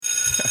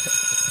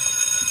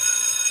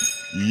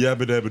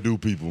Yabba dabba do,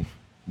 people.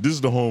 This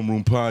is the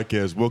Homeroom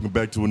Podcast. Welcome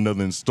back to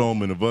another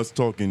installment of us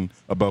talking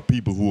about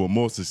people who are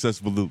more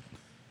successful.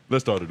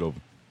 Let's start it over.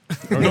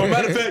 No,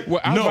 matter of fact,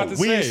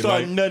 we ain't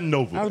starting nothing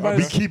over.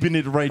 We keeping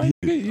it right here.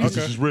 This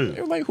is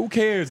real. Like, who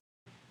cares?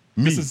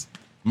 Me,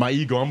 my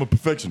ego. I'm a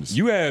perfectionist.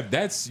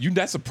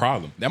 That's a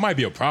problem. That might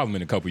be a problem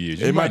in a couple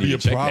years. It might be a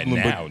problem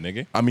now,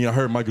 nigga. I mean, I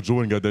heard Michael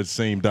Jordan got that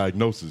same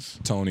diagnosis,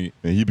 Tony,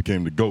 and he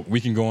became the GOAT.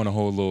 We can go on a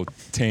whole little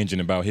tangent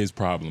about his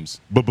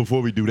problems. But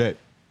before we do that,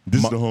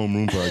 this is the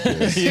Homeroom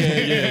Podcast.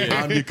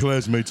 yeah. I'm your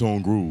classmate,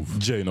 Tone Groove.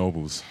 Jay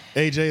Nobles.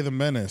 AJ the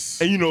Menace.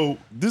 And you know,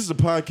 this is a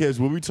podcast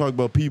where we talk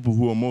about people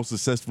who are more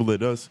successful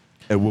at us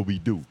at what we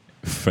do.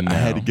 For now. I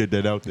had to get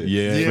that out there.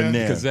 Yeah. For now.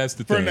 Because that's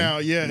the thing. For now,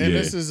 yeah. And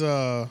this is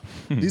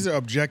these are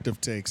objective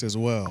takes as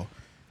well.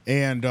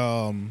 And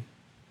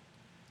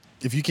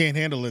if you can't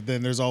handle it,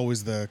 then there's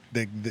always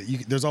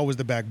there's always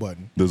the back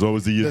button. There's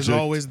always the there's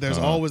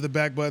always the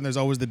back button. There's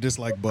always the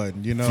dislike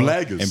button. You know,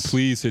 flaggers. And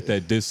please hit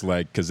that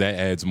dislike because that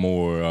adds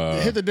more.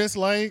 Hit the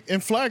dislike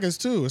and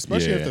flaggers too,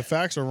 especially if the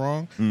facts are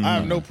wrong. I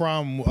have no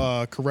problem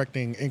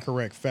correcting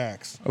incorrect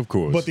facts. Of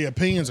course, but the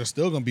opinions are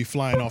still going to be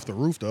flying off the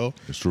roof, though.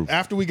 It's true.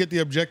 After we get the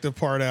objective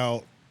part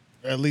out,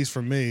 at least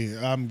for me,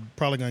 I'm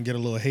probably going to get a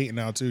little hate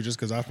now too, just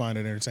because I find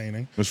it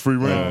entertaining. It's free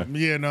reign.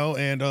 You know,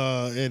 and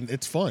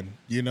it's fun,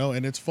 you know,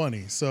 and it's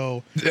funny.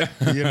 So,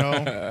 you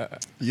know,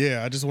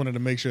 I just wanted to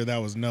make sure that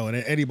was known.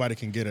 And anybody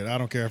can get it. I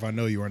don't care if I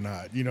know you or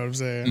not. You know what I'm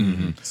saying?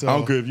 Mm-hmm. So, I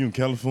don't care if you're in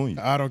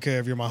California. I don't care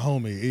if you're my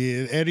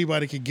homie.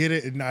 Anybody can get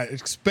it, and I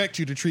expect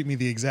you to treat me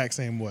the exact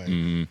same way.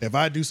 Mm-hmm. If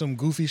I do some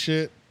goofy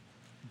shit,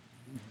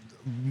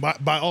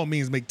 by all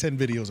means, make 10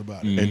 videos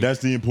about it. And that's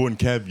the important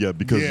caveat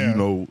because, you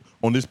know,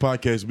 on this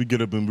podcast, we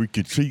get up and we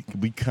critique,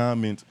 we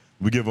comment,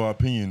 we give our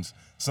opinions.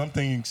 Some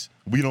things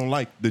we don't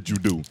like that you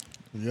do.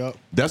 Yep.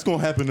 That's going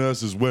to happen to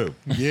us as well.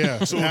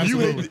 Yeah. So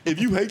if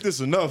you hate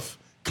this enough,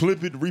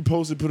 clip it,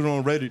 repost it, put it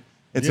on Reddit,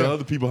 and tell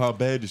other people how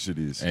bad this shit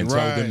is. And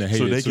tell them to hate it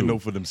so they too. can know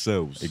for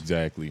themselves.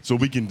 Exactly. So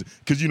we can,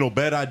 because, you know,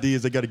 bad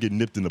ideas, they got to get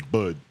nipped in the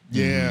bud.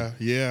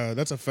 Yeah,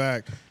 that's a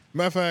fact.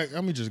 Matter of fact,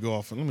 let me just go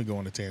off. Let me go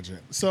on a tangent.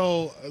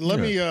 So let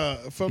me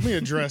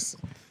address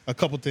a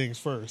couple things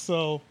first.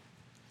 So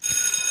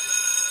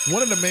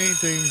one of the main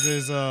things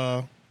is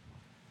I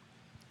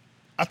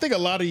think a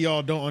lot of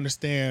y'all don't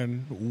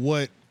understand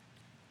what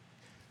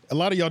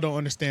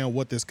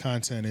this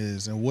content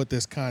is and what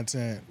this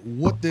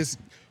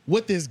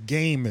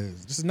game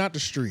is. This is not the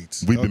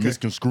streets. We've been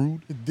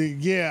misconstrued.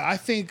 I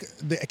think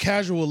the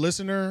casual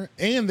listener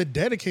and the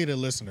dedicated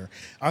listener,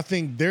 I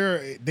think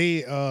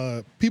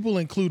people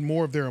include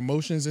more of their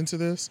emotions into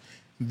this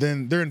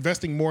than they're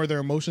investing more of their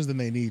emotions than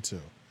they need to.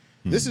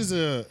 This is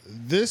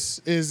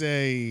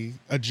a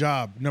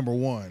job, number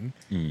one,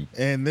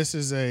 and this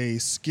is a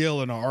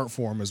skill and an art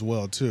form as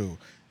well too.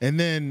 And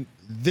then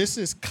this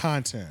is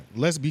content.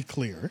 Let's be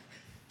clear.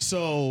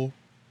 So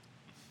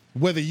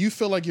whether you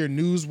feel like you're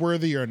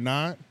newsworthy or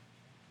not,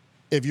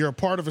 if you're a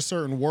part of a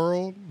certain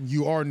world,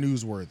 you are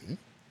newsworthy.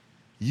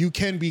 You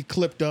can be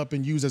clipped up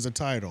and used as a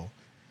title.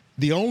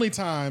 The only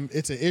time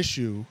it's an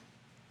issue,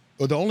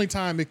 or the only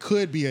time it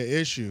could be an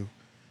issue,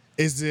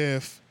 is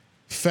if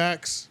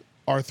facts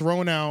are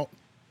thrown out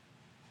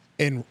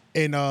in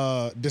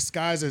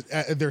disguise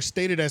as they're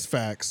stated as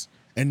facts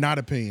and not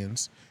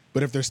opinions.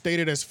 But if they're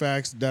stated as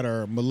facts that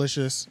are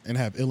malicious and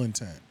have ill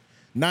intent,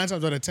 9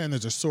 times out of 10,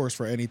 there's a source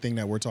for anything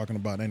that we're talking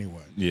about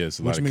anyway. Yeah, it's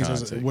a lot of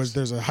context. Which means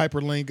there's a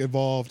hyperlink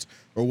involved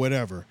or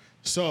whatever.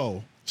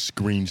 So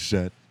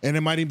Screenshot. And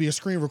it might even be a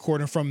screen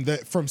recording from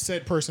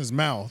said person's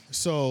mouth.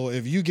 So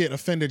if you get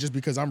offended just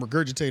because I'm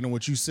regurgitating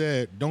what you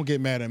said, don't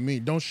get mad at me.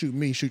 Don't shoot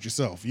me, shoot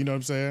yourself. You know what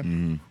I'm saying?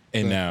 Mm-hmm.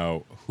 And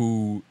now,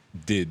 who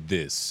did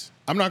this?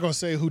 I'm not going to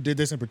say who did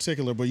this in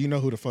particular, but you know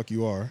who the fuck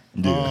you are.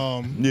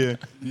 Yeah.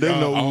 They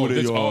know who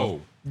they are.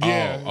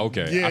 Yeah. Oh,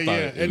 okay. Yeah, I thought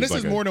yeah. And this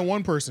is more than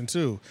one person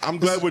too. I'm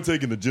glad we're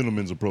taking the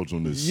gentleman's approach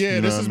on this. Yeah,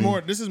 you know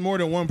this is more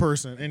than one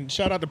person. And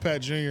shout out to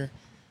Pat Jr.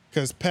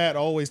 because Pat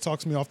always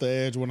talks me off the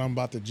edge when I'm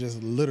about to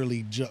just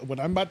literally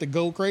when I'm about to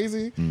go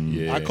crazy.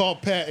 Yeah. I call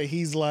Pat and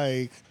he's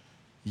like,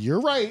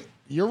 "You're right,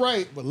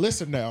 but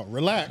listen now,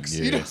 relax."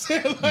 Yeah. You know what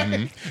I'm saying?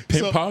 Like,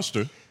 Pimp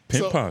posture.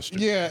 Posture.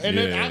 Yeah, and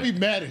then I be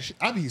mad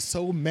I be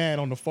so mad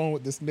on the phone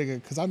with this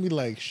nigga because I be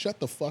like,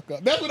 shut the fuck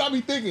up. That's what I be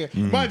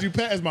thinking. Mind you,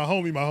 Pat is my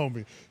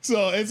homie.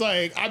 So it's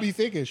like I be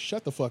thinking,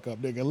 shut the fuck up,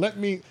 nigga. Let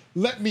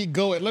me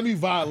go and let me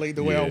violate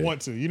the way I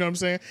want to. You know what I'm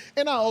saying?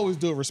 And I always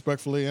do it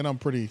respectfully, and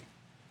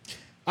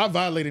I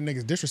violated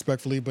niggas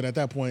disrespectfully, but at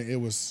that point it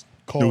was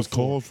called for. It was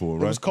called for,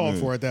 right? It was called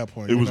for at that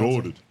point. It was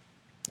ordered.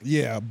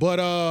 Yeah,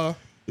 but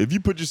if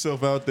you put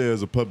yourself out there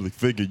as a public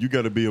figure, you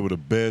got to be able to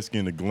bask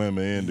in the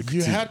glamour and the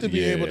critique. You have to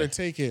be able to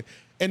take it.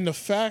 And the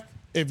fact,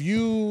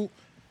 same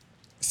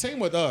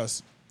with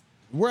us,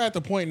 we're at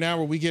the point now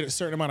where we get a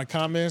certain amount of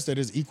comments that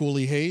is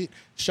equally hate.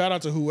 Shout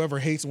out to whoever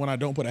hates when I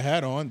don't put a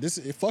hat on.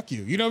 Fuck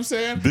you. You know what I'm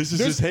saying? This is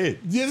his head.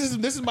 Yeah,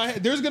 this is my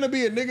head. There's gonna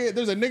be a nigga.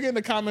 There's a nigga in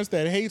the comments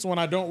that hates when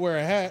I don't wear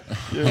a hat,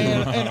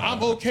 and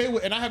I'm okay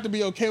with, and I have to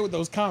be okay with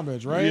those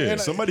comments, right? Yeah.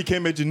 And Somebody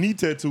came at your knee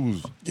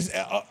tattoos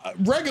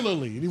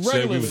regularly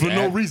for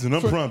no reason,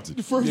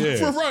 unprompted. For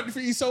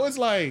so it's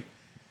like.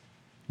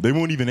 They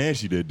won't even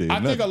ask you that day. I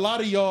think a lot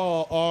of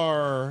y'all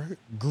are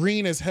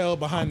green as hell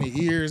behind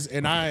the ears,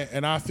 and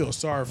I feel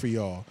sorry for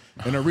y'all.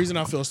 And the reason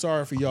I feel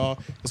sorry for y'all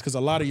is because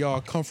a lot of y'all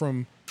come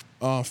from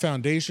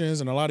foundations,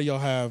 and a lot of y'all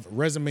have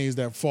resumes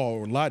that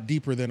fall a lot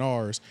deeper than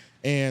ours.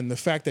 And the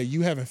fact that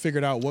you haven't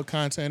figured out what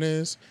content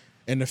is,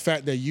 and the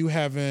fact that you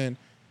haven't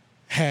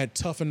had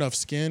tough enough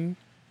skin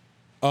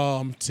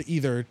to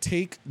either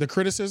take the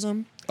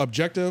criticism,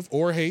 objective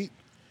or hate,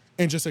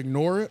 and just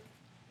ignore it.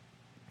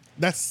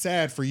 That's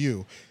sad for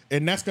you,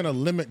 and that's going to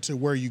limit to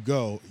where you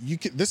go.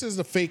 This is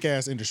a fake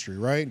ass industry,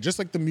 right? Just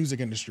like the music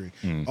industry,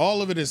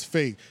 all of it is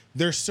fake.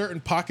 There's certain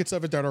pockets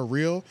of it that are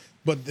real,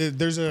 but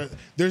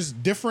there's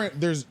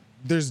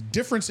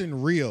difference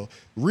in real.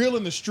 Real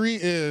in the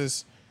street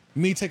is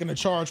me taking a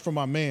charge from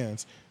my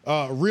mans.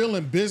 Real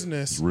in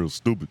business, it's real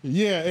stupid.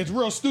 Yeah, it's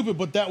real stupid,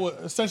 but that would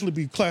essentially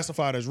be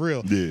classified as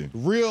real. Yeah.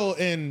 Real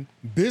in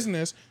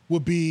business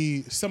would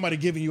be somebody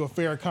giving you a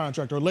fair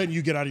contract or letting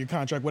you get out of your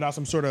contract without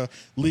some sort of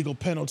legal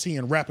penalty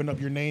and wrapping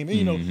up your name.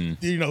 And,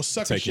 you know,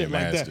 sucking shit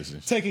like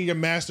that. Taking your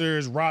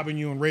masters, robbing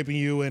you and raping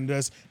you, and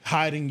just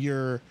hiding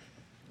you're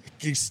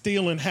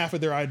stealing half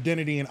of their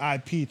identity and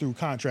IP through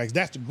contracts.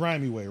 That's the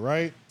grimy way,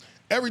 right?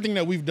 Everything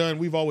that we've done,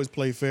 we've always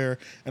played fair,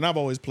 and I've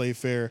always played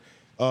fair.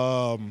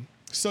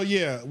 So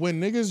yeah, when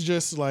niggas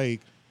just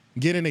like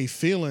get in their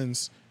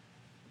feelings,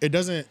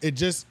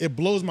 it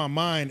blows my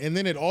mind. And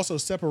then it also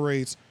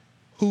separates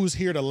who's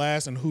here to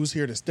last and who's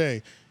here to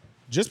stay.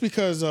 Just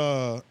because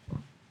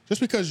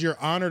you're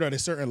honored at a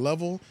certain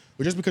level,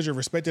 or just because you're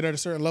respected at a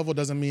certain level,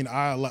 doesn't mean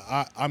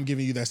I'm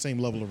giving you that same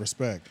level of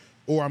respect,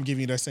 or I'm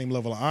giving you that same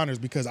level of honors,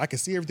 because I can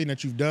see everything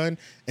that you've done.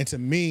 And to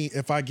me,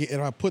 if I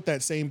put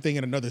that same thing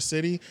in another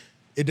city,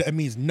 it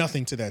means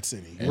nothing to that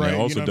city, and right? it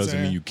also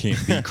doesn't mean you can't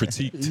be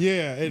critiqued.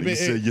 Yeah,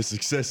 your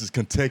success is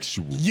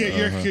contextual.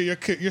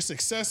 Yeah, your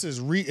success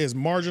is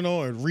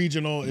marginal or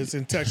regional. It's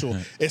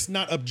contextual. It's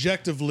not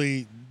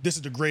objectively. This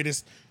is the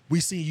greatest.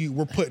 We see you.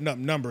 We're putting up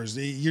numbers.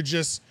 You're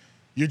just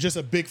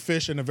a big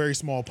fish in a very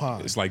small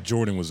pond. It's like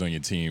Jordan was on your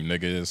team,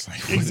 nigga. It's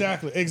like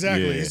exactly.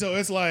 Yeah. So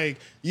it's like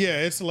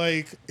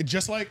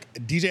just like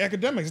DJ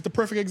Academics. It's the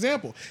perfect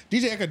example.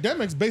 DJ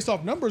Academics, based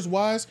off numbers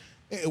wise,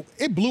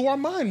 it blew our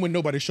mind when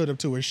nobody showed up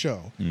to his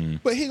show.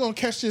 But he gonna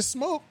catch this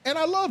smoke, and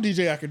I love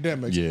DJ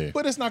Academics. Yeah.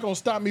 But it's not gonna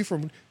stop me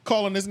from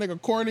calling this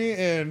nigga corny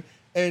and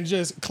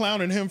just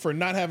clowning him for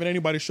not having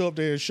anybody show up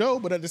to his show.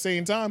 But at the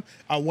same time,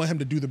 I want him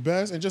to do the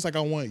best, and just like I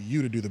want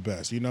you to do the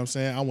best. You know what I'm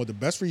saying? I want the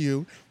best for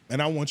you, and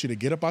I want you to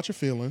get up out your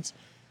feelings.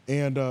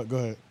 And go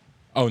ahead.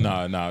 Oh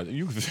no.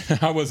 You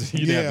I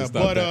wasn't. You didn't have to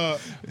stop that.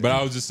 But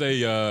I was just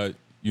say.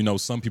 You know,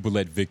 some people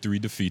let victory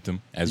defeat them,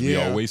 as we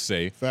always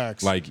say.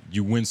 Facts. Like,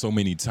 you win so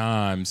many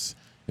times,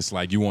 it's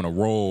like you want to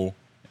roll.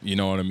 You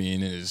know what I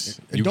mean?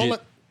 Your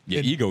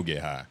ego get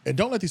high. And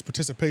don't let these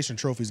participation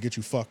trophies get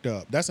you fucked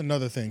up. That's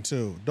another thing,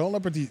 too. Don't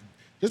let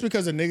just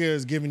because a nigga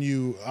is giving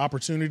you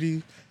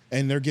opportunity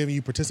and they're giving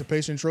you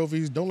participation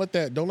trophies, don't let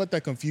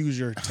that confuse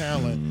your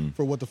talent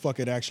for what the fuck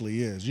it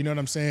actually is. You know what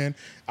I'm saying?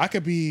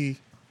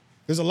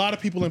 There's a lot of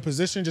people in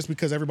position just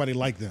because everybody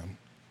like them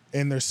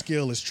and their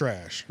skill is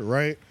trash,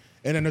 right?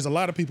 And then there's a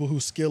lot of people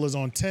whose skill is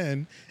on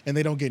 10 and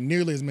they don't get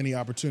nearly as many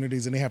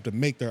opportunities and they have to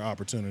make their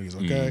opportunities,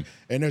 okay?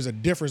 And there's a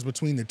difference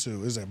between the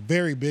two. There's a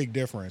very big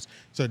difference.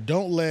 So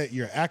don't let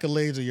your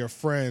accolades or your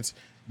friends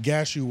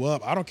gas you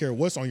up. I don't care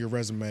what's on your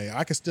resume.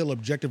 I can still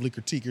objectively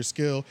critique your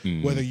skill,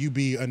 whether you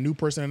be a new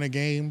person in the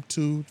game,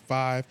 2,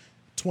 5,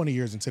 20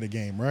 years into the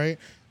game, right?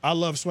 I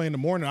love Sway in the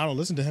morning. I don't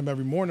listen to him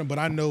every morning, but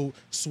I know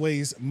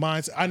Sway's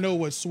mindset. I know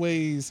what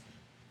Sway's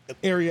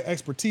area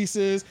expertise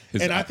is,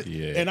 and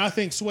I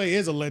think Sway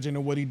is a legend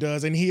in what he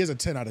does, and he is a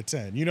 10 out of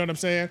 10. You know what I'm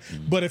saying?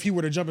 But if he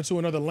were to jump into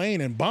another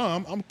lane and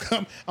bomb,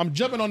 I'm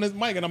jumping on this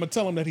mic and I'm gonna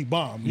tell him that he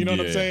bombed. You know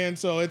what I'm saying?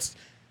 So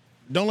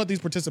don't let these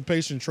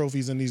participation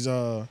trophies and these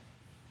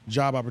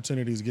job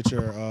opportunities get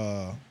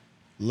your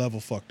level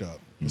fucked up.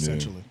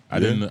 Essentially, I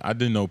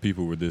didn't know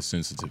people were this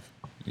sensitive.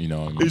 You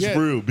know what I mean? It's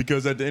real,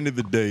 because at the end of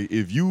the day,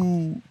 if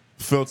you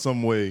felt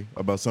some way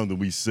about something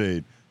we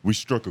said, we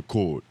struck a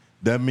chord.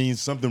 That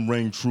means something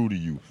rang true to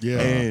you. Yeah.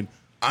 And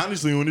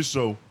honestly, on this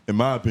show, in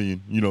my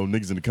opinion, you know,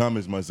 niggas in the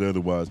comments might say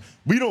otherwise,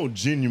 we don't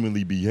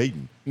genuinely be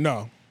hating.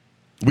 No.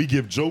 We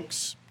give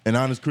jokes and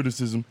honest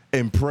criticism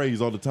and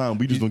praise all the time.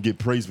 We just don't get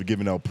praise for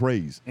giving out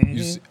praise.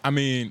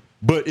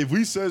 But if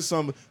we said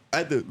something,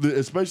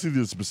 especially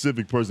the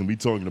specific person we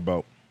talking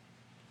about,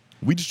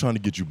 we just trying to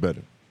get you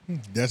better.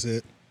 That's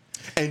it.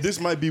 And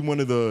this might be one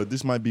of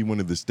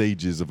the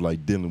stages of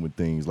like dealing with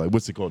things. Like,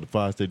 what's it called? The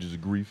 5 stages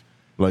of grief.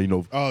 Like,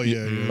 Oh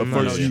yeah.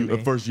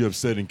 At first you're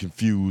upset and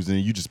confused, and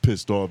you just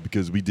pissed off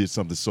because we did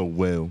something so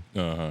well,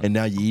 and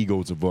now your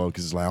ego's involved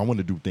because it's like I want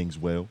to do things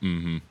well,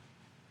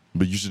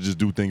 but you should just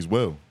do things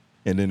well,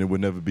 and then it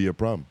would never be a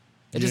problem.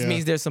 It just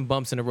means there's some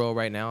bumps in the road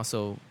right now,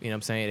 so you know what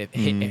I'm saying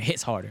it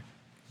hits harder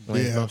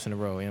when there's bumps in the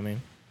road. You know what I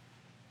mean?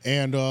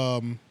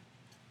 And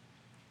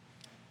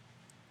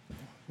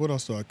what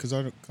else do I? Because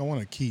I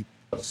want to keep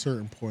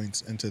certain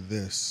points into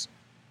this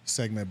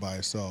segment by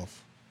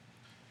itself,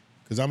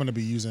 because I'm going to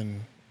be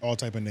using all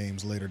type of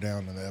names later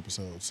down in the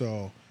episode.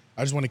 So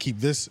I just want to keep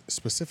this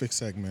specific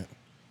segment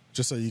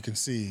just so you can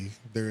see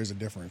there is a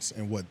difference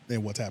in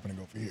what's happening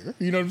over here.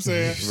 You know what I'm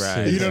saying?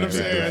 Right. You know what I'm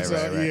saying? Right,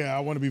 So yeah, I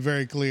want to be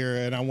very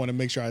clear, and I want to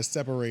make sure I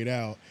separate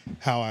out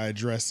how I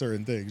address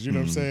certain things. You know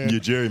what I'm saying? You're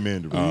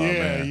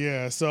gerrymandering.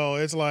 Yeah. So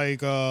it's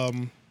like,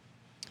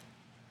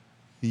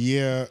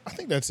 yeah, I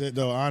think that's it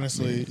though.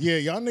 Honestly, yeah,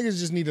 y'all niggas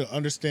just need to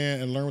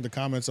understand and learn what the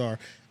comments are.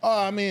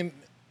 I mean,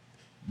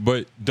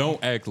 but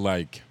don't act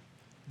like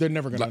they're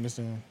never gonna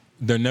understand.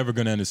 They're never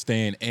gonna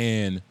understand,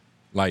 and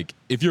like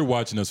if you're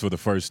watching us for the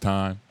first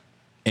time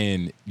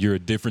and you're a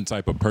different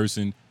type of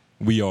person,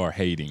 we are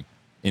hating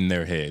in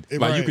their head.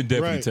 Like you can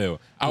definitely tell.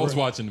 I was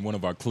watching one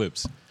of our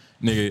clips.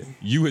 Nigga,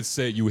 you had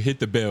said you hit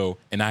the bell,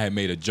 and I had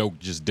made a joke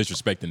just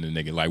disrespecting the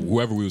nigga, like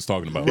whoever we was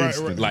talking about.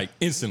 Like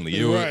instantly.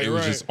 It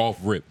was just off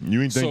rip.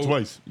 You ain't think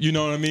twice. You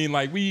know what I mean?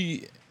 Like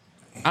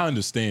I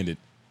understand it,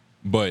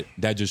 but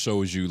that just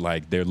shows you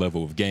like their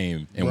level of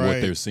game and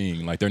what they're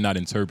seeing. Like they're not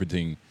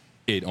interpreting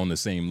it on the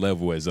same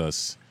level as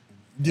us.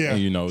 Yeah,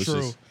 and, it's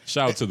true. Just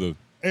shout out to the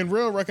and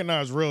real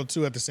recognize real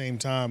too at the same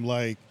time.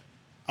 Like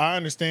I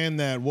understand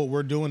that what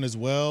we're doing as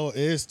well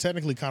is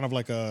technically kind of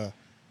like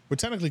we're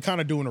technically kind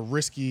of doing a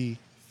risky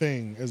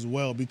thing as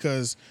well,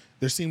 because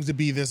there seems to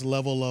be this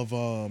level of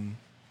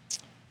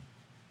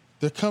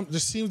there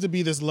seems to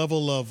be this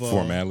level of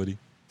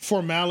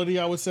formality,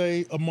 I would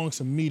say,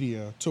 amongst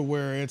media, to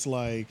where it's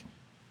like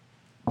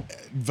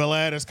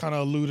Vlad has kind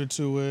of alluded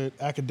to it.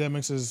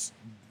 Academics has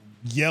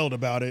yelled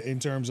about it in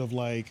terms of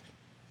like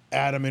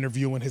Adam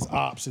interviewing his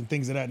ops and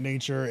things of that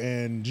nature,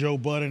 and Joe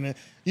Budden.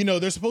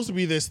 There's supposed to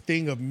be this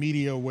thing of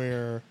media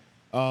where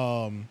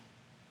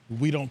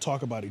we don't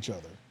talk about each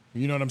other.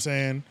 You know what I'm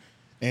saying?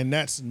 And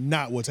that's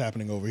not what's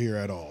happening over here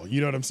at all.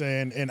 You know what I'm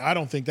saying? And I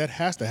don't think that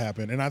has to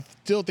happen. And I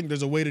still think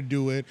there's a way to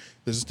do it.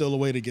 There's still a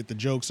way to get the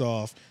jokes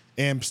off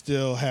and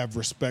still have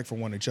respect for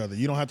one each other.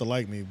 You don't have to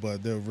like me,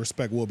 but the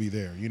respect will be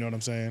there. You know what I'm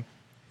saying?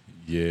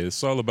 Yeah,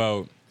 it's all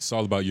about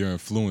your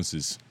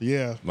influences.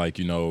 Yeah. Like,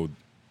 the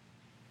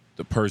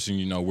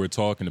person, we're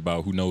talking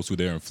about, who knows who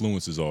their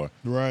influences are.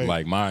 Right.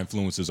 Like my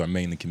influences are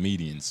mainly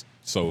comedians.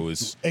 So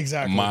it's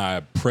exactly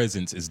my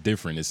presence is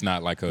different. It's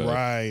not like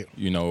a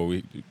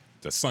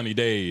a sunny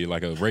day,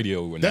 like a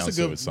radio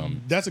announcer or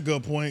something. That's a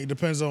good point. It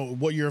depends on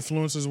what your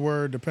influences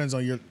were. Depends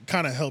on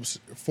kind of helps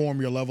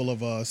form your level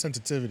of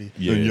sensitivity.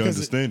 Yeah, and your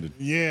understanding.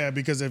 Yeah,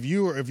 because if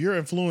your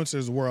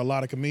influencers were a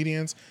lot of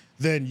comedians,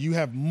 then you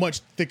have much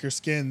thicker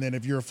skin than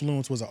if your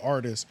influence was an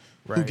artist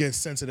who gets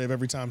sensitive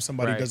every time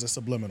somebody does a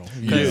subliminal.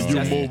 Yeah,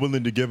 you're more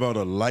willing to give out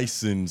a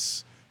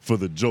license for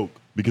the joke,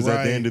 because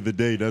at the end of the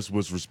day, that's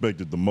what's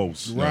respected the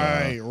most.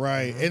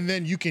 Right. And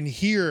then you can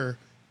hear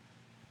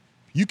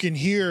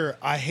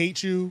I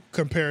hate you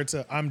compared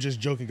to I'm just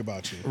joking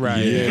about you.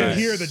 Right. You can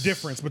hear the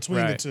difference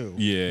between the two.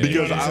 Yeah.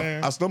 Because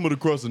I stumbled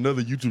across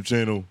another YouTube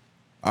channel.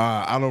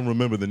 I don't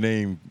remember the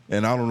name,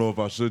 and I don't know if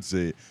I should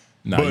say it.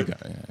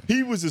 But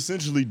he was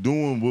essentially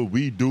doing what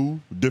we do,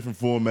 different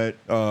format,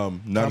 not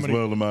comedy, as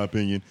well in my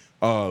opinion,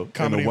 in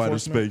a wider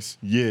space.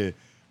 Yeah.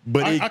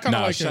 But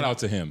shout out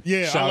to him.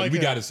 Yeah, we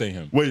got to say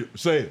him. Wait,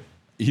 say it.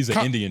 He's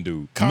an Indian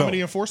dude.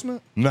 Comedy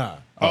Enforcement? Nah.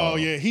 Oh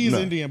yeah, he's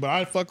Indian, but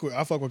I fuck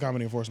with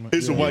Comedy Enforcement.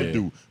 It's a white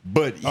dude,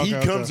 but he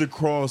comes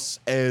across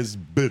as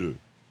bitter,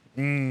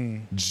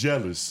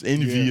 jealous,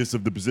 envious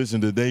of the position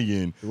that they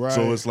in. Right.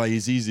 So it's like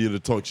it's easier to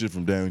talk shit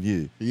from down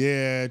here.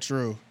 Yeah,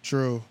 true.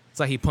 It's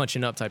like he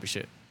punching up type of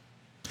shit.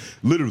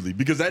 Literally,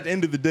 because at the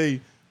end of the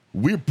day,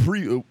 we're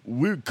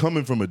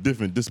coming from a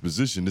different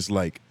disposition. It's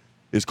like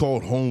it's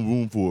called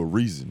homeroom for a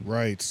reason.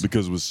 Right.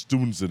 Because we're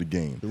students of the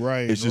game.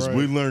 Right. It's just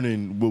we're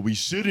learning what we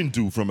shouldn't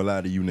do from a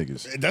lot of you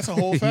niggas. That's a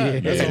whole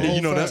fact.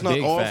 That's not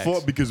our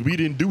fault because we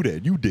didn't do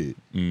that. You did.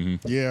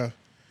 Mm-hmm. Yeah.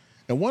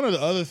 And one of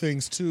the other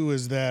things too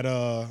is that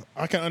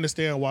I can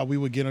understand why we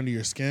would get under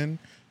your skin,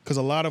 because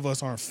a lot of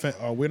us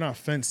we're not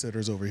fence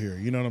sitters over here.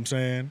 You know what I'm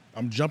saying?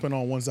 I'm jumping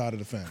on one side of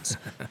the fence,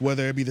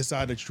 whether it be the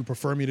side that you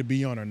prefer me to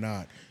be on or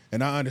not.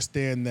 And I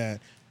understand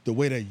that the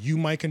way that you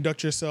might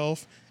conduct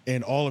yourself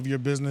in all of your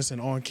business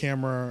and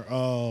on-camera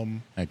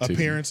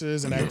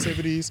appearances and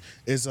activities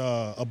is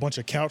a bunch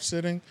of couch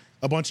sitting,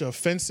 a bunch of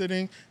fence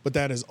sitting, but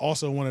that is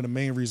also one of the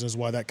main reasons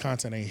why that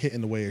content ain't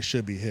hitting the way it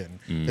should be hitting.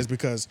 It's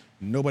because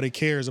nobody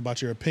cares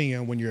about your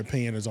opinion when your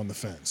opinion is on the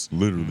fence.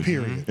 Literally.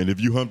 Period. And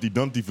if you Humpty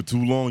Dumpty for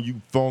too long, you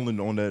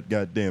falling on that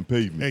goddamn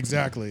pavement.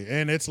 Exactly.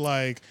 And it's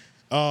like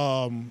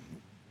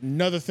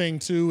another thing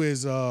too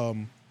is I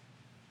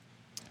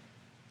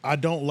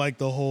don't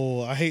like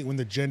I hate when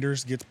the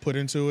genders gets put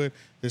into it.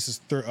 These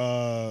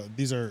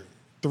are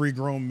 3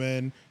 grown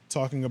men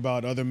talking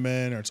about other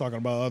men or talking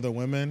about other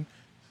women.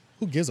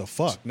 Who gives a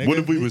fuck, nigga? What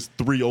if we was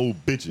 3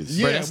 old bitches?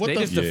 Yeah, bro, they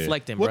just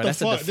deflecting, bro. What the That's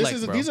fuck? a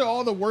deflect, bro. These are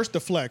all the worst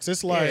deflects.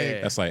 It's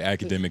like That's like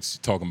academics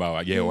talking about,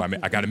 like, yeah, well, I mean,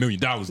 I got $1 million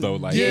though.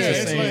 Like,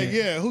 it's like,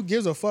 yeah, who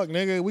gives a fuck,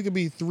 nigga? We could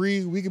be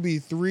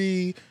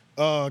three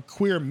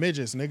queer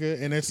midgets,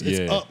 nigga, and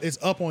it's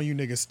up on you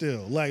niggas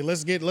still. Like,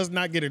 let's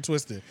not get it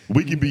twisted.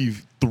 We could be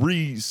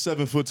 3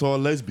 7-foot tall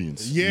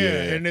lesbians.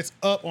 Yeah, and it's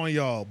up on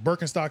y'all.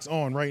 Birkenstock's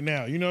on right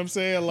now. You know what I'm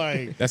saying?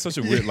 Like, that's such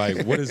a weird.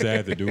 Like, what does that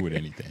have to do with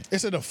anything?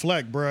 it's a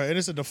deflect, bro. And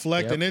it's a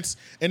deflect, and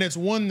it's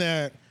one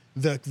that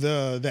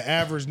the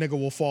average nigga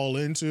will fall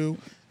into,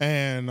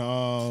 and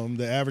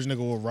the average nigga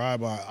will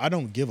ride by. I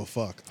don't give a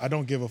fuck. I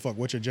don't give a fuck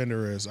what your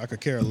gender is. I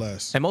could care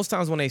less. And most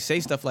times when they say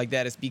stuff like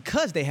that, it's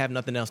because they have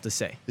nothing else to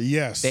say.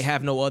 Yes. They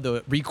have no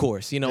other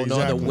recourse, no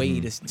other way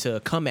to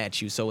come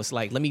at you. So it's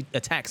like, let me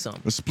attack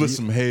something. Let's split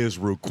some hairs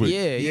real quick.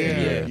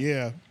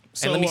 Yeah.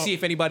 So, and let me see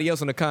if anybody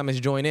else in the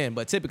comments join in.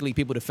 But typically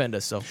people defend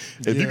us. So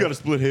if you got to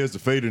split hairs to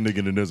fade a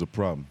nigga, then there's a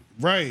problem.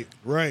 Right,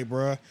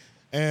 bro.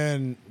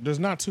 And there's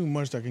not too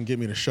much that can get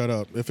me to shut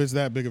up. If it's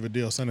that big of a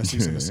deal, send a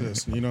cease and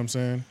desist. You know what I'm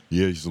saying?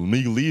 Yeah, so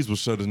legalese will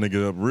shut this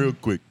nigga up real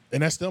quick.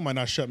 And that still might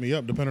not shut me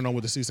up, depending on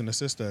what the cease and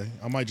desist say.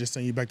 I might just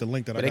send you back the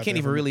link that I got. But they can't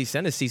even really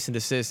send a cease and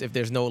desist if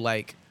there's no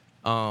like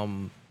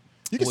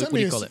You can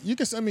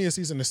send me a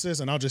cease and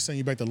desist, and I'll just send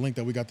you back the link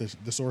that we got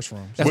the source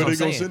from. That's Where what I'm they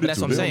gonna saying. send it That's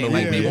to? what I'm They don't saying. know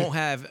Like where. they won't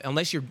have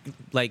unless you're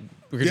like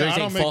I regurgitating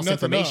don't make false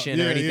nothing information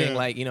up. or anything. Yeah.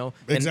 Like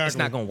then it's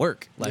not gonna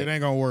work. Like It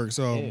ain't gonna work.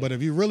 So, but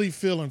if you're really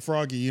feeling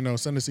froggy,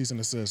 send a cease and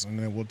desist, and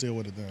then we'll deal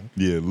with it then.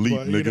 Yeah, leap,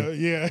 But,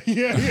 nigga.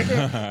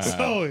 yeah.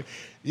 So,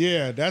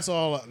 yeah, that's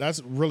all.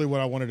 That's really what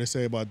I wanted to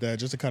say about that,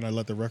 just to kind of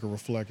let the record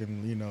reflect,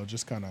 and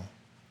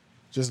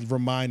just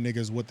remind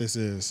niggas what this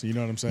is. You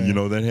know what I'm saying?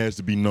 That has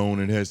to be known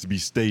and has to be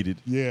stated.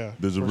 Yeah,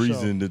 There's a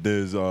reason that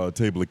there's a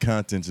table of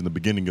contents in the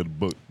beginning of the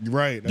book.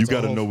 Right. You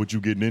got to know what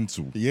you're getting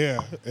into. Yeah,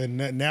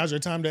 and now's your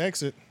time to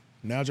exit.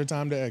 Now's your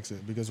time to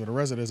exit, because for the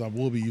rest of this, I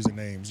will be using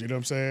names. You know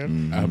what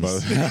I'm saying?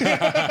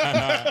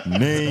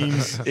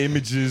 Names,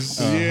 images.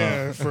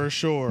 Yeah, for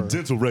sure.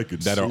 Dental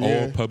records. That are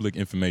all public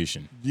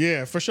information.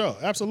 Yeah, for sure.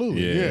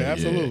 Absolutely. Yeah,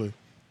 absolutely.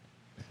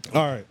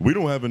 All right. We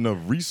don't have enough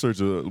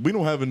research. We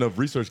don't have enough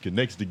research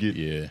connects to get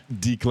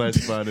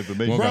declassified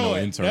information. Bro,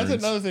 That's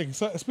another thing.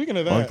 So, speaking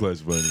of that,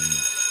 Unclassified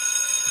information.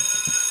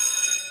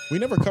 we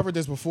never covered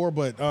this before,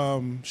 but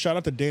shout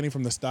out to Danny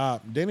from The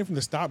Stop. Danny from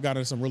The Stop got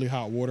in some really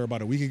hot water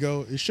about a week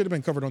ago. It should have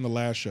been covered on the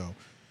last show.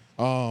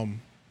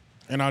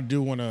 And I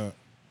do want to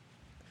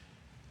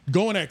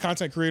going at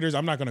content creators.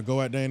 I'm not going to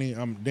go at Danny.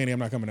 Danny, I'm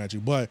not coming at you.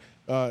 But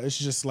it's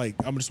just like,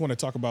 I just want to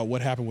talk about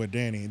what happened with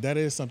Danny. That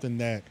is something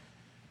that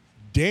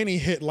Danny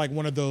hit like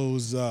one of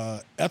those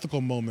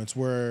ethical moments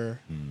where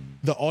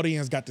the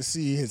audience got to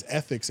see his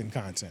ethics in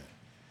content.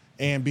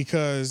 And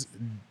because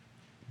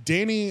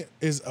Danny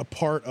is a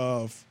part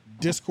of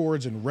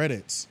Discords and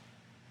Reddits,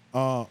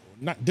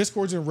 not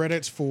Discords and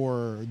Reddits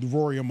for the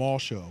Rory and Mal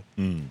show.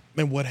 And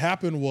what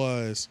happened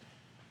was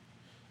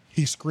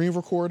he screen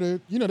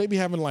recorded. They be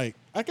having like,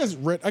 I guess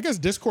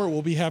Discord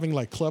will be having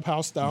like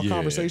Clubhouse style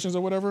conversations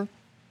or whatever.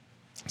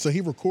 So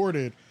he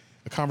recorded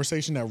a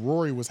conversation that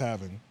Rory was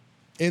having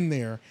in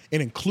there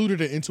and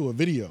included it into a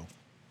video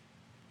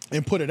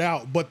and put it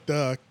out. But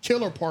the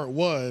killer part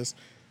was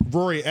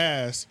Rory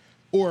asked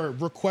or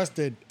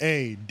requested,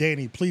 "Hey,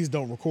 Danny, please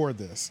don't record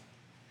this."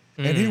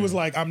 And he was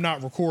like, "I'm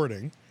not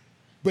recording."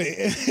 But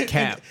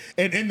Cap.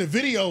 And in the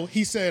video,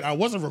 he said, "I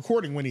wasn't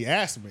recording when he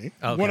asked me."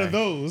 Okay. One of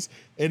those.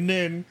 And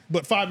then,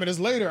 but 5 minutes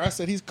later, I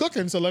said, "He's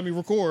cooking, so let me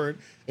record,"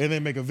 and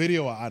then make a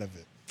video out of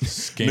it.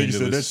 Nigga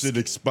said that shit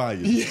expired.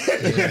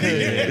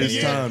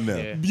 It's time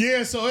now.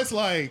 Yeah, so it's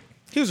like,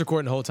 he was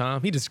recording the whole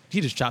time. He just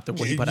chopped up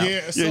what he put out. You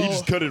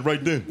just cut it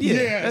right then.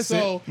 Yeah,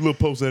 so little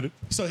post edit.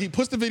 So he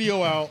puts the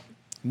video out.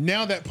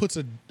 Now that puts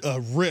a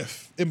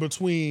riff in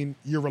between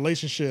your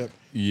relationship.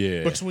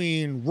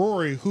 Between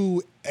Rory,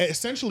 who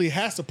essentially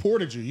has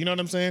supported you. You know what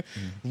I'm saying?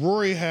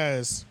 Rory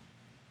has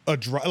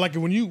like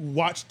when you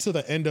watch to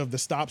the end of the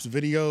Stops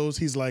videos,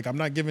 he's like, "I'm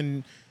not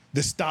giving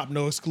the Stop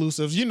no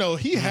exclusives."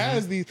 He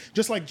has these,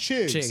 just like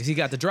Chiggs. He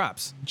got the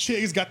drops.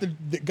 Chiggs got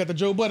the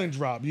Joe Budden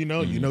drop.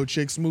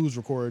 Chiggs Smooth's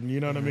recording. You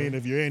know what I mean?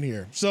 If you're in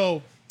here,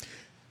 so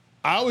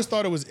I always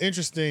thought it was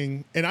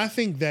interesting, and I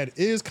think that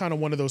is kind of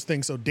one of those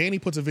things. So Danny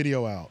puts a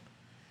video out.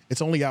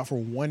 It's only out for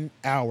 1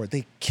 hour.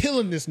 They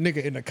killing this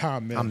nigga in the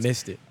comments. I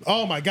missed it.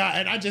 Oh my God.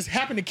 And I just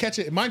happened to catch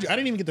it. Mind you, I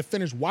didn't even get to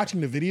finish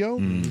watching the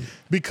video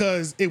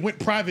because it went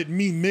private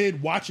me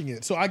mid watching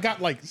it. So I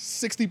got like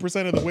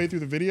 60% of the way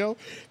through the video,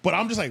 but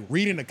I'm just like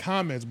reading the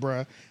comments,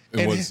 bruh.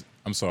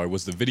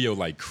 Was the video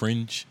like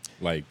cringe?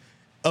 Like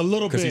a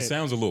little bit. Because he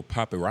sounds a little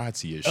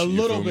paparazzi-ish. A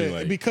little bit.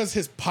 Like, because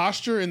his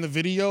posture in the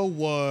video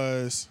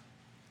was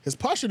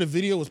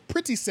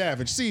pretty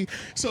savage. See,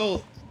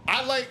 so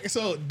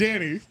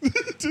Danny,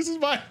 this is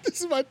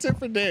my tip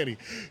for Danny.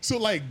 So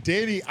like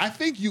Danny, I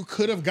think you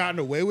could have gotten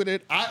away with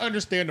it. I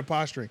understand the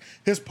posturing.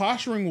 His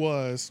posturing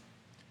was,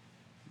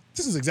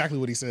 this is exactly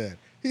what he said.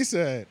 He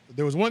said,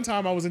 there was one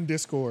time I was in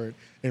Discord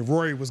and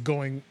Rory was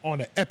going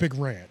on an epic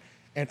rant.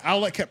 And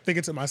all I kept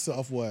thinking to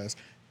myself was,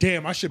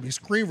 damn, I should be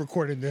screen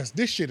recording this.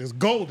 This shit is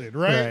golden,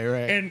 right?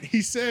 Right. And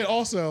he said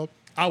also,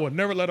 I would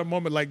never let a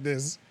moment like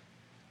this.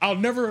 I'll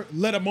never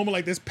let a moment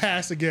like this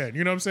pass again.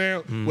 You know what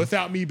I'm saying?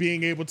 Without me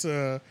being able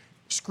to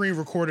screen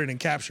record it and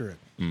capture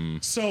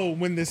it. So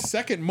when this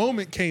second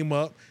moment came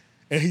up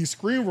and he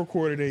screen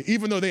recorded it,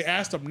 even though they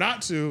asked him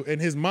not to, in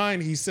his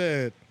mind, he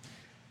said,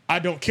 I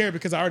don't care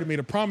because I already made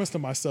a promise to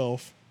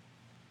myself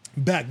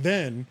back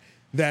then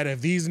that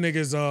if these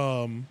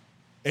niggas,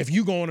 if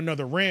you go on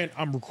another rant,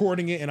 I'm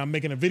recording it and I'm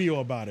making a video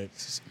about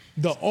it.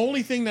 The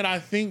only thing that I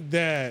think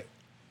that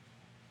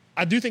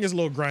I do think is a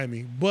little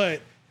grimy,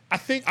 but I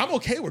think I'm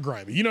okay with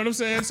grimy. You know what I'm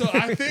saying? So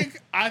I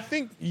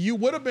think you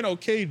would have been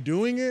okay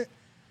doing it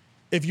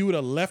if you would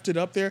have left it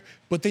up there.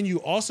 But then you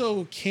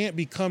also can't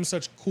become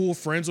such cool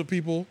friends with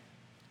people.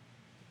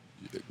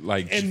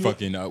 Like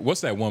fucking,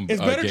 what's that one?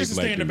 It's better just to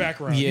stay in the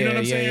background. You know what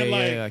I'm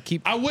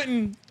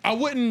saying? I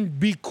wouldn't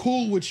be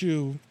cool with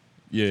you.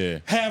 Yeah.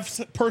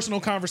 Have personal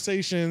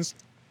conversations.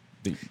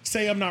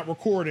 Say I'm not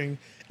recording,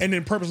 and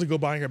then purposely go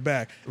behind your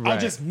back. Right. I'll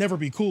just never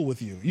be cool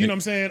with you. You know what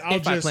I'm saying? I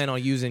plan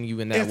on using you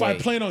in that way. If I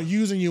plan on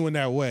using you in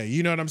that way.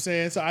 You know what I'm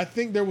saying? So I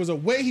think there was a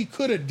way he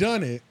could have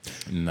done it.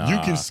 Nah. You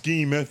can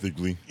scheme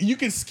ethically.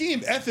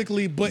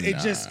 But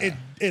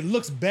it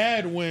looks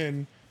bad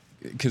when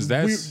because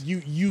that's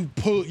you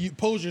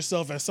pose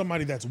yourself as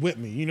somebody that's with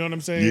me. You know what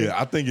I'm saying? Yeah,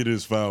 I think it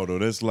is foul though.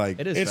 That's like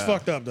it's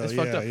fucked up though. It's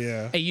fucked up.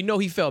 Yeah. And you know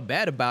he felt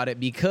bad about it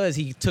because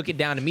he took it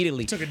down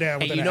immediately. Took it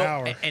down within an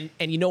hour.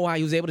 And you know why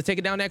he was able to take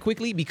it down that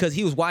quickly? Because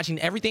he was watching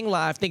everything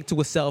live, thinking to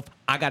himself,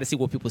 I got to see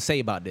what people say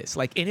about this.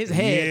 Like in his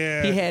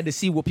head, he had to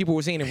see what people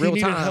were saying in real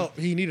time.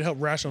 He needed help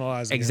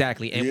rationalizing.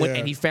 Exactly. And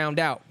and he found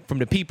out from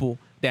the people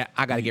that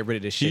I got to get rid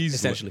of this shit.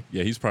 Essentially.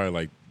 He's probably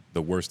like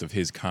the worst of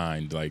his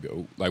kind. Like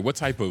what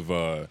type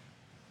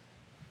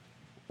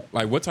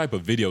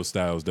of video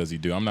styles does he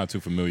do? I'm not too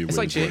familiar with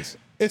his voice.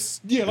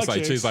 It's like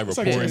Chigs. Like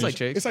reporting.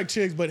 It's like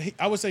Chigs, but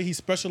I would say he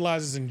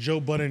specializes in Joe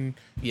Budden,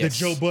 the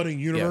Joe Budden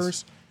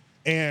universe,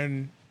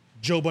 and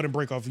Joe Budden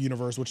breakoff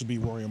universe, which would be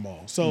Rory and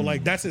Mal. So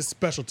like that's his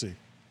specialty.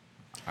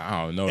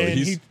 I don't know.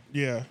 And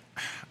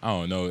I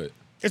don't know.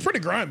 It's pretty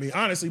grimy,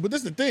 honestly. But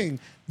this is the thing.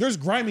 There's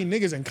grimy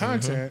niggas in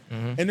content,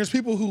 and there's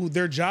people who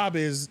their job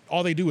is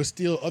all they do is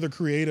steal other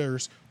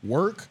creators'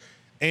 work.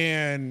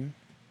 And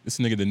this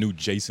nigga the new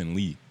Jason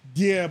Lee.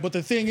 Yeah, but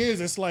the thing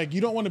is, it's like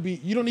you don't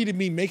need to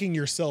be making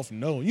yourself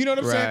known. You know what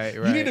I'm saying?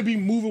 Right. You need to be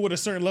moving with a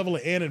certain level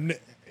of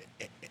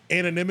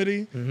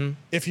anonymity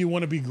if you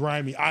want to be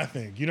grimy, I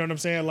think. You know what I'm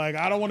saying? Like,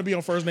 I don't want to be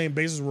on first name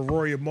basis with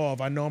Rory and Mal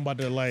if I know I'm about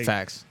to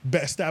like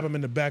stab him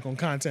in the back on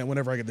content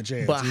whenever I get the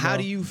chance. But how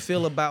do you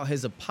feel about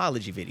his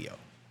apology video?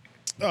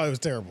 Oh, it was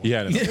terrible. He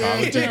had an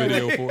apology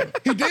video for it.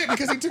 He did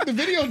because he took the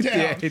video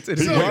down. He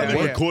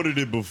probably recorded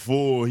it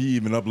before he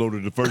even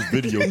uploaded the first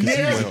video because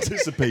he was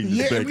anticipating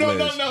the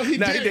backlash. No, he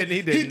did.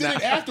 He did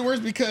it afterwards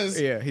because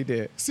he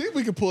did. See if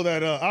we can pull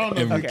that up. I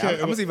don't know. Okay, I'm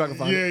gonna see if I can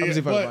find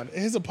it. But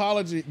his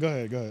apology. Go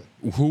ahead.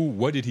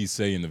 What did he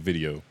say in the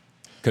video?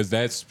 Because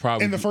that's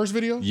probably in the first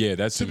video. Yeah,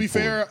 that's to important. be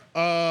fair.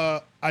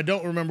 I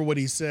don't remember what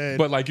he said.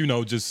 But like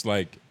just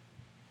like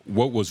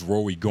what was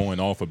Rory going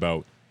off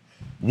about?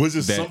 Was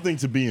it something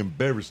to be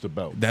embarrassed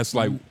about? That's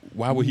like,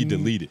 why would he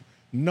delete it?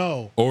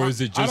 No. Or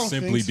is it just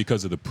simply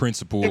because of the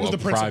principle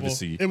of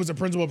privacy? It was a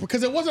principle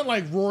because it wasn't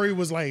like Rory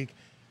was like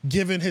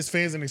giving his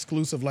fans an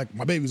exclusive, like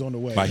my baby's on the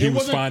way. Like he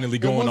was finally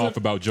going off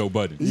about Joe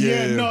Budden.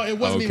 Yeah, no, it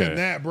wasn't even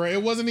that, bro.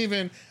 It wasn't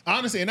even,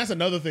 honestly, and that's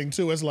another thing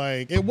too. It's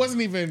like, it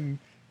wasn't even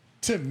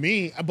to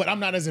me, but I'm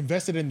not as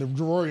invested in the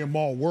Rory and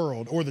Mal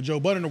world or the Joe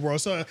Budden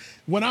world. So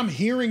when I'm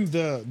hearing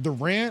the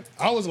rant,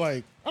 I was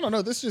like, I don't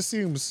know, this just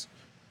seems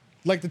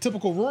like the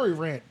typical Rory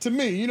rant to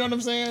me. You know what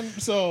I'm saying?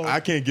 So I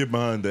can't get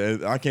behind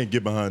that. I can't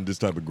get behind this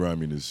type of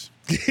griminess.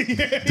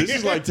 This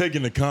is like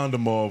taking the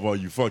condom off while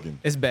you fucking.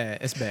 It's bad.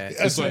 It's bad.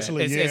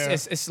 Essentially,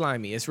 it's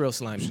slimy. It's real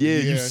slimy. Yeah,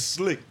 you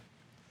slick.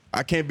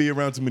 I can't be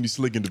around too many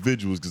slick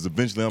individuals because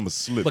eventually I'm a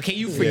slip. But can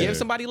you forgive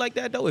somebody like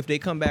that though if they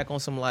come back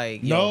on some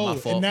like my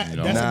fault?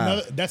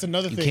 And that's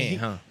another thing. He can't,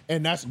 huh?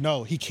 And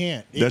he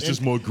can't. That's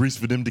just more grease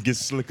for them to get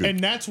slicker. And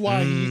that's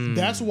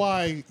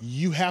why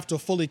you have to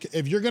fully,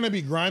 if you're gonna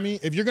be grimy,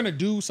 if you're gonna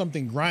do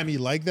something grimy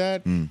like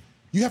that,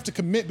 you have to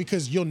commit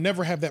because you'll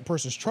never have that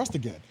person's trust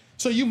again.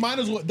 So you might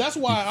as well. That's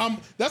why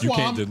you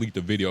can't delete the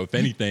video. If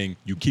anything,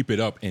 you keep it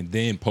up and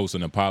then post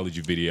an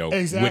apology video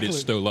with it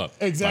still up.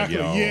 Exactly.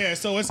 Like,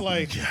 so it's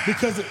like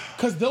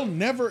because they'll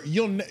never.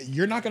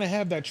 You're not gonna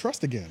have that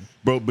trust again,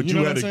 bro. But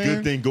you had a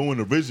good thing going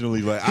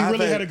originally. Like he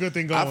really had a good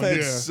thing going. I've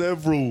had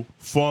several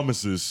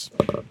pharmacists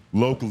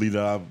locally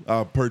that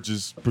I've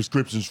purchased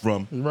prescriptions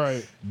from.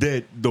 Right.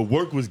 That the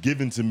work was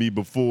given to me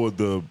before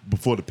the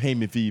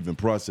payment fee even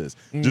processed.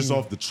 Just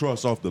off the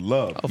trust, off the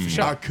love. Oh, for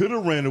sure. I could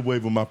have ran away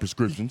with my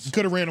prescriptions.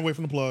 Could have ran away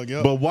from the plug.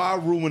 Yep. But why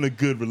ruin a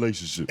good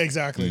relationship?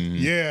 Exactly.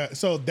 Yeah.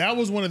 So that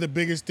was one of the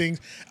biggest things.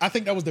 I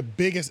think that was the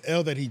biggest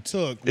L that he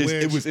took.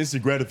 It was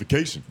instant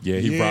gratification. Yeah,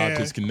 he robbed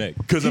his connect.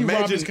 Because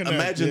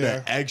imagine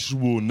that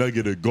actual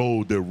nugget of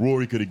gold that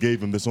Rory could have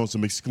gave him that's on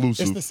some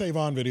exclusive. It's the Save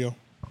On video.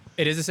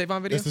 It is the Save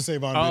On video? It's the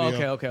Save On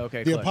video.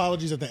 Okay. The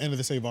apologies at the end of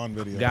the Save On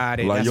video. Got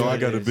it. Like, I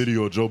got a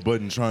video of Joe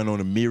Budden trying on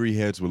a Miri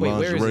hats with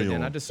lingerie where is it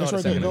on. I just saw It's it.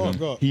 right there.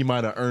 Go up. He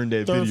might have earned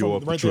that Third video from off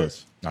the right there.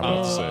 trust. I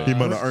was about to say. He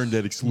might have earned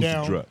that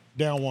exclusive drop.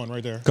 Down one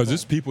right there. Because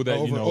it's people that,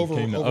 came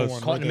to us.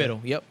 one. Caught in the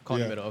middle. Yep, caught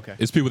in the middle. Okay.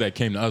 It's people that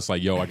came to us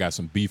like, yo, I got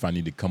some beef I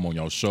need to come on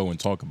y'all show and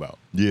talk about.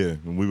 Yeah,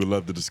 and we would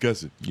love to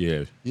discuss it.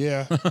 Yeah.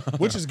 Yeah,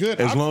 which is good.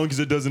 As long as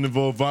it doesn't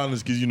involve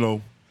violence, because,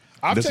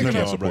 I've taken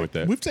never a, support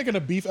that. We've taken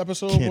a beef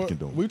episode. Can't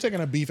condone. We've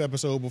taken a beef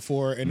episode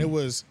before, and it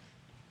was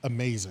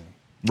amazing.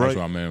 Right. That's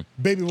right, man.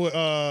 Baby boy,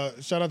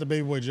 shout out to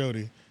Baby Boy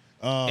Jody.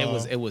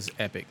 It was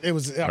epic. It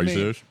was. Are you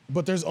serious?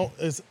 But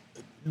it's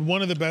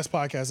one of the best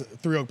podcasts,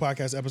 Three Oak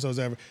Podcast episodes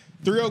ever.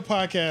 Three Oak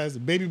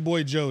Podcast, Baby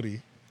Boy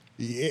Jody.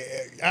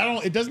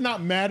 It does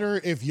not matter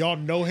if y'all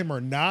know him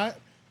or not.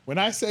 When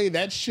I say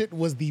that shit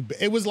was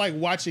it was like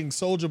watching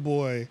Soulja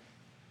Boy.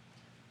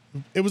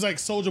 It was like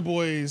Soulja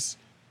Boy's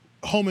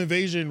home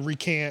invasion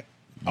recant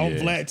on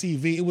Vlad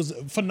TV. It was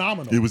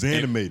phenomenal. It was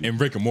animated. And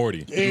Rick and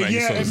Morty. And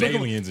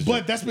aliens and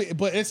but shit.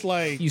 but it's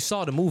like You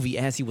saw the movie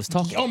as he was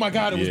talking. oh my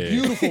god, it was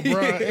beautiful,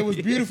 bro. It was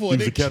beautiful. He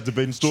was a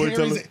captivating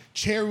storyteller.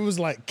 Cherry was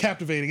like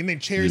captivating, and then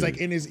Cherry's like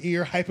in his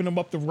ear, hyping him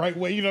up the right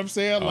way. You know what I'm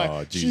saying?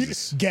 Like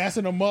Jesus.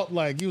 gassing him up.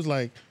 Like he was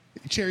like.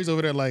 Cherry's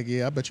over there like,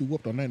 yeah, I bet you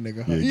whooped on that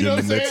nigga. Yeah, you know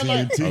what I'm saying?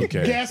 Like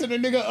Okay. gassing the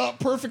nigga up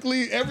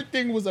perfectly.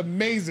 Everything was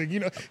amazing.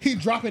 You know, he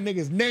dropping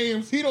niggas'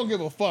 names. He don't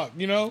give a fuck,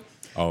 you know?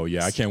 Oh,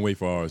 yeah. I can't wait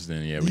for ours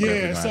then. Yeah, we're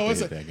definitely So gonna have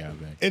it's to hit that guy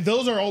back. and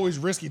those are always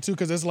risky too,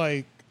 because it's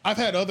like we've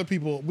had other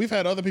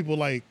people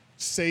like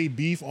say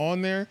beef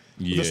on there.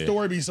 Yeah. The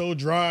story be so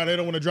dry, they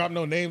don't want to drop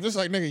no names. It's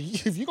like,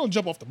 nigga, if you're gonna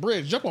jump off the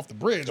bridge, jump off the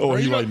bridge. Oh, bro.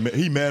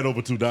 he mad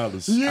over $2.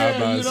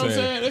 Yeah, you know what I'm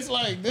saying? It's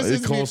like this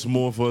is It costs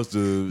more for us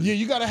to. yeah,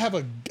 you gotta have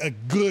a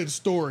good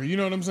story. You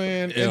know what I'm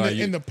saying? Yeah,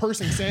 And the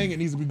person saying it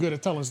needs to be good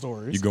at telling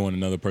stories. You go on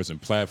another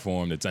person's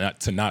platform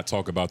to not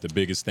talk about the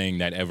biggest thing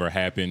that ever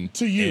happened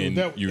to you, and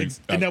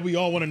and that we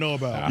all want to know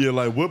about. Yeah,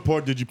 like what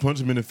part did you punch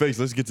him in the face?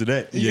 Let's get to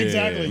that. Yeah.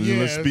 Exactly. Yeah.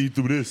 Let's speed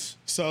through this.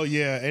 So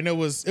yeah, and it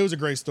was a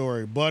great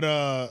story. But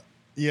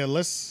yeah,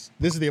 this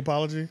is the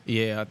apology.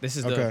 Yeah, this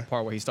is the Okay.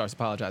 part where he starts to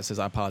apologize. Says,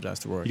 "I apologize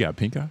to Rory." You got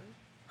pink eye?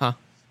 Huh?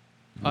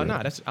 Oh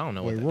no, that's I don't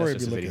know. Wait, What Rory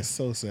that's be just a looking video.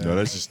 so sad. No,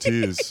 that's just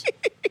tears.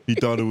 He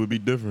thought it would be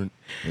different,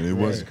 and it That's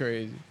wasn't.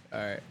 crazy. All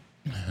right.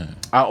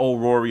 I owe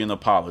Rory an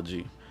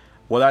apology.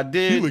 What I He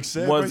did looks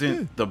sad wasn't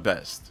right the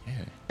best.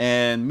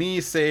 And me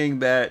saying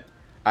that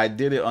I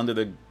did it under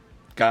the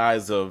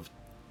guise of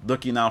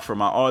looking out for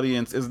my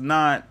audience is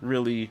not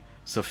really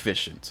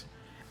sufficient.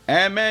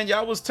 And man,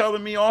 y'all was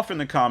telling me off in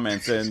the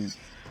comments, and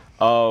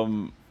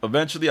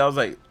eventually I was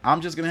like,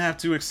 I'm just gonna have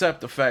to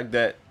accept the fact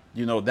that,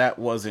 you know, that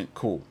wasn't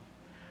cool.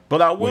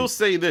 But I will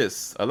say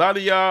this: a lot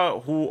of y'all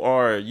who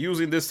are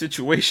using this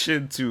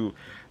situation to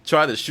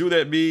try to shoot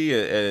at me,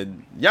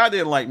 and y'all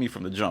didn't like me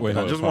from the jump. Wait, And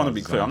I just want to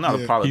be clear: I'm not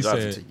Yeah.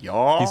 apologizing to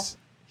y'all.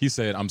 He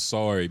said, I'm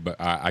sorry, but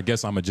I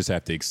guess I'm going to just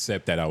have to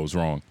accept that I was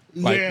wrong.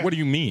 Like, Yeah. what do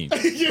you mean?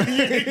 That's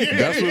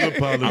what I'm gonna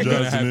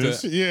apologizing have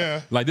is. to. Yeah.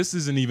 Like, this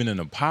isn't even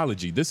an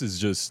apology. This is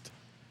just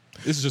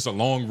a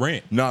long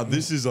rant. Nah,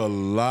 this is a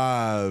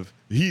live.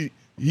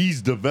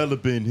 He's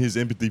developing his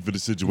empathy for the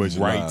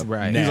situation. Right, live.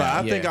 right. He's Now,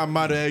 like, I think yeah. I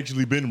might have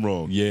actually been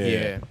wrong. Yeah.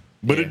 Yeah.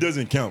 But Yeah. it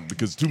doesn't count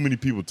because too many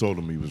people told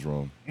him he was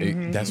wrong.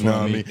 That's You know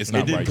what I mean. It's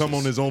not it didn't come on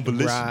righteous. his own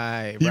volition.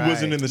 Right, He right,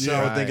 wasn't in the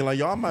shower right. thinking like,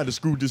 y'all might have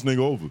screwed this nigga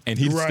over. And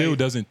he Right. still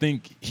doesn't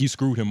think he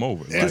screwed him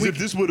over. Like, Because if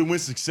this would have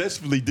went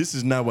successfully, this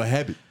is now a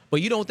habit.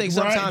 But you don't think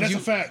Right, sometimes that's you a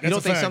fact. you That's don't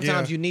a think fact,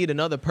 sometimes yeah. you need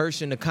another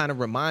person to kind of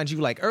remind you.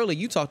 Like earlier,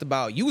 you talked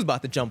about you was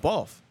about to jump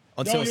off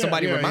until yeah,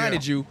 somebody yeah,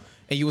 reminded you,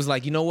 and you was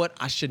like, you know what,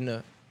 I shouldn't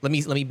have. Let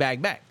me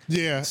back.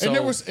 Yeah, So- and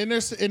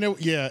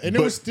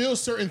there was still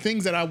certain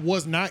things that I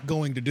was not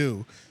going to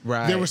do.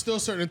 Right. There were still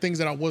certain things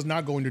that I was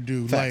not going to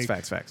do. Facts,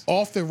 like facts.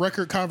 Off the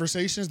record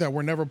conversations that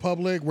were never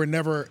public, were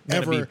never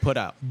Gonna ever be put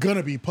out.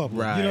 Gonna be public.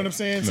 You Right. know what I'm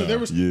saying? So there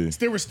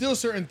were still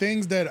certain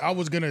things that I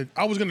was gonna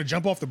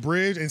jump off the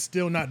bridge and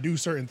still not do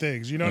certain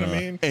things. You know what I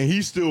mean? And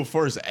he still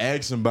first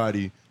asked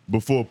somebody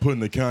before putting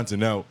the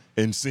content out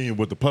and seeing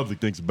what the public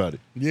thinks about it.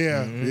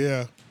 Yeah, Mm-hmm.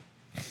 yeah.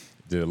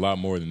 did a lot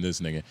more than this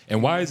nigga.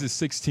 And why is it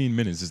 16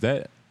 minutes? Is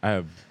that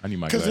I need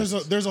my Because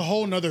glasses. there's a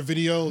whole nother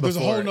video. There's a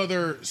Before whole it.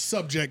 nother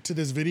subject to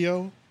this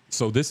video.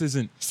 So this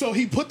isn't. So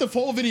he put the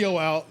full video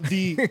out.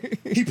 He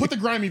put the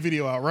grimy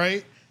video out,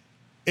 right?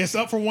 It's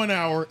up for 1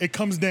 hour. It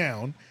comes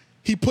down.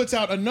 He puts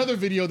out another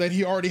video that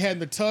he already had in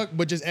the tuck,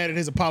 but just added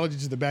his apology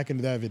to the back end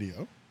of that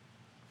video.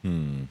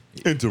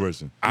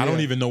 Interesting. I don't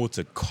even know what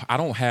to. I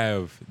don't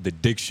have the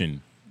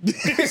diction to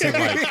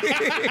like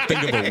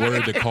think of a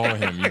word to call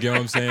him. You get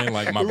what I'm saying?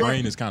 Like my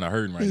brain is kind of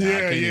hurting right now. I Yeah,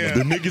 can't yeah.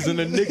 even. The nigga's an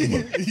enigma.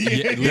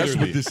 Yeah, That's literally.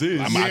 what this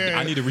is.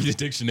 I need to read the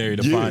dictionary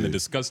to find a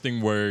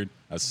disgusting word,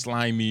 a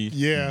slimy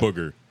Yeah.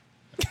 booger.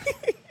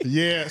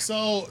 Yeah.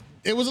 So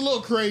It was a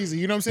little crazy,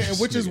 you know what I'm saying?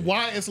 Which is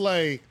why it's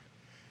like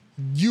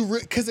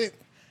because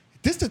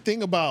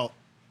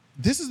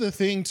this is the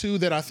thing too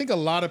that I think a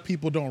lot of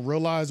people don't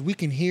realize. We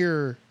can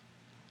hear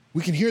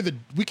the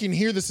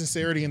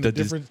sincerity and the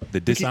difference. The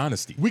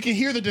dishonesty. We can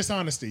hear the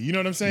dishonesty. You know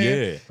what I'm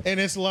saying? Yeah. And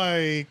it's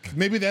like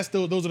maybe those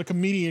are the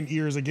comedian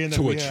ears again. That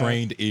To a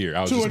trained ear.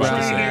 I was just about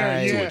to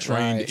say. Ear, To a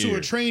trained ear. To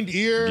a trained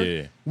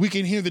ear. We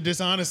can hear the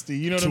dishonesty.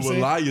 You know what I'm saying? To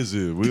a liar's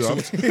ear.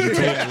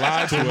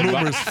 To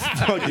numerous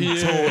fucking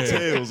tall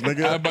tales,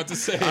 nigga. I'm about to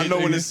say. I know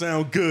when it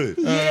sound good.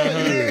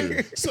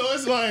 Yeah. So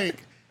it's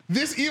like.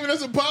 This, even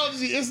as an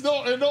apology, it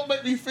don't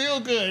make me feel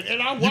good,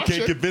 and I watch it. You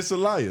can't convince a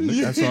liar.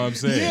 That's what I'm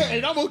saying. Yeah,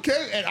 and I'm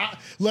okay, and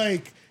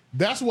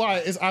that's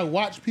why I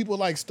watch people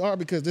like Star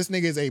because this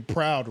nigga is a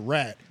proud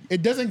rat.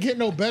 It doesn't get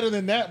no better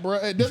than that, bro.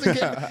 It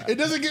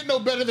doesn't get no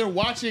better than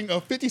watching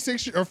a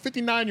 56 or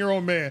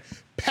 59-year-old man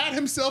pat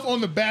himself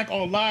on the back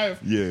on live,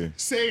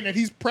 saying that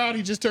he's proud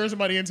he just turned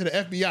somebody into the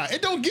FBI.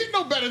 It don't get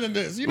no better than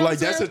this. You know, like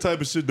that's the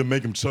type of shit to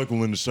make him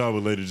chuckle in the shower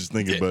later, just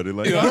thinking about it.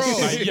 Like,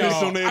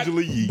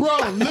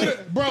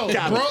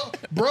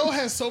 bro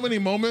has so many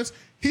moments.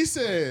 He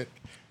said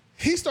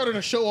he started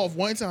a show off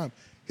one time.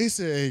 He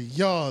said,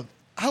 "Y'all,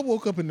 I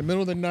woke up in the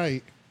middle of the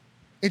night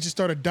and just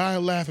started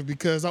dying laughing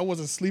because I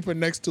wasn't sleeping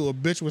next to a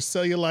bitch with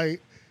cellulite."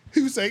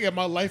 He was saying, "And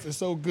my life is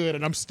so good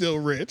and I'm still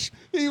rich."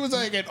 He was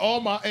like, "And all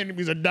my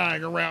enemies are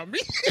dying around me."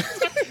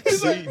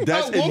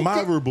 That's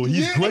admirable.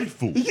 He's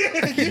grateful.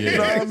 Yeah. You know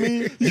what I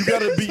mean?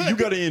 You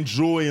gotta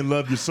enjoy and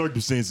love your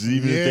circumstances,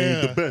 even if they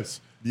ain't the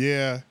best.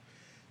 Yeah.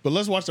 But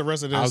let's watch the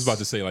rest of this. I was about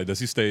to say, like, does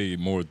he say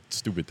more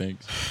stupid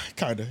things?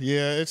 Kinda.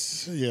 Yeah,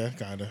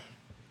 kinda.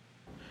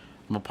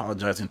 I'm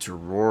apologizing to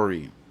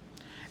Rory.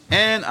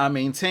 And I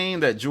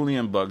maintain that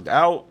Julian bugged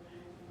out.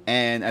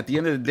 And at the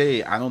end of the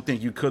day, I don't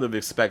think you could have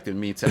expected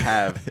me to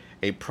have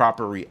a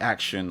proper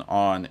reaction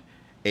on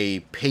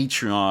a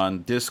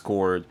Patreon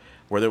Discord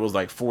where there was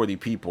like 40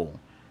 people.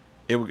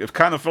 It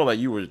kind of felt like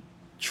you were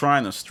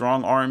trying to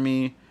strong arm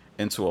me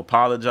into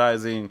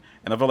apologizing.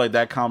 And I felt like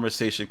that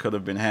conversation could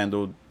have been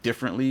handled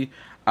differently.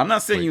 I'm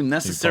not saying you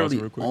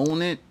necessarily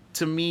own it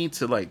to me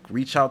to like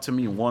reach out to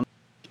me one.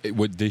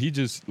 Did he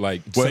just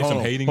like say some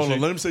hating shit? Hold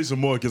on, let him say some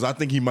more because I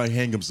think he might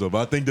hang himself.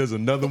 I think there's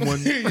another one.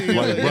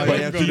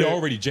 He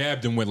already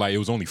jabbed him with like it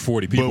was only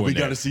 40 people. But we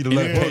got to see the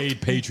left hook. Paid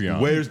Patreon.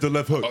 Where's the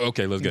left hook?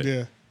 Okay, let's get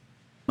it.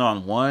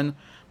 On one,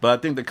 but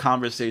I think the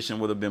conversation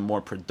would have been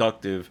more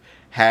productive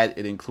had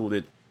it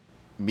included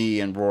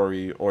me and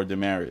Rory or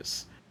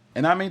Damaris.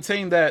 And I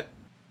maintain that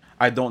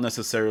I don't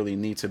necessarily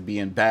need to be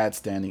in bad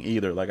standing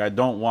either. Like I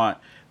don't want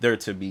there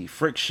to be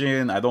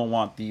friction. I don't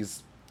want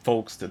these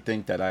folks to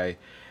think that I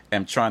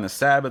am trying to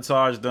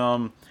sabotage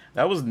them.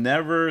 That was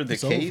never the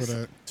case.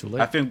 Too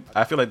late.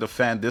 I feel like the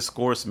fan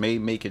discourse may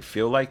make it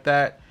feel like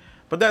that,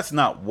 but that's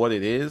not what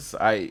it is.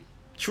 I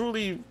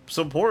truly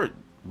support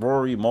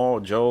Rory, Maul,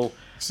 Joe.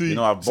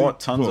 I've bought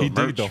tons of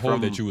merch the hole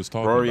that you was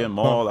talking Rory about. and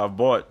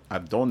Maul.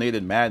 I've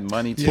donated mad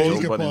money to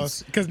Joe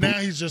Budden's. Because now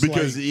he's just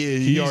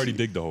he already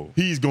digged the hole.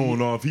 He's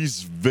going off.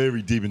 He's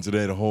very deep into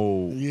that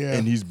hole,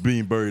 and he's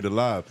being buried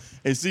alive.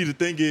 And see, the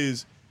thing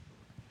is,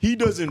 he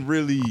doesn't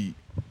really.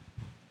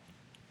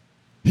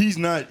 He's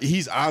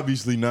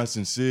obviously not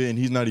sincere, and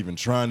he's not even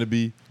trying to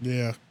be.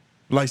 Yeah.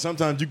 Like,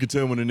 sometimes you can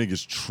tell when a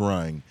nigga's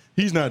trying.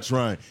 He's not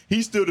trying.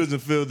 He still doesn't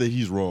feel that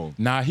he's wrong.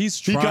 Nah, he's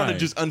trying. He kind of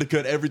just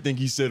undercut everything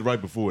he said right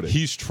before that.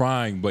 He's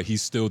trying, but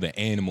he's still the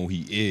animal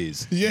he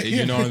is. Yeah.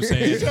 You know what I'm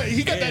saying?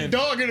 He got that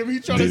dog in him.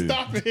 He's trying to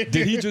stop it.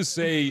 Did he just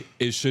say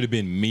it should have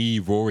been me,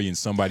 Rory, and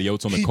somebody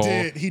else on the call?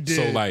 He did.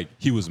 So, like,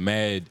 he was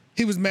mad.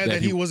 He was mad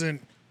that he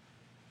wasn't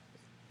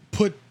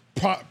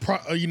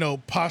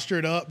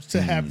postured up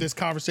to have this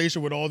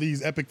conversation with all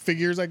these epic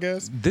figures, I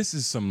guess. This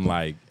is some,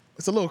 like...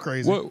 It's a little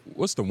crazy.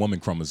 What's the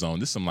woman chromosome?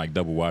 This is some, like,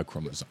 double Y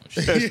chromosome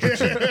shit.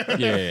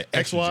 Yeah.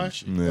 XY?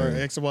 Shit. Or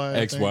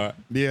XY. XY?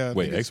 Yeah.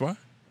 Wait, XY?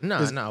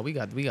 No, we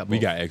got both. We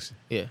got X.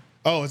 Yeah.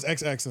 Oh, it's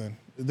XX then.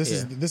 This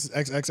is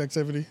XX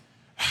activity.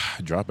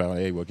 Drop out.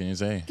 Hey, what can you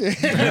say?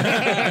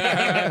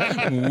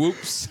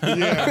 Whoops. You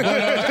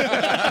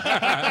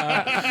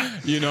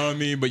know what I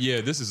mean? But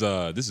yeah, this is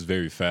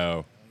very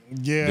foul.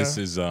 Yeah. This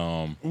is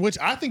which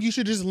I think you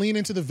should just lean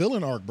into the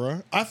villain arc,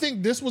 bro. I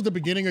think this was the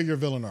beginning of your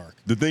villain arc.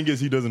 The thing is,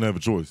 he doesn't have a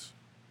choice.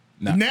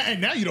 Nah.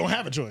 Now you don't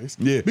have a choice.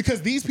 Yeah.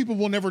 Because these people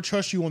will never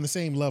trust you on the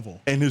same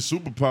level. And his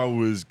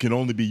superpowers can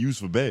only be used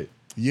for bad.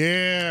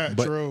 Yeah,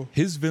 but true.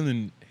 His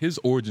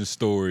origin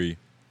story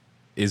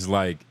is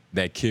like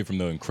that kid from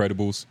The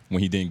Incredibles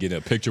when he didn't get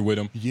a picture with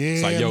him. Yeah,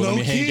 it's like, yo, let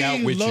me hang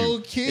out with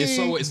you. Key.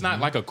 It's not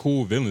like a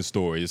cool villain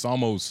story. It's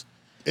almost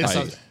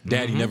like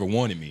Daddy never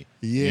wanted me.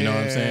 Yeah. You know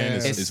what I'm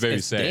saying? It's very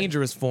sad. It's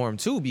dangerous for him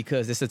too,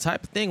 because it's the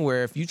type of thing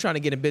where if you're trying to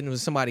get in business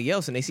with somebody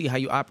else and they see how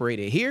you operate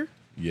it here,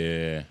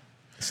 yeah,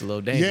 it's a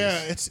little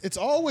dangerous. Yeah, it's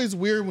always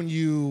weird when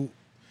you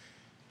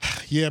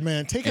Yeah,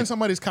 man. Taking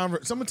somebody's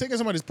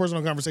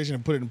personal conversation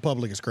and put it in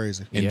public is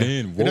crazy. And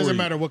then it doesn't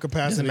matter what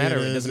capacity it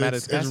is. It doesn't matter.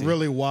 It's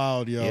really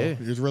wild, yo. Yeah.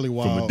 It's really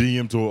wild. From a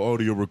DM to an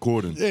audio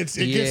recording. It's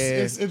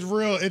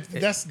real.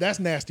 That's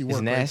nasty work.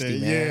 It's nasty,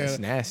 right there. man. Yeah, It's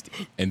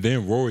nasty. And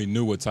then Rory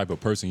knew what type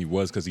of person he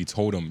was because he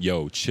told him,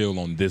 "Yo, chill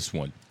on this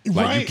one.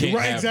 Like you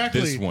can't have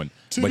this one."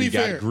 But he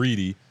got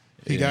greedy.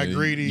 He got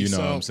greedy. You know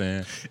what I'm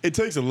saying? It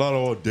takes a lot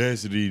of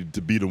audacity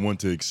to be the one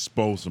to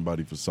expose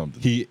somebody for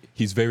something.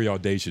 He's very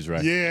audacious,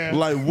 right? Yeah.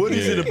 Like, what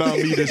is it about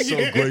me that's so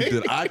great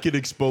that I can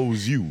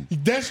expose you?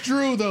 That's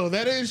true, though.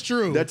 That is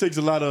true. That takes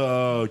a lot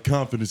of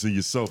confidence in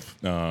yourself.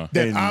 That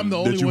I'm the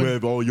only that you one.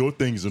 have all your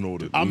things in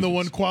order. I'm the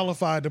one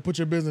qualified to put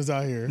your business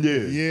out here.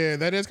 Yeah.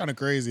 That is kind of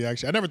crazy.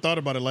 Actually, I never thought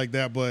about it like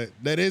that, but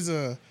that is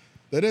a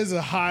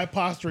high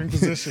posturing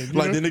position.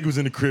 Like, the nigga was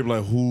in the crib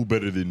like, who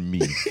better than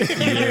me?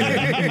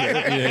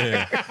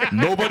 Yeah.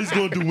 Nobody's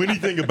going to do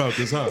anything about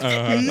this, huh?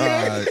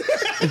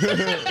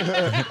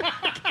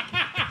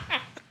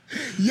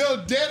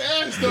 Yo, dead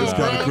ass though, That's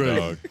kind of bro.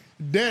 crazy.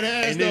 Dead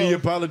ass And then he though.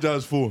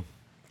 apologized for.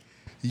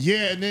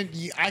 Yeah, and then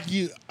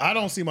I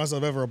don't see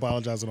myself ever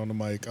apologizing on the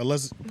mic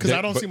because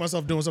I don't see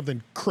myself doing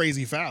something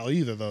crazy foul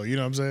either, though. You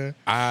know what I'm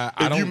saying?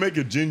 If you make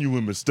a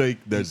genuine mistake,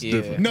 that's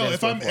different. No,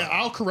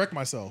 I'll correct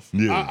myself.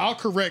 Yeah. I'll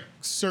correct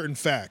certain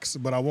facts,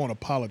 but I won't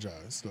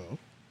apologize though.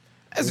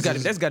 There's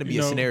got to be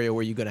a scenario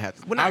where you're gonna have.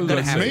 Well, not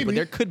gonna have it, but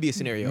there could be a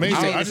scenario. Maybe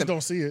I just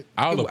don't see it.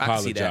 I'll Ooh, I can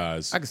see that.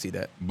 apologize. I can see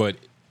that. But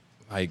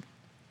like,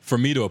 for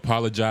me to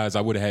apologize,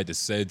 I would have had to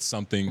said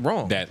something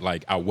Wrong that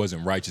like I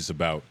wasn't righteous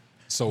about.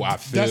 So I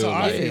feel That's how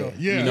like, I feel.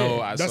 Yeah, you know,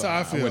 that's how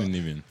I feel. I wouldn't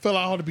even. Feel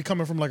like I ought to be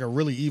coming from like a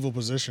really evil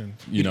position.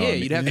 You know, Yeah,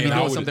 you'd have to be and I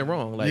doing would- something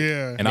wrong. Like,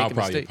 Yeah. And I'll make a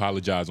probably mistake.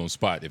 apologize on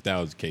spot if that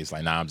was the case.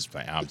 Like, nah, I'm just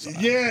playing. I'm sorry.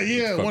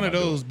 Yeah, Fuck one of am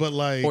I those. But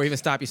like, or even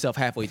stop yourself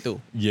halfway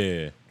through.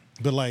 Yeah.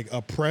 but like a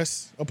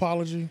press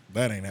apology,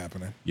 that ain't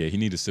happening. Yeah, he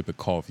need a sip of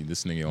coffee.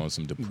 This nigga on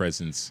some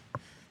depressants.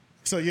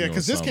 So yeah,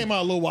 because this came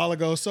out a little while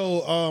ago.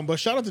 So, but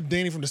shout out to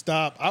Danny from the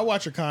Stop. I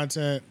watch your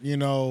content. You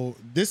know,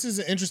 this is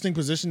an interesting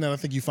position that I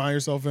think you find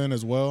yourself in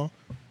as well.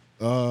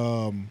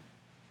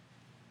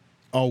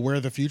 Where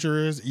the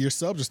future is. Your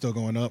subs are still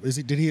going up.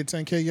 Did he hit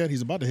 10K yet?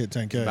 He's about to hit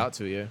 10K. About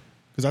to, yeah.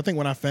 Because I think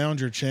when I found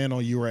your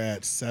channel, you were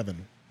at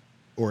 7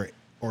 or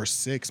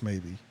 6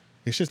 maybe.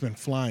 It's just been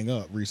flying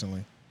up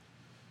recently.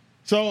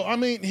 So I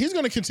mean, he's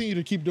going to continue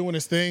to keep doing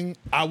his thing.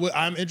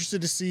 I'm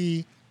interested to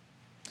see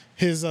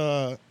his.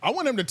 I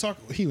want him to talk.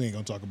 He ain't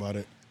going to talk about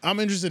it. I'm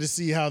interested to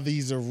see how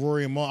these are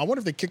Rory and Maul. I wonder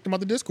if they kicked him out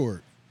the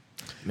Discord.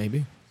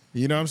 Maybe.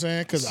 You know what I'm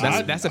saying? Because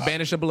That's a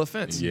banishable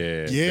offense.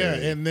 Yeah. yeah,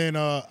 very. and then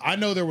I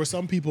know there were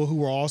some people who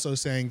were also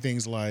saying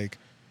things like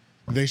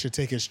they should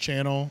take his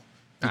channel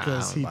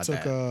because I he don't know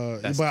took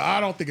about that. but I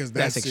don't think it's that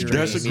That's serious. extreme.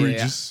 That's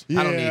egregious. Yeah,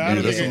 I don't need I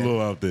don't That's think a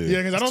little out there. Yeah,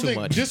 because I don't It's too think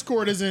much.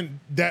 Discord isn't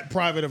that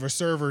private of a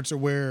server to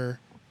where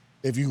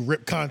if you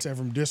rip content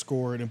from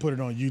Discord and put it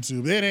on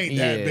YouTube, it ain't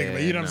that Yeah, big of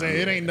a, you know what I'm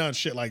saying? It no. ain't none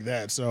shit like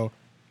that. So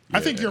I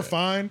think you're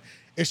fine.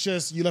 It's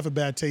just you left a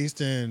bad taste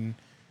in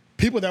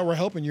people that were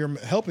helping you,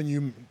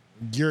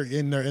 you're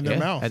in their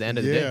mouth. At the end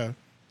of the day.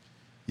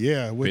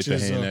 Yeah, which Bit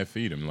the is hand that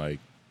feed him. Like,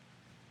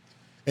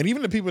 and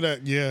even the people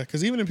that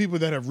because even the people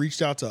that have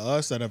reached out to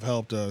us that have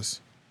helped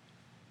us,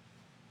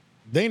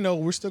 they know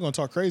we're still gonna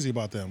talk crazy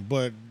about them,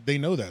 but they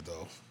know that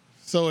though.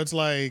 So it's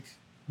like,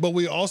 but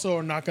we also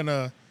are not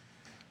gonna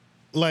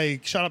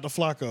like shout out to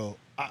Flacco.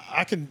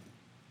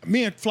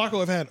 Me and Flacco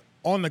have had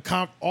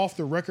off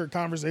the record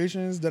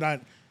conversations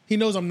that he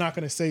knows I'm not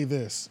gonna say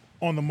this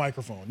on the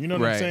microphone. You know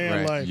what I'm Right, saying?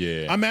 right. Like,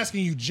 Yeah. I'm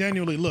asking you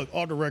genuinely, look,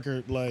 off the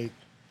record, like,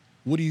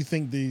 what do you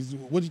think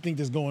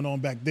is going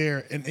on back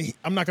there? And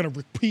I'm not gonna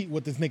repeat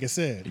what this nigga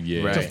said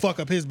Yeah. to Right. fuck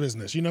up his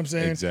business. You know what I'm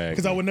saying? Exactly.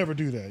 Because I would never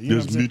do that. You know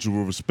what There's I'm saying?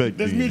 mutual respect.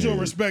 There's being mutual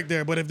had. respect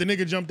there. But if the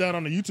nigga jumped out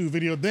on the YouTube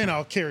video, then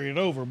I'll carry it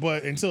over.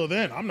 But until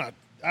then, I'm not.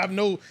 I have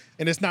no,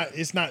 and it's not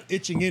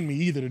itching in me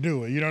either to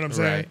do it. You know what I'm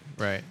saying?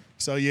 Right.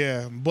 So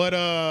yeah, but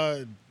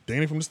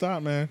Danny from the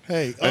Stop, man.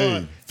 Hey,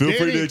 Hey, feel free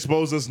Danny- to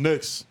expose us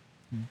next.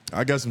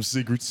 I got some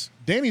secrets.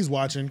 Danny's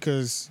watching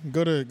because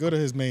go to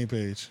his main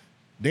page.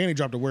 Danny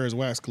dropped a Where's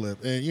Wax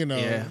clip, and you know,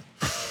 Yeah.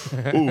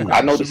 Ooh,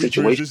 I know the should we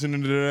situation. transition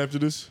into that after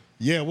this?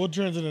 yeah, we'll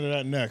transition into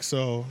that next.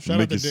 So shout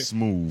Make out it to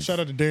smooth. Shout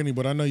out to Danny,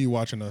 but I know you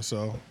watching us,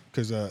 so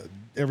because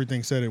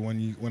everything said it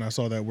when I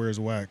saw that Where's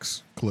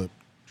Wax clip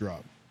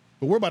drop.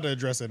 But we're about to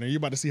address it, and you're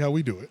about to see how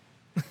we do it.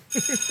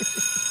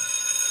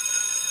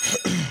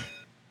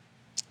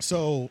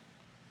 So,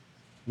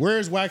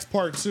 Where's Wax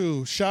Part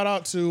 2? Shout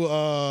out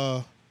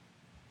to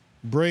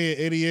Brea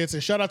Idiots,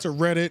 and shout out to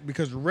Reddit,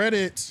 because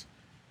Reddit,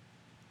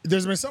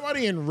 there's been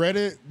somebody in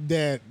Reddit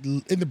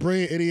in the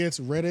Brea Idiots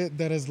Reddit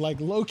that has like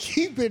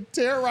low-key been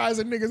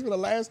terrorizing niggas for the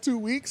last 2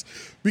 weeks,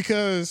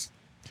 because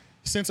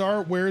since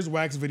our Where's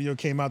Wax video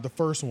came out, the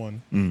first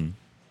one,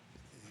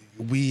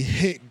 we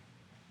hit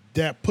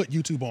that put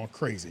YouTube on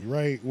crazy,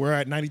 right? We're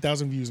at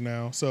 90,000 views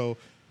now. So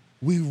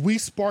we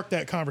sparked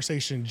that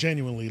conversation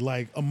genuinely,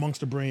 like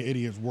amongst the Brilliant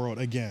Idiots world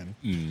again.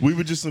 We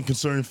were just some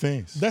concerned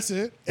fans. That's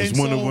it. It's And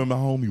one of so- where my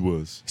homie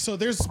was. So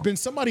there's been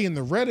somebody in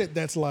the Reddit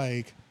that's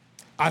like,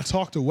 I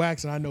talked to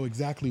Wax and I know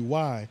exactly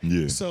why.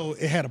 Yeah. So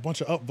it had a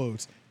bunch of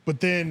upvotes, but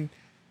then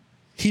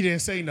he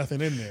didn't say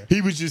nothing in there.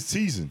 He was just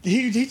teasing.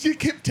 He just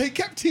kept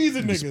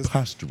teasing He was niggas,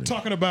 posturing.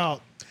 talking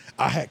about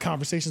I had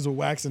conversations with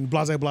Wax and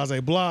blah, blah,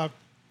 blah, blah.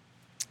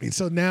 And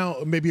so now,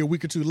 maybe a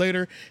week or two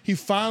later, he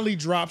finally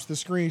drops the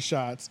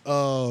screenshots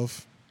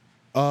of,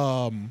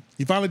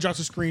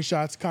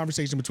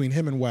 conversation between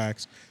him and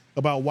Wax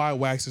about why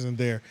Wax isn't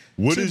there.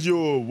 What is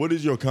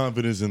your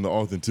confidence in the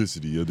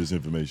authenticity of this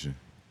information?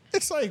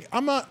 It's like,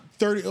 I'm not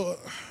 30.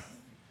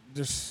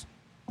 There's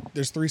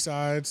 3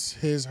 sides,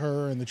 his,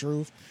 her, and the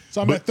truth.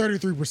 So I'm at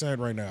 33%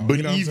 right now. But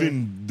you know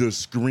even the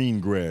screen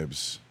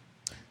grabs.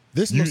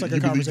 This looks like a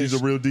you believe conversation.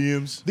 these are real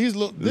DMs?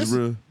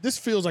 This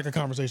feels like a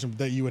conversation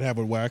that you would have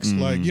with Wax.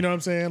 Like, you know what I'm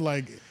saying?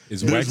 Like,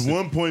 there's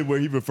one point where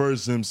he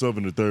refers to himself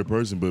in the third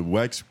person, but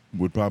Wax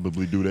would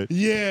probably do that.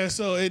 Yeah,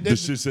 so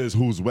this shit says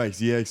who's Wax.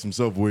 He asked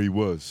himself where he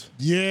was.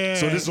 Yeah.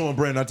 So this is on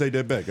brand. I take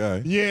that back. All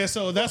right. Yeah,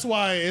 so that's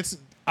why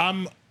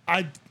I'm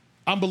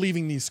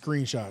believing these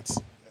screenshots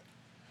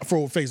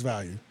for face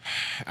value.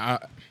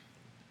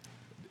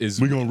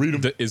 We gonna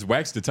read them? Is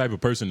Wax the type of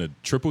person to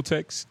triple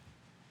text?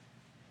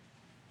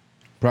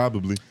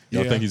 Probably.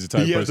 Y'all think he's the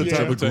type of person to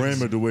triple text?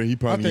 grammar to where he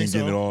probably ain't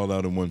getting so. it all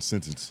out in one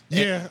sentence.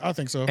 Yeah, I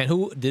think so. And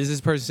who does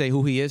this person say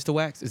who he is to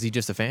Wax? Is he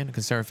just a fan, a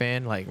concerned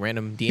fan, like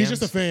random DMs? He's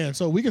just a fan.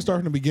 So we can start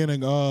from the beginning.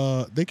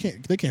 They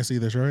can't see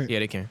this, right? Yeah,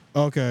 they can.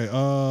 Okay.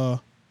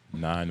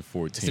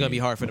 9:14. It's gonna be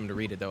hard for them to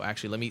read it though.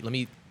 Actually, let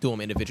me do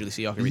them individually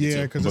so y'all can read Yeah, it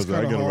too. because it's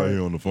I kind got of it hard. right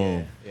here on the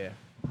phone. Yeah.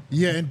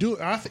 Yeah, and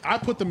I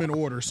put them in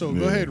order. So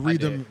go ahead,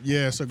 read them.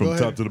 Yeah, so go From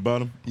ahead. top to the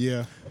bottom?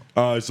 Yeah.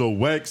 All right, so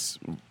Wax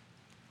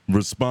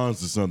responds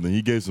to something.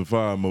 He gave some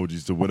fire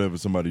emojis to whatever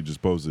somebody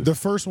just posted. The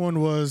first one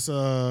was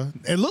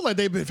it looked like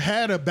they've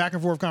had a back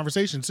and forth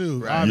conversation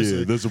too. Obviously.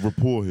 Yeah, there's a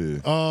rapport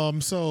here.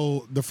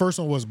 So the first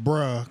one was,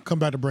 bruh, come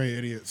back to brain,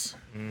 idiots.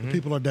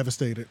 People are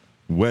devastated.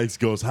 Wax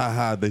goes,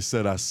 ha, they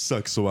said I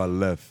suck, so I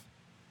left.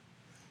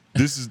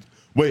 This is,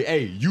 wait,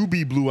 hey, you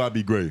be blue, I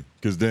be gray.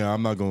 Because then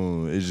I'm not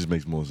going to, it just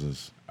makes more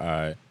sense. All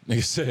right.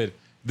 Nigga said,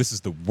 this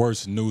is the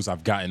worst news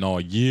I've gotten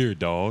all year,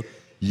 dog.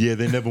 Yeah,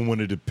 they never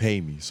wanted to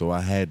pay me, so I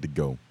had to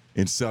go.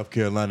 In South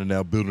Carolina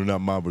now, building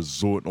up my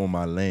resort on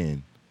my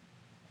land.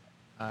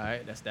 All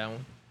right, that's that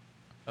one.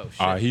 Oh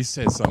shit. All right, he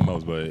said something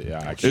else, but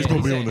yeah, I It's can't.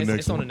 gonna be on the next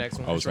It's on one. the next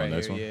one. Oh, it's on the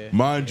next here, one? Yeah.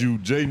 Mind you,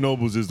 Jay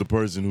Nobles is the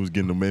person who's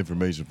getting the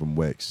information from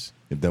Wax,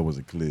 if that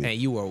wasn't clear. And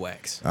you are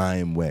Wax. I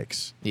am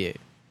Wax. Yeah.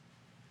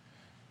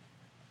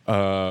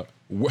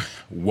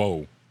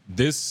 Whoa.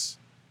 This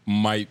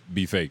might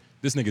be fake.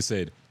 This nigga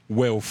said,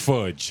 well,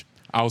 fudge.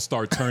 I'll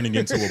start turning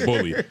into a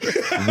bully.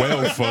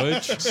 Well,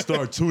 fudge.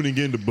 Start tuning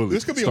into bullies.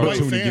 This could be Start a white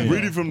tuning fan. in.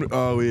 Read it from,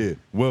 yeah.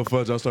 Well,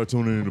 fudge, I'll start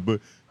tuning into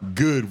bullies.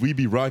 Good, we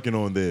be rocking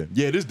on there.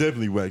 Yeah, this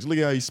definitely Wax. Look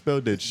at how he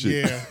spelled that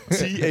shit. Yeah.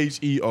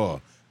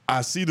 T-H-E-R.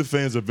 I see the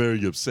fans are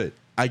very upset.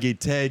 I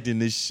get tagged in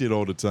this shit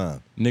all the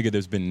time. Nigga,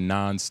 there's been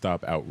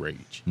nonstop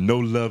outrage. No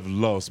love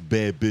lost,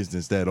 bad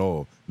business at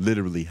all.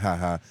 Literally,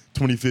 haha.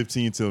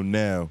 2015 till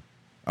now.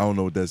 I don't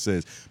know what that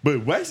says.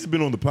 But Wax has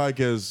been on the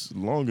podcast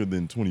longer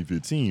than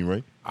 2015,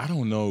 right? I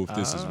don't know if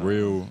this is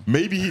real.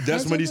 Maybe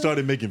that's when he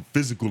started making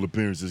physical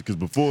appearances, because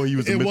before he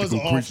was a It was mythical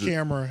off creature.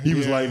 camera, He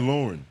was yeah. like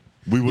Lauren.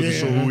 We wasn't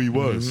sure who he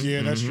was.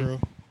 Yeah, that's true.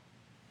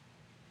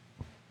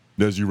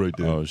 That's you right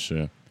there. Oh,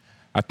 shit.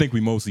 I think we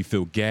mostly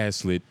feel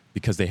gaslit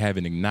because they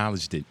haven't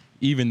acknowledged it,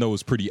 even though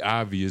it's pretty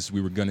obvious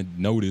we were going to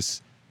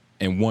notice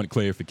and want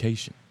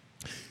clarification.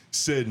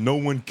 Said no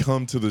one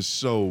come to the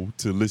show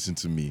to listen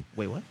to me.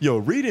 Wait, what? Yo,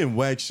 reading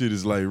Wax shit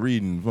is like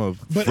reading But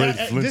Fred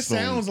Flintstone. this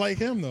sounds like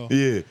him though.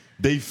 Yeah,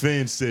 they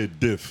fans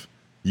said diff.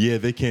 Yeah,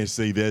 they can't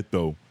say that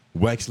though.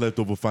 Wax left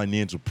over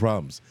financial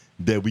problems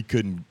that we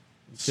couldn't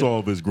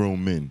solve as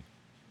grown men.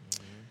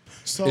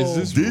 So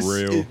Is this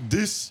real?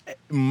 This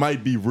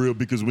might be real,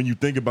 because when you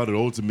think about it,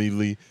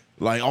 ultimately,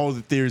 like all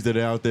the theories that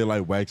are out there,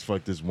 like Wax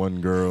fucked this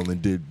one girl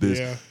and did this.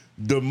 Yeah.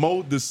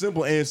 The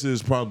simple answer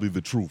is probably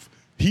the truth.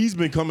 He's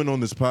been coming on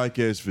this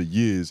podcast for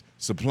years,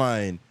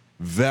 supplying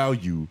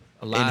value,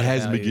 A lot and of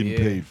hasn't been value,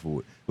 getting yeah. paid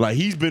for it. Like,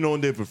 he's been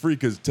on there for free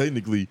because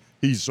technically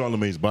he's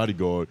Charlamagne's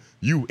bodyguard.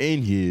 You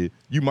in here,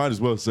 you might as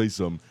well say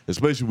something,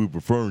 especially with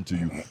referring to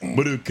you.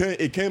 But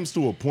it comes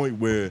to a point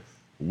where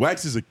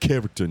Wax is a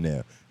character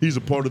now. He's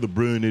a part of the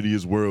Brilliant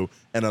Idiots world,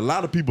 and a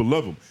lot of people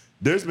love him.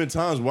 There's been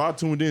times where I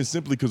tuned in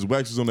simply because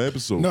Wax was on the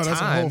episode. no, that's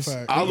a whole Times.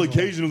 fact. I'll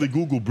occasionally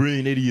Google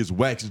Brilliant Idiots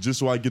Wax just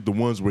so I get the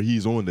ones where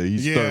he's on there.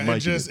 He's third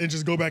mic. and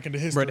just go back into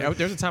history. Bro,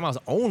 there's a time I was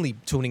only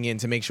tuning in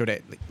to make sure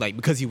that, like,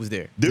 because he was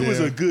there. There was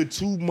Yeah. a good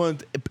 2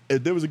 month.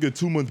 There was a good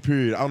 2 month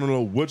period. I don't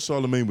know what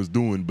Charlamagne was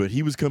doing, but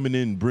he was coming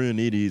in Brilliant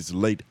Idiots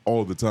late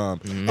all the time,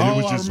 and it Oh,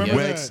 was I just remember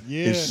Wax that.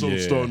 Yeah. and Schulz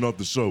Yeah. starting off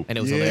the show, And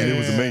it was Yeah. and it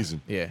hilarious. was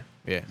amazing. Yeah,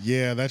 yeah.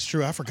 Yeah, that's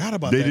true. I forgot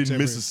about They that. didn't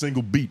miss a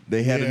single beat.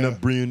 They had Yeah.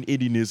 enough Brilliant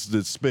Idiots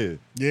to spare.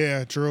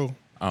 Yeah, true.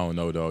 I don't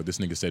know, dog. This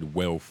nigga said,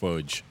 well,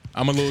 fudge.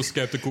 I'm a little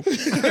skeptical.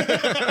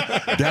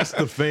 That's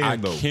the fan, I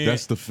though. can't-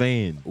 That's the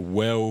fan.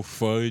 Well,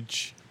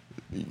 fudge.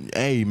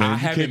 Hey, I man, you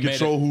haven't can't met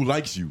control who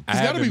likes you. I He's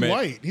got to haven't be met-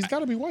 white. He's got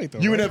to be white though.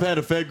 You right? ain't ever had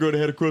a fat girl that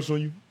had a crush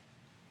on you?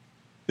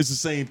 It's the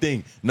same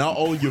thing. Now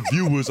all your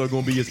viewers are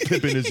gonna be as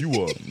pimping as you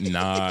are.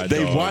 Nah,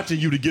 they dog. watching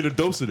you to get a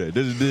dose of that.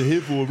 They're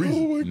here for a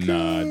reason.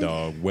 Nah,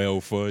 dog. Well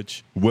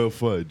fudge.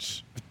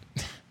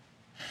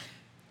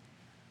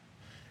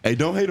 Hey,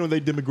 don't hate on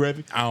their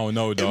demographic. I don't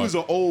know, dog. It was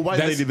an old white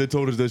lady that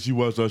told us that she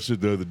watched our shit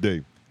the other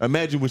day.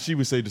 Imagine what she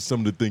would say to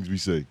some of the things we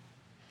say.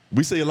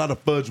 We say a lot of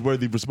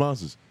fudge-worthy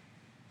responses.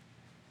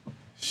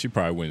 She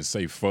probably wouldn't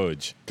say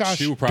fudge. Gosh,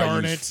 she would probably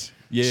darn use, it.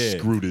 Yeah.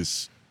 Screw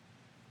this.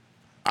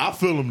 I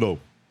feel them, though.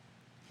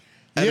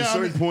 At a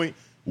certain point,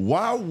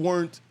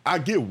 I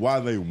get why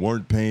they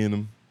weren't paying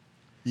them.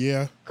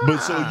 Yeah. But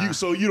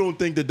so you don't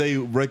think that they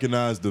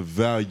recognize the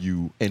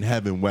value in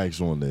having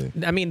Wax on there?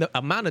 I mean, the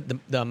amount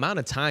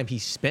of time he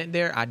spent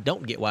there, I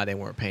don't get why they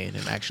weren't paying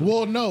him. Actually,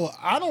 Well, no,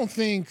 I don't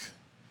think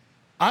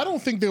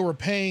they were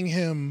paying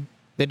him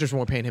they just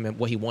weren't paying him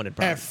what he wanted.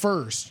 Probably. at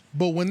first.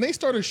 But when they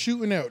started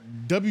shooting at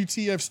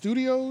WTF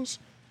Studios,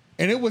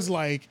 and it was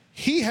like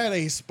he had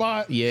a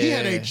spot, he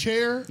had a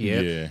chair.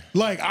 Yep. Yeah.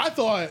 Like I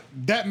thought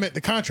that meant the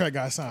contract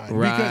got signed.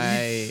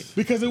 Right.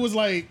 Because it was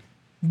like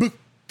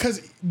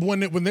because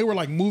when they were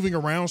like moving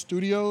around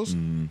studios,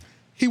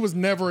 he would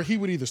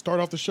either start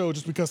off the show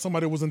just because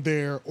somebody wasn't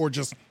there or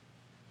just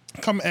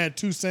come add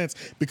 2 cents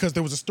because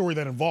there was a story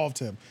that involved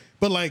him.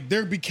 But like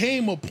there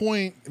became a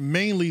point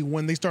mainly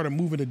when they started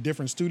moving to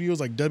different studios,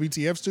 like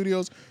WTF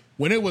Studios,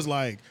 when it was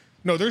like,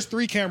 no, there's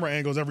 3 camera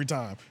angles every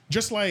time.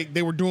 Just like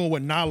they were doing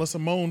with Nala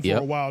Simone for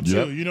a while too.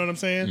 Yep. You know what I'm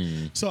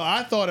saying? So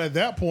I thought at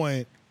that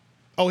point,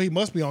 oh, he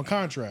must be on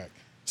contract.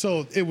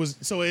 So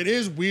it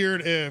is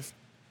weird if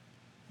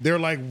they're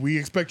like, we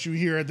expect you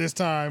here at this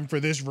time for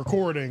this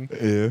recording,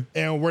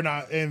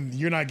 and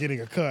you're not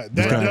getting a cut.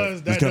 That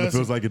kind of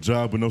feels like a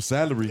job with no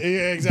salary.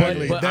 Yeah,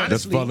 exactly. But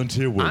That's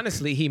volunteer work.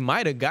 Honestly, he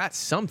might have got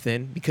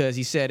something because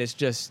he said it's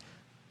just,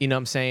 you know what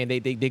I'm saying, they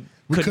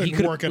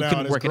couldn't work it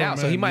out.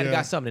 So he might have yeah.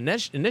 got something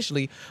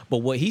initially, but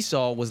what he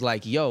saw was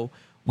like, yo,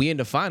 we in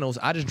the finals.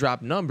 I just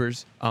dropped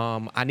numbers.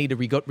 I need to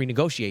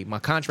renegotiate. My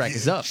contract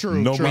is up.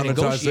 True. No true.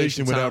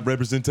 monetization without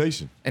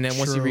representation. And then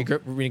once True. he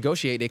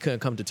renegotiate, they couldn't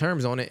come to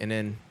terms on it. And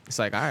then it's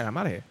like, all right, I'm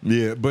out of here.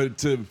 Yeah, but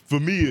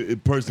for me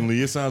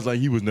personally, it sounds like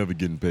he was never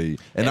getting paid,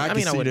 and I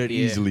can see that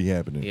easily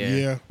happening.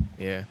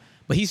 Yeah.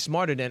 But he's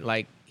smarter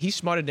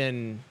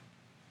than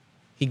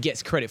he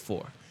gets credit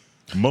for.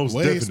 Most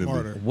Way definitely.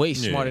 smarter. Way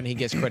smarter than he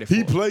gets credit for.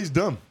 He plays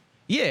dumb.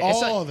 Yeah,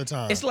 all the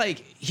time. It's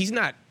like he's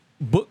not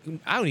book.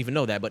 I don't even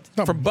know that, but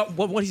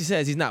what he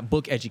says, he's not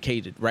book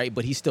educated, right?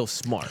 But he's still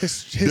smart.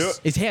 He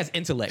has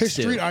intellect. His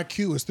still. street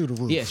IQ is through the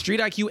roof. Yeah, street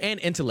IQ and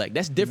intellect.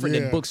 That's different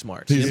than book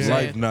smarts. His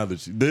life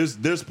knowledge.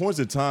 There's points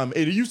in time,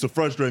 and it used to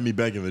frustrate me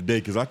back in the day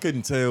because I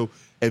couldn't tell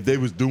if they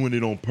was doing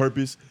it on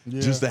purpose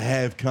just to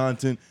have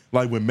content.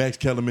 Like when Max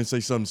Kellerman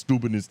say something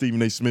stupid and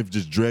Stephen A. Smith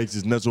just drags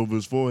his nuts over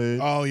his forehead.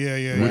 Oh,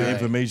 yeah. With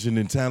information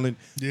and talent.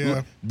 Yeah.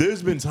 Look,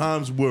 there's been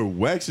times where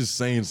Wax is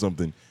saying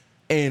something,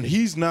 and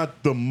he's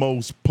not the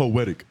most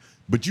poetic,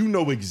 but you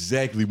know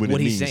exactly what it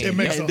he's means. saying. It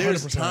makes And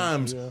there's 100%,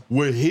 times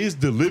where his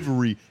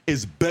delivery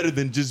is better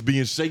than just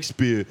being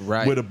Shakespeare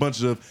with a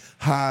bunch of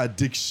high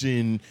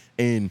diction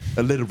and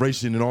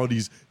alliteration and all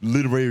these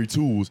literary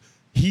tools.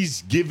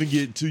 He's giving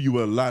it to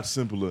you a lot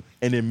simpler,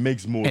 and it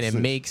makes more sense. And it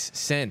makes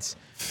sense.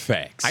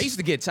 Facts. I used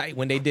to get tight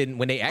when they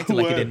acted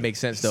like it didn't make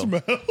sense though.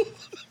 The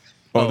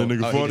nigga he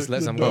farted? just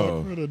let some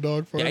go. The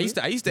dog Yeah,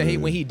 I used to hate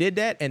when he did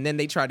that, and then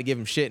they tried to give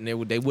him shit, and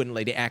they wouldn't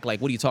like they act like,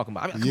 what are you talking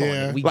about? I mean, come on,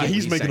 man, we like get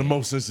he's what making the saying.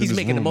 most sense. He's in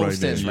this making the room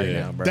most right sense now. right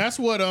now, bro. That's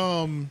what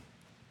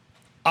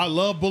I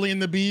love Bully and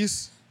the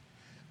Beast,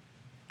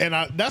 and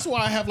that's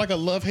why I have like a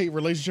love-hate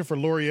relationship for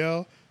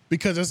L'Oreal,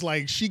 because it's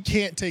like she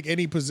can't take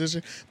any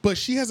position, but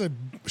she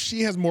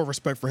has more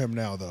respect for him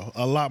now, though.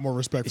 A lot more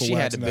respect for She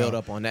Wax had to now. build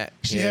up on that.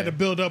 She had to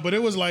build up, but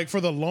it was like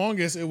for the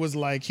longest, it was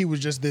like he was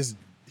this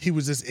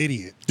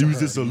idiot. He was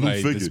just a loose Like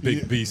figure. this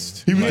big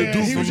beast. He was Yeah, the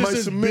dude he from was just Mice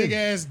this and Men. big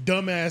ass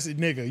dumbass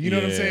nigga. You know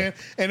what I'm Yeah. saying?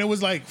 And it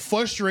was like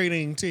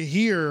frustrating to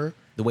hear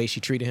The way she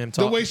treated him,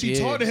 the way she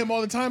talked to him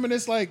all the time, and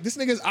it's like this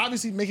nigga's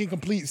obviously making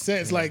complete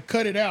sense. Like,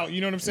 cut it out. You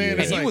know what I'm saying?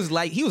 And It's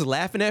he was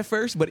laughing at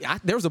first, but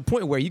there was a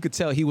point where you could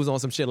tell he was on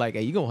some shit like,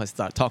 "Hey, you gonna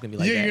start talking to me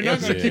like that?" yeah, you're not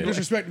gonna Yeah. keep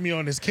disrespecting me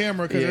on this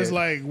camera because Yeah. it's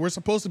like we're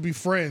supposed to be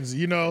friends,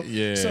 you know?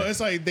 Yeah. So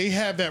it's like they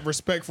have that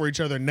respect for each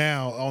other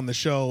now on the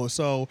show.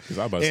 So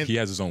He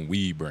has his own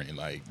weed brain.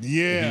 Like,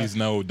 Yeah. he's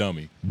no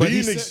dummy. But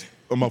he Being said-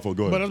 my fault.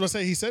 Go ahead. But I was gonna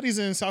say he said he's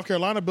in South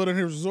Carolina building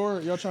his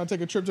resort. Y'all trying to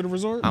take a trip to the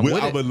resort? I'm with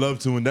I it. would love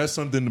to, and that's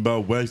something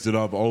about Wax that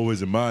I've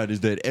always admired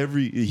is that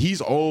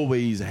he's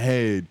always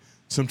had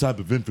some type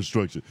of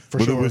infrastructure.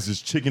 Whether sure. it was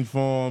his chicken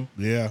farm.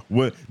 Yeah.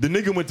 What the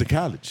nigga went to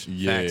college.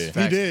 Yeah.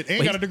 He did and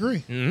But got a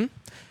degree.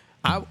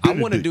 I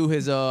want to do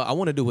his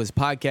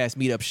podcast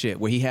meetup shit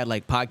where he had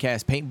like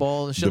podcast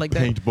paintball and shit The like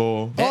that.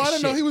 paintball. Oh, I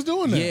didn't know he was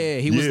doing that. Yeah,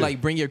 he was Yeah.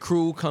 like, bring your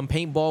crew, come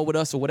paintball with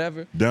us or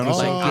whatever. Down in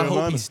Like, South I hope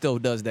Carolina. he still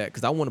does that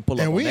because I want to pull up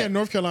And on we that. in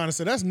North Carolina,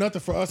 so that's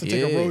nothing for us to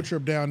take a Yeah. road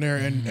trip down there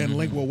and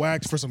link with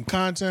Wax for some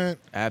content,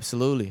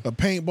 Absolutely. a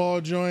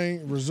paintball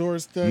joint,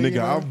 resort stay. Nigga, you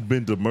know? I've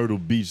been to Myrtle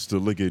Beach to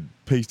look at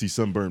pasty,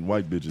 sunburnt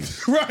white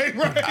bitches. Right.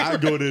 I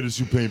go there to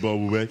shoot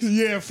paintball with Wax.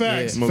 Yeah,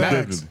 facts. Most Facts.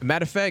 definitely.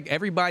 Matter of fact,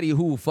 everybody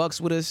who fucks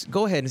with us,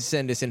 go ahead and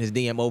send this in his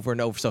DM over and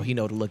over so he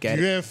know to look at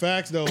it. Yeah,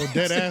 facts though.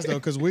 Dead ass though,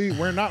 because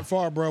we're not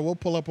far, bro. We'll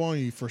pull up on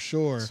you for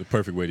sure. It's a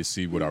perfect way to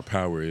see what our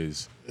power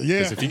is. Yeah.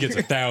 Because if he gets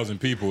 1,000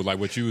 people, like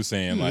what you were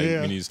saying, like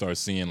Yeah. we need to start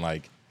seeing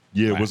like,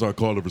 Yeah, what's our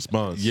call to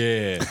response?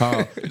 yeah,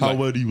 How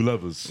well do you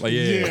love us? like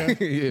yeah,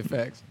 Yeah,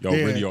 facts. y'all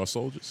Yeah. really are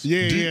soldiers.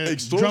 Yeah, Dude, yeah.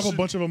 extortion- Drop a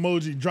bunch of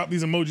emojis. Drop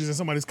these emojis in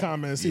somebody's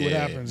comments. See what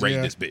happens. Rate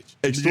Yeah. this bitch.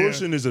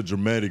 Extortion is a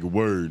dramatic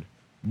word,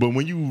 but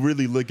when you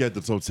really look at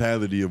the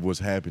totality of what's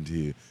happened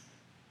here,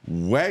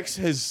 Wax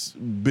has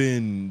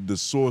been the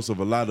source of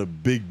a lot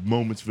of big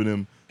moments for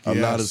them, a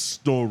lot of Yes.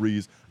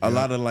 stories, a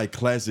lot of like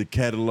classic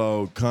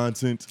catalog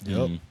content.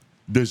 Yep.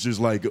 There's just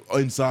like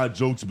inside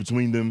jokes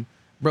between them.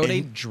 Bro, And-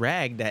 they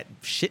dragged that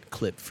shit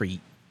clip for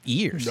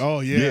years. Oh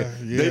yeah.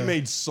 They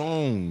made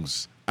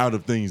songs out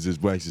of things, as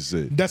Wax has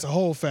said. That's a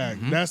whole fact.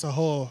 That's a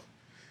whole.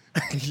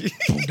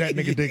 That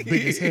nigga dick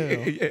big as hell.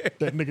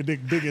 That nigga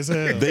dick big as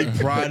hell. They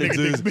pried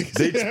into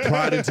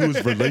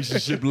his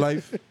relationship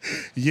life.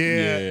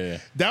 Yeah.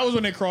 That was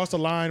when they crossed the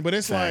line. But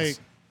it's Facts. like,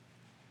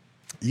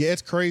 yeah,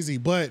 it's crazy.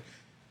 But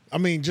I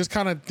mean, just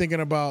kind of thinking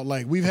about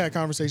like we've had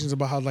conversations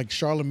about how like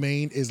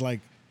Charlamagne is like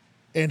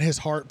in his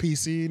heart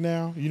PC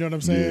now. You know what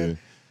I'm saying? Yeah.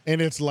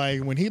 And it's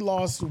like when he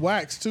lost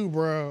Wax too,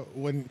 bro.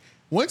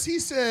 Once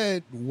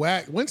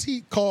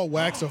he called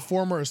Wax a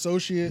former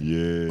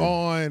associate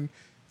on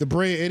the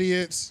Bray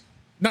Idiots,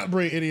 not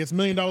Bray Idiots, $1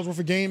 million worth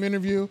of game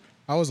interview,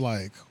 I was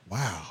like,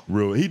 wow.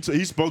 Real.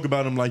 He spoke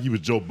about him like he was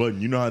Joe Budden.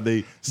 You know how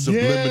they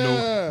subliminal,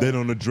 Yeah. they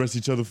don't address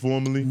each other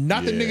formally?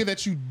 Not the nigga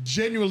that you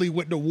genuinely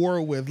went to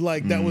war with,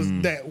 like that was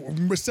that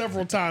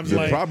several times. It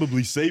Like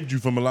probably saved you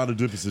from a lot of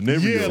different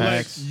scenarios. yeah,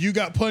 like Facts. you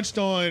got punched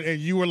on and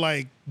you were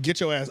like, get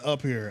your ass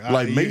up here.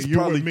 Like Mace you're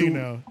probably with me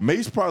now.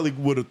 Mace probably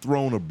would have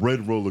thrown a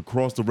bread roll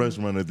across the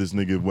restaurant at this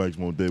nigga if Wax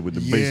won't there with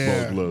the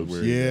baseball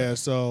gloves. Yeah,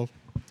 so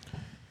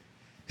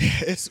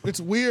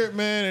it's weird,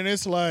 man, and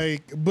it's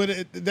like, but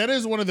that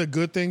is one of the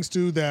good things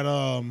too. That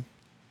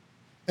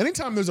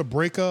anytime there's a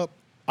breakup,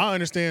 I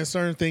understand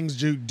certain things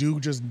do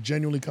just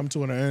genuinely come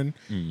to an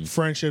end,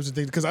 friendships and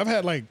things. Because I've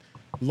had like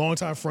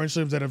longtime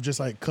friendships that have just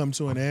like come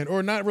to an end,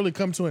 or not really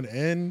come to an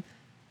end.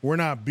 We're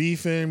not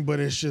beefing, but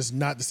it's just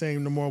not the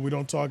same no more. We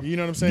don't talk. You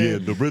know what I'm saying? Yeah,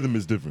 the rhythm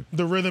is different.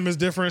 The rhythm is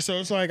different, so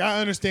it's like I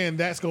understand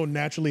that's gonna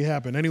naturally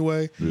happen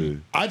anyway. Yeah.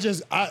 I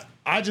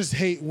just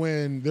hate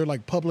when they're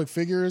like public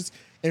figures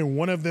and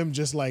one of them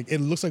just like it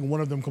looks like one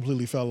of them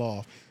completely fell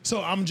off.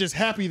 So I'm just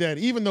happy that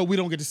even though we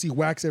don't get to see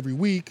Wax every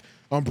week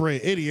on Bray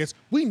Idiots,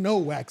 we know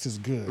Wax is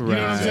good. You know what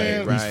I'm Right,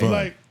 saying? right. He's fine.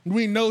 Like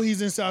we know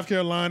he's in South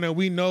Carolina.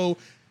 We know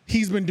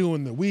he's been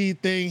doing the weed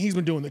thing. He's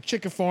been doing the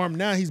chicken farm.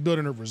 Now he's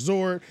building a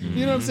resort.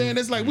 You know what I'm saying?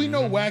 It's like we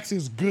know Wax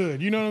is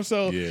good. You know what I'm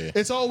saying? Yeah.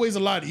 It's always a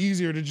lot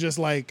easier to just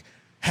like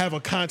have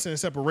a content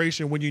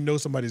separation when you know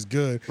somebody's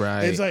good.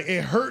 Right. It's like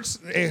it hurts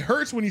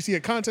when you see a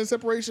content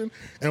separation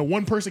and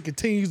one person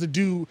continues to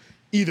do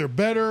either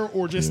better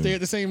or just stay at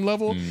the same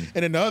level, and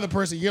then the other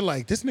person you're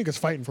like, this nigga's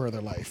fighting for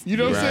their life. You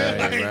know what I'm saying?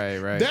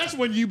 Like, Right. That's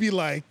when you be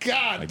like,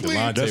 God, Like please.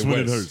 Delonte That's when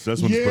it West. hurts.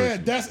 That's when it's Yeah,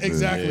 personal. that's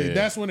exactly. Yeah.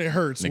 That's when it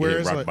hurts. Nigga Where hit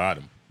it's rock like,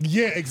 bottom.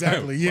 yeah,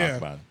 exactly. Rock Yeah,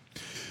 bottom.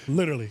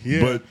 literally.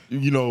 Yeah. But,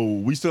 you know,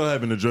 we still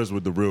haven't addressed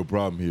what the real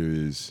problem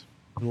here is.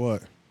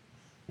 What?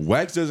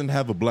 Wax doesn't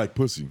have a black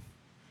pussy.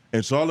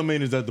 And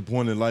Charlamagne is at the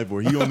point in life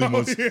where he only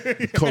wants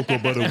cocoa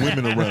butter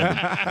women around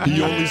him. He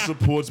only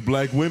supports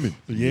black women.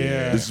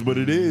 Yeah. This is what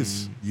it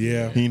is.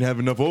 Yeah. He ain't have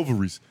enough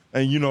ovaries.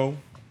 And, you know,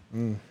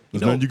 there's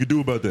nothing you can do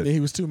about that. He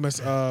was too was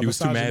too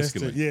misogynistic.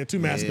 masculine. Yeah, too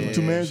masculine. Yeah.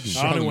 Too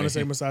masculine. I don't want to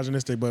Charlamagne. say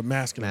misogynistic, but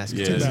masculine.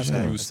 Masculine. Too Yeah,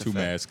 masculine. he was too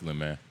masculine,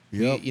 man.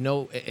 You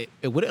know,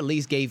 it would at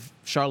least gave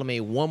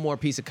Charlamagne one more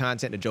piece of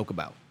content to joke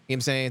about. You know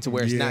what I'm saying? To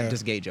where it's Yeah. not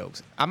just gay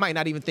jokes. I might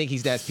not even think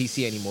he's that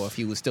PC anymore if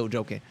he was still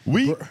joking.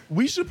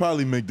 We should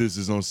probably make this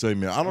his own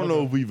segment. I don't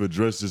know if we've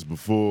addressed this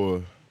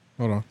before.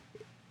 Hold on.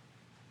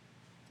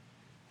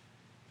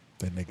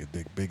 That nigga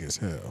dick big as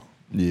hell.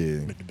 Yeah.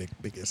 Nigga dick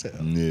big as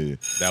hell. Yeah.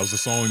 That was the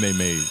song they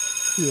made.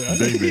 Yeah.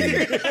 They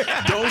made it.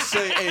 Don't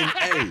say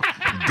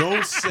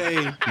don't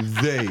say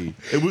they.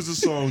 It was a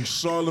song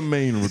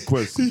Charlamagne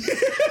requested.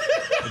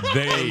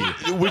 They.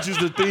 Which is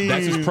the theme.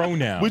 That's his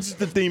pronoun. Which is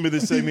the theme of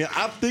this segment.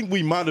 I think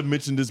we might have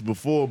mentioned this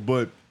before,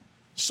 but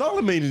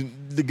Charlamagne,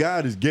 the guy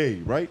is gay,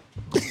 right?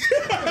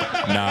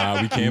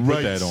 Nah, we can't put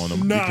Right. that on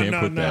him. Nah, we can't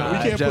put that nah. on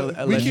him. We can't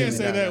Allegedly,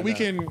 say nah, that. nah, We nah.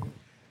 can.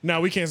 No,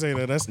 we can't say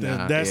that.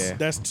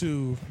 That's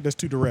too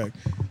direct.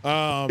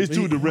 It's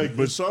too direct,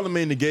 but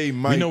Charlamagne the gay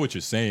might. We know what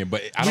you're saying,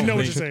 but I We don't know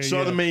what think you're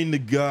saying. Charlamagne the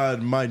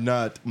God might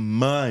not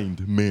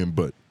mind man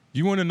butt.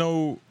 You want to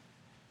know?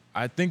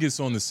 I think it's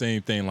on the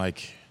same thing.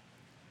 Like,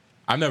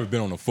 I've never been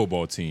on a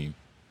football team,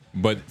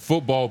 but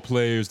football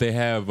players, they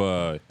have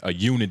a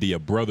unity, a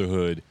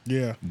brotherhood.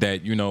 Yeah.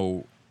 That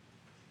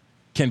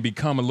can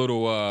become a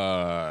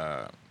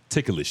little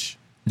ticklish.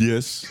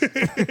 Yes. You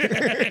get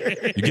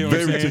what I'm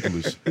Very saying?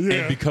 ticklish.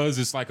 And because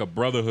it's like a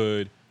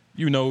brotherhood,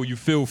 you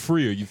feel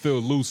freer, you feel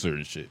looser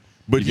and shit.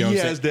 But You he get what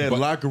I'm has saying? that But-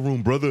 locker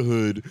room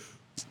brotherhood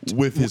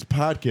with his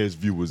podcast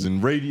viewers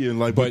and radio and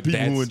like with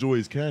people who enjoy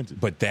his content.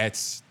 But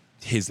that's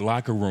his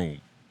locker room.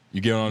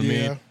 You get what I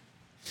mean?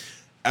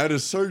 At a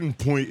certain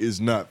point, it's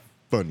not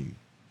funny.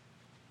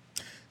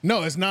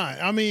 No, it's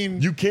not. I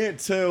mean, you can't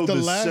tell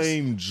the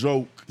same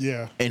joke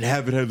and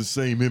have it have the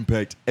same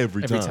impact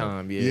every time. Every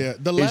time, yeah.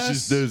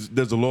 It's just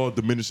there's a law of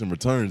diminishing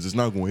returns. It's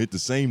not going to hit the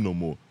same no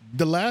more.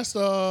 The last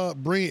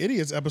Brilliant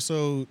Idiots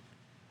episode,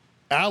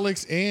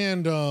 Alex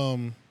and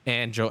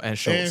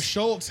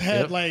Schulz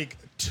had like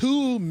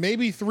 2,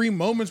 maybe 3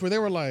 moments where they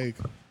were like,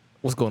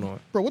 "What's going on,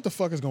 bro? What the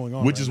fuck is going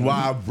on?" Which is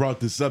why I brought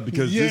this up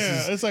because this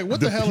is it's like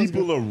what the hell is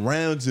people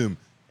around him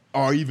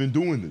are even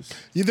doing this.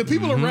 Yeah, the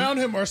people around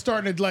him are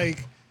starting to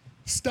like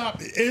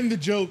stop in the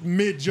joke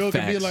mid-joke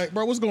and be like,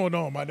 bro, what's going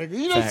on, my nigga?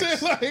 You know what I'm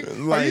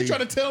saying? Like, are you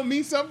trying to tell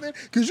me something?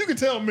 Because you can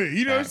tell me.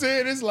 You know what I'm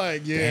saying? It's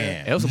like,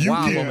 Damn. It was some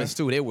wild moments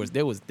too. They were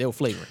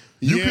flagrant.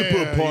 You can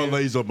put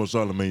parlays up on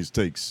Charlamagne's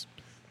takes.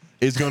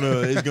 It's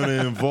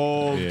gonna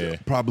involve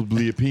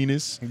probably a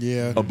penis,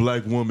 a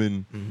black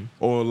woman,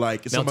 or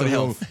like somebody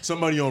on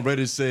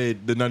Reddit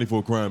said the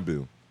 94 crime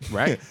bill.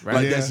 Right.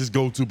 Like that's his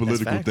go-to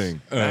political thing.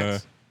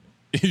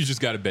 You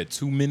just got to bet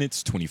 2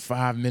 minutes,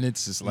 25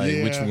 minutes. It's like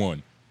which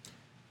one?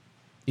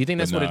 You think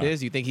that's what it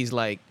is? You think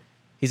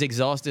he's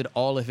exhausted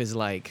all of his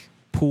like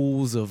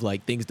pools of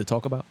like things to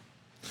talk about?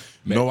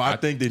 Man, no, I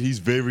think that he's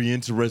very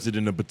interested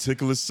in a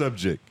particular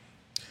subject.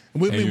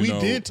 We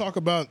did talk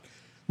about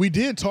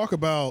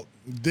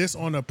this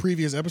on a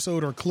previous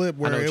episode or clip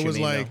where it was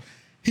like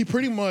he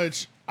pretty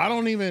much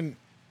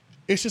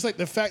it's just like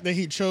the fact that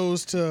he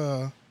chose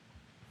to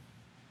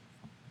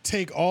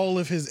take all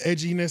of his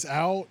edginess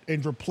out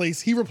and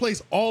replaced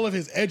all of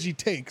his edgy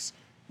takes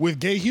with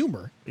gay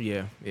humor.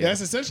 Yeah.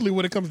 That's essentially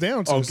what it comes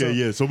down to.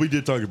 Okay, so we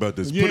did talk about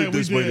this. Put it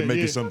this way to make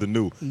it something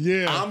new.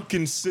 Yeah. I'm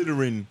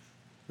considering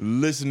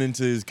listening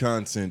to his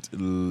content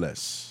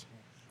less,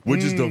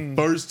 which is the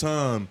first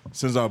time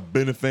since I've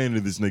been a fan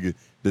of this nigga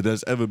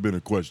that's ever been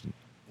a question.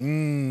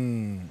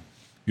 You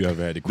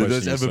ever had a question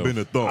That's ever been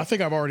a thought. I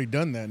think I've already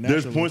done that.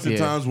 Naturally. There's points in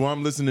times where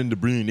I'm listening to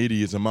Brilliant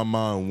Idiots and my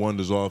mind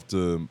wanders off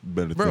to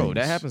better things. Bro,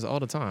 that happens all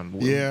the time.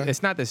 Yeah.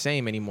 It's not the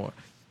same anymore.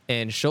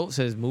 And Schulz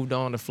has moved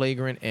on to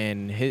Flagrant,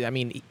 and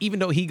even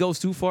though he goes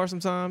too far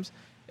sometimes,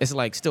 it's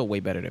like still way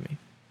better than me.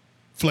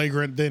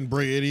 Flagrant than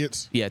Brilliant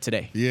Idiots? Yeah,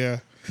 today. Yeah.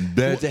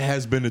 That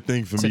has been a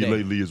thing for me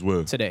lately as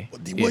well. Today.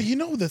 Well, you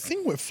know, the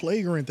thing with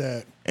Flagrant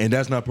and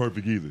that's not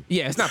perfect either.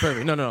 Yeah, it's not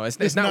perfect. No.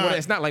 It's not.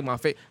 It's not like my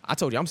favorite. I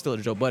told you, I'm still a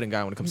Joe Budden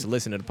guy when it comes to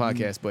listening to the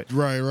podcast. But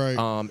right.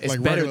 It's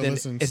like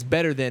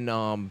better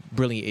than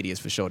Brilliant Idiots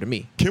for sure to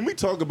me. Can we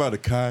talk about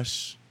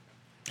Akash?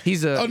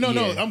 He's a. Oh no!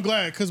 I'm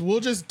glad because we'll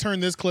just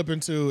turn this clip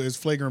into is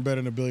Flagrant better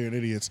than a Brilliant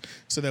Idiots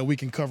so that we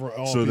can cover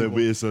all. So people.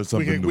 That it's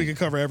something new. We can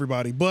cover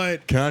everybody,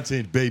 but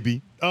content,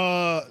 baby.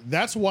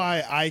 That's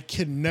why I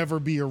can never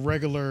be a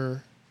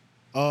regular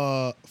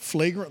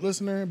Flagrant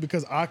listener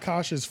because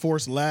Akash's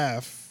forced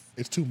laugh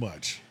is too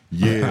much.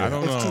 Yeah, I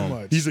don't know. It's too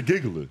much. He's a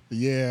giggler.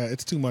 Yeah,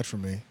 it's too much for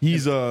me.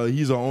 He's a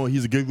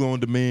giggler on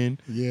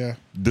demand. Yeah,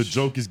 the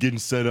joke is getting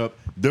set up.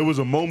 There was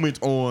a moment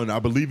on, I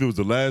believe it was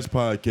the last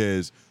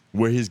podcast,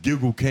 where his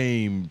giggle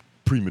came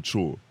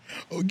premature.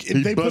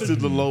 He busted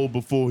the low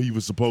before he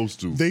was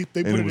supposed to. They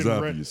put it was in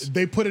obvious.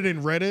 They put it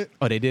in Reddit.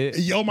 Oh, they did?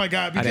 Oh my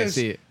God! Because I didn't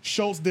see it.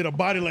 Schulz did a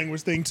body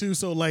language thing too.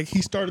 So like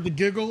he started to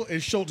giggle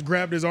and Schulz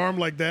grabbed his arm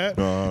like that,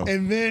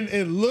 and then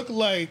it looked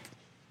like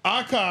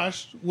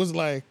Akash was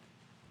like,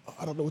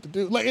 I don't know what to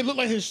do. Like it looked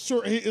like he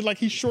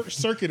short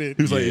circuited.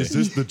 He was like, "Is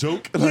this the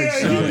joke?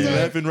 Like,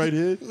 laughing right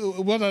here? So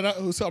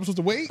I'm supposed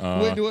to wait?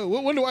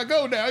 When do I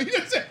go now? You know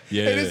what I'm saying?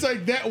 Yeah. And it's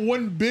like that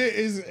one bit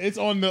it's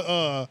on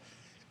the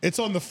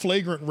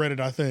Flagrant Reddit,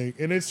 I think,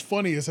 and it's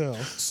funny as hell.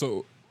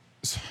 So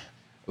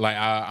like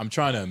I'm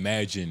trying to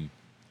imagine.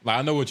 Like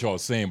I know what y'all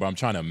saying, but I'm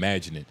trying to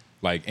imagine it.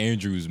 Like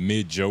Andrew's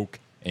mid joke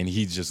and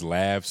he just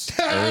laughs.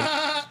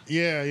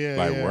 Yeah.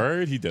 Like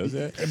word, he does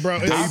that, bro.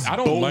 I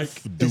don't like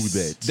do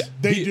that.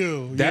 They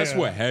do. That's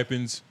what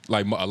happens.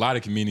 Like a lot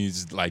of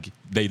comedians, like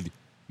they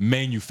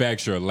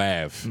manufacture a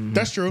laugh.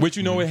 That's true. Which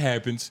it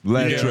happens.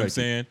 Laugh you know tracking. what I'm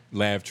saying?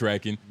 Laugh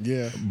tracking.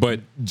 Yeah. But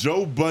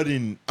Joe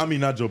Rogan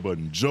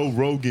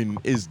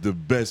is the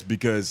best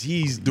because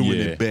he's doing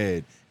it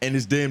bad. And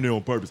it's damn near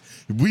on purpose.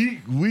 We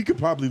could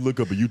probably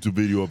look up a YouTube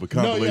video of a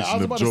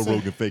compilation of Joe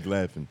Rogan fake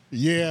laughing.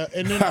 Yeah,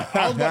 and then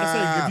I was about to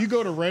say, if you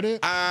go to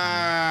Reddit,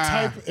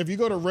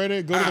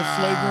 go to the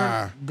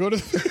Flagrant, go to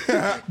the.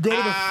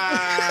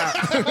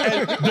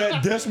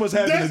 That's what's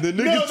happening. The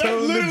nigga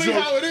telling the joke. That's literally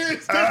how it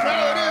is.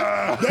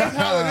 That's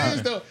how it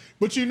is, though.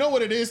 But you know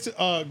what it is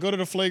to go to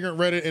the Flagrant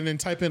Reddit and then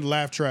type in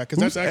laugh track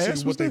because that's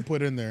actually what they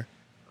put in there.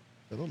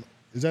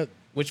 Is that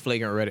which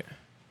Flagrant Reddit?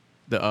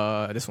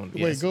 This one.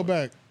 Wait, go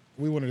back.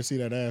 We wanted to see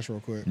that ass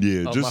real quick.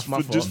 Yeah, just for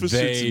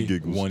shits and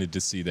giggles. Wanted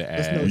to see the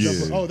ass.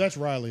 That's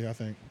Riley, I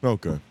think.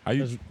 Okay.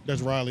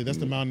 That's Riley. That's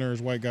the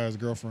malnourished white guy's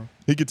girlfriend.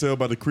 He could tell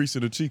by the crease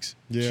in the cheeks.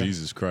 Yeah.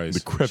 Jesus Christ.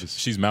 The crevice.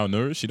 She's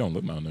malnourished? She don't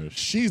look malnourished.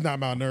 She's not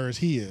malnourished.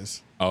 He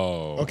is.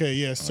 Oh. Okay,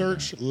 yeah.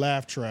 Search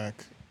laugh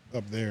track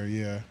up there,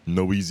 yeah.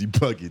 No easy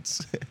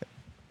buckets.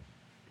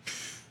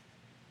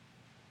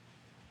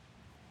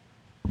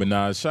 But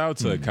nah, shout out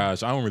to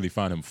Akash. I don't really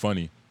find him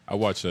funny. I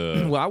watch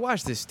Well, I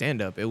watched this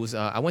stand up. It was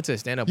I went to a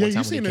stand up Yeah, one time you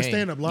when seen he the came.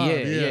 stand-up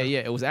live,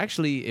 yeah.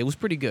 It was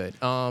pretty good.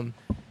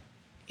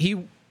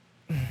 He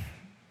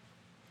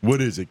What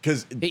is it?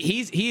 Because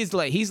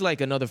he's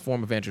like another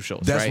form of Andrew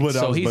Schulz, That's right? what I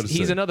so was about to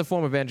he's say. another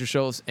form of Andrew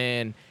Schulz,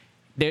 and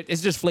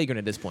it's just flagrant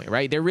at this point,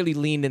 right? They're really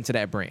leaned into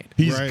that brand.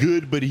 he's Right.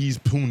 good, but he's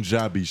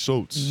Punjabi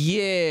Schulz.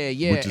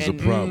 Yeah, Which is a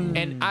problem.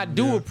 And I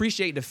do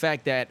appreciate the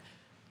fact that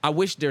I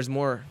wish there's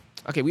more.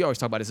 Okay, we always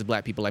talk about this as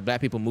black people, like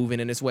black people moving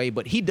in this way,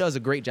 but he does a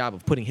great job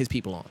of putting his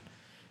people on,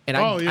 and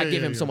I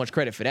give him so much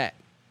credit for that.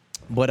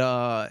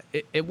 But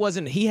it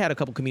wasn't. He had a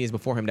couple comedians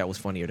before him that was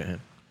funnier than him.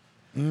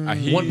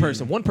 One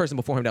person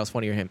before him that was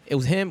funnier than him. It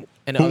was him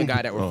and the other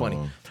guy that were funny.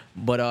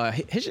 But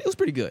it was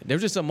pretty good. There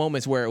was just some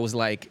moments where it was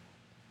like,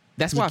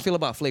 that's why I feel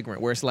about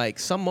Flagrant, where it's like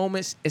some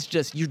moments it's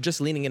just you're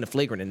just leaning into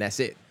Flagrant and that's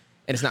it,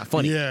 and it's not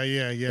funny. Yeah. You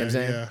know what I'm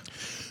saying? Yeah.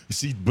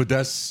 See, but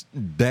that's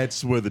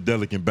where the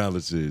delicate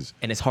balance is.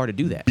 And it's hard to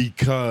do that.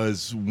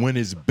 Because when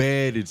it's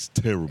bad, it's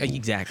terrible.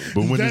 Exactly.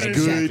 But when That it's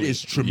is- good, Exactly.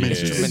 it's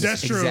tremendous. Yeah.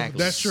 That's true. Exactly.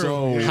 That's true.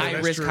 So- Yeah, High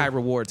that's risk, true. high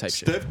reward type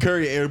shit. Steph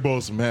Curry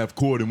airballs from half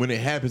court, and when it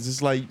happens,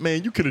 it's like,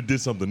 man, you could have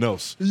did something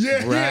else.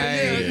 Yeah,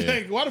 Right. yeah.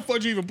 Like, why the fuck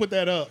did you even put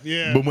that up?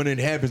 Yeah. But when it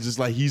happens, it's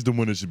like he's the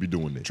one that should be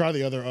doing it. Try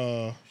the other,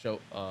 Show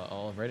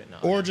all of Reddit?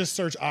 No. or just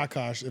search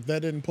Akash if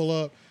that didn't pull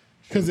up.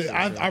 Because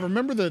I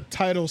remember the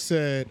title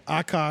said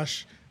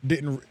Akash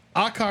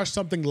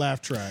something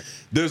laugh track.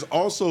 There's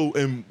also,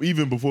 and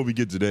even before we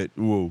get to that,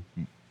 well,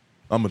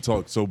 I'm gonna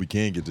talk so we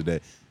can get to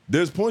that.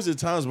 There's points at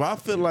times where I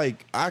feel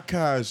like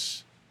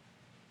Akash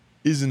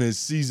isn't as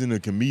seasoned a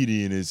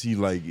comedian as he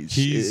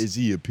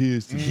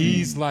appears to be.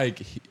 he's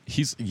like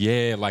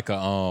like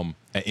an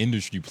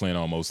industry plan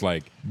almost.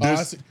 Like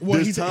There's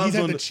He's times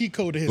had on the the- cheat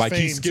code to his like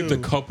fame he skipped too. a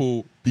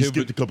couple. He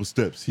skipped a couple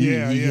steps. He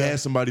Yeah. had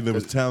somebody that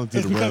was talented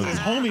It's because around his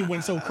him. homie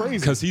went so crazy.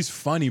 Because he's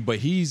funny, but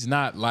he's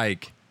not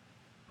like.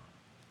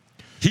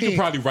 He could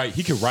probably write.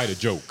 He could write a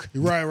joke.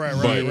 Right.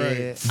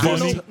 Yeah.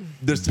 Funny.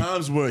 There's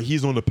times where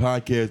he's on the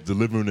podcast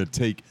delivering a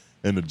take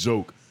and a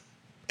joke,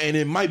 and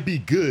it might be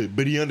good,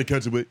 but he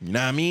undercuts it with, you know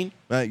what I mean?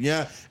 Like,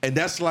 yeah, and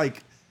that's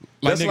like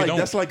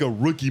that's like a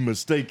rookie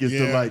mistake is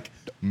to Yeah. like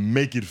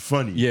make it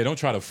funny. Yeah, don't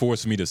try to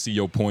force me to see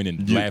your point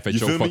and laugh at you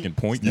your feel me? fucking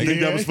point. You nigga.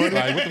 think that was funny?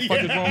 Like, what the fuck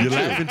is wrong You're with you?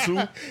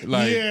 laughing too.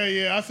 Like,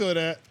 yeah, I feel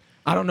that.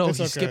 I don't know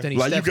It's if he okay. skipped any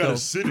Like you steps gotta though.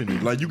 sit in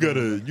it. Like you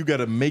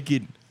gotta make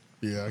it.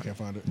 Yeah, I can't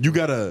find it. You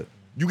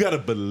gotta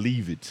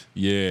believe it.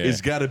 Yeah.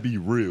 It's gotta be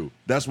real.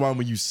 That's why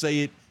when you say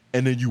it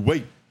and then you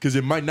wait, because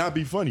it might not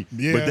be funny.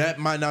 Yeah. But that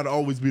might not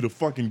always be the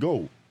fucking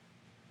goal.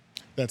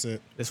 That's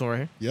it. This one right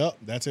here. Yep,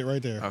 that's it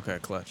right there. Okay,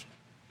 clutch.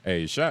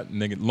 hey, shot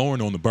nigga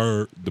Lauren on the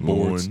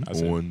boards. I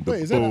said, On the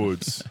Wait, is that a-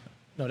 boards.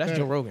 No, that's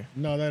Joe Rogan.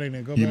 No, that ain't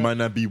it. Go He back. might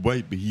not be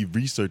white, but he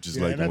researches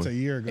Yeah, like and that's one. a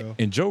year ago.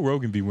 and Joe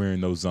Rogan be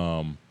wearing those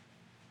Scroll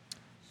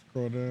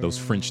down.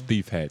 French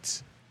thief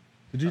hats.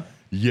 Did you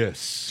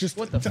Yes. just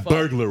What the fuck?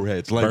 burglar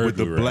hats, like with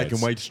the Burglar black hats.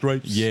 and white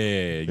stripes. Yeah,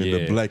 And yeah.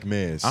 the black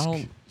mask. I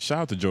don't shout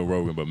out to Joe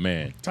Rogan, but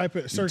man, type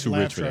it? Search too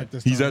laugh rich for track that.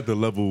 this time. He's at the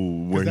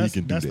level where he that's,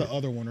 can do that's that. the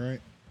other one, right?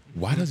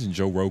 why doesn't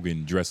Joe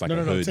Rogan dress like No,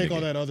 a no, hood take nigga?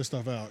 all that other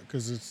stuff out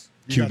because it's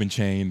you Cuban got-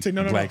 chain, take-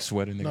 no, no, black no.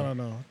 sweater, nigga.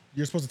 No.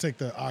 You're supposed to take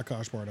the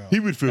Akash part out. He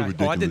would feel Oh,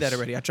 ridiculous. I did that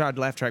already. I tried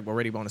laugh track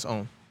already on its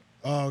own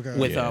Oh, okay.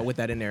 with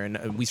that in there,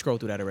 and we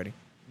scrolled through that already.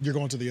 You're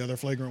going to the other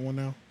flagrant one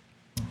now.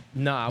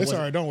 Nah, It's all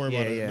right. Don't worry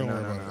about it. Don't no,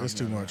 worry no, about no, it. It's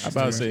too much. I'm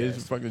about to say,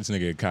 it's fuck this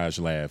nigga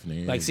Akash laugh,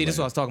 nigga. Like, It's see, this is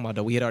what I was talking about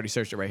though. We had already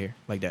searched it right here,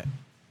 like that.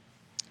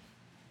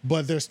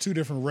 But there's two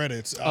different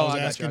Reddits. I Oh, was I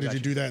got asking, you, I did got you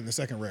you. do that in the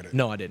second Reddit?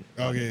 No, I didn't.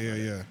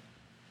 Okay, yeah.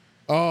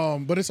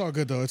 But it's all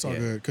good though. It's all Yeah.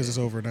 good because it's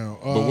over now.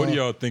 But what do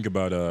y'all think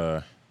about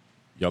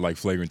y'all like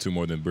Flagrant 2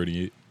 more than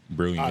Brilliant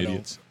I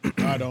Idiots? don't.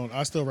 I don't.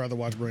 I still rather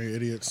watch Brilliant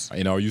Idiots.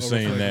 And are you Over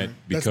saying that Flagrant.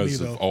 That's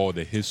because me, of though. all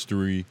the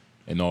history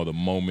and all the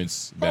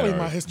moments that Probably are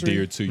my history.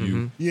 dear to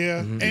you? Yeah,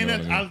 and know then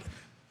what I mean?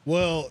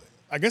 well,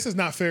 I guess it's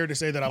not fair to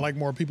say that I like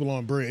more people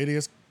on Brilliant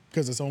Idiots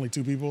because it's only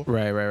two people.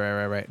 Right.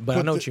 But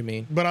I know what you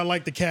mean. But I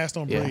like the cast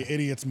on Yeah. Brilliant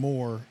Idiots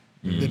more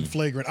Mm-hmm. than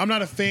Flagrant. I'm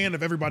not a fan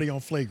of everybody on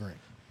Flagrant.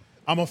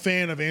 I'm a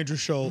fan of Andrew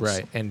Schulz.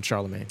 Right, and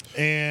Charlamagne.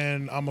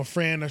 And I'm a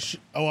fan of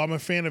I'm a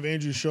fan of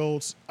Andrew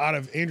Schulz. Out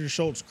of Andrew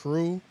Schultz's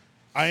crew,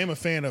 I am a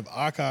fan of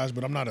Akash,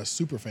 but I'm not a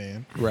super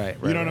fan. Right.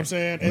 You know what I'm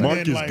saying? And Mark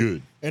then, is like,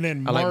 good. And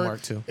then I Mark, like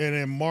Mark, too. And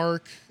then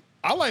Mark,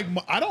 I like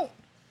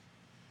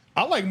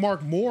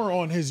Mark more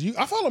on his.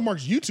 I follow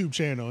Mark's YouTube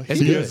channel.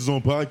 It's He good. has his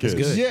own podcast.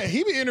 good. Yeah,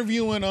 he be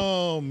interviewing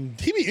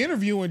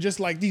just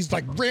like these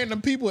like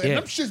random people, and Yeah.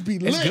 them shits be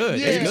It's lit. good.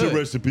 Yeah, It's good.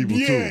 Interesting people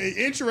yeah, too.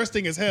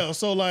 interesting as hell.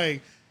 So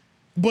like,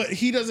 but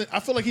he doesn't. I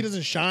feel like he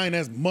doesn't shine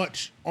as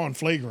much on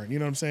Flagrant. You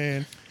know what I'm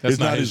saying? That's It's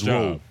not not his his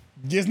role. job.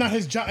 It's not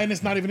his job, and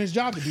it's not even his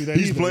job to do that.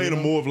 He's either, playing you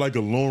a know? more of like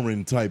a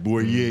Lauren type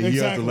where he has the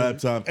Exactly.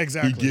 laptop.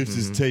 Exactly. He gives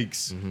his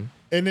takes.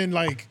 And then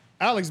like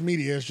Alex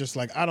Media is just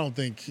like I don't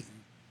think.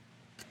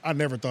 I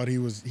never thought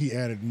he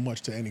added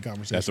much to any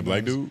conversation. That's a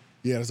black honestly. dude?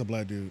 Yeah, that's a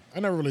black dude. I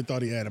never really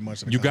thought he added much.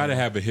 To the You got to convo.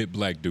 have a hit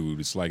black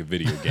dude. It's like a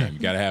video game. You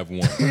got to have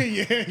one.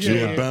 yeah. So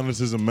it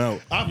balances him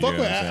out. I You fuck know with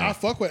what I'm saying? I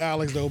fuck with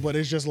Alex though, but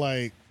it's just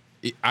like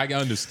I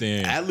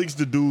understand. Alex,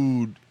 the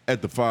dude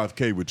at the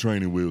 5K with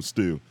training wheels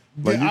still.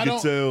 Like, you can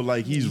tell,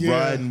 like, he's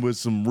riding with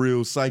some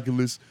real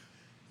cyclists.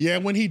 Yeah,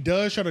 when he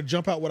does try to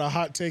jump out with a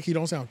hot take, he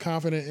don't sound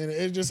confident. And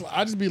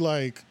I just be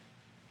like,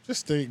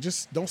 just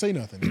don't say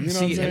nothing. You know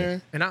what I'm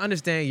saying? And I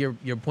understand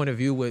your point of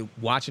view with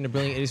watching The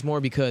Brilliant Idiots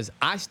more, because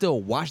I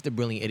still watch The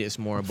Brilliant Idiots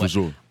more, but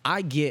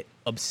I get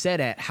upset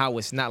at how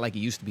it's not like it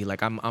used to be.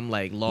 Like I'm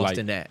like lost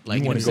in that.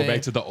 Like you want to go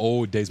back to the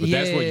old days, but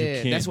that's what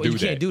you can't do. You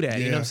can't do that.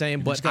 You know what I'm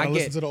saying? But I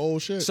listen to the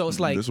old shit. So it's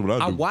like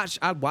I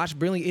watch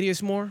Brilliant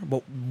Idiots more,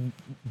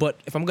 but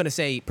if I'm gonna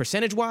say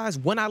percentage wise,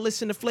 when I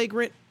listen to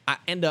Flagrant, I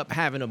end up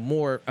having a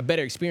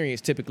better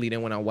experience typically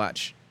than when I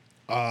watch.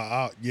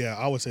 I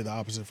would say the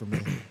opposite for me.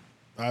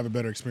 I have a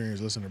better experience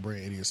listening to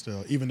Brilliant Idiots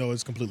still, even though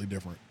it's completely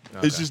different.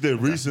 Okay. It's just that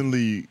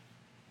recently,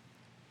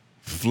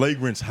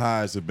 Flagrant's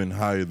highs have been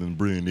higher than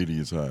Brilliant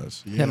Idiots'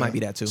 highs. Yeah. That might be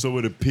that too. So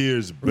it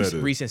appears better.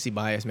 Recency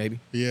bias, maybe.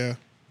 Yeah.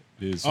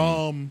 It is.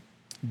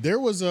 There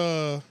was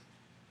a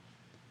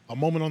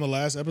moment on the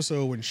last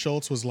episode when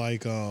Schulz was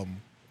like,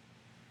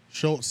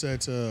 Schulz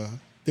said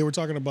they were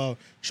talking about,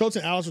 Schulz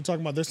and Alex were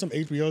talking about, there's some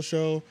HBO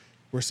show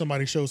where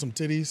somebody showed some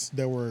titties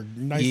that were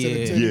nice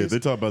titties. Yeah, they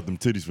talked about them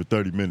titties for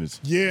 30 minutes.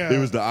 Yeah. It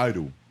was the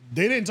Idol.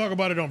 They didn't talk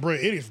about it on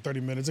Brilliant Idiots for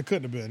 30 minutes. It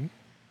couldn't have been.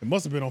 It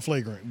must have been on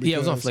Flagrant. Yeah, it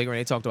was on Flagrant.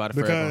 They talked about it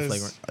forever on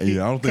Flagrant.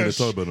 Yeah, I don't think they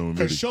talked about it on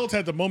Because Schulz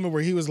had the moment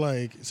where he was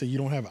like, so you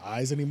don't have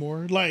eyes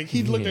anymore? Like,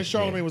 he looked at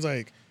Charlamagne and was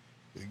like,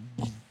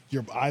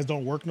 your eyes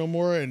don't work no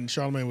more? And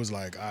Charlamagne was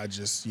like, I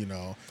just, I'm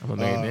a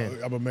married man.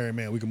 I'm a married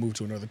man. We can move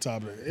to another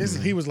topic.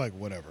 He was like,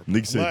 whatever.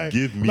 Nick said,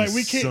 give me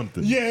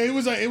something. Yeah, it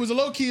was a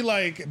low key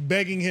like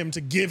begging him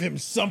to give him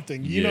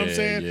something. You know what I'm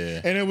saying?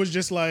 Yeah. And it was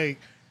just like,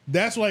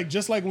 that's like,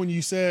 just like when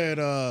you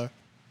said,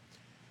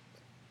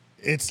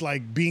 it's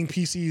like being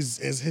PC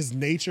is his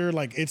nature.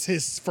 Like, it's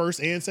his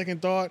first and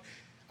second thought.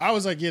 I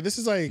was like, yeah, this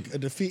is like a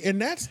defeat. And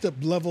that's the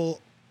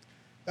level,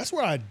 that's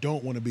where I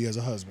don't want to be as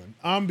a husband.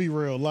 I'm be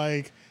real.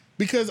 Like,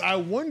 because I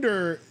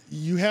wonder,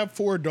 you have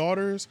 4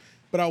 daughters,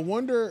 but I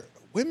wonder,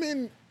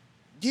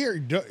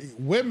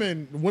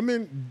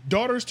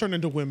 daughters turn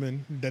into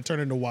women that turn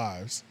into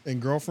wives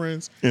and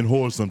girlfriends. And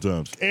whores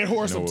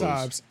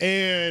sometimes.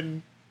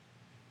 And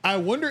I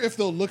wonder if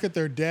they'll look at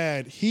their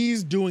dad.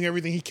 He's doing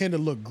everything he can to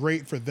look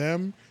great for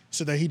them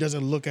so that he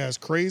doesn't look as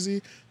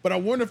crazy. But I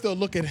wonder if they'll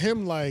look at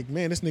him like,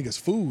 man, this nigga's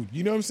food.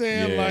 You know what I'm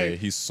saying? Yeah, like,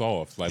 he's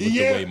soft. Like, with the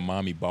way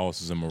mommy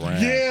bosses him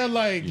around. Yeah,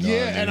 like, you know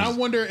what I mean? And I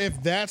wonder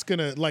if that's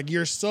gonna, like,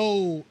 you're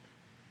so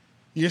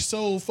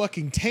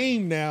fucking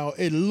tame now.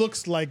 It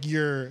looks like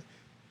you're.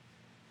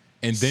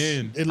 And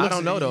then I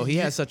don't know though. He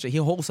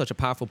holds such a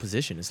powerful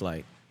position. It's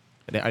like,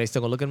 are they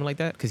still gonna look at him like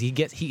that? Because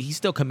he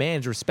still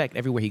commands respect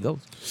everywhere he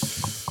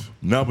goes.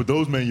 Not with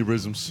those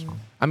mannerisms.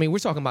 I mean, we're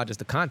talking about just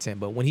the content,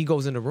 but when he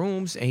goes into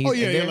rooms and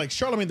he's like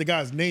Charlamagne, the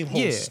guy's name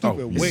holds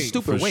stupid weight.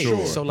 Stupid weight.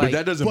 Sure. So, like, but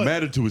that doesn't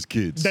matter to his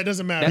kids. That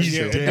doesn't matter.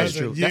 That's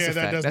true. Yeah,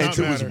 that does not matter. And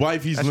to his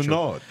wife, he's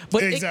Leonard.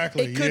 But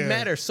it could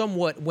matter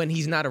somewhat when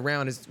he's not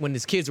around, when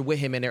his kids are with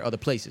him and they're other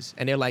places.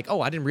 And they're like,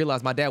 oh, I didn't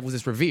realize my dad was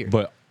this revered.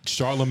 But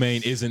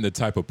Charlamagne isn't the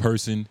type of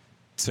person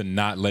to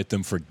not let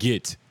them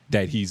forget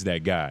that he's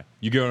that guy.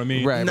 You get what I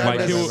mean? Right.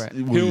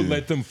 He'll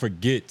let them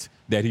forget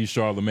that he's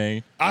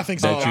Charlamagne. I think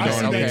so. I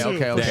see that too.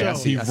 That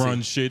he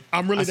runs shit.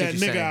 I'm really that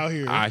nigga out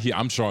here.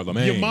 I'm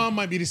Charlamagne. Your mom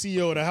might be the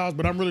CEO of the house,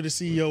 but I'm really the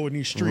CEO in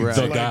these streets.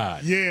 The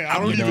guy. Yeah. I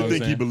don't even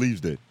think he believes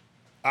that.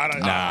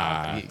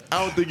 I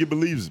don't think he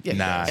believes it.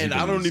 Nah. And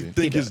I don't even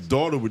think his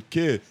daughter would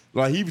care.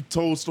 Like, he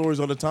told stories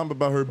all the time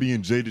about her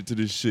being jaded to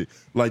this shit.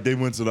 Like, they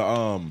went to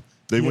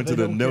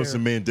the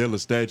Nelson Mandela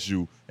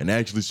statue and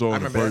actually saw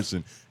her in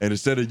person. And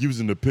instead of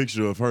using the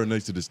picture of her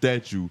next to the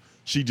statue,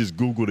 she just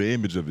Googled the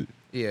image of it.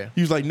 Yeah.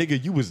 He was like,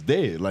 nigga, you was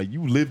there. Like,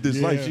 you lived this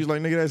life. She's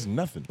like, nigga, that's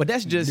nothing. But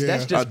that's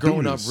just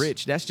growing up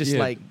rich. That's just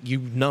like you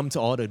numb to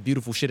all the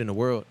beautiful shit in the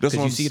world because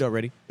you see it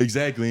already.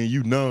 Exactly. And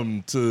you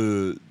numb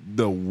to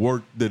the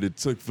work that it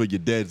took for your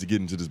dad to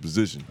get into this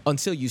position.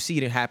 Until you see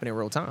it happen in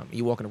real time.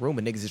 You walk in the room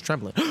and niggas is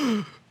trembling.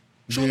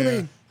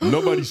 Charlamagne.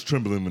 Nobody's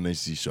trembling when they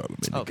see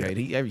Charlamagne. Okay,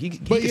 he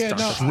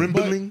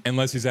trembling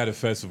unless he's at a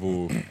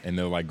festival and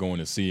they're like going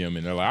to see him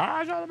and they're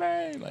like,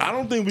 Charlamagne. Like, I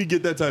don't think we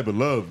get that type of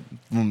love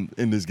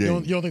in this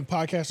game. You don't think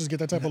podcasters get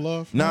that type of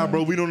love? Nah,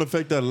 bro, we don't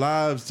affect our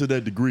lives to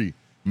that degree.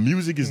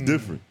 Music is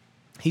different.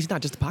 He's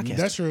not just a podcast.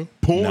 That's true.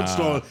 Porn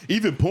stars,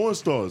 even porn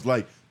stars,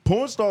 like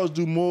porn stars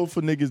do more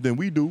for niggas than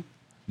we do.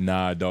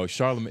 Nah, dog.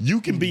 Charlamagne.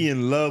 You can be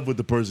in love with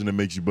the person that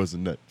makes you bust a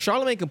nut.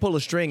 Charlamagne can pull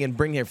a string and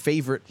bring their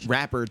favorite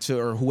rapper to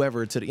or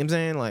whoever to the. You know what I'm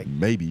saying? Like,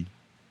 maybe.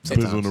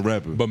 Depends on the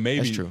rapper. But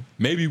maybe that's true.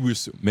 Maybe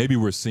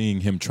we're seeing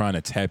him trying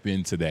to tap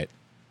into that.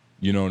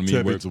 You know what I mean?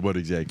 Tap into what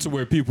exactly? To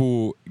where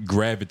people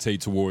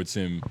gravitate towards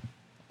him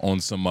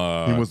on some.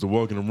 He wants to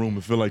walk in the room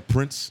and feel like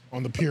Prince.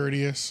 On the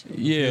purity-est.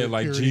 Yeah,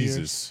 like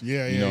Jesus.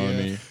 Yeah. You know what I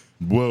mean?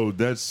 Well,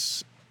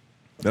 that's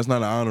not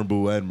an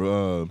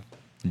honorable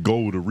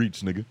goal to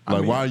reach, nigga.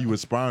 Like, why are you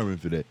aspiring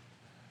for that?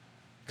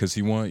 Because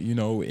he want,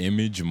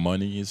 image,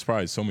 money. It's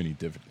probably so many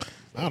different.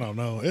 I don't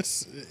know.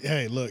 It's,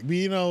 hey, look,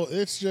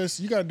 it's just,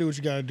 you got to do what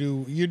you got to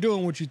do. You're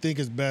doing what you think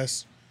is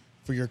best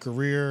for your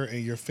career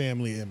and your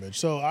family image.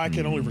 So I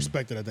can only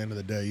respect it at the end of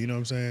the day. You know what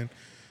I'm saying?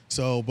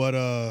 So, but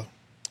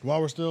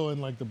while we're still in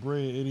like the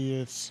Bray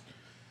Idiots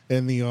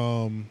and the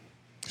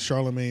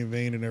Charlamagne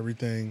vein and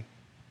everything,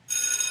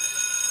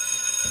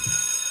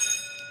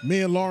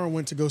 me and Lauren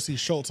went to go see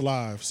Schulz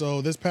live.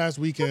 So this past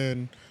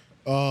weekend,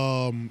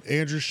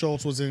 Andrew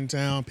Schulz was in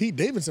town. Pete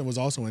Davidson was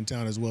also in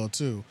town as well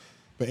too.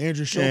 But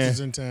Andrew Schulz is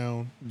in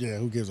town. Yeah,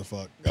 who gives a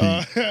fuck?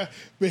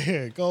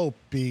 Man, go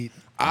Pete.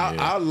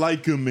 I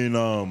like him in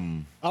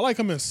I like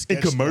him in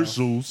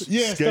commercials,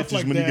 stuff sketches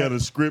like when that. he got a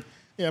script.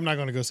 Yeah, I'm not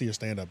gonna go see your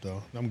stand up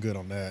though. I'm good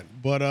on that.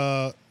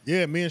 But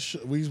yeah, me and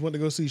we went to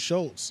go see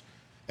Schulz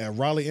at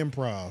Raleigh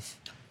Improv.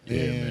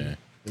 Yeah, man.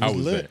 It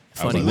was lit.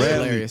 Funny,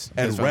 Hilarious. At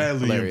That's funny. Raleigh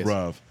Hilarious.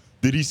 Improv.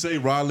 Did he say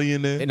Raleigh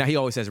in there? And now he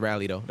always says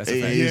rally though. That's a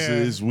fact.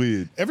 It's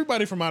weird.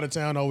 Everybody from out of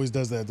town always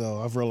does that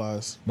though. I've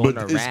realized. But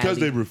it's because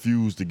they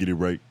refuse to get it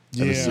right.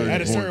 Yeah,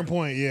 at a certain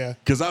point, yeah.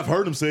 Because I've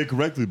heard him say it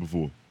correctly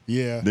before.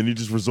 Yeah. Then he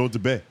just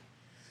resorted back.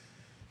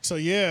 So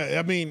yeah,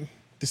 I mean,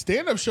 the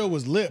stand-up show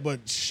was lit,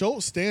 but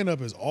Schulz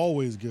stand-up is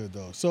always good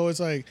though. So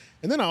it's like,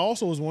 and then I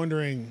also was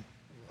wondering,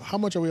 how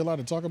much are we allowed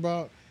to talk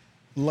about?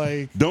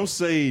 Like, don't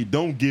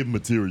give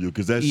material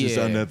because that's just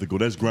unethical.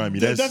 That's grimy.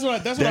 That's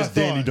what I thought.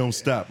 Danny Don't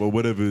Stop or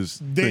whatever his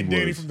thing was.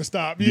 Danny from the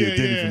Stop.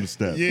 Danny from the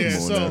Stop. Yeah,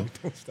 Come on so now.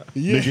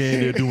 Nigga in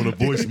there doing a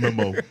voice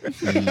memo.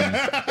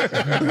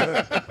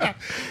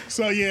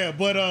 So yeah,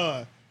 but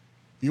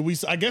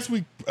I guess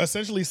we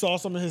essentially saw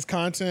some of his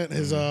content,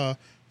 his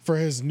for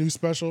his new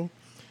special.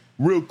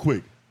 Real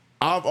quick,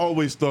 I've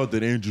always thought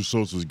that Andrew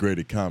Schulz was great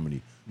at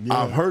comedy.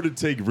 Yeah. I've heard a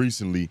take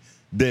recently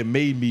that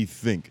made me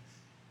think.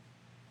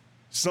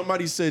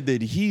 Somebody said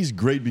that he's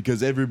great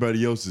because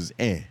everybody else is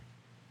eh.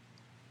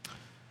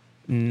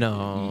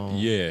 No.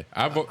 Yeah,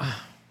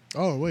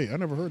 Oh wait, I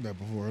never heard that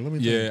before. Let me.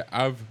 Yeah,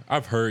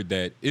 I've heard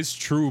that. It's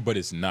true, but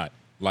it's not.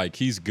 Like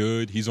he's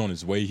good. He's on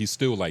his way. He's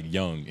still like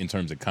young in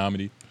terms of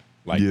comedy,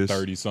 like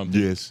 30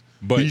 something. Yes,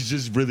 but he's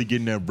just really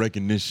getting that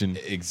recognition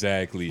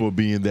exactly for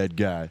being that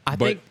guy. I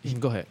think.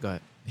 Go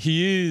ahead.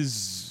 He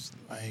is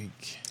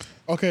like.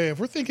 Okay, if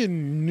we're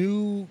thinking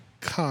new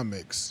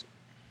comics.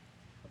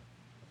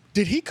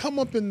 Did he come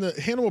up in the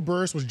Hannibal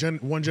Buress was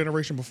one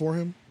generation before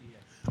him?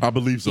 I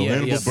believe so.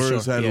 Hannibal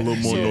Buress had a little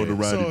more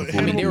notoriety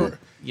before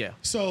him.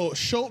 So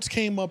Schulz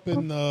came up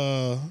in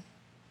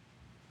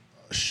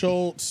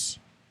Schulz,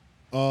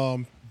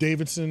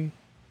 Davidson,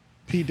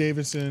 Pete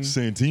Davidson,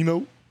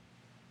 Santino.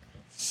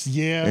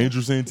 Yeah,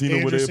 Andrew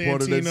Santino. Were they a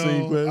part of that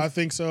same class? I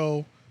think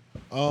so.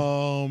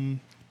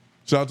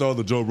 Shout out to all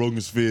the Joe Rogan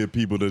sphere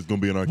people that's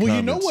gonna be in our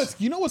comments.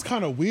 You know what's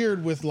kind of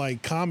weird with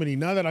like comedy.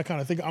 Now that I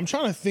kind of think, I'm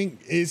trying to think,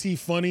 is he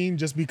funny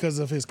just because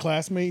of his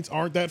classmates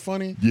aren't that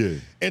funny? Yeah,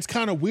 it's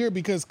kind of weird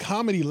because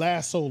comedy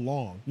lasts so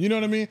long. You know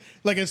what I mean?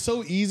 Like it's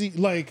so easy.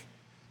 Like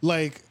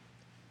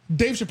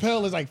Dave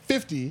Chappelle is like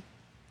 50.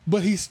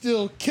 But he's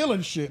still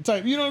killing shit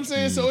type. You know what I'm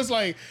saying? So it's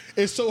like,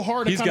 it's so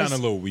hard to He's gotten a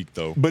little weak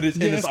though. But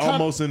it's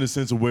almost in the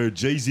sense of where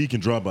Jay-Z can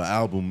drop an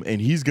album and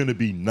he's going to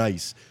be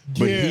nice,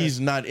 but he's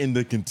not in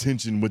the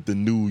contention with the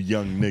new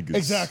young niggas.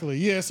 Exactly.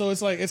 Yeah. So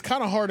it's like, it's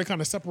kind of hard to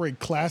kind of separate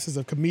classes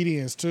of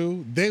comedians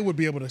too. They would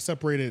be able to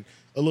separate it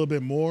a little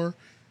bit more.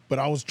 But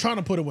I was trying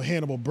to put it with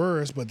Hannibal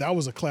Buress, but that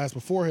was a class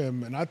before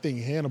him. And I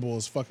think Hannibal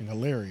is fucking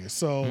hilarious.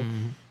 So,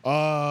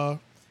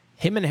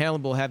 him and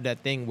Hannibal have that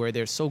thing where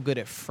they're so good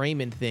at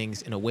framing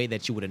things in a way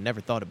that you would have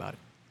never thought about it.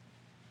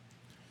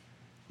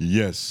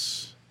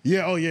 Yes.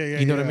 Yeah. Oh, yeah.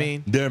 You know what I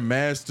mean? They're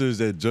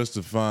masters at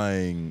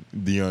justifying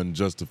the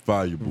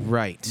unjustifiable.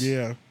 Right.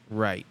 Yeah.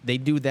 Right. They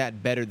do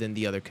that better than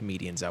the other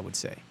comedians, I would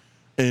say.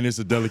 And it's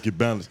a delicate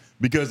balance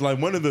because, like,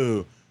 one of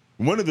the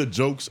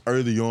jokes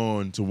early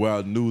on to where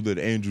I knew that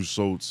Andrew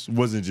Schulz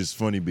wasn't just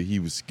funny, but he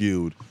was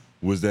skilled.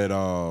 Was that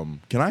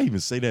can I even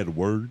say that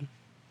word?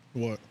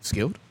 What?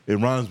 Skilled? It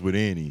rhymes with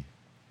Annie.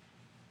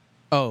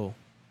 Oh.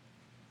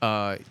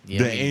 Yeah.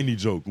 The Andy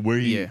joke where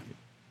he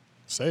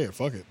say it,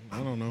 fuck it. I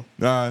don't know.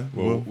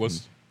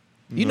 What's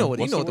you know what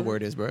the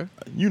word is, bro.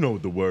 You know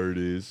what the word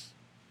is.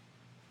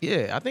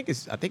 Yeah, I think it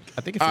flies.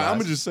 I'm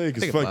gonna just say it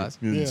because fuck it.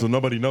 Yeah. So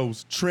nobody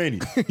knows.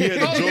 Tranny. He had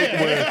a joke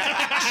where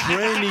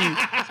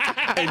Tranny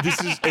and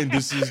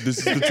this is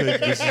the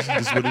take. This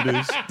is what it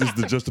is. This is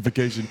the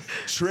justification.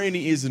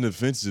 Tranny isn't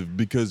offensive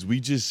because we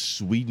just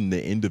sweeten the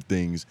end of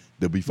things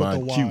that we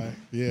find cute.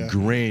 Yeah.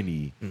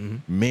 Granny,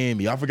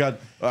 mammy. I forgot.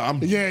 I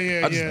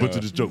just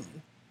butchered this joke.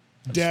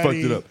 Daddy,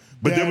 fucked it up.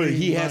 But then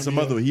he had some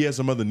other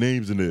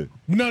names in there.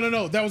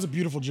 No. That was a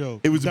beautiful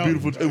joke. It was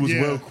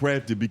well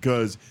crafted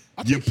because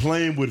you're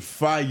playing with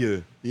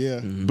fire.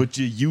 Yeah. But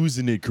you're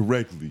using it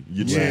correctly.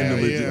 You're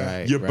channeling it.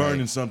 Right, you're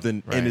burning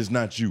something and it's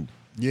not you.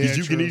 Yeah. Because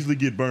you can easily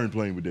get burned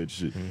playing with that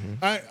shit.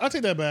 I'll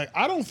take that back.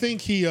 I don't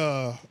think he's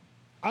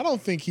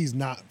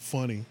not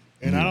funny.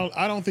 And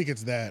I don't think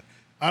it's that.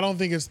 I don't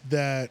think it's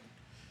that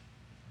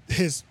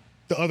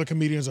the other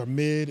comedians are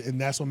mid, and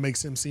that's what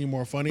makes him seem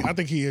more funny. I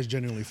think he is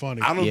genuinely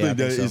funny. I don't think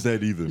that is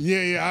that either.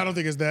 Yeah, I don't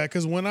think it's that.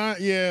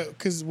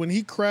 Because when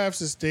he crafts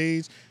the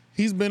stage,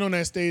 he's been on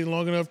that stage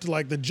long enough to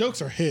like the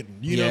jokes are hidden.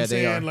 You know what I'm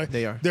saying? Like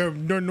they are. They're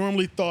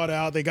normally thought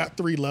out. They got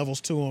 3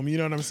 levels to them. You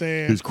know what I'm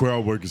saying? His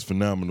crowd work is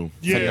phenomenal.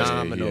 Yeah,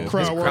 phenomenal.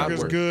 Crowd work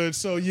is good.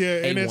 So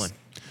yeah, and A1.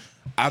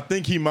 I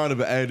think he might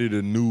have added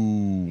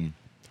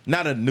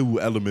not a new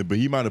element, but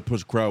he might have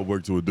pushed crowd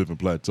work to a different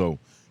plateau.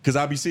 Because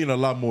I be seeing a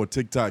lot more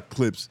TikTok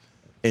clips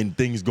and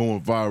things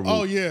going viral.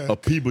 Oh, yeah.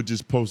 Of people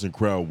just posting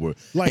crowd work.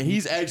 Like, and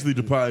he's actually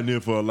the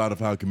pioneer for a lot of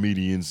how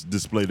comedians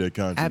display their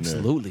content.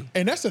 Absolutely.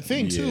 And that's the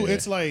thing too.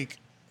 It's like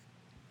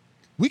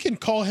we can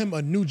call him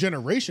a new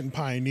generation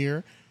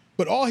pioneer,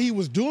 but all he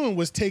was doing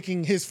was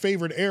taking his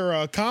favorite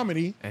era of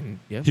comedy. And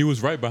he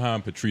was right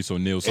behind Patrice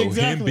O'Neal. So him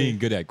Exactly. being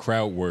good at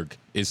crowd work,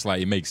 it's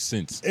like it makes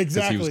sense.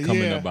 Exactly, Because he was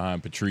coming yeah. up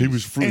behind Patrice. He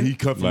was free. And- He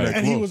cut from that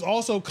And he cloth. was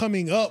also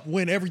coming up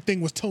when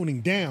everything was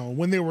toning down,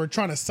 when they were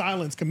trying to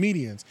silence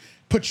comedians.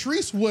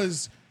 Patrice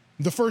was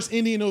the first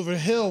Indian over the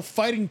hill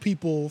fighting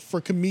people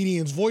for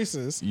comedians'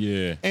 voices.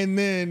 Yeah. And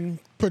then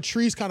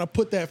Patrice kind of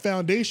put that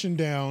foundation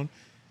down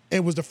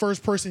and was the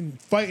first person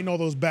fighting all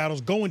those battles,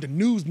 going to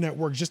news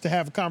networks just to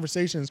have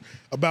conversations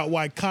about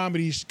why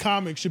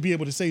comics should be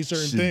able to say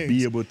certain should things.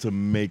 be able to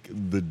make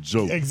the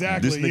joke.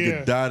 Exactly, This nigga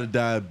yeah. died of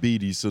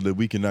diabetes so that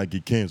we cannot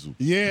get canceled.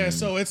 Yeah,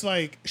 so it's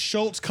like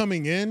Schulz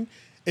coming in,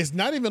 it's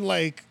not even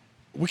like,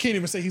 we can't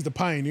even say he's the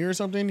pioneer or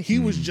something. He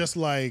was just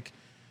like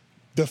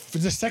the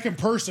second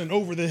person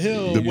over the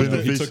hill. The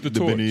with He took the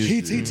torch.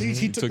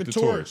 He took the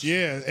torch,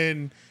 yeah,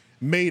 and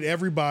made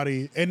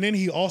everybody. And then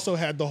he also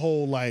had the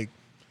whole like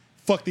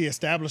fuck the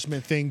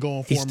establishment thing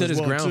going for he him. stood as his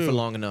well, ground too. for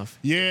long enough.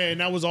 Yeah, and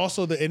that was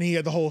also and he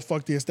had the whole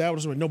fuck the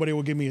establishment. Nobody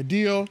will give me a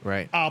deal.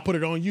 Right. I'll put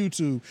it on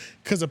YouTube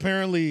because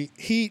apparently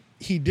he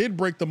did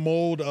break the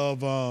mold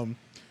of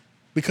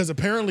because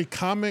apparently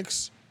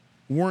comics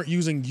weren't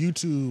using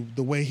YouTube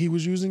the way he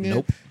was using it.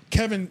 Nope.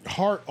 Kevin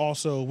Hart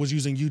also was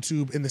using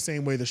YouTube in the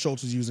same way that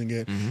Schulz was using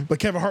it, but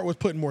Kevin Hart was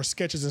putting more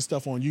sketches and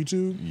stuff on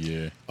YouTube.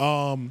 Yeah.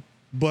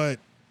 But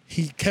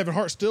Kevin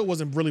Hart still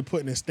wasn't really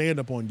putting his stand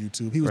up on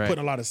YouTube. He was Right.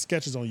 putting a lot of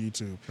sketches on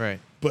YouTube. Right.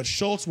 But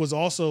Schulz was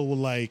also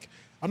like,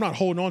 I'm not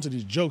holding on to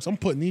these jokes. I'm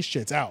putting these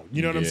shits out.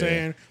 You know what I'm Yeah.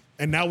 saying?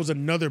 And that was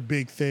another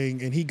big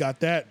thing. And he got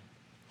that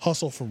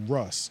hustle from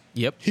Russ.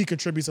 Yep. He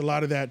contributes a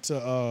lot of that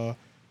to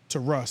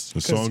Russ.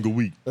 A song a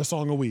week. A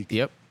song a week.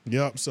 Yep.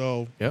 Yep.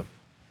 So Yep.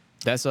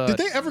 That's did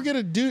they ever get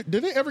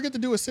to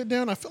do a sit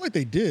down? I feel like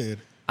they did.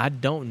 I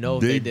don't know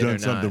if they They've did done or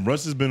not. something.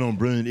 Russ has been on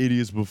Brilliant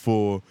Idiots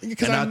before,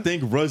 Because and I I'm-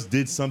 think Russ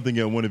did something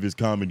at one of his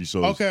comedy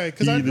shows. Okay,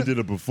 'cause he I either kn- did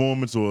a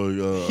performance or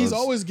He's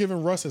always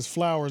given Russ his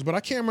flowers, but I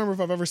can't remember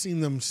if I've ever seen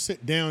them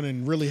sit down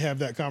and really have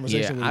that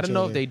conversation. Yeah, with I each don't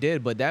know other. if they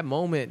did, but that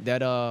moment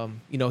that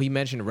he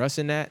mentioned Russ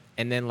in that,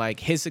 and then like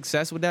his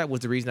success with that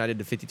was the reason I did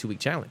the 52-week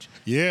challenge.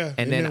 Yeah,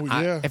 And then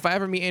yeah. if I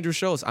ever meet Andrew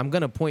Schulz, I'm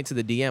gonna point to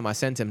the DM I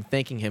sent him,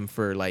 thanking him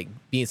for like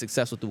being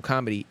successful through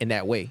comedy in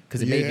that way,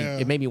 because it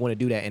made me want to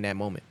do that in that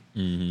moment.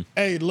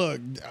 Hey,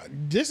 look,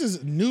 this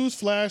is news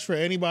flash for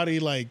anybody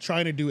like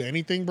trying to do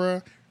anything,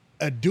 bro.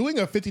 Doing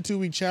a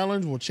 52-week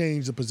challenge will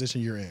change the position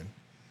you're in,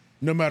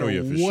 no matter Oh,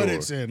 yeah, for what sure.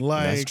 it's in.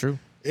 Like, That's true.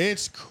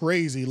 It's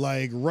crazy.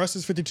 Like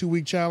Russ's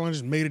 52-week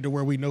challenge made it to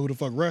where we know who the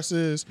fuck Russ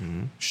is.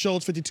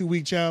 Schultz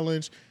 52-week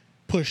challenge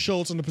put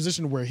Schultz in the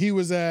position where he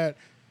was at.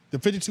 The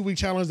 52-week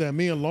challenge that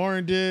me and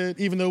Lauren did,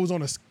 even though it was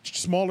on a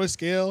smaller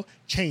scale,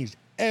 changed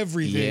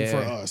everything for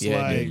us. Yeah,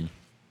 like. dude.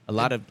 A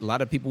lot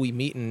of people we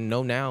meet and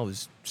know now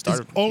is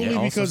It's only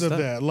because of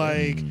that.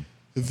 Like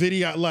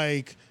video,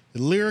 like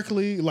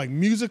lyrically, like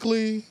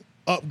musically,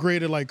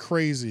 upgraded like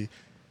crazy.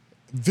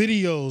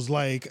 Videos,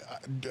 like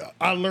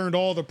I learned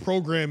all the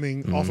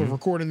programming off of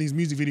recording these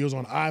music videos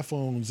on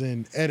iPhones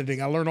and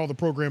editing. I learned all the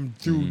program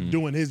through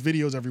doing his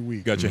videos every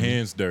week. Got your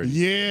hands dirty.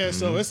 Yeah,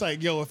 so it's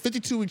like, yo, a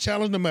 52-week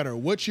challenge, no matter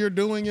what you're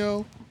doing,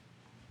 yo.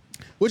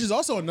 Which is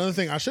also another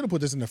thing. I should have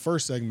put this in the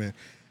first segment.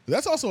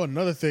 That's also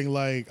another thing.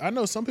 Like, I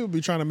know some people be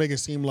trying to make it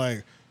seem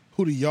like,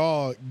 who are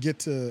y'all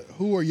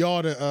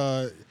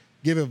to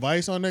give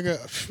advice on, nigga?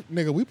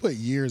 Nigga, we put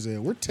years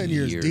in. We're 10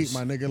 years deep,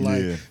 my nigga.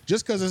 Like,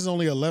 just because it's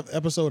only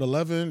episode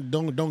 11,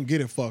 don't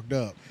get it fucked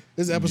up.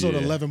 This is episode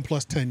 11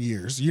 plus 10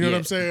 years. You know what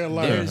I'm saying?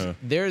 Like,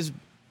 there's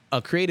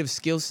a creative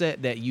skill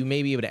set that you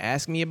may be able to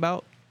ask me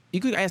about. You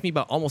could ask me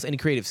about almost any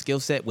creative skill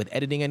set with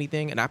editing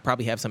anything, and I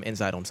probably have some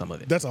insight on some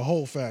of it. that's a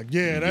whole fact.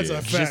 Yeah, that's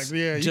a fact.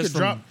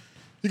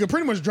 You can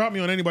pretty much drop me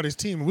on anybody's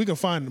team, and we can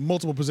find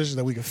multiple positions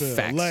that we can fill.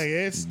 Facts. Like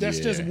that's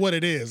just what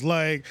it is.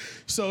 Like,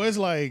 so it's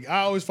like I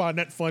always find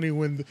that funny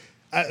when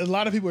a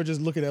lot of people are just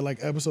looking at like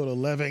episode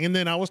 11, and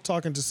then I was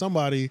talking to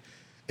somebody,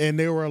 and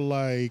they were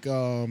like,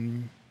 I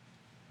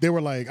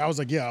was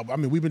like, yeah, I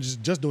mean, we've been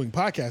just doing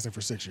podcasting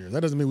for 6 years.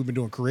 That doesn't mean we've been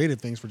doing creative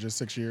things for just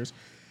 6 years.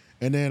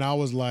 And then I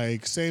was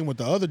like, same with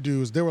the other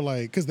dudes. They were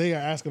like, because they are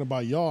asking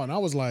about y'all, and I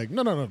was like,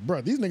 no,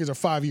 bro. These niggas are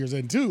 5 years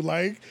in too.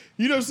 Like,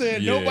 you know what I'm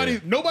saying? Yeah.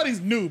 Nobody's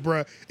new,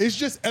 bro. It's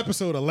just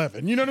episode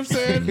 11. You know what I'm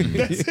saying?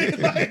 That's it.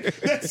 Like,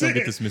 that's Don't it.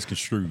 get this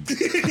misconstrued.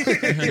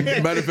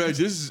 Matter of fact, this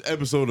is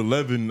episode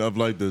 11 of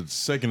like the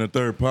second or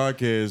third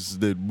podcast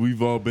that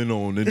we've all been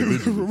on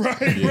individually. right.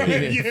 Yeah,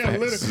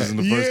 literally. This is in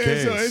the first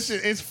cast. So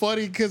it's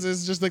funny because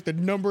it's just like the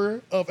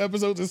number of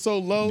episodes is so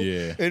low.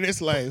 Yeah. And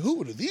it's like,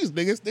 who do these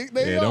niggas think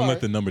they are? Don't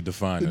let the number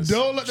define us.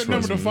 Don't let the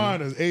number Trust me.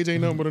 define us. Age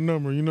ain't number the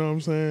number. You know what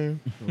I'm saying?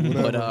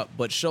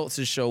 But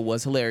Schultz's show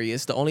was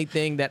hilarious. The only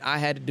thing that I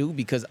had to do,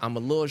 because I'm a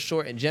little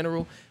short in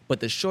general, but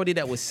the shorty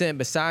that was sitting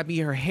beside me,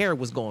 her hair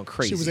was going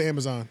crazy. She was an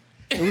Amazon.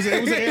 It was an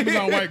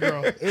Amazon white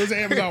girl. It was an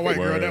Amazon white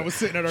girl that was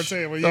sitting at our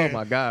table. Yeah. Oh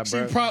my God,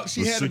 bro.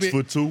 She had to be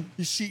 6'2".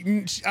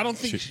 She I don't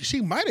think she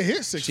might have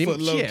hit 6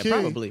 foot low. Yeah, key.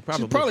 probably.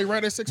 She's probably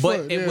right at 6 But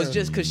foot. it was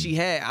just because she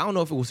had, I don't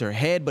know if it was her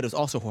head, but it was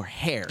also her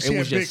hair. She it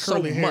was had just big so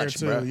curly hair much,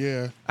 too, bro.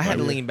 yeah. I had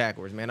to lean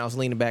backwards, man. I was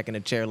leaning back in the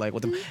chair like,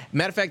 what the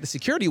matter of fact, the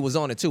security was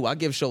on it too. I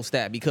give Schultz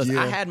that because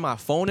I had my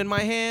phone in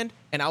my hand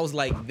and I was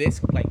like this,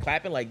 like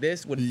clapping like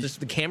this with just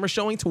the camera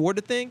showing toward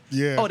the thing.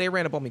 Yeah. Oh, they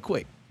ran up on me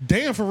quick.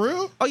 Damn, for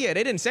real? Oh yeah,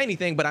 they didn't say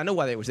anything, but I know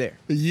why they was there.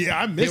 Yeah,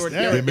 I missed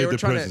that. They made their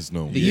trying presence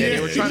known. Yeah,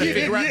 they were trying to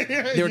figure out.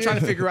 Yeah, They were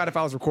trying to figure out if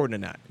I was recording or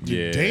not.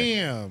 Yeah.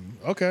 Damn.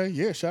 Okay.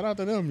 Yeah. Shout out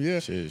to them. Yeah.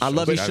 Shit, I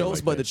love Schultz these got it shows,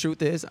 like but that. the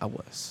truth is, I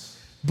was.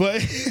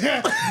 But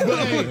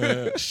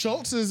hey,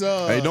 Schultz is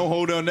Hey, don't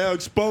hold on now.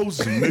 Expose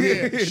him,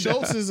 nigga. yeah,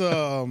 Schultz is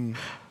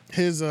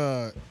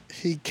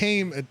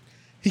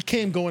he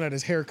came going at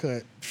his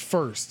haircut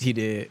first. He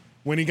did.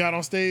 When he got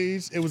on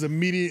stage, it was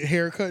immediate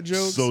haircut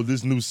jokes. So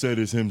this new set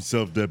is him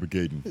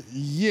self-deprecating.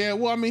 Yeah,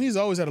 well, I mean, he's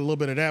always had a little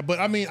bit of that, but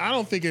I mean, I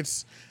don't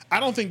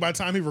think by the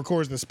time he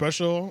records the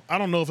special, I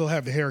don't know if he'll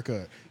have the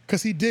haircut.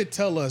 Because he did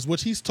tell us,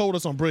 which he's told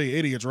us on Brilliant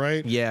Idiots,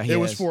 right? Yeah, he it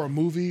was has. for a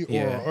movie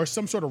or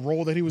some sort of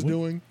role that he was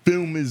doing.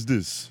 Film is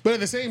this? But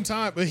at the same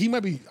time, he might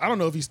be, I don't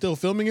know if he's still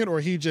filming it or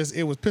it was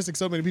pissing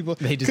so many people.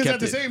 They just Because at kept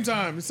the it. same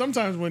time,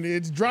 sometimes when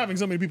it's driving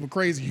so many people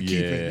crazy, you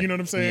keep it. You know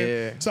what I'm saying?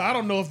 Yeah. So I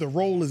don't know if the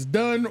role is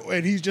done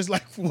and he's just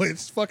like, well,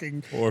 it's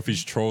fucking. Or if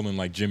he's trolling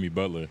like Jimmy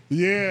Butler.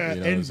 Yeah. You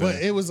know what I'm But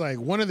saying? it was like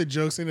one of the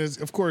jokes, and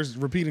of course,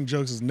 repeating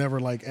jokes is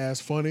never like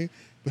as funny.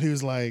 But he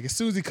was like, as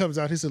soon as he comes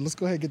out, he said, let's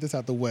go ahead and get this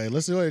out the way.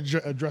 Let's go ahead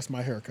and address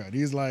my haircut.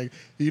 He's like,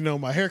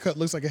 my haircut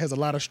looks like it has a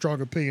lot of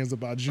strong opinions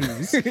about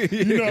Jews.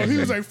 He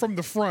was like, from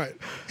the front.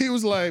 He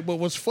was like, but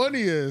what's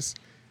funny is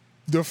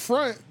the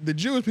front, the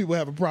Jewish people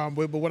have a problem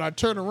with, but when I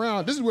turn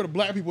around, this is where the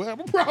black people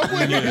have a problem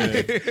with.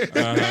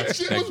 That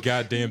shit That was,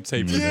 goddamn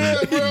taper. yeah,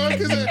 bro,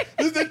 because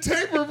it's the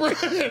taper, bro.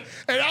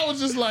 And I was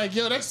just like,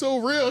 yo, that's so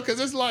real, because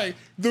it's like,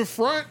 the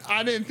front,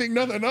 I didn't think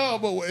nothing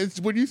of, but it's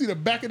when you see the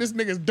back of this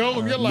nigga's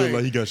dome, you're Look like,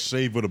 like he got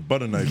shaved with a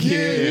butter knife.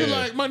 yeah, you're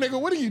like, my nigga,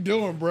 what are you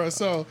doing, bro?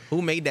 So,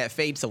 Who made that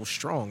fade so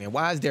strong, and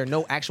why is there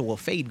no actual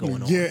fade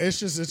going on? yeah, it's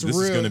This real.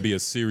 is going to be a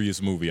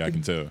serious movie, I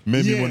can tell.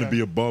 Made me Yeah. want to be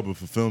a barber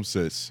for film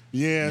sets.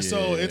 Yeah,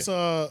 so Yeah. it's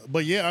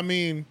but yeah, I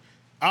mean,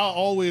 I'll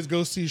always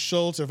go see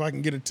Schultz if I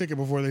can get a ticket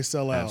before they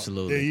sell out.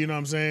 Absolutely. Yeah, you know what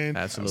I'm saying?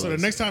 Absolutely. So the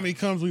next time he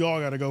comes, we all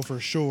got to go for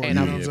sure. And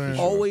you I've know what I'm saying?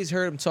 always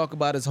heard him talk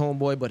about his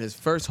homeboy, but his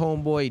first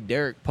homeboy,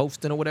 Derek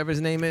Poston or whatever his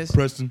name is,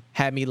 Preston.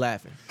 had me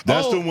laughing.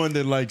 That's Oh. the one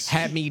that likes.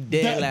 Had me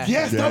dead That- laughing.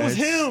 yes, that was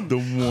That's him. The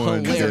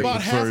one Hilarious. that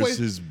About halfway- prefers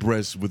his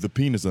breast with the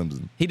penis under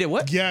them. He did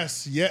what?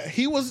 Yes, yeah.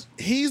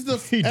 He's the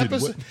did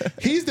episode.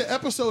 He's the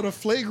episode of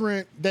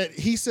Flagrant that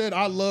he said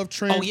I love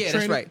Oh, yeah,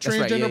 that's right. That's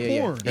right. transgender Yeah, yeah,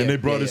 yeah. porn. And they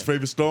brought yeah, his yeah.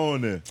 favorite star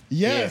on there.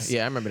 Yes,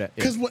 Yeah, I remember that.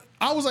 Yeah. Because what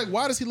I was like,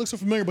 why does he look so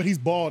familiar? But he's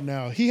bald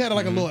now. He had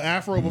like a little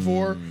afro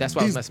before. That's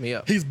why it He's- messed me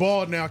up. He's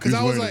bald now because He's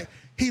I was wearing like,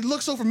 he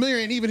looked so familiar,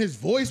 and even his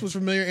voice was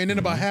familiar. And then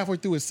about halfway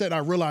through his set, I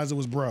realized it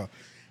was bruh.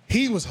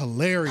 He was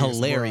hilarious.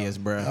 Hilarious,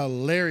 bruh.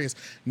 Hilarious.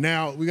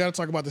 Now we got to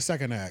talk about the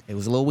second act. It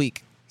was a little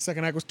weak.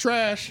 Second act was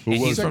trash. And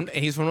was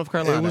he's from North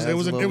Carolina. It was That's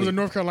a little weak.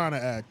 North Carolina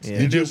act. Yeah.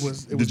 And Did it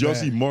was y'all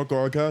bad. see Mark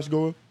Arakash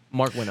going?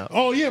 Mark went up.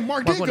 Oh yeah,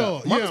 Mark did went go.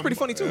 up. Mark Yeah, was pretty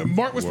funny, too.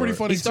 Mark was pretty Word.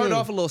 funny He started too.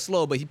 off a little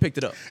slow, but he picked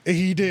it up.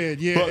 He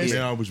did. Yeah. But It's-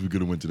 man, I wish we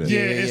could have went to that. Yeah,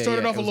 Yeah, it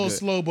started yeah, off a it was little good.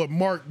 slow, but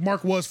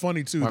Mark was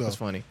funny too. Mark though, was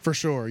funny. for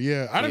sure.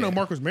 Yeah, I didn't Yeah. know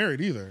Mark was married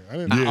either. I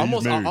didn't. Yeah, I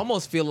he's married.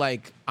 almost feel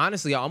like,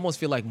 honestly, I almost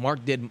feel like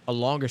Mark did a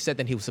longer set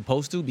than he was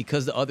supposed to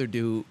because the other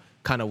dude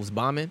kind of was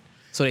bombing.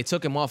 So they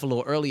took him off a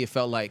little early, it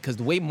felt like. Because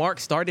the way Mark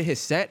started his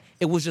set,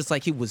 it was just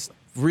like he was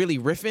really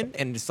riffing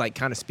and just like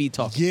kind of speed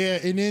talking. Yeah,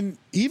 and then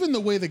even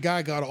the way the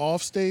guy got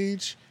off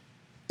stage,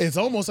 it's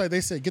almost like they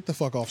said, "Get the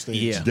fuck off stage."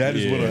 Yeah. That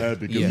is what Yeah. happened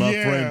because Yeah. my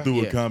Yeah. friend threw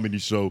a Yeah. comedy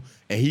show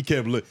and he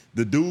kept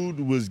the dude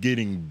was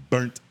getting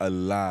burnt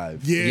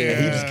alive. Yeah.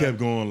 And he just kept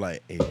going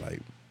like, hey, like,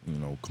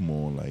 come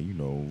on, like,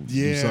 do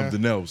Yeah.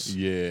 something else.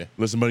 Yeah.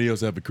 Let somebody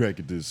else have a crack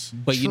at this.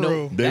 But you know,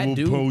 True. They that will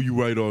dude, pull you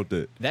right off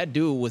that. that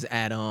dude was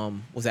at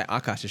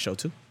Akash's show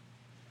too.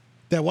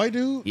 That white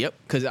dude. Yep,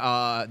 because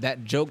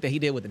that joke that he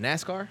did with the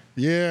NASCAR,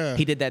 Yeah,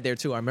 he did that there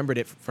too. I remembered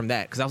it from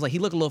that because I was like, he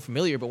looked a little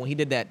familiar, but when he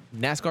did that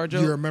NASCAR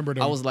joke, You remembered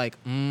him. I was like,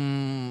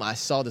 I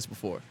saw this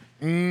before.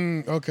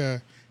 Okay.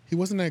 he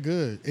wasn't that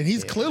good, and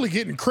he's clearly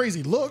getting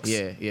crazy looks.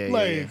 You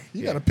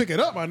got to pick it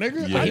up, my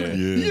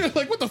nigga.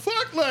 Like what the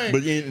fuck, like.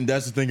 But and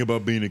that's the thing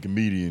about being a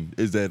comedian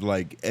is that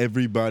like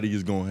everybody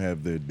is gonna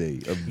have their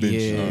day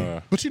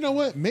eventually. But you know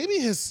what?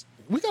 Maybe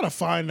we gotta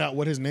find out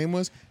what his name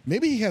was.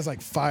 Maybe he has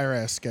like fire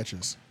ass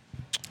sketches.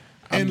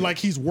 And like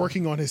he's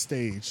working on his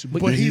stage,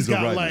 but he's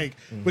got like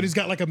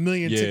a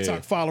million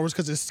TikTok followers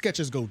because his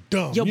sketches go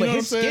dumb. Yo, you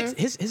know but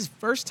his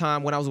first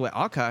time when I was with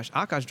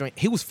Akash joint,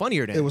 he was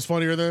funnier then. It was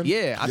funnier then.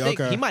 Yeah, I think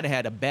he might have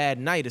had a bad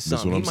night or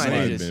something. That's what He I'm might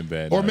saying. have just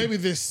Been bad Or night. maybe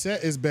this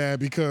set is bad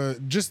because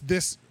just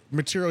this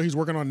material he's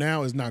working on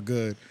now is not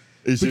good.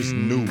 It's just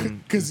new.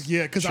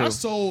 Because I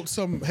sold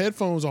some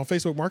headphones on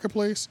Facebook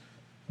Marketplace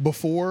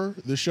before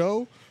the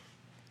show,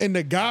 and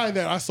the guy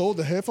that I sold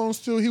the headphones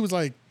to, he was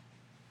like,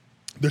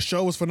 the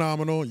show was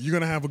phenomenal. You're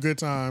going to have a good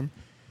time.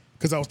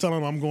 Because I was telling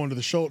him I'm going to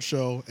the Schulz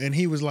show. And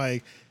he was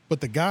like,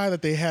 but the guy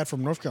that they had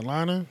from North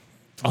Carolina.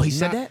 Oh, he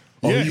said that?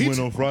 Oh, he went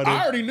on Friday?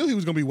 I already knew he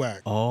was going to be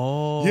whack.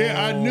 Oh.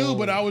 Yeah, I knew,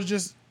 but I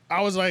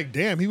was like,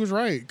 damn, he was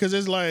right. Because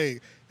it's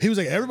like, he was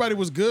like, everybody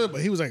was good.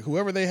 But he was like,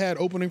 whoever they had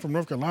opening from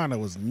North Carolina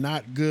was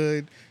not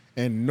good.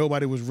 And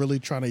nobody was really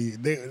trying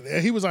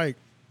to. He was like,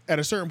 at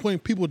a certain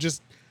point, people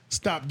just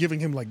stopped giving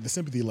him like the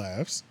sympathy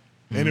laughs.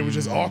 And it was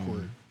just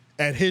awkward.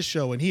 At his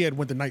show, and he had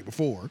went the night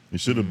before. He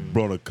should have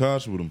brought a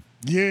Kosh with him.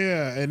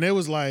 Yeah, and it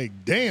was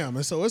like, damn.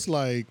 And so it's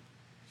like,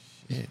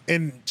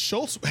 and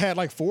Schulz had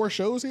like 4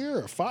 shows here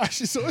or 5.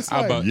 So it's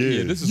like,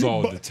 this is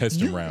all the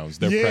testing rounds.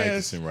 They're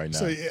practicing right now.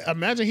 So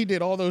imagine he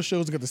did all those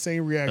shows and got the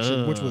same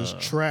reaction, which was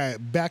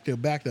back to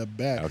back to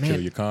back. That'll kill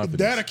your confidence.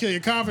 That'll kill your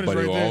confidence, but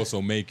right it will there.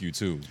 also make you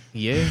too.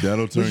 Yeah,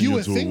 that'll turn you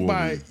into a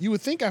warrior. You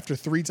would think after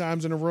 3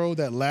 times in a row,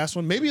 that last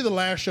one, maybe the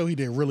last show he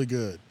did really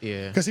good.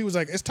 Yeah, because he was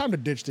like, it's time to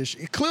ditch this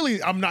shit.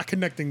 Clearly, I'm not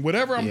connecting.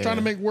 Whatever I'm trying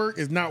to make work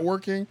is not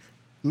working.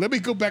 Let me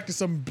go back to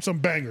some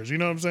bangers. You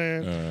know what I'm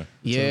saying?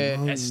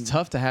 It's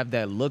tough to have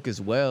that look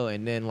as well,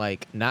 and then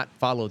like not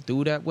follow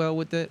through that well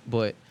with it.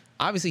 But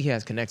obviously, he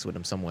has connects with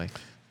him some way.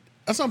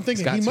 That's what I'm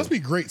thinking. He must be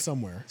great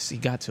somewhere. He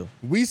got to.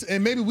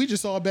 And maybe we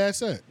just saw a bad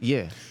set.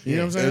 Yeah, you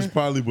know what I'm saying? That's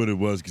probably what it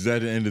was. Because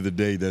at the end of the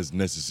day, that's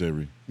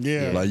necessary.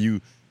 Yeah, like you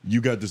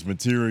got this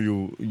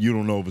material. You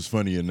don't know if it's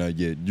funny or not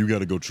yet. You got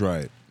to go try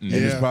it, and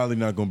it's probably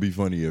not going to be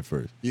funny at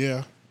first.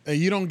 Yeah, and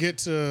you don't get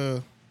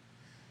to.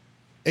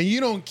 And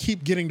you don't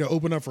keep getting to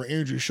open up for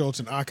Andrew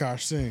Schulz and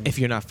Akash Singh if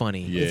you're not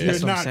funny. Yeah.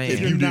 If you're not, if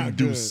you didn't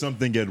do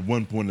something at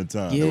one point in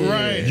time.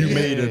 Right. You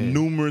made a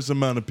numerous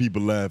amount of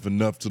people laugh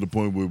enough to the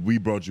point where we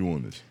brought you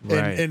on this.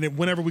 Right. And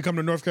whenever we come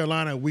to North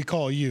Carolina, we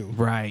call you.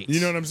 Right. You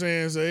know what I'm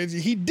saying? So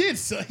he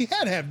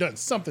had to have done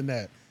something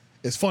that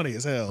is funny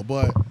as hell.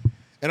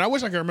 And I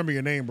wish I could remember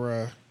your name,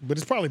 bro. But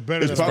it's probably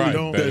better that we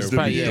don't. It's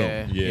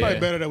probably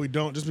better that we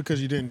don't, just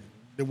because you didn't.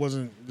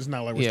 It's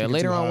not like we're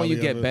later on when you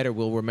get better,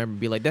 we'll remember.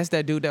 Be like, that's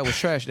that dude that was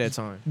trash that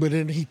time. But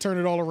then he turned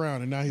it all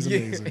around, and now he's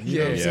amazing. You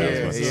know what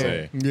I'm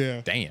saying?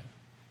 Yeah. Damn.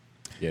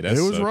 Yeah, that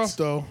it was rough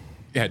though.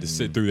 You had to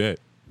sit through that.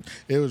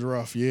 It was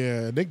rough.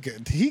 Yeah,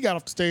 he got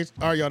off the stage.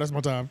 All right, y'all, that's my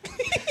time.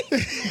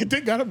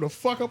 They got him to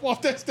fuck up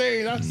off that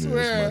stage. I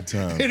swear. That's my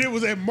time. And it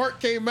was, and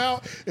Mark came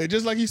out, and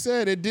just like you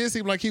said, it did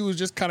seem like he was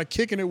just kind of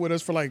kicking it with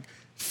us for like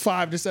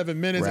 5 to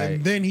 7 minutes,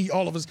 and then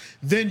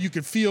then you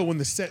could feel when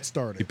the set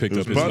started. He picked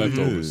up his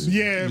leftovers.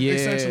 Yeah,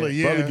 essentially,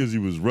 yeah. Probably because he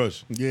was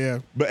rushed. Yeah.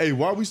 But hey,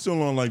 while we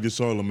still on like the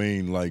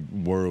Charlamagne like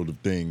world of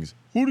things,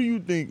 who do you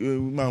think we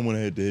might want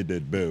to hit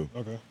that bell?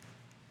 Okay.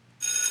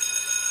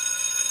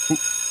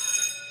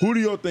 Who do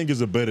y'all think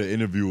is a better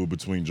interviewer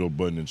between Joe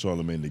Budden and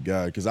Charlamagne the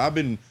Guy? Because I've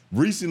been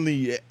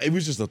recently, it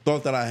was just a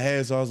thought that I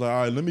had, so I was like,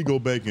 all right, let me go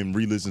back and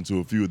re-listen to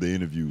a few of the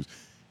interviews.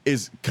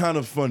 It's kind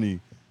of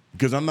funny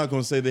because I'm not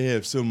going to say they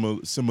have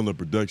similar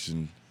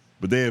production,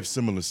 but they have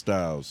similar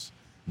styles.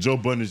 Joe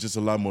Budden is just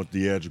a lot more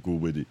theatrical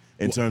with it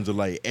in terms of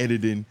like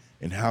editing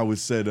and how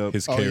it's set up.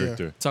 His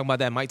character. Talking about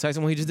that Mike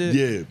Tyson one he just did?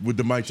 Yeah, with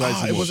the Mike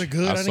Tyson It wasn't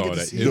good. I didn't get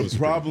to see the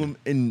problem,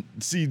 and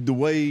see the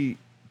way,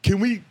 can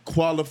we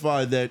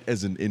qualify that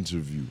as an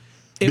interview?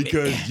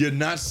 Because you're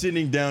not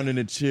sitting down in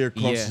a chair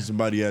constantly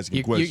somebody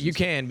asking questions. You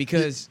can,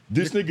 because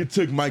this nigga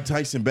took Mike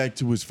Tyson back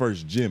to his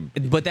first gym.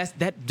 But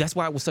that's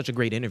why it was such a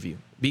great interview,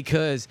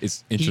 because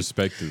it's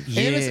introspective.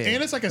 And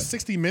it's like a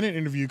 60-minute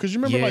interview, because you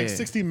remember like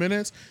 60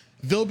 Minutes,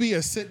 there'll be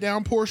a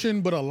sit-down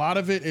portion, but a lot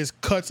of it is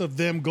cuts of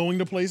them going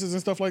to places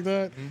and stuff like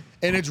that. Mm-hmm.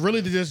 And it's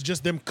really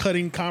just them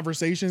cutting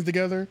conversations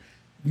together.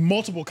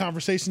 Multiple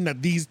conversations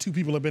that these two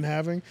people have been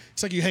having.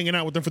 It's like you hanging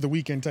out with them for the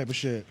weekend type of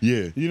shit.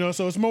 Yeah. You know,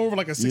 so it's more of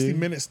like a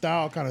 60-minute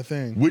style kind of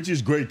thing. Which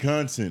is great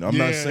content. I'm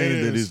not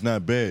saying that it's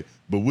not bad,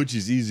 but which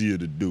is easier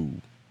to do?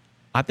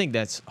 I think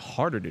that's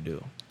harder to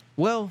do.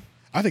 Well,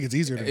 I think it's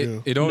easier to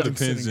do. It all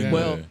depends.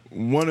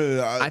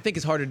 I think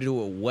it's harder to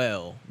do it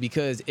well,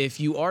 because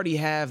if you already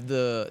have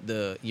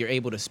you're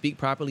able to speak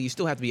properly, you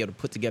still have to be able to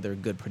put together a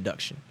good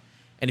production.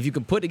 And if you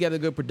can put together a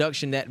good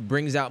production that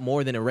brings out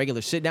more than a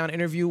regular sit-down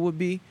interview would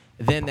be,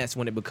 then that's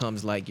when it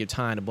becomes like you're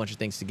tying a bunch of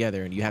things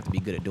together, and you have to be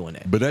good at doing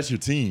that. But that's your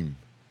team.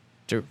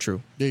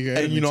 True.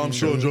 And I'm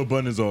sure Joe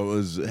Budden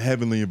is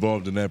heavily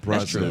involved in that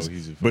process.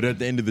 But at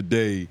the end of the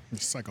day,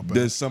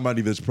 there's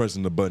somebody that's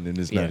pressing the button, and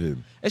it's not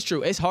him. It's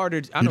true. It's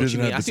harder. I know what you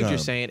mean. I see what you're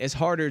saying. It's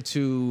harder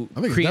to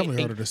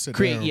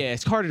create. Yeah,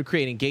 it's harder to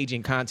create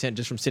engaging content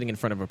just from sitting in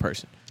front of a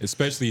person.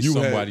 Especially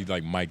somebody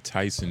like Mike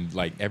Tyson.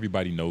 Like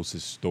everybody knows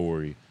his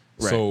story.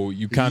 Right. So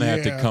you kind of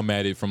have to come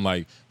at it from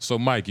like, so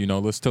Mike,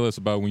 let's tell us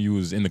about when you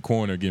was in the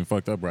corner getting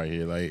fucked up right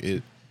here. Like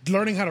it.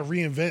 Learning how to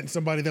reinvent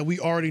somebody that we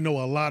already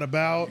know a lot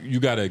about. You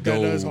got to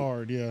go. That is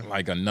hard,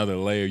 like another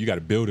layer. You got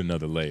to build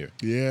another layer.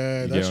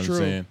 Yeah, that's true.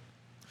 I'm saying?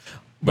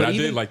 But I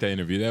did like that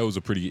interview. That was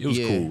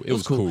cool. It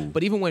was cool.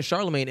 But even when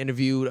Charlamagne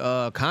interviewed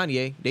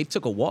Kanye, they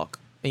took a walk.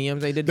 And you know what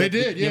I'm saying? They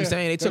did. You know what I'm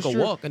saying? They took a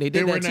walk and they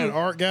did that too. They were in that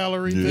art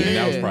gallery thing. And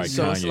that was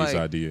probably Kanye's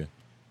idea.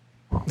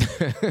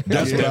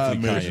 That's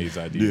definitely Kanye's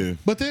idea. Yeah.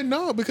 But then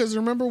no, because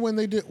remember when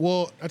they did?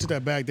 Well, I took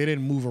that back. They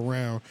didn't move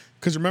around.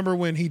 Because remember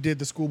when he did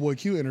the Schoolboy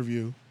Q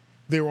interview?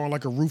 They were on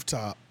like a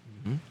rooftop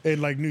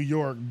in like New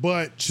York,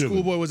 but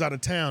Schoolboy was out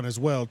of town as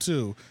well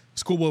too.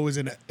 Schoolboy was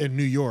in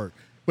New York,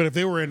 but if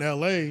they were in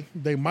LA,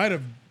 they might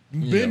have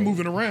been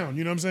moving around.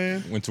 You know what I'm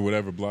saying? Went to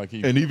whatever block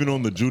he. And even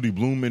on the Judy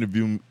Blume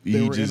interview,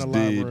 they were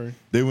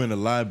in the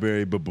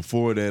library, but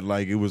before that,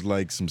 like it was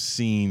like some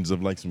scenes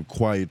of like some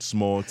quiet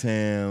small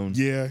town.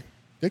 Yeah,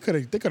 they could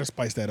have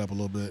spiced that up a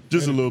little bit.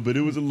 Just a little bit.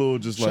 It was a little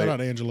just shout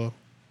out Angelo.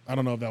 I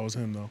don't know if that was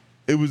him though.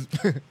 It was,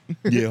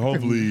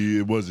 hopefully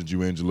it wasn't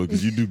you, Angelo,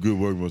 because you do good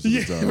work most of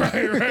the time.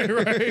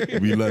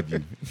 Right. We love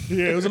you.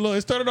 Yeah, it was a little.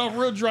 It started off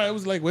real dry. It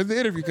was like, when's the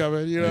interview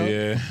coming?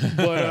 Yeah.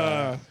 But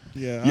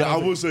I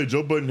will say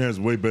Joe Budden has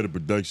way better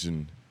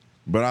production.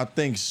 But I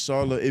think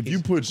if you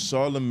put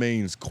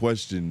Charlamagne's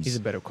questions, he's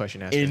a better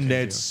question asker in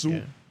that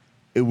suit.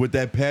 With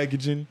that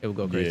packaging, it would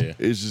go crazy. Yeah.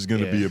 It's just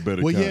going to be a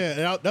better. Well,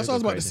 that's what I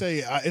was about to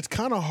say. It's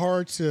kind of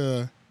hard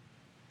to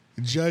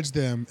judge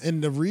them,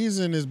 and the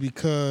reason is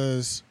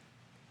because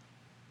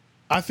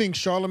I think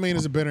Charlamagne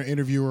is a better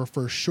interviewer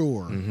for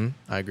sure. Mm-hmm.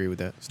 I agree with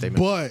that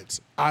statement. But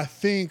I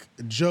think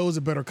Joe's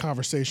a better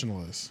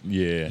conversationalist.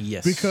 Yeah.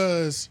 Yes.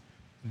 Because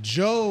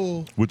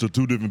Joe, which are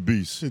two different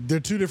beasts. They're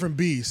two different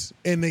beasts,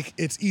 and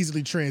it's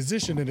easily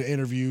transitioned into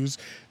interviews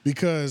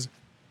because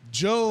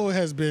Joe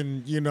has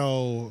been,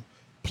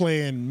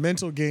 playing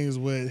mental games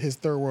with his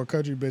third world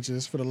country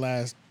bitches for the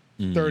last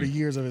 30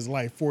 years of his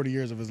life, 40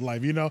 years of his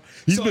life,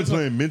 He's been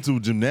playing mental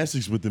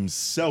gymnastics with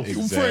himself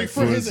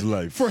for his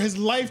life. For his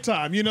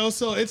lifetime,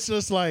 So it's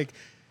just like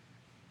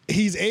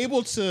he's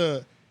able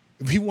to,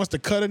 if he wants to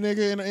cut a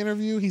nigga in an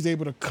interview, he's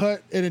able to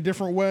cut in a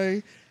different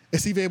way.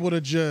 Is he able to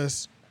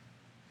just,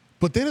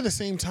 but then at the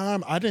same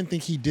time, I didn't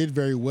think he did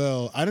very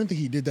well. I didn't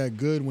think he did that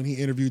good when he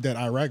interviewed that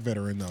Iraq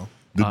veteran, though.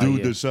 The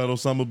dude that shot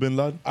Osama bin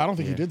Laden? I don't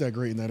think he did that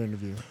great in that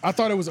interview. I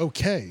thought it was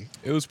okay.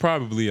 It was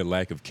probably a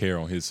lack of care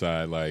on his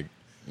side,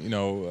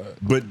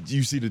 but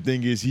you see, the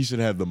thing is, he should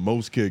have the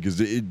most care because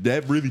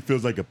that really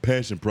feels like a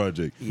passion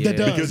project. Yeah. That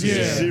does, because it's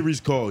a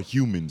series called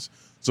Humans.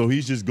 So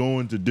he's just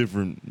going to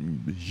different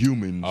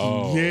humans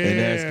and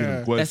asking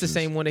them questions. That's the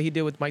same one that he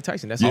did with Mike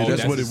Tyson. That's what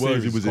it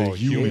was. It was a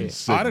human.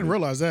 I didn't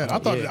realize that. I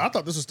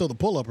thought this was still the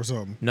pull up or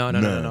something.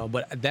 No.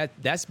 But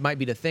that might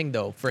be the thing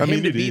though. For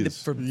him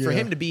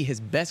to be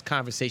his best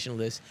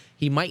conversationalist,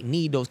 he might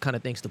need those kind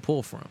of things to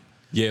pull from.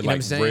 Yeah,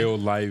 like real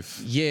life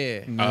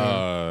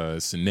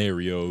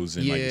scenarios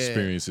and like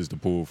experiences to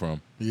pull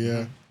from.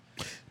 Yeah.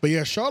 But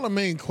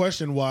Charlamagne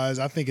question-wise,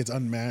 I think it's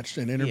unmatched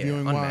and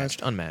interviewing-wise.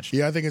 Unmatched.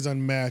 Yeah, I think it's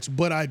unmatched.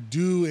 But I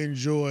do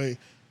enjoy,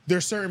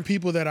 there's certain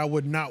people that I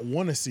would not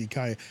want to see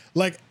Kanye.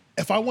 Like,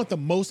 if I want the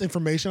most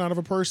information out of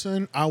a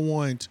person, I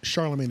want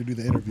Charlamagne to do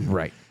the interview.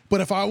 Right.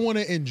 But if I want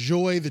to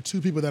enjoy the two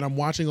people that I'm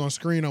watching on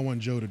screen, I want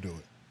Joe to do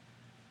it.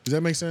 Does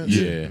that make sense?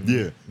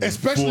 Yeah.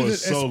 Especially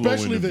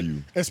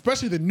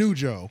the new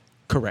Joe.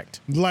 Correct.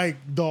 Like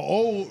the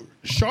old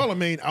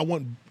Charlamagne, I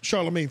want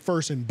Charlamagne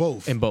first in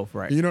both.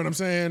 Right. You know what I'm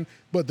saying?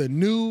 But the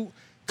new,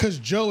 because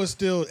Joe is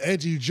still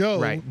edgy Joe.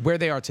 Right. Where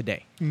they are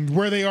today.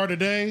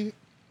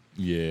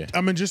 Yeah.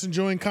 I'm just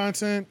enjoying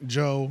content.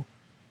 Joe.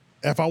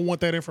 If I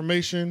want that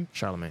information,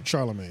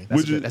 Charlamagne.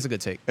 That's a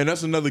good take. And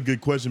that's another good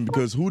question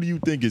because who do you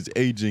think is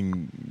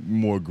aging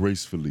more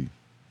gracefully?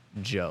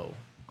 Joe.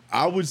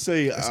 I would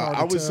say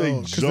Joe,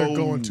 because they're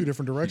going two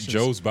different directions.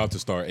 Joe's about to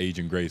start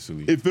aging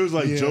gracefully. It feels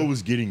like Joe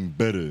is getting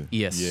better.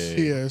 Yes. Yeah.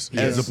 He is.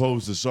 As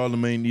opposed to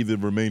Charlamagne either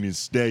remaining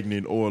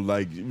stagnant or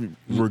like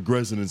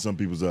regressing in some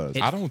people's eyes.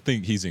 I don't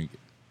think he's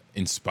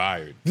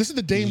inspired. This is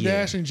the Dame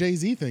Dash and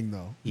Jay-Z thing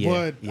though.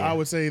 Yeah. But I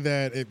would say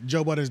that if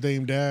Joe Budden is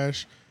Dame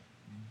Dash,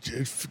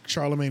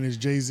 Charlamagne is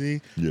Jay-Z.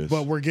 Yes.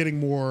 But we're getting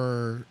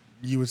more,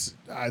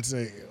 I'd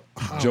say,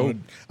 I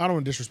don't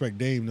want to disrespect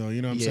Dame though,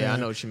 you know what I'm saying? Yeah, I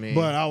know what you mean.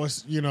 But I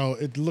was,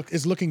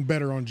 it's looking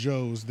better on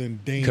Joe's than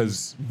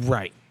Dame's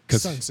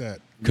Sunset.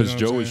 Because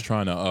Joe is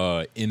trying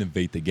to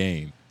innovate the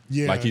game.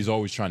 Yeah. Like he's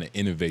always trying to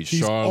innovate.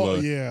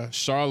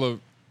 Charlotte,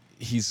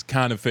 he's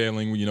kind of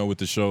failing, with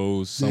the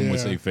shows. Some would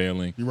say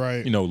failing.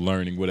 Right.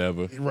 Learning,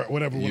 whatever. Right,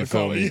 whatever you want to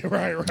call it.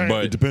 Right.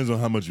 But it depends on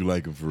how much you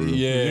like him for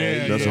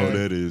real. That's all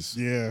that is.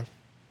 Yeah.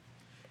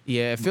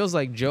 Yeah, it feels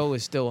like Joe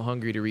is still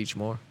hungry to reach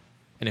more.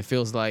 And it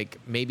feels like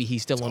maybe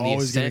he's still on the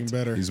Always getting ascent.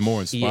 better. He's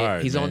more inspired.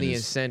 Yeah, he's man. on the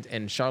ascent,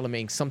 and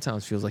Charlamagne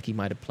sometimes feels like he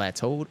might have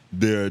plateaued.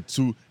 They're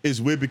two. It's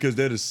weird because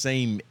they're the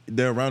same.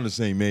 They're around the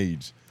same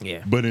age.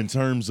 Yeah. But in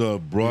terms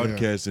of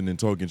broadcasting and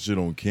talking shit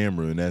on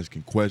camera and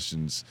asking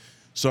questions,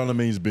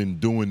 Charlamagne's been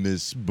doing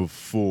this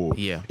before.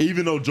 Yeah.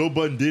 Even though Joe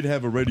Budden did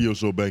have a radio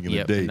show back in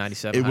the day,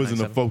 97, it wasn't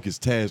a 97.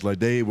 focused task. Like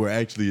they were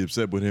actually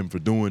upset with him for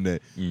doing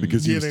that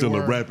because he Yeah, was they still a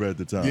were. rapper at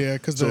the time. Yeah,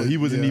 'cause so the- he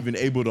wasn't yeah. even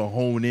able to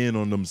hone in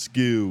on them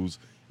skills,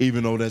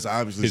 even though that's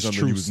obviously His something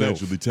true he was self.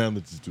 naturally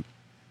talented to.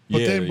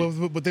 But Yeah.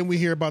 but then we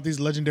hear about these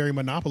legendary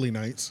Monopoly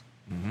nights.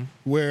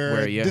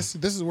 Where this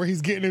is where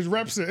he's getting his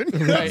reps in.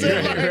 Right.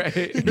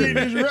 He's getting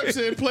his reps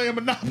in playing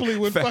Monopoly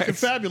with fucking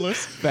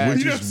Fabulous. Facts.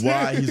 Which You know is what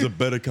I'm why saying? he's a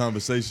better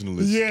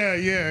conversationalist.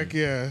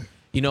 Yeah.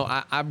 You know,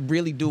 I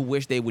really do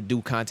wish they would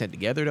do content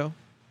together though,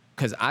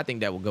 because I think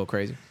that would go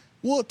crazy.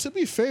 Well, to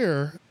be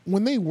fair,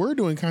 when they were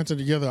doing content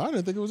together, I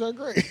didn't think it was that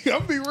great.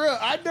 I'll be real.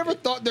 I never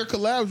thought their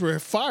collabs were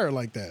fire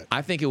like that.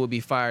 I think it would be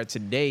fire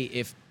today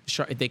if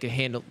they could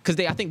handle, because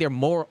I think they're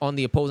more on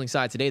the opposing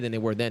side today than they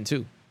were then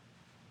too.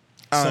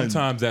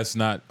 Sometimes that's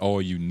not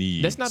all you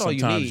need. That's not all you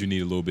Sometimes need. you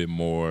need a little bit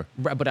more.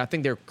 But I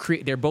think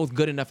they're both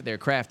good enough at their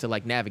craft to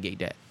like navigate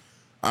that.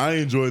 I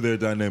enjoy their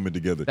dynamic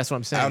together. That's what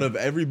I'm saying. Out of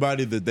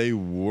everybody that they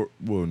were,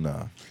 well,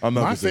 nah, I'm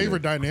not. My gonna say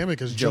favorite that. dynamic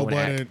is Joe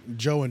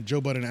Joe and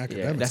Budden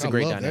Academics. that's a I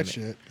great love dynamic. that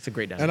shit. It's a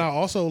great dynamic. And I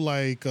also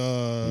like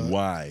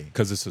Why?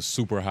 Because it's a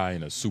super high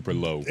and a super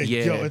low.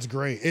 Yeah. Yo, it's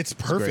great. It's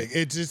perfect.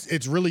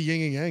 It's really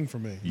yin and yang for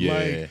me. Yeah.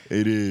 Like,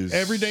 It is.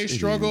 Everyday It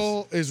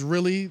Struggle was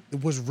really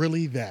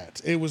that.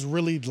 It was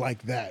really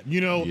like that.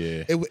 You know,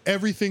 Yeah.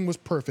 Everything was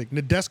perfect.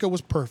 Nadeska was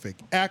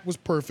perfect. Act was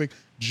perfect.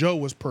 Joe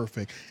was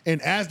perfect.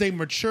 And as they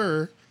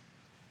mature,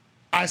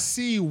 I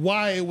see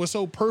why it was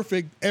so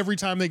perfect every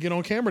time they get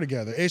on camera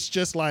together. It's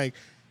just like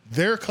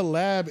their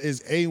collab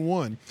is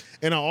A1.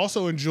 And I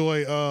also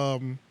enjoy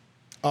Vlad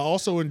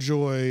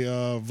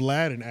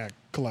and Act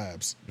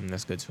collabs.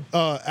 That's good too.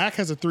 Ack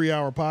has a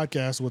 3-hour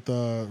podcast with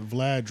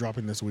Vlad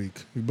dropping this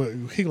week, but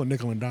he gonna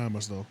nickel and dime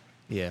us though.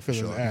 Yeah, for his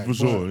sure. act. For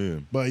sure, yeah.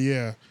 But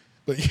yeah,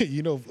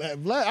 you know,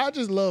 Vlad, I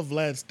just love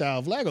Vlad's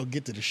style. Vlad gonna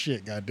get to the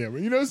shit, goddamn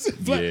it. You know what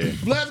I'm saying? Yeah.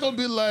 Vlad's gonna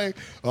be like,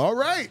 all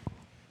right,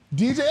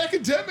 DJ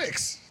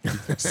Academics.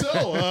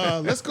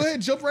 So let's go ahead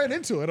and jump right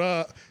into it.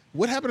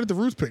 What happened at the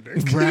Roots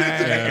picnic?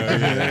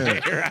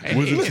 Yeah.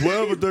 Was it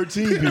 12 or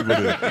 13 people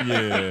there?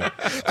 Yeah.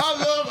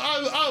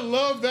 I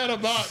love that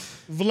about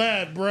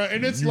Vlad, bro.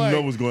 And it's You like,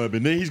 know what's going to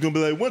happen. Then he's going to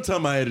be like, one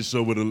time I had a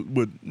show with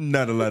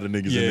not a lot of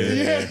niggas in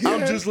there. Yeah.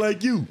 I'm just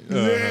like you.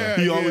 Yeah,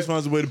 He yeah. always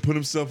finds a way to put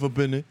himself up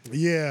in it.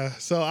 yeah.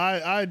 So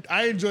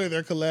I enjoy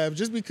their collab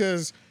just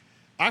because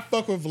I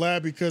fuck with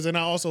Vlad and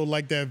I also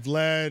like that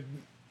Vlad.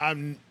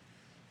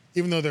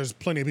 Even though there's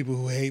plenty of people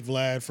who hate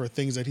Vlad for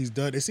things that he's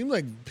done, it seems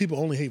like people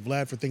only hate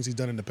Vlad for things he's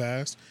done in the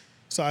past.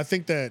 So I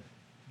think that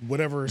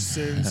whatever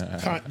sins,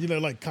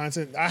 like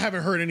content, I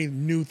haven't heard any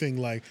new thing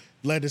like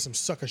Vlad did some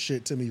sucker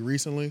shit to me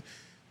recently.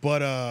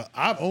 But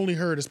I've only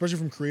heard, especially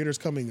from creators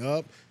coming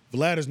up,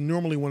 Vlad is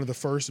normally one of the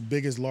first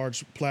biggest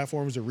large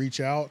platforms to reach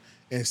out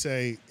and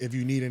say, if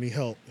you need any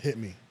help, hit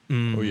me.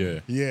 Oh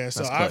yeah. Yeah,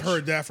 so That's I've clutch.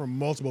 heard that from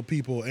multiple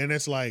people, and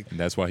it's like, And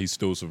that's why he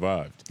still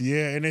survived.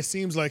 yeah, and it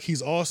seems like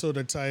he's also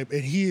the type,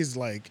 and he is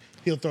like,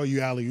 he'll throw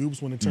you alley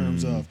oops when in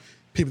terms of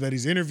people that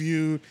he's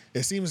interviewed.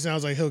 It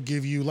sounds like he'll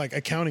give you like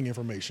accounting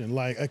information,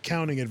 like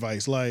accounting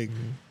advice, like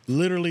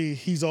literally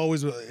he's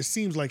always, it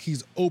seems like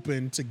he's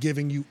open to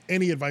giving you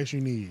any advice you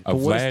need. A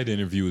Vlad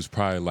interview is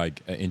probably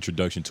like an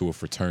introduction to a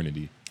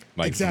fraternity,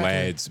 like Exactly.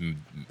 Vlad's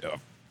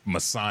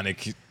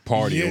Masonic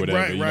party Yeah, or whatever.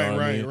 right, you know right,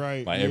 what I right, mean?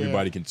 right, Like yeah.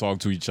 everybody can talk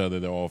to each other.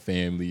 They're all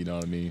family. You know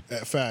what I mean?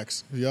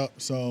 Facts. Yep.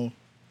 So,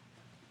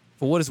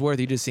 For what it's worth,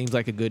 he just seems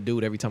like a good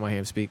dude every time I hear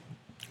him speak.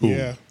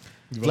 yeah.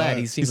 Vlad,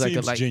 he seems like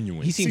seems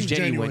genuine. He seems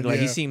genuine. Like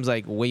yeah. he seems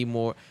like way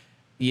more.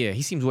 Yeah,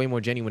 he seems way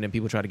more genuine than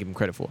people try to give him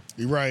credit for.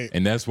 You're right.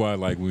 And that's why,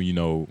 like,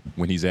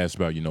 when he's asked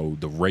about, the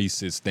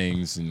racist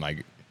things and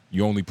like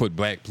you only put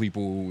black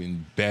people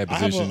in bad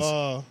positions.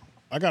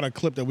 I got a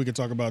clip that we could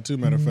talk about too.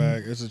 Matter of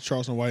fact, it's a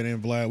Charleston White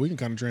and Vlad. We can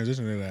kind of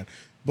transition to that.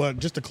 But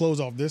just to close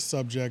off this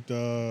subject,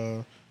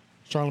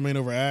 Charlamagne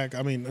over Act.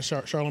 I mean,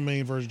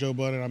 Charlamagne versus Joe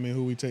Budden. I mean,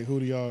 who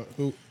do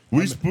y'all?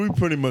 We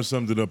pretty much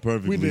summed it up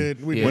perfectly. We did.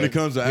 Yeah. When it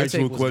comes to Your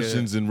actual take was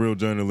questions and real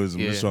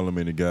journalism, it's Yeah.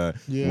 Charlamagne the guy.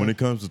 Yeah. When it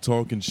comes to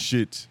talking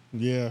shit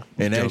Yeah.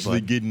 and Joe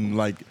actually Budden. getting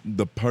like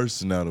the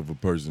person out of a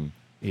person,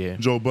 Yeah.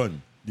 Joe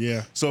Budden.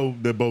 Yeah. So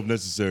they're both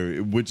necessary,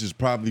 which is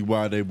probably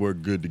why they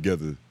work good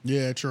together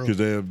Yeah. True.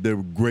 because they're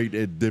great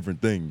at different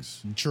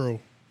things. True.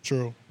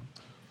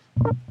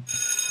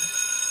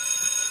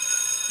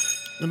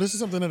 And this is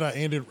something that I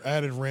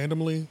added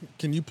randomly.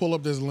 Can you pull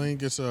up this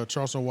link? It's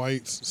Charleston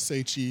White's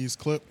Say Cheese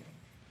clip.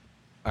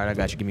 All right, I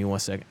got you. Give me 1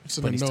 second. It's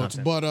in Put the these notes.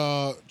 content.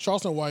 But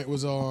Charleston White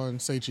was on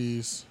Say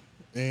Cheese,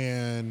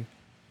 and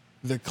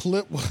the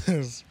clip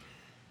was,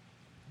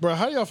 bro.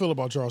 How do y'all feel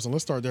about Charleston?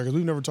 Let's start there because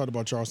we've never talked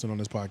about Charleston on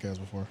this podcast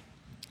before.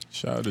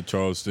 Shout out to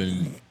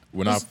Charleston.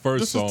 When I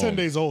first this saw is 10 him,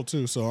 days old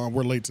too, so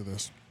we're late to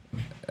this.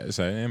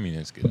 I mean,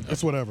 it's good enough.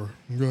 It's whatever.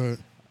 Go ahead.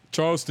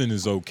 Charleston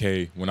is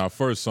okay. When I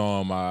first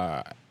saw him,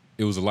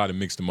 it was a lot of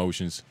mixed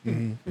emotions.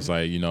 Mm-hmm. It's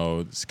like,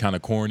 it's kind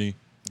of corny.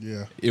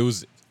 Yeah. It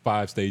was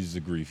 5 stages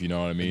of grief, you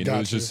know what I mean? It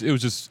was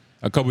just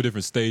a couple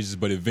different stages,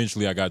 but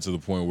eventually I got to the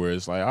point where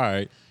it's like, all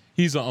right,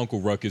 he's an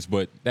Uncle Ruckus,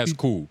 but that's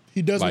cool.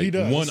 He does what he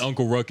does. One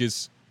Uncle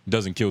Ruckus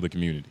doesn't kill the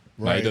community.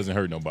 Right. Like, it doesn't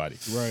hurt nobody.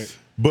 Right.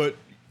 But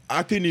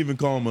I couldn't even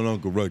call him an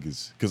Uncle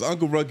Ruckus because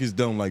Uncle Ruckus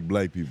don't like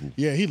black people.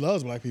 Yeah, he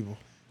loves black people.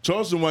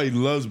 Charleston White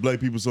loves black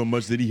people so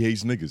much that he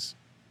hates niggas.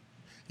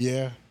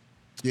 Yeah.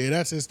 Yeah,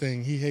 that's his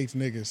thing. He hates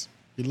niggas.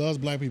 He loves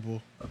black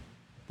people,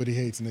 but he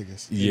hates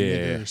niggas.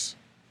 Yeah. Niggers.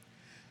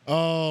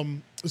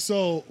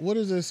 So what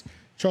is this?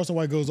 Charleston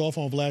White goes off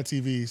on Vlad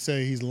TV,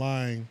 say he's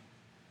lying.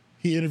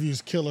 He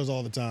interviews killers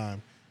all the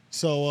time.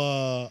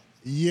 So,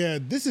 yeah,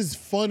 this is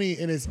funny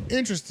and it's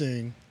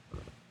interesting.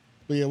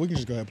 But, yeah, we can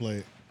just go ahead and play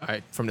it. All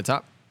right, from the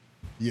top?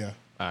 Yeah.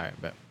 All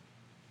right, bet.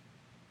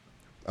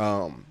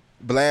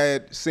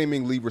 Vlad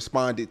seemingly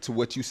responded to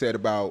what you said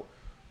about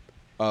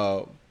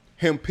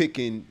him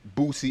picking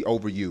Boosie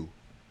over you.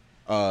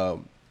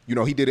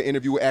 He did an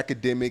interview with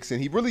Academics,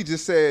 and he really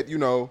just said,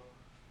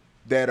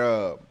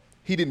 that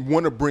he didn't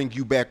want to bring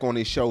you back on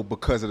his show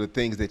because of the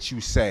things that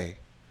you say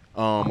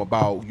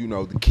about,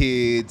 the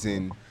kids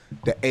and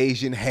the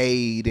Asian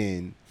hate,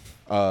 and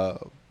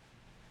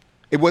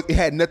it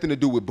had nothing to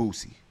do with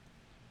Boosie.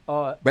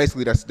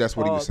 Basically, that's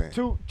what he was saying.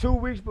 2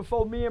 weeks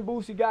before me and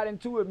Boosie got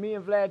into it, me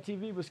and Vlad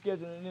TV was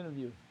scheduling an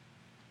interview.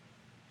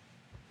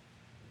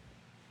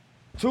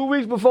 2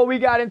 weeks before we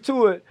got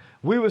into it,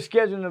 we was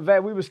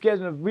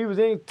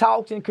in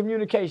talks and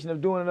communication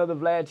of doing another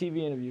Vlad TV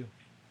interview.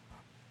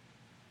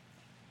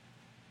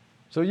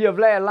 So yeah,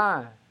 Vlad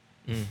lying.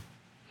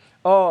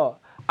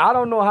 I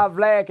don't know how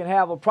Vlad can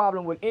have a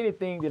problem with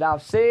anything that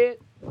I've said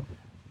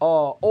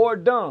or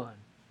done.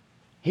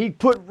 He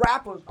put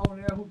rappers on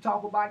there who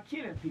talk about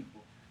killing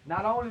people.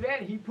 Not only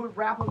that, he put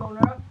rappers on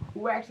there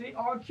who actually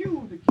are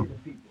accused of killing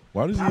people.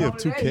 Why does he have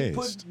two casts? He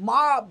put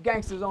mob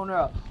gangsters on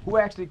there who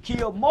actually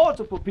kill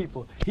multiple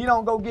people. He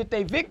don't go get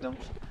their victims.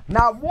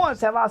 Not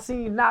once have I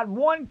seen not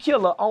one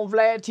killer on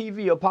Vlad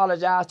TV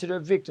apologize to their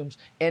victims,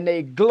 and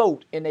they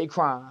gloat in their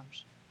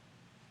crimes.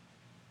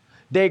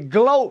 They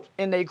gloat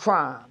in their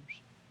crimes.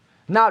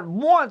 Not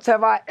once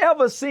have I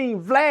ever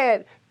seen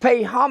Vlad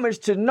pay homage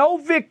to no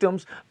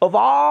victims of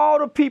all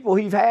the people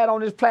he's had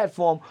on his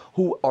platform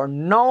who are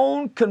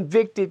known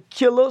convicted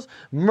killers,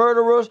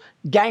 murderers,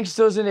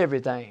 gangsters, and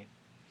everything.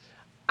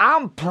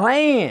 I'm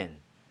playing.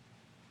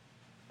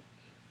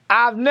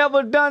 I've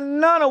never done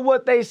none of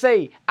what they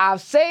say.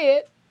 I've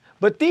said,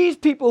 but these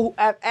people who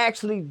have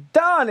actually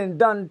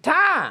done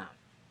time.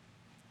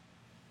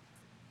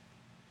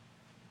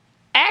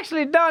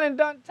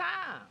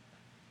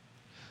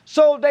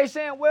 So they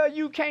saying, well,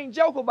 you can't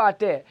joke about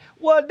that.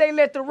 Well, they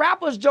let the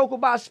rappers joke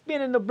about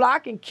spinning the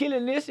block and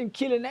killing this and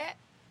killing that.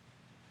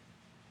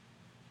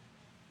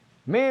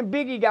 Me and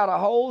Biggie got a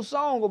whole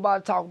song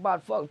about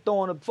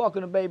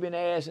fucking a baby in the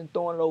ass and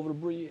throwing it over the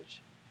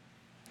bridge.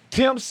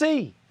 Pimp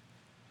C.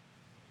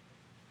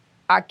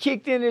 I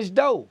kicked in his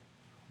door.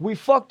 We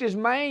fucked his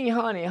main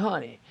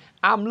honey.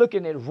 I'm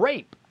looking at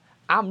rape.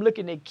 I'm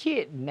looking at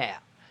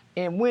kidnap.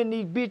 And when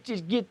these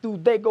bitches get through,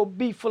 they go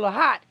be full of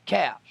hot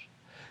caps.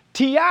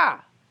 T.I.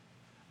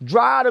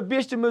 drive the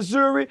bitch to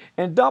Missouri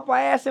and dump her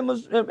ass in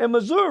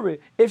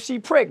Missouri if she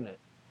pregnant.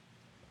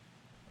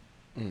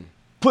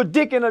 Put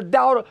dick in your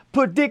daughter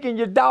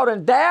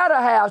and dare to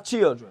have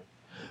children.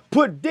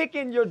 Put dick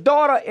in your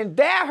daughter and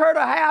dare her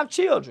to have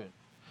children.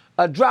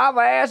 A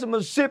driver ass in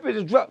Mississippi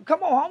to drive.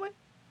 Come on, homie.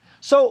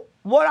 So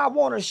what I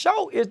want to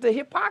show is the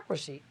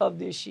hypocrisy of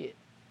this shit.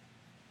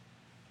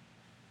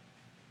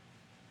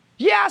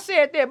 Yeah, I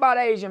said that about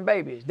Asian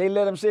babies. They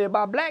let them say it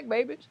about black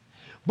babies.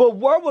 But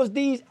where was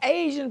these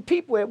Asian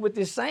people at with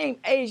the same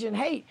Asian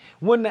hate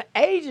when the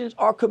Asians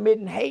are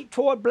committing hate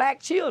toward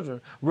black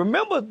children?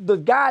 Remember the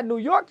guy in New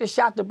York that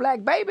shot the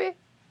black baby?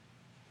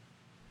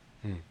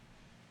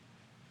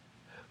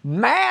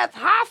 Math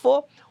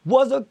Hoffa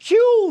was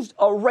accused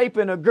of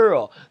raping a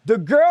girl. The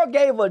girl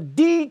gave a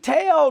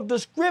detailed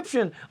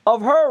description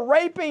of her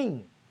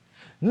raping,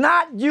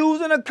 not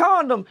using a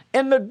condom,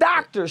 and the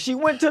doctor. She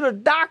went to the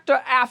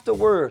doctor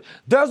afterwards.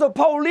 There's a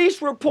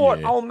police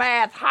report on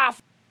Math Hoffa.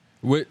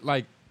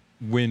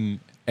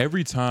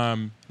 Every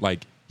time,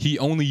 he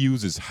only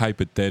uses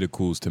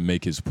hypotheticals to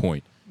make his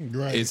point.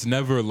 Right. It's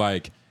never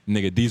like,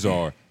 nigga, these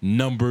are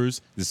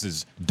numbers. This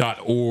is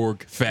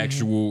 .org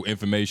factual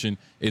information.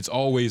 It's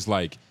always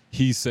like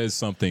he says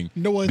something.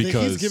 No, I think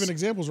he's giving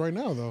examples right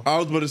now, though. I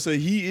was about to say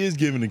he is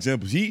giving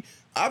examples.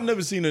 I've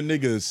never seen a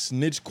nigga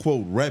snitch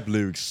quote rap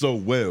lyrics so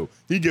well.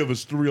 He gave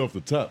us 3 off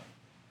the top.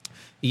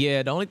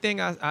 Yeah, the only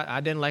thing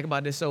I didn't like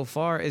about this so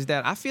far is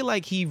that I feel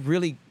like he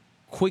really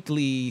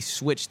quickly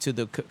switched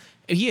to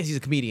he's a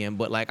comedian,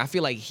 but I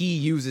feel like he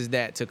uses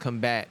that to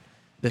combat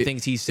the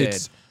things he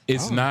said.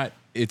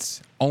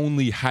 It's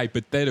only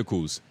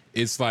hypotheticals.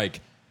 It's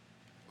like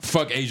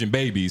fuck Asian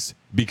babies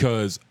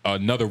because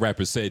another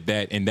rapper said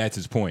that, and that's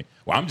his point.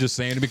 Well, I'm just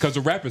saying it because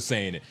a rapper's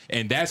saying it,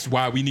 and that's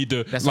why we need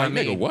to. That's like, what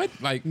I mean. nigga, what?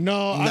 Like,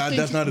 No, I think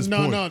that's not his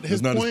point. No,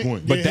 That's not his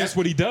point. but yeah, that's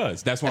what he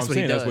does. That's what I'm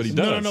saying. That's what he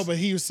does. No, but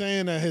he was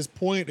saying that his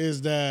point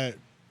is that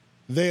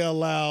they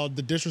allowed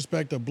the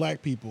disrespect of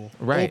black people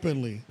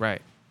openly,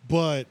 Right.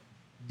 but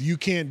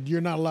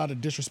you're not allowed to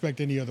disrespect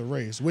any other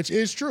race, which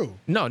is true.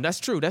 No, that's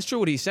true. That's true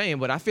what he's saying.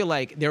 But I feel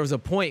like there was a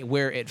point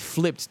where it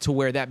flipped to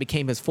where that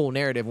became his full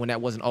narrative when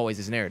that wasn't always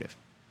his narrative.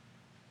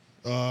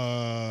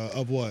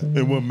 Of what?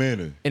 In what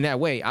manner? In that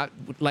way,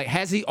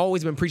 has he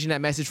always been preaching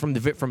that message from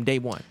day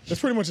one?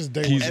 That's pretty much his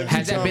day one.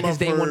 Has that been his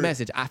day one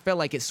message? I felt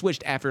like it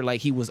switched after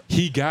like he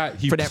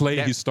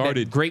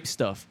started grape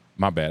stuff.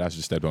 My bad. I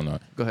just stepped on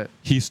that. Go ahead.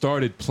 He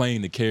started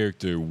playing the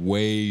character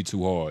way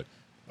too hard.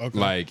 Okay.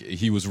 Like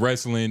he was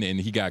wrestling and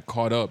he got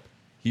caught up.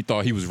 He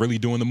thought he was really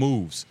doing the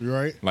moves. You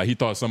right? Like he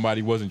thought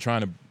somebody wasn't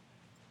trying to.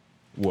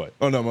 What?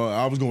 Oh no,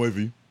 I was gonna wait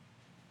for you.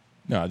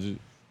 No, I just.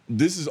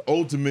 This is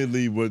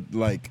ultimately what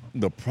like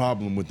the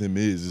problem with him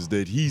is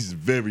that he's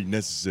very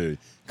necessary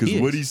because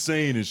what he's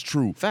saying is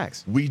true.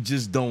 Facts. We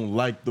just don't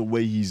like the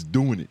way he's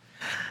doing it.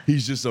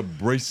 He's just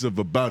abrasive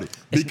about it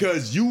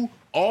because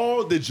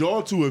all that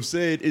y'all two have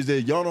said is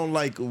that y'all don't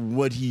like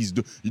what he's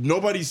doing.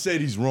 Nobody said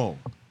he's wrong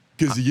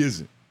because he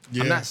isn't.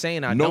 Yeah. I'm not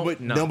saying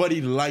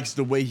Nobody likes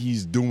the way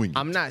he's doing it.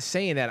 I'm not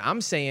saying that. I'm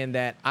saying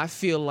that I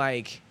feel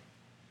like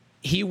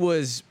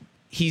he's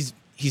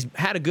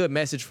had a good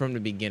message from the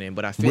beginning,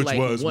 but I feel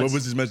what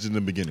was his message in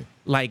the beginning?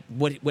 Like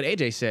what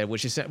AJ said,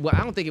 which is, well,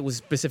 I don't think it was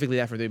specifically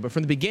that for the, but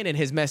from the beginning,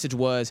 his message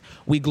was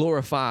we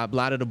glorify a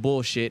lot of the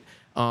bullshit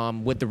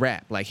with the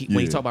rap. Like when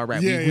he talk about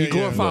rap, we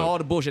glorify all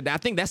the bullshit. I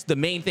think that's the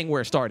main thing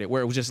where it started,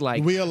 where it was just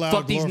like,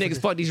 fuck these niggas,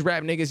 fuck these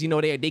rap niggas. You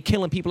know, they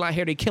killing people out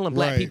here. They killing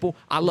black people.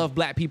 I love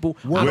black people.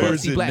 I love to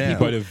see black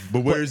people. But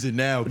where is it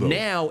now, though?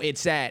 Now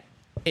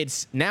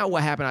it's now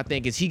what happened, I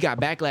think, is he got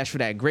backlash for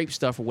that grape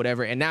stuff or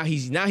whatever, and now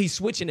he's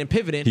switching and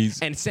pivoting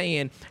and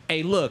saying,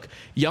 hey, look,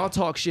 y'all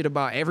talk shit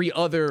about every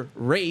other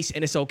race,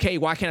 and it's okay.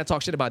 Why can't I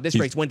talk shit about this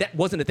race? When that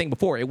wasn't a thing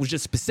before. It was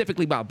just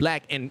specifically about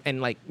black and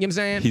like, you know what I'm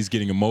saying? He's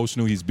getting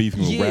emotional. He's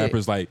beefing with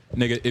rappers. Like,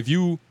 nigga, if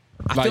you...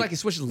 I feel like he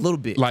switched a little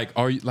bit. Like,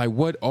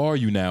 what are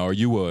you now? Are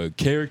you a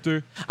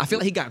character? I feel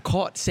like he got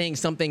caught saying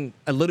something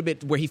a little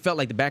bit where he felt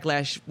like the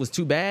backlash was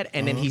too bad,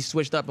 and then he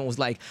switched up and was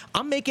like,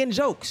 I'm making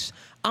jokes.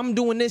 I'm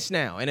doing this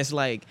now. And it's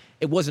like,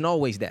 it wasn't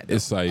always that, though.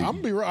 It's like... I'm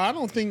gonna be real. I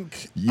don't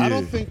think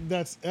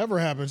that's ever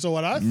happened. So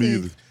what I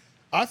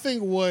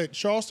think what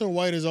Charleston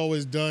White has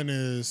always done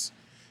is...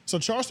 So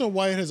Charleston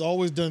White has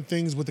always done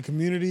things with the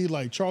community.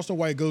 Like Charleston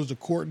White goes to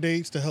court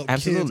dates to help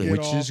kids get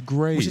which off. is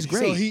great. Which is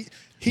great.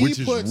 So which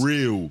is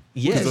real.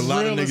 Yes. Because a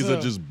lot of niggas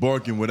are just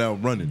barking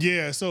without running.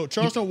 Yeah, so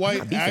Charleston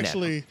White is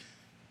actually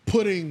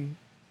putting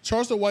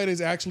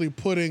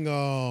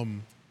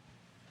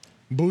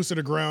boots to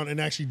the ground and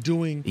actually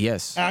doing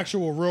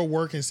actual real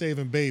work and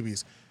saving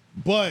babies.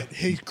 But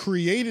he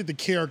created the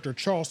character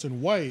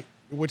Charleston White,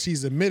 which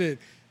he's admitted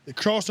that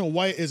Charleston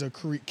White is a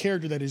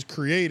character that is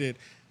created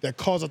that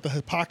calls out the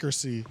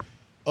hypocrisy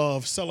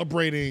of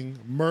celebrating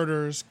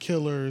murders,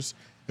 killers,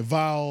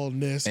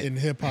 vileness in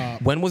hip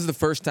hop. When was the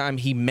first time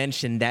he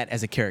mentioned that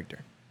as a character?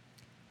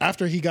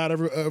 After he got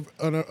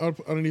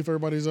underneath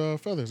everybody's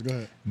feathers. Go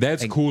ahead.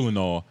 That's cool and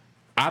all.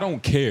 I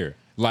don't care.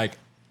 Like,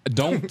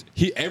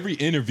 every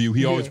interview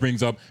he always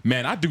brings up,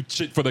 man, I do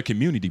shit for the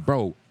community,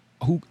 bro.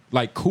 Cool.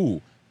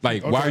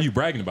 Like, why are you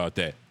bragging about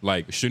that?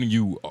 Like, shouldn't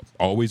you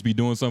always be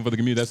doing something for the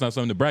community? That's not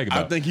something to brag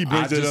about. I think he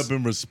brings it up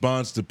in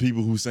response to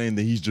people who saying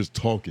that he's just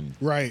talking.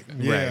 Right.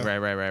 Yeah.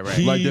 Right.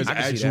 Like, there's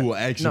actual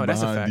action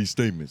behind these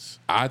statements.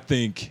 I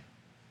think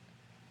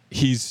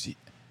he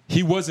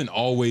wasn't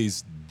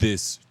always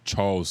this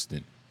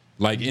Charleston.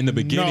 Like, in the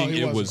beginning,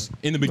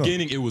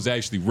 it was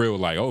actually real.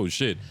 Like, oh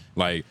shit.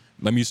 Like,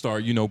 let me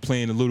start,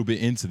 playing a little bit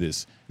into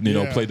this.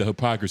 Play the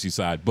hypocrisy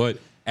side. But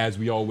as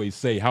we always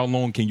say, how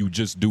long can you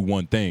just do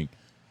one thing?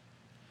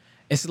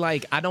 It's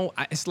like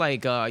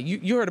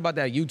you heard about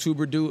that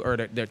YouTuber dude or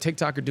the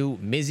TikToker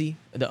dude, Mizzy,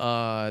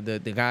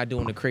 the guy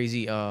doing the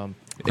crazy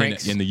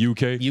pranks in the UK.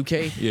 The UK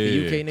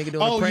nigga doing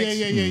the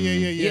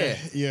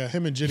pranks. Yeah.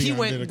 Him and Jitty he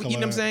went, did a collab. you know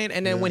what I'm saying?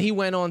 And then when he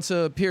went on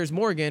to Piers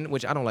Morgan,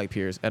 which I don't like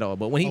Piers at all,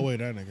 but when he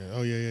that nigga.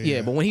 Oh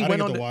yeah. But when he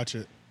went on to watch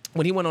it,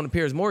 when he went on to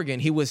Piers Morgan,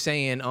 he was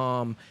saying,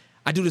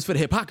 I do this for the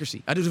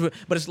hypocrisy. But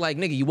it's like,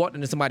 nigga, you walked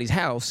into somebody's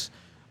house.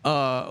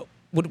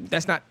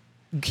 That's not.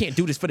 You can't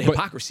do this for the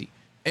hypocrisy.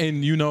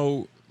 And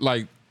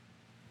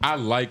I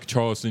like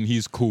Charleston.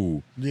 He's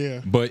cool.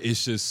 Yeah. But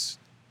it's just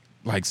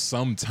like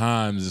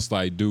sometimes it's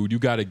like, dude,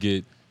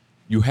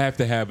 you have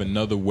to have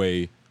another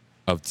way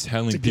of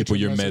telling people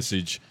your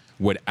message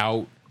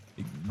without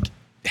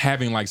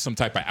having like some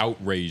type of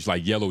outrage,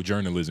 like yellow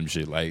journalism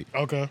shit. Like,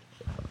 okay.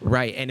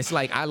 Right, and it's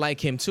like I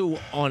like him too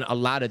on a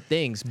lot of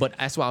things, but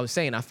that's what I was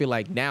saying. I feel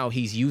like now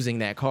he's using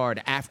that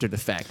card after the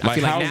fact. I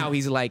feel like now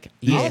he's like,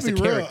 it's a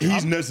character.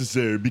 He's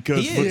necessary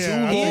because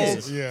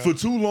for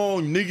too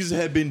long, niggas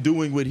have been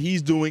doing what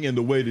he's doing in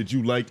the way that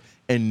you like,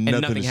 and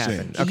nothing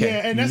happened. Okay.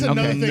 Yeah, and that's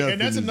another thing. Nothing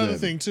And that's has another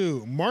happened. thing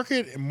too.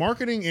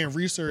 Marketing and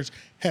research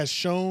has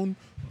shown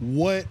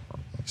what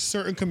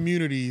certain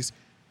communities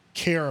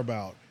care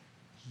about.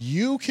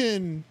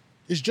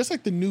 It's just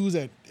like the news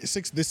at the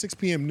 6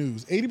 p.m.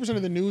 news. 80%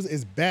 of the news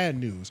is bad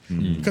news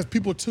because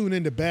people tune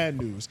into bad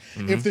news.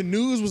 If the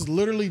news was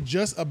literally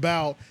just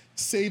about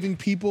saving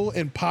people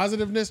and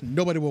positiveness,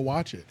 nobody will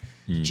watch it.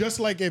 Just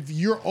like if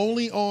you're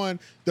only on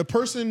the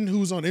person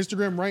who's on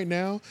Instagram right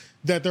now,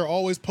 that they're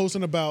always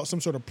posting about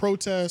some sort of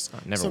protest,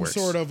 some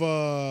sort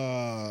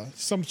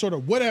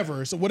of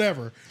whatever. So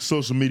whatever.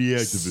 Social media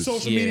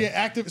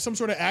activists. Some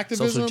sort of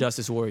activism. Social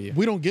justice warrior.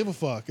 We don't give a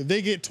fuck. If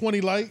they get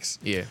 20 likes,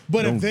 Yeah.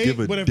 But Don't give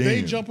a if they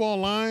damn. jump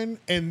online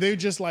and they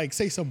just like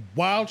say some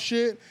wild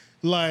shit,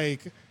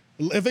 like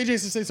if they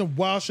just say some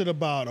wild shit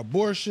about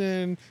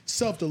abortion,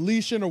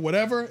 self-deletion, or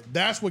whatever,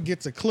 that's what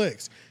gets the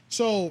clicks.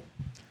 So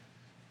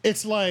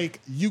it's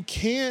like you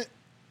can't.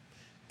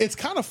 It's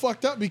kind of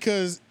fucked up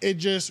because it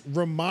just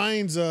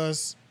reminds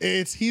us.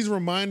 He's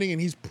reminding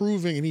and he's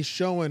proving and he's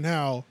showing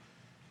how.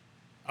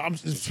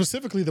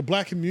 Specifically, the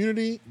black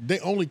community, they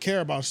only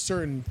care about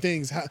certain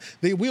things.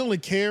 We only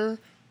care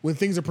when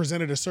things are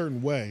presented a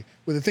certain way.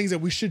 With the things that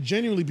we should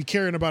genuinely be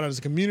caring about as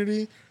a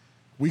community,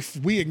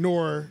 we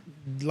ignore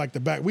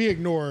we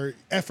ignore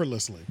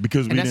effortlessly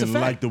Because we And that's a didn't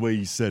fact. like the way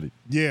he said it.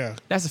 Yeah,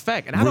 That's a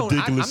fact. And I'm not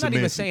Ridiculous even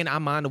semantics. saying I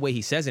mind the way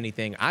he says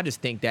anything. I just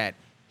think that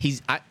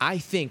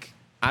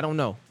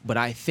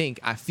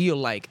I feel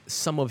like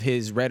some of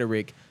his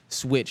rhetoric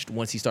switched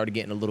once he started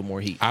getting a little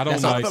more heat. I don't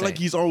That's all I I'm feel saying. like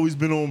he's always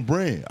been on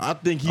brand. I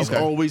think he's Okay.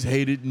 always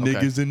hated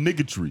niggas and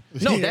niggatry.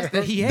 No, he has.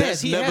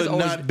 That's He never has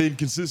always, not been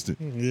consistent.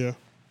 yeah.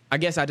 I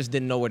guess I just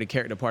didn't know where the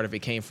character part of it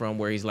came from,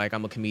 where he's like,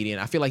 I'm a comedian.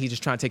 I feel like he's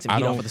just trying to take some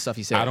heat off of the stuff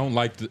he said. I don't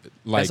like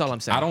That's all I'm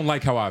saying. I don't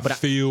like how I But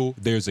feel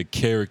there's a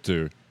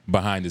character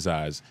behind his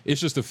eyes. It's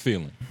just a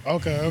feeling.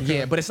 Okay.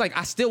 Yeah, but it's like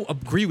I still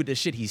agree with the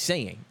shit he's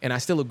saying, and I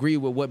still agree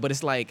with but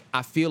it's like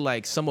I feel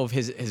like some of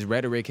his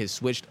rhetoric has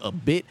switched a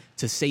bit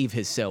to save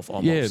himself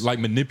almost. Yeah, like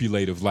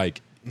manipulative.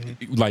 Like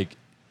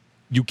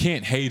you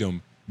can't hate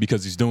him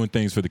because he's doing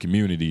things for the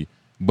community,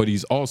 but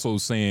he's also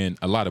saying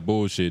a lot of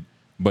bullshit.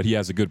 But he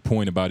has a good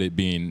point about it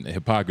being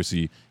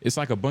hypocrisy. It's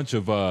like a bunch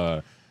of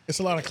It's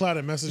a lot of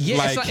clouded messages. Yeah,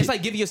 Like, it's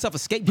like giving yourself a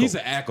scapegoat. he's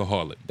an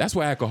alcoholic. That's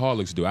what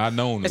alcoholics do. I've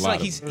known It's a lot like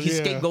of he's them. Yeah.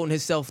 scapegoating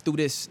himself through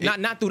this,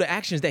 not through the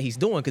actions that he's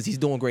doing, because he's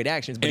doing great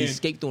actions, but he's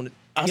And scapegoating.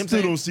 I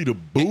still don't see the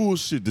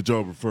bullshit that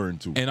y'all referring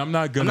to. And I'm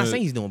not I'm gonna. not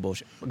saying he's doing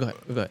bullshit. Go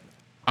ahead.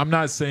 I'm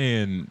not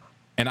saying,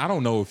 and I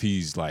don't know if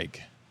he's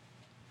like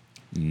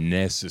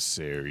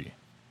necessary.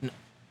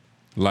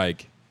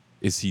 Like,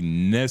 is he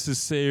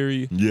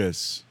necessary?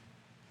 Yes.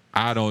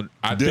 I don't.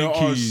 I There think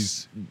are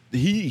he's.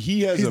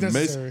 he has He's a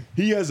necessary.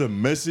 he has a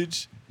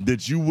message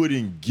that you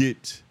wouldn't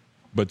get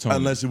But Tony,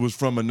 unless it was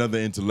from another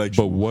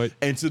intellectual. But what-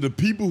 And to the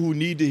people who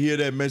need to hear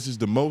that message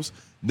the most,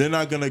 they're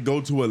not gonna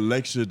go to a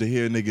lecture to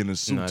hear a nigga in a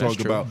suit No, that's talk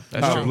true. about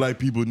That's how true. black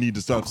people need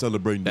to stop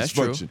celebrating That's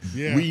true. dysfunction.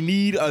 Yeah. We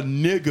need a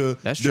nigga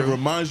That's that true.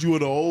 reminds you of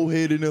the old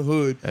head in the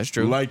hood, That's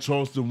true. like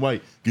Charleston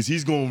White, because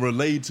he's gonna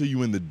relate to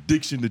you in the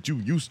diction that you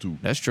used to.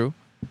 That's true.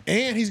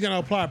 And he's gonna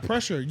apply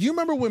pressure. You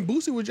remember when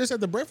Boosie was just at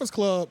the Breakfast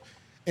Club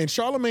and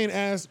Charlamagne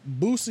asked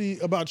Boosie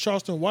about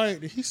Charleston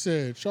White? He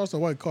said,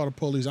 Charleston White called the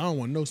police. I don't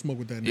want no smoke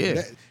with that nigga.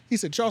 Yeah. He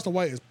said, Charleston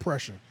White is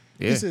pressure.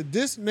 Yeah. He said,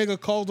 this nigga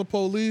calls the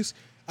police.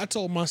 I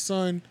told my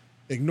son,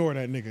 ignore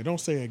that nigga.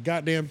 Don't say a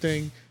goddamn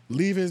thing.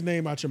 Leave his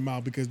name out your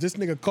mouth because this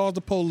nigga calls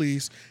the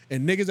police,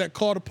 and niggas that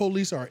call the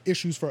police are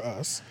issues for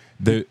us.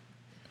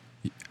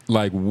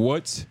 Like,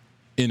 what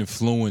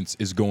influence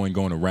is going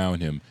on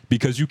around him?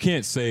 Because you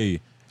can't say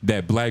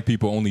that black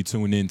people only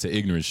tune in to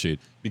ignorant shit.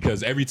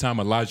 Because every time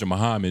Elijah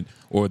Muhammad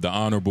or the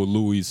Honorable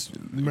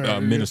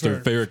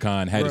Minister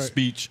Farrakhan had a Right.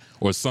 speech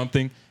or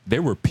something,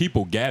 there were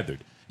people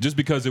gathered. Just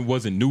because it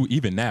wasn't new,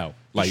 even now,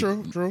 like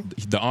True.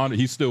 the honor,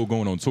 he's still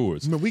going on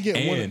tours. I mean, we get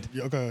one- and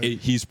okay.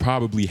 he's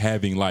probably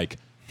having like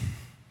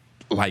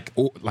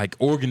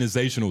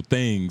organizational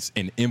things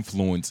and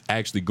influence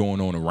actually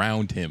going on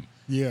around him.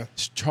 Yeah.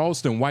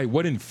 Charleston White,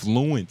 what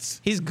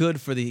influence? He's good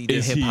for the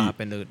Is hip he-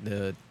 hop and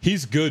the.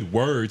 He's good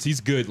words.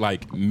 He's good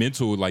like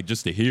mental, like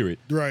just to hear it.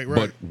 Right.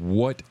 But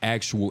what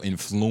actual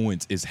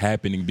influence is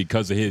happening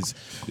because of his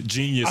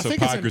genius I think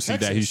it's in hypocrisy that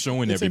Texas. he's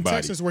showing It's everybody?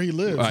 in Texas where he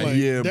lives. Like, Like,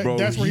 Yeah, bro.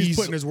 That's where he's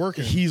putting his work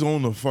in. He's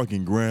on the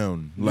fucking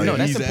ground. Like No,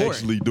 that's he's important.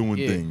 actually doing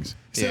Yeah. things.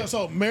 Yeah.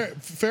 So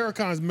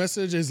Farrakhan's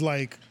message is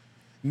like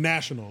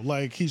national.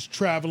 Like he's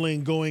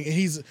traveling, going.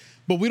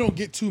 But we don't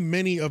get too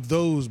many of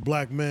those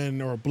black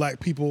men or black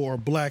people or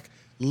black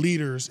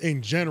leaders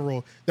in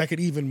general that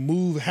could even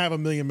have a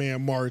Million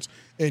Man March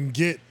and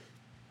get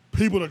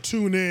people to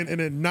tune in and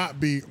then not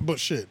be. But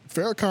shit,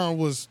 Farrakhan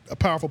was a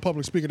powerful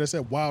public speaker that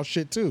said wild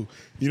shit too.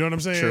 You know what I'm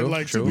saying? True,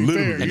 like true. to be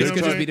Literally. fair, And you this know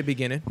could what I'm just be saying? the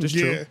beginning. Just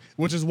Yeah, true.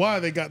 which is why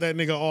they got that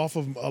nigga off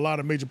of a lot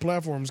of major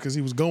platforms because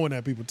he was going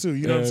at people too.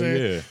 You know what I'm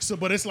saying? Yeah. So,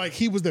 but it's like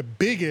he was the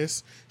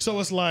biggest. So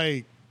it's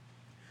like,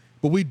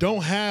 but we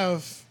don't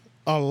have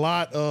a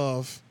lot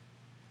of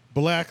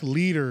black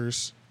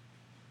leaders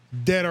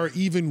that are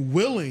even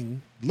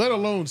willing, let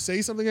alone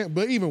say something,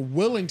 but even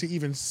willing to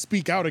even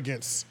speak out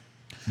against.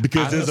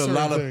 Because there's a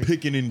lot of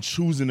picking and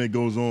choosing that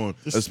goes on,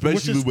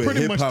 especially with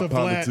hip-hop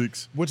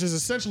politics. Which is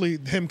essentially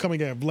him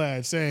coming at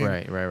Vlad saying,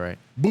 right.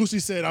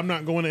 Boosie said, I'm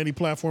not going to any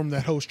platform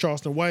that hosts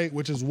Charleston White,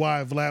 which is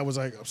why Vlad was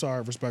like, I'm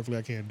sorry, respectfully,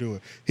 I can't do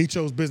it. He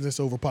chose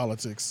business over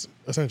politics,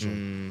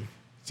 essentially.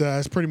 So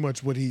that's pretty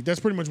much why.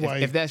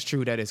 If that's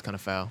true, that is kind of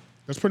foul.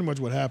 That's pretty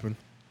much what happened.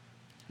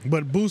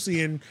 But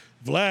Boosie and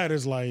Vlad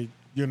is like,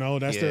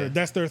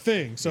 that's their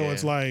thing. So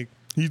it's like,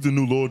 he's the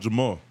new Lord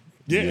Jamar.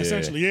 Yeah,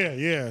 essentially,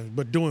 yeah.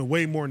 But doing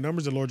way more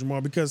numbers than Lord Jamal,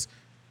 because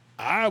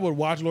I would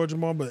watch Lord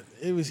Jamal, but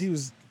it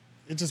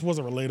just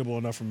wasn't relatable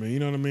enough for me. You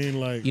know what I mean?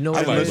 Like, you know,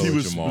 I like Lord he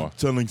was Jamal.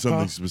 telling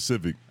something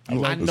specific.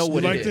 I know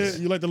what it is.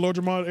 You like the Lord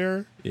Jamal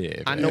era?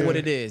 Yeah, I know what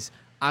it is.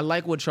 I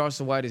like what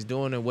Charleston White is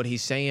doing and what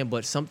he's saying,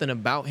 but something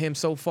about him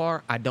so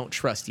far, I don't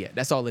trust yet.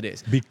 That's all it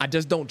is. I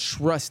just don't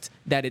trust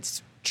that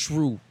it's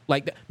true.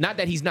 Like, not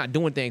that he's not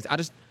doing things. I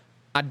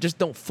just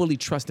don't fully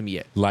trust him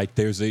yet. Like,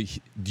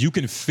 you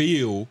can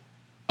feel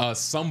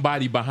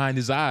somebody behind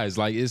his eyes.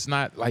 Like, it's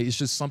not like it's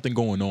just something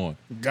going on.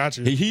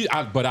 Gotcha.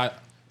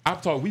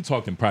 We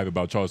talked in private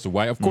about Charleston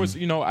White. Of course,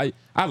 you know, I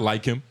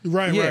like him.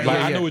 Right.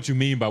 I know what you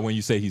mean by when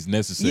you say he's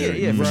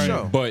necessary. Yeah, for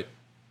sure. But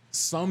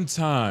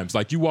sometimes,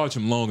 like, you watch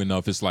him long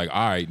enough, it's like,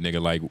 all right, nigga,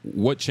 like,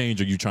 what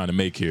change are you trying to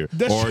make here?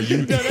 Or are we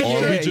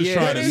just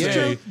trying to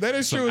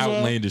say some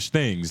outlandish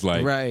things?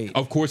 Like,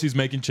 of course he's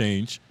making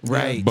change.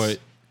 Right. But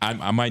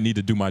I might need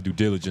to do my due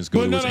diligence,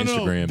 go to his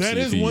Instagram. That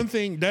is one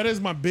thing. That is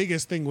my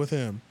biggest thing with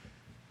him.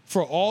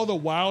 For all the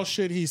wild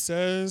shit he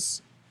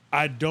says,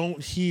 I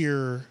don't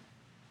hear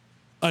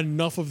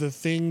enough of the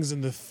things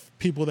and the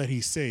people that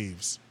he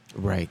saves.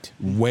 Right.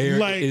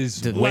 Where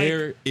is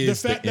the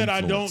fact that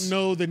I don't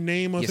know the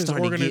name of his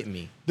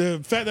organization?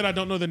 The fact that I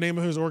don't know the name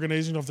of his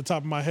organization off the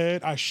top of my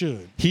head, I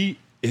should.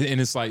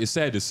 And it's like, it's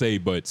sad to say,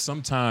 but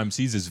sometimes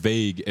he's as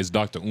vague as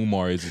Dr.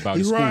 Umar is about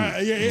his school.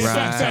 Right. Yeah.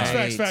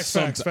 Facts.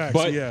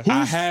 But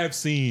I have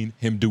seen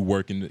him do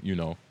work in, you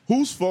know.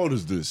 Whose fault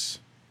is this?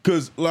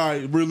 Because,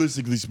 like,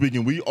 realistically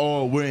speaking,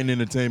 we're in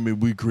entertainment,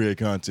 we create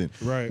content.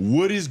 Right.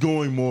 What is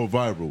going more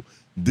viral?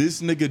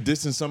 This nigga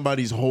dissing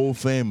somebody's whole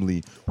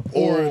family,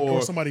 or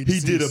somebody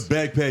he did a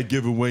backpack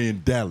giveaway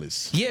in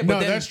Dallas. Yeah, but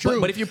that's true.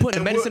 But if you're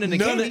putting medicine in the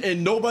kidney,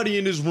 and nobody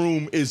in this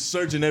room is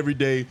searching every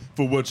day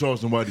for what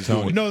Charleston White is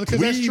doing. No, because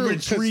that's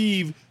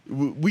true.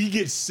 We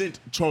get sent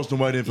Charleston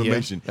White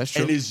information, that's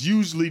true. And it's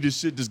usually the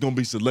shit that's gonna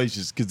be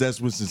salacious because that's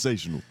what's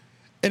sensational.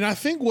 And I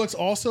think what's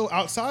also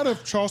outside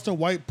of Charleston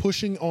White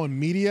pushing on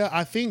media,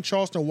 I think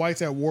Charleston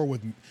White's at war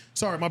with.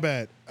 Sorry, my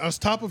bad. On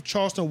top of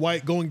Charleston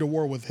White going to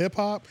war with hip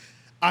hop,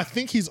 I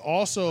think he's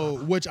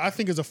also, which I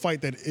think is a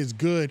fight that is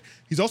good,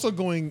 he's also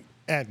going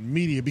at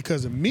media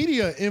because the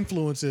media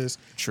influences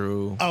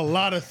a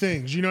lot of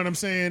things. You know what I'm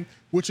saying?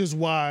 Which is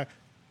why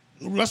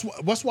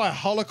that's why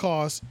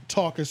Holocaust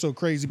talk is so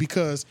crazy,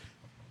 because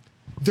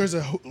there's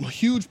a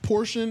huge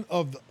portion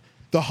of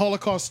the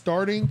Holocaust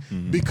starting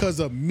because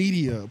of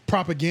media,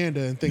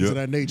 propaganda, and things of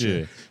that nature.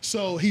 Yeah.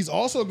 So he's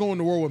also going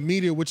to war with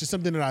media, which is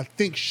something that I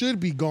think should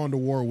be gone to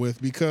war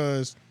with,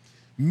 because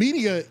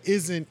media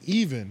isn't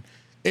even.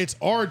 It's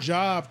our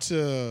job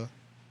to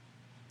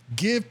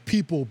give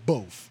people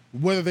both,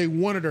 whether they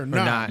want it or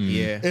not.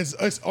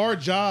 It's our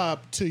job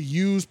to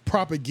use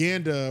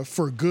propaganda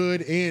for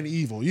good and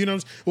evil. You know,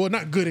 well,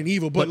 not good and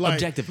evil, but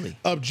like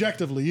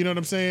objectively. You know what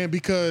I'm saying?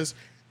 Because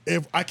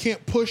if I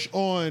can't push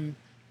on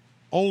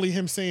only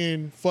him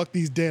saying "fuck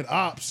these dead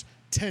ops"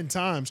 10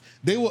 times,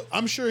 they will.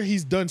 I'm sure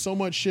he's done so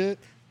much shit.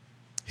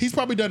 He's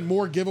probably done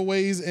more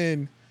giveaways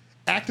and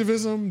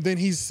activism than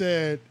he's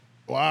said.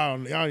 Well, I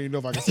don't even know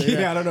if I can say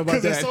that. I don't know about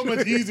that. Because it's so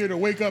much easier to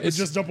wake up and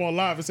just jump on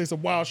live and say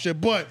some wild shit.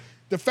 But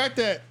the fact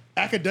that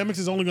Academics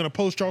is only going to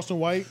post Charleston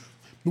White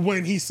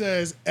when he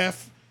says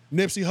F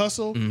Nipsey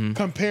Hussle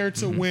compared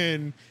to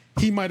when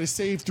he might have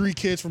saved 3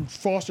 kids from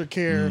foster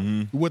care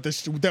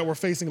that were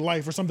facing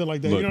life or something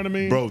like that. Look, you know what I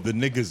mean? Bro, the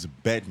nigga's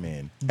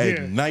Batman. Yeah.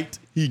 At night,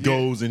 he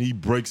goes and he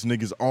breaks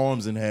niggas'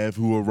 arms in half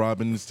who are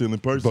robbing and stealing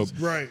persons.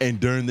 Right. And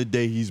during the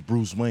day, he's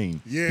Bruce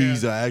Wayne. Yeah.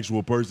 He's an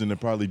actual person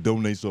that probably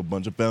donates to a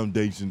bunch of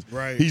foundations.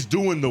 Right. He's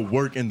doing the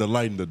work in the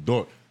light and the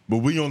dark. But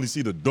we only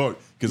see the dark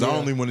because I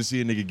only want to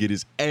see a nigga get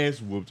his ass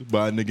whooped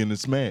by a nigga in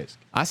a mask.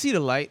 I see the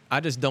light.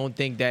 I just don't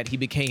think that he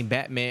became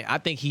Batman. I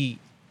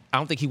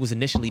don't think he was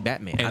initially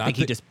Batman. I think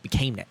he just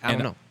became that. I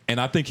don't know.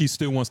 And I think he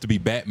still wants to be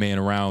Batman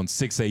around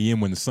 6 a.m.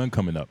 when the sun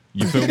coming up.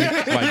 You feel me?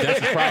 Like, that's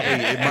the problem.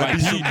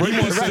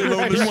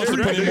 He wants to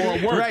put in more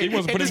work. Right. He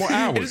wants to put in more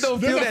hours. It just don't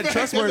feel that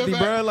trustworthy,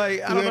 bro.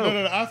 Like, I don't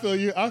know. No. I feel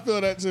you. I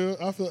feel that too.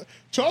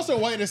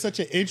 Charleston White is such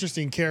an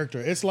interesting character.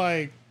 It's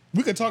like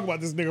we could talk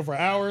about this nigga for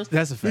hours.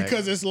 That's a fact.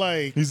 Because it's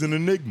like he's an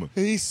enigma.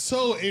 He's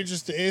so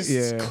interesting.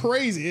 It's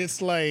crazy.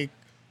 It's like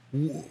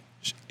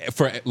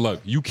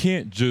look, you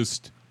can't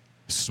just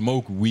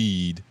smoke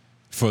weed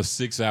for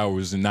 6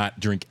 hours and not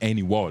drink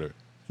any water.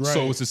 Right.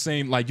 So it's the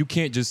same, like, you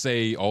can't just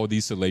say all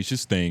these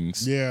salacious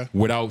things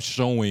without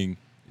showing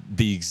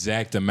the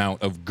exact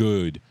amount of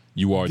good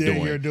you are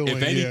doing. You're doing.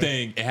 If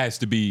anything, it has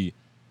to be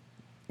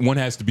one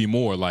has to be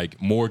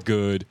more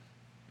good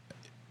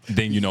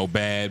than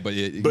bad. But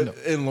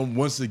and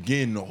once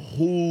again,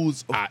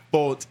 whose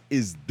fault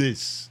is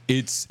this?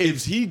 It's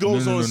if he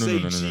goes on Say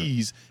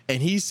Cheese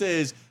and he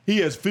says he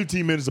has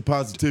 15 minutes of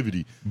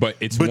positivity, but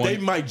they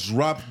might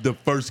drop the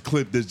first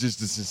clip that's just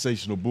the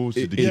sensational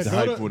bullshit to get the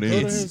hype for the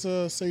end. Go to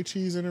his Say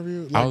Cheese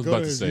interview. I was go about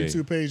to his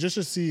YouTube page just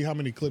to see how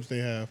many clips they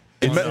have.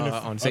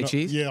 On Say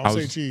Cheese? Yeah, on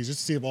Say Cheese, just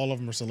to see if all of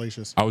them are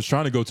salacious. I was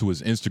trying to go to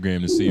his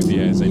Instagram to see if he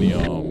has any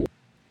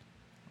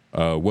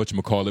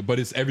whatchamacallit, but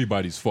it's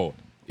everybody's fault.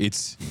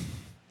 It's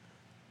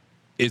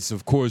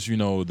of course,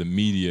 the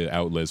media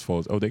outlets'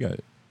 fault. Oh, they got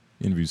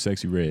interview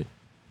Sexy Red.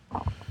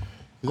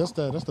 That's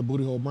the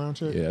booty hole brown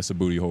chick? Yeah, that's a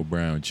booty hole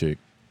brown chick.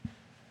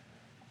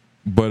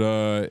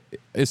 But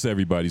it's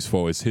everybody's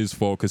fault. It's his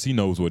fault because he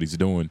knows what he's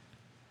doing.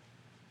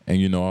 And,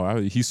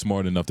 he's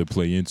smart enough to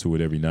play into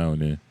it every now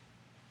and then.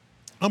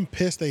 I'm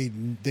pissed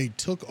they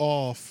took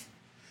off.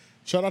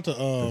 Shout out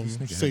to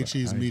Say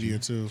Cheese Media,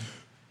 too.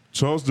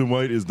 Charleston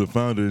White is the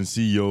founder and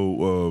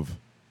CEO of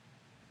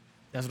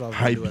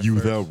Hype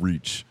Youth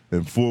Outreach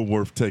in Fort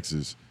Worth,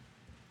 Texas.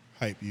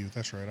 Hype Youth,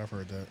 that's right. I've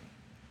heard that.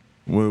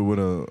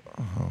 Well,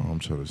 I'm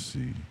trying to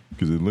see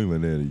because it looked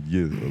like that.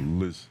 Yeah, a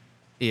list.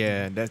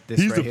 Yeah,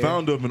 he's the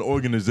founder of an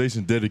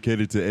organization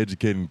dedicated to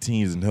educating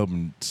teens and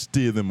helping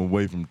steer them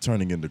away from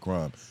turning into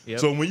crime. Yep.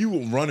 So when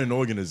you run an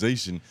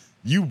organization,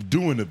 you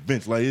doing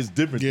events like it's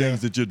different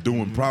things that you're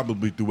doing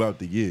probably throughout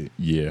the year.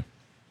 Yeah.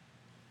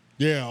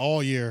 Yeah,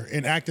 all year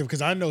and active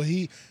because I know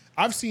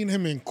I've seen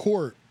him in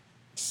court,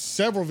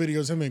 several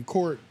videos of him in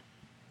court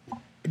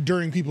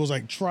during people's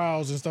like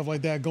trials and stuff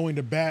like that, going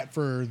to bat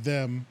for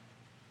them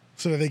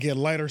so that they get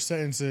lighter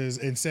sentences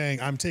and saying,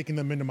 I'm taking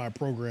them into my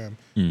program.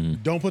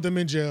 Mm-hmm. Don't put them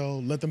in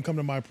jail. Let them come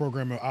to my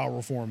program and I'll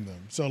reform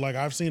them. So like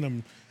I've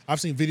seen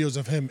videos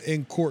of him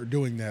in court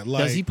doing that.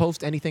 Like, does he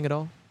post anything at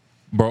all?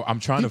 Bro, I'm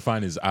trying to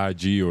find his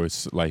IG or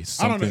like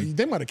something. I don't know.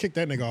 They might have kicked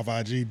that nigga off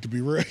IG, to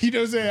be real. You know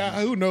what I'm saying?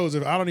 Who knows?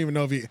 I don't even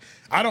know if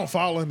I don't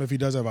follow him if he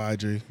does have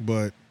IG,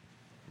 but.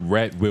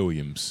 Rat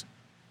Williams.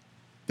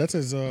 That's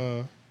his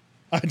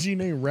IG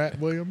name, Rat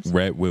Williams?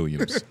 Rat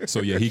Williams.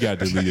 So, yeah, he got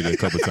deleted a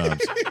couple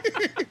times.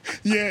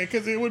 Yeah,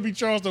 because it would be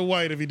Charleston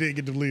White if he didn't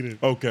get deleted.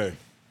 Okay.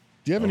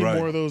 Do you have any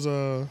more of those,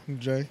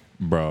 Jay?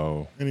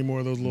 Bro. Any more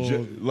of those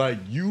little...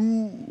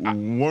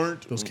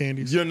 weren't... Those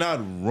candies? You're not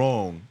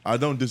wrong. I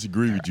don't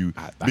disagree with you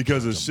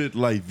because of shit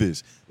like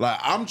this. Like,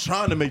 I'm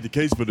trying to make the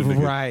case for the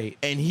nigga. Right.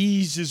 And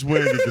he's just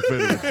wearing the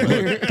Confederate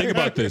flag. Think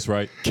about this,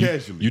 right?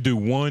 Casually. You do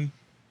one...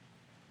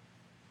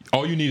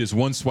 All you need is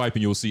one swipe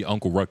and you'll see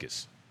Uncle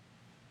Ruckus.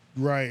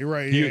 Right.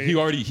 He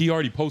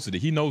already posted it.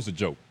 He knows the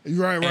joke.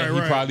 Right.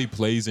 He probably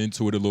plays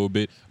into it a little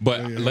bit.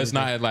 But let's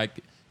not act like...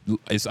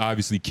 It's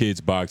obviously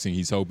kids boxing.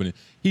 He's hoping it.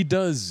 He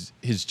does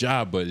his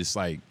job, but it's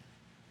like,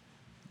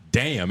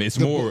 damn, it's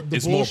more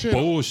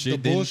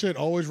bullshit. The bullshit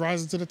always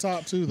rises to the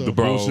top too, though. The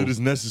bullshit is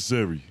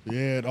necessary.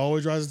 Yeah, it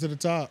always rises to the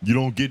top. You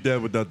don't get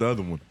that without the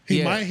other one.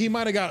 He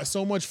might have got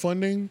so much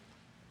funding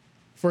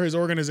for his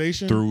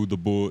organization through the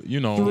bullshit.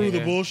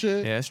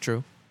 Yeah, that's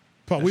true.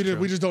 But we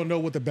just don't know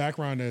what the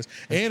background is.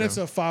 And it's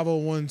a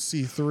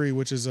 501c3,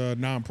 which is a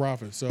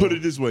nonprofit. So put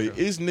it this way,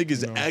 is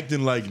niggas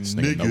acting like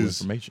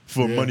niggas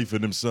for money for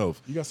themselves.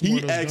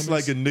 He acts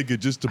like a nigga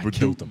just to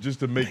produce,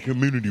 just to make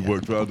community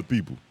work for other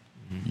people.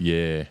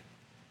 Yeah.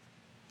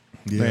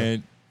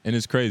 Man, and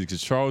it's crazy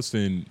because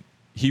Charleston,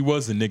 he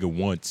was a nigga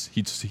once.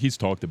 He's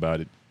talked about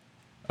it.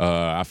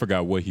 I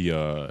forgot what he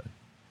talked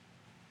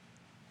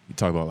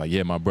about,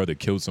 like, my brother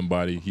killed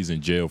somebody. He's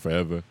in jail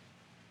forever.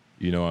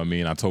 You know what I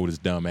mean? I told his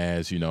dumb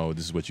ass,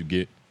 this is what you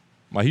get.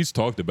 Like, he's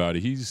talked about it.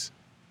 He's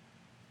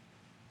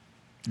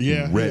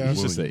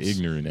just an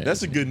ignorant ass.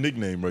 That's a good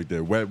nickname right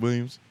there, Rat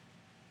Williams.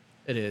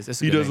 It is.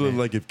 He does look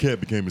like if Cat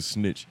became a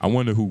snitch. I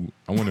wonder who.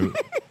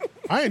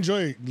 I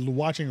enjoy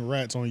watching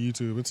rats on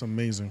YouTube. It's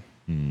amazing.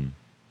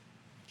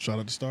 Shout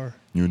out to Star.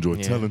 You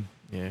enjoy telling?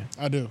 Yeah.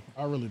 I do.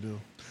 I really do.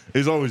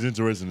 It's always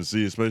interesting to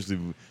see, especially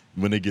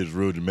when it gets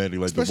real dramatic,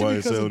 like especially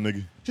the YSL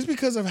nigga. Just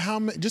because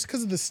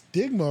of the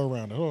stigma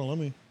around it. Hold on, let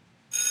me.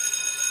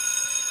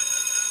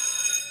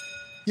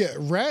 Yeah,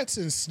 rats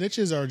and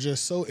snitches are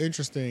just so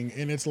interesting,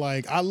 and it's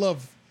like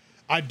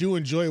I do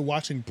enjoy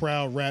watching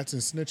proud rats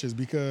and snitches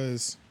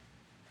because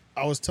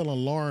I was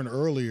telling Lauren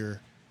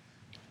earlier.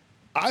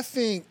 I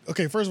think,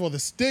 first of all, the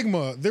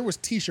stigma, there was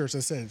T-shirts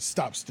that said,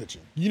 stop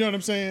stitching. You know what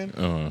I'm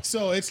saying?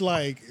 So it's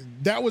like,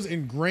 that was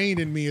ingrained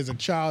in me as a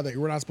child that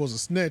we're not supposed to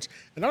snitch.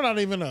 And I'm not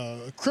even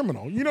a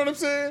criminal. You know what I'm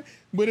saying?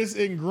 But it's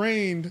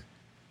ingrained,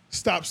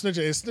 stop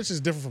snitching. And snitch is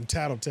different from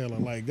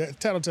tattletaling. Like,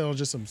 tattletaling is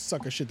just some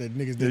sucker shit that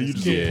niggas did. You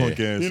just a punk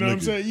ass. You know what I'm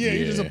saying? Yeah,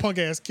 you're just a punk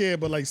ass kid.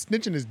 But like,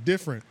 snitching is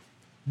different.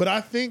 But I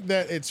think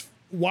that it's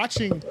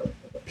watching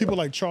people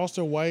like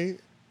Charleston White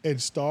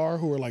and Star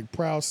who are like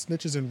proud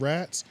snitches and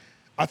rats.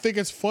 I think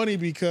it's funny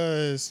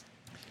because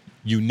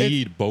you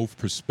need both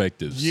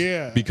perspectives.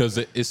 Yeah. Because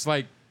it's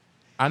like,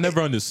 I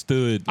never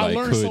understood. I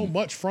learned so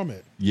much from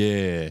it.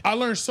 Yeah. I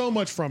learned so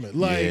much from it.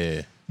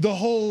 Like the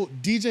whole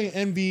DJ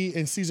Envy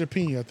and Cesar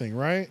Pina thing,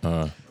 right?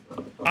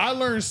 I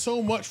learned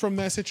so much from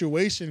that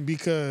situation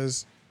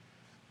because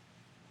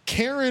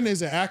Karen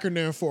is an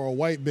acronym for a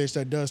white bitch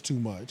that does too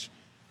much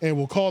and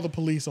will call the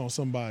police on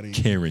somebody.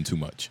 Caring too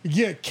much.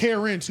 Yeah,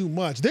 Karen too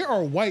much. There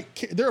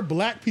are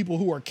black people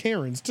who are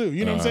Karens too.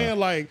 You know what I'm saying?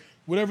 Like,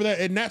 whatever that,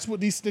 and that's what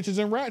these snitches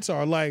and rats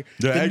are. Like,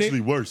 they're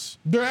actually worse.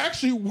 They're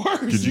actually worse.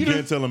 Because you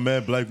can't tell a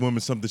mad black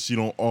woman something she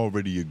don't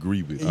already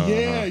agree with.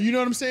 Yeah, you know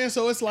what I'm saying?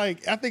 So it's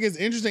like, I think it's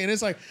interesting. And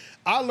it's like,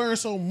 I learned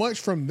so much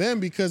from them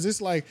because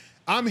it's like,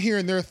 I'm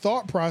hearing their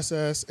thought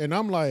process and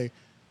I'm like,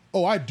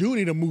 oh, I do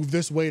need to move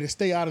this way to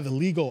stay out of the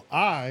legal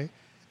eye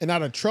and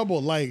out of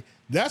trouble. Like,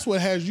 that's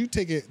what has you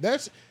take it.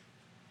 That's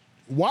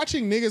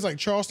watching niggas like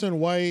Charleston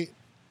White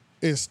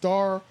and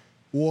Star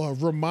will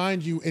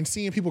remind you, and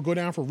seeing people go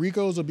down for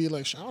Ricos will be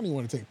like, I don't even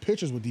want to take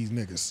pictures with these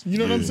niggas. You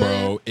know what I'm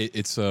saying? Bro,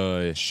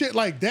 it's shit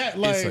like that.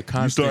 Like, it's a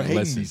constant you start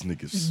lesson. hating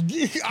these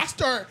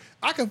niggas.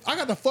 I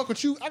got to fuck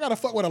with you. I got to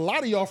fuck with a lot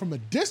of y'all from a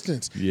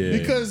distance. Yeah.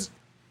 Because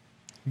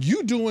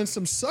you doing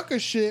some sucker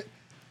shit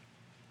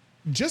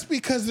just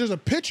because there's a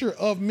picture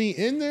of me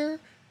in there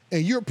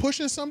and you're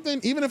pushing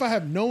something, even if I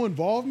have no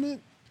involvement,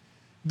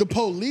 the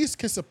police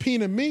can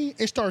subpoena me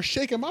and start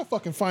shaking my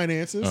fucking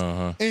finances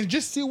and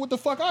just see what the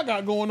fuck I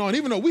got going on,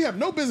 even though we have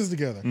no business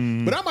together.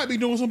 But I might be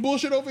doing some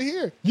bullshit over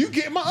here. You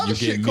get my other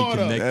shit caught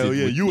up. Hell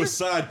yeah, you a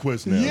side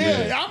quest now.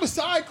 Yeah, I'm a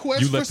side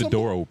quest. You left the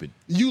door open.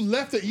 You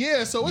left it,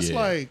 yeah. So it's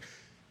like,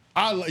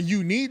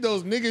 you need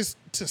those niggas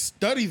to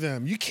study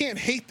them. You can't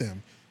hate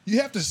them.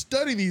 You have to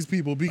study these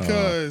people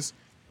because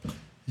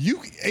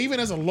you, even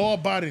as a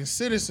law-abiding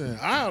citizen,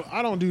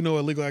 I don't do no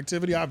illegal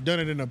activity. I've done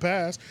it in the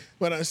past,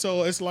 but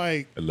so it's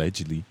like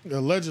allegedly,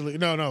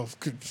 no,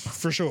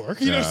 for sure.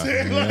 You know what I'm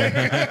saying? Like,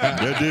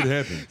 that did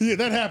happen. Yeah,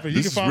 that happened.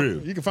 This is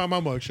real. You can find my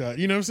mugshot.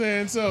 You know what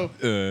I'm saying?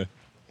 So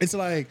it's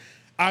like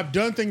I've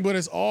done things, but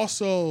it's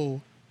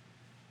also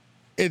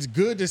it's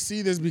good to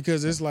see this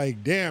because it's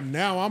like, damn.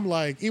 Now I'm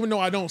like, even though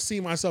I don't see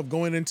myself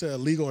going into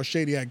illegal or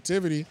shady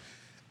activity,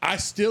 I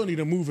still need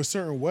to move a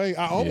certain way.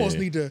 I almost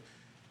need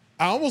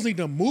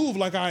to move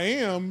like I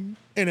am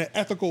in an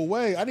ethical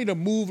way. I need to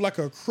move like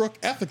a crook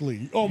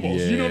ethically,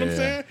 almost. You know what I'm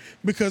saying?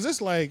 Because it's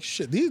like,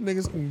 shit, these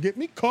niggas can get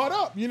me caught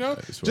up, you know?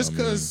 Just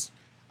because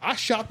I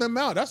shout them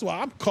out. That's why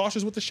I'm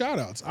cautious with the shout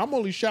outs. I'm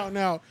only shouting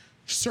out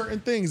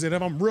certain things that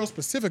if I'm real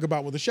specific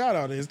about what the shout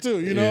out is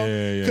too, you know?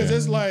 Because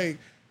it's like,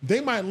 they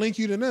might link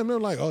you to them. They're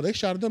like, oh, they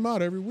shouted them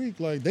out every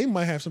week. Like, they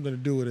might have something to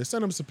do with it.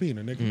 Send them a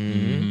subpoena,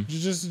 nigga.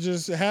 Just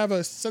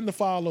send the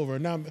file over.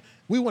 Now,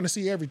 we want to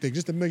see everything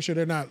just to make sure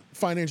they're not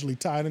financially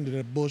tied into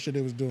that bullshit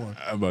they was doing.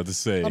 I'm about to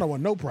say. I don't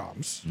want no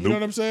problems. You know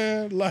what I'm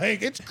saying?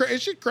 Like, it's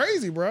shit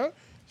crazy, bro.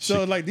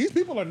 So, like, these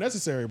people are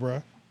necessary,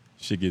 bro.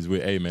 Shit gets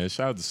weird. Hey, man,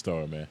 shout out to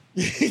Star, man.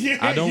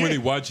 I don't really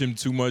watch him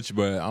too much,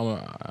 but I'm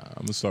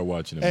going to start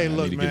watching him. Hey, man.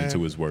 look, I need to get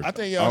into his work. I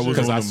think I was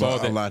y'all on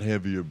him a lot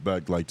heavier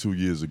back like 2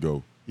 years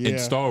ago. Yeah.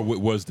 And Star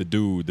was the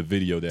dude, the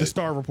video that... The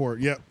Star Report,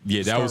 yep.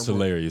 Yeah, that was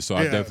hilarious. So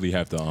I definitely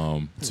have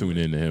to tune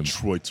into him.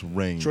 Troy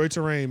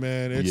Terrain,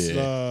 man. It's,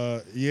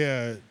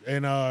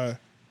 And I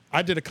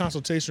did a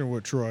consultation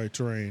with Troy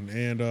Terrain.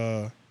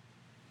 And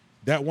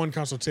that one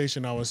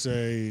consultation, I would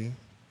say...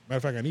 Matter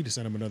of fact, I need to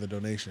send him another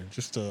donation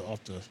just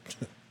off the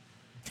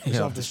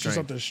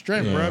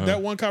strength, bro.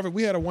 That one conversation,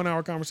 we had a 1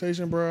 hour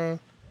conversation, bro.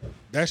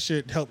 That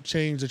shit helped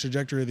change the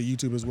trajectory of the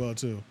YouTube as well,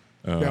 too.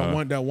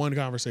 That one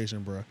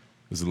conversation, bro.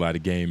 There's a lot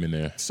of game in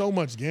there. So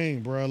much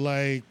game, bro.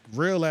 Like,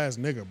 real ass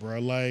nigga, bro.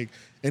 Like,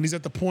 and he's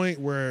at the point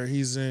where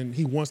he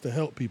wants to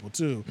help people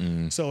too.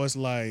 So it's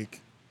like,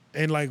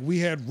 and like we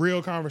had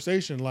real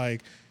conversation.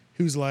 Like,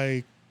 he was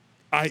like,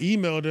 I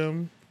emailed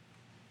him,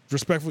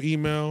 respectful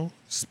email,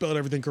 spelled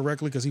everything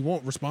correctly because he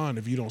won't respond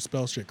if you don't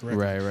spell shit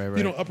correctly. Right. If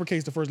you don't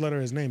uppercase the first letter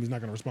of his name, he's not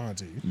gonna respond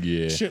to you.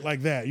 Yeah. Shit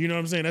like that. You know what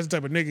I'm saying? That's the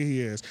type of nigga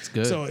he is. It's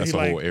good. So that's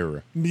a whole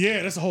error.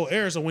 Yeah, that's a whole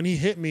error. So when he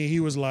hit me, he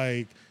was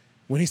like,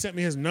 when he sent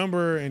me his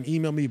number and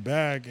emailed me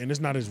back, and it's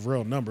not his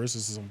real number, it's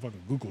just some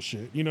fucking Google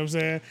shit, you know what I'm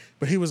saying?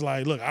 But he was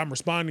like, look, I'm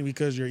responding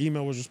because your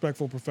email was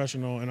respectful,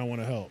 professional, and I want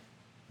to help.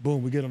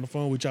 Boom, we get on the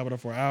phone, we chop it up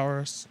for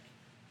hours,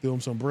 do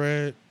him some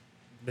bread,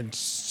 then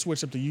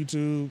switch up to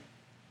YouTube.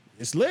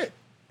 It's lit.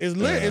 It's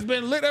lit. It's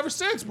been lit ever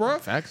since, bro.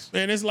 Facts.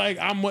 And it's like,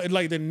 I'm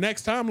like the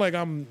next time, like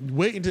I'm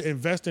waiting to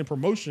invest in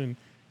promotion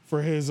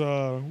for his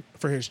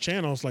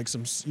channels, like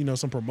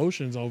some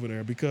promotions over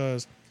there,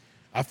 because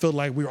I feel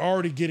like we're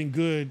already getting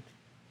good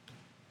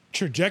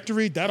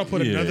trajectory. That'll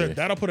put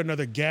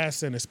another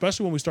gas in,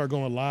 especially when we start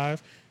going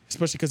live,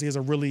 especially because he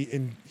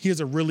has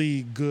a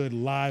really good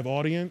live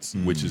audience,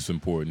 which is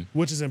important.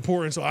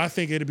 So I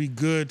think it'd be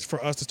good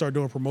for us to start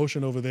doing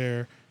promotion over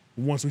there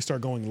once we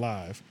start going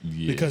live,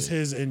 because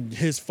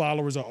his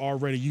followers are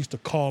already used to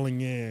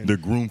calling in. They're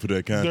groomed for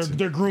that content.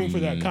 They're groomed for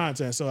that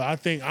content. So I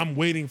think I'm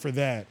waiting for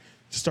that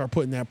to start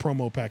putting that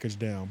promo package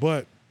down.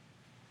 But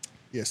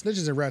yeah,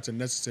 snitches and rats are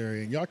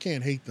necessary, and y'all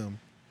can't hate them.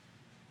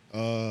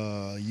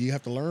 You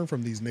have to learn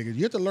from these niggas.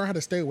 You have to learn how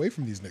to stay away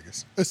from these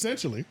niggas.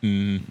 Essentially,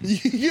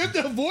 you have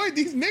to avoid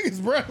these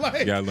niggas, bro.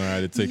 Like, you gotta learn how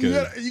to take you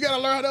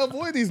gotta learn how to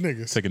avoid these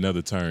niggas. Take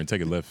another turn.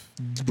 Take a left,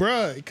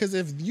 bro. Because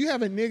if you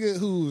have a nigga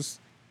who's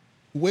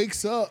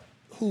wakes up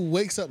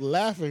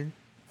laughing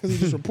because he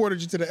just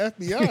reported you to the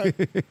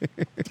FBI.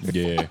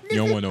 Yeah, you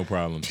don't want no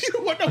problems. You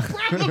don't want no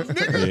problems,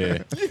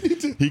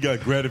 nigga. Yeah. He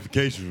got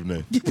gratification from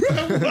that.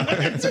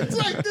 It's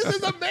like, this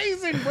is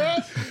amazing, bro.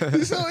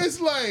 So it's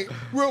like,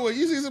 bro, when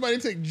you see somebody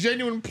take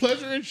genuine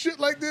pleasure in shit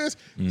like this,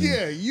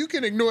 yeah, you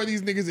can ignore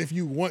these niggas if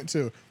you want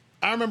to.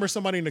 I remember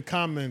somebody in the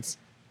comments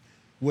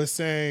was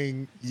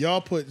saying, y'all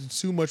put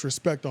too much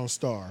respect on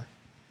Star.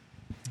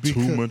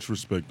 Too much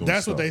respect on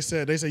That's Star. what they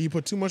said. They said, you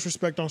put too much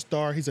respect on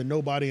Star. He's a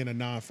nobody and a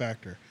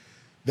non-factor.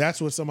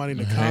 That's what somebody in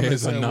the comments said.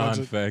 It's a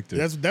non-factor.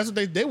 That's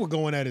what they were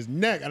going at his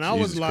neck. And I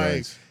was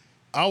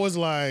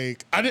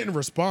like, I didn't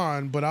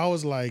respond, but I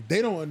was like,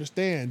 they don't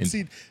understand.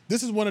 See,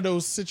 this is one of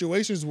those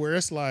situations where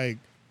it's like,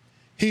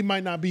 he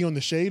might not be on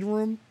the shade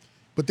room,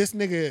 but this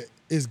nigga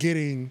is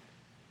getting,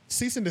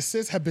 cease and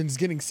desist have been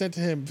getting sent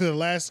to him for the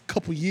last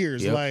couple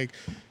years. Yep. Like,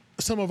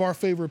 some of our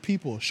favorite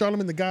people.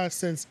 Charlamagne the God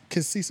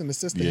can cease and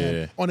desist to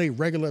him on a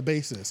regular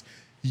basis.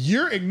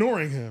 You're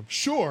ignoring him,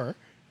 sure.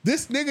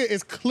 This nigga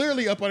is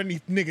clearly up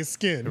underneath nigga's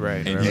skin.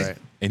 Right,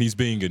 And he's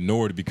being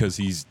ignored because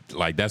he's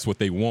like, that's what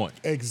they want.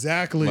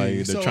 Exactly.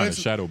 Like, they're trying to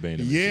shadow ban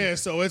him. Yeah,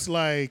 so it's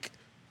like,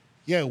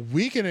 yeah,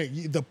 we can,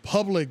 the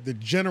public, the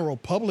general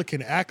public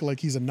can act like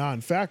he's a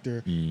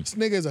non-factor. This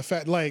nigga is a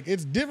fact. Like,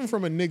 it's different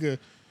from a nigga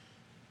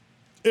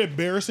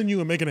embarrassing you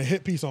and making a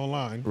hit piece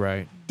online.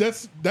 Right.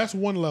 That's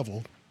one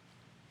level.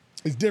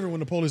 It's different when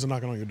the police are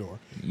knocking on your door.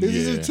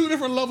 These are two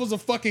different levels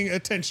of fucking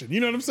attention. You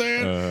know what I'm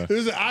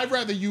saying? I'd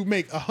rather you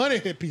make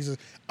 100 hit pieces,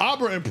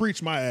 Abra and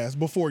preach my ass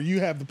before you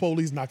have the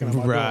police knocking on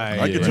my door.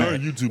 I can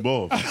turn YouTube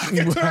off. I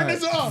can turn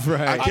this off.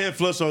 I can't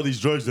flush all these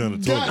drugs down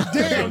the toilet. God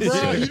damn,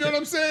 bro. You know what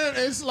I'm saying?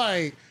 It's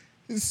like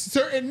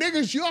certain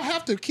niggas y'all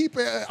have to keep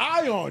an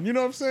eye on. You know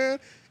what I'm saying?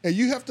 And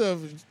you have to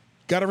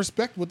gotta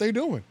respect what they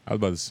doing. I was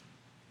about to say,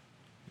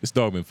 this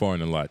dog been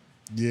farting a lot.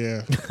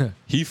 Yeah.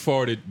 He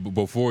farted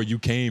before you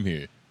came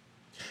here.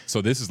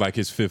 So this is like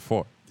his fifth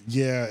fart.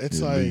 Yeah,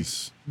 it's At like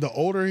least. the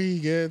older he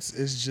gets,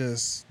 it's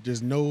just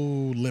there's no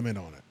limit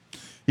on it.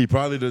 He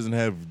probably doesn't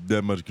have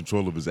that much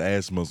control of his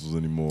ass muscles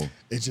anymore.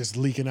 It's just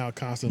leaking out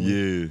constantly.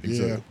 Yeah,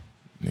 exactly.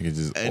 Nigga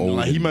just And old.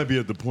 like, he might be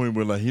at the point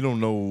where like he don't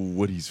know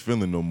what he's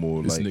feeling no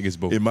more. This Like nigga's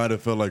it might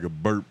have felt like a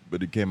burp,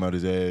 but it came out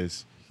his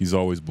ass. He's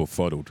always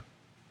befuddled.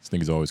 This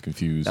nigga's always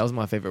confused. That was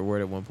my favorite word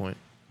at one point.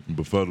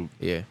 Befuddled.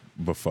 Yeah.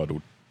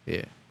 Befuddled.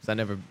 Yeah. Because I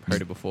never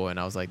heard it before, and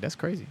I was like, that's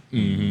crazy.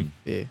 Mm-hmm.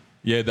 Yeah.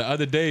 Yeah, the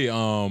other day,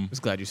 I'm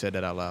just glad you said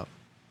that out loud.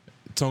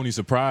 Tony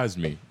surprised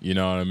me. You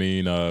know what I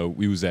mean?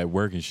 We was at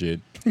work and shit.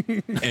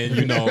 And,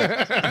 you know,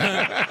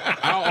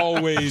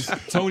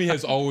 Tony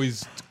has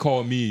always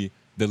called me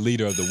the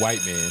leader of the white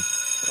man.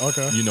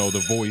 Okay. You know, the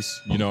voice.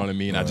 You know what I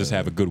mean? I just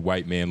have a good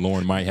white man.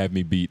 Lauren might have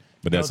me beat,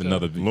 but that's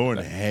another. Lauren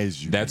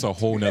has you. That's a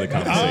whole nother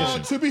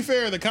conversation. To be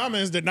fair, the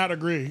comments did not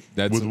agree.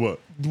 With what?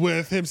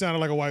 With him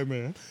sounding like a white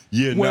man.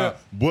 Yeah,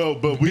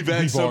 but we've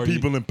asked some already-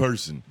 people in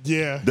person.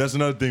 Yeah. That's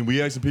another thing.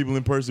 We asked some people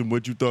in person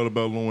what you thought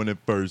about Lauren at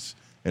first,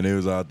 and it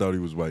was I thought he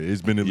was white.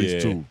 It's been at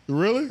least two.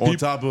 Really? On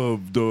top of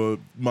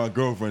my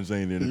girlfriend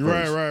saying it at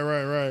first.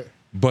 Right.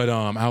 But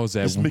I was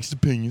at It's mixed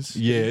opinions.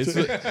 Yeah,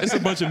 it's a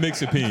bunch of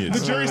mixed opinions.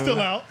 The jury's still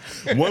out.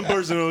 One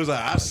person was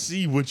like, I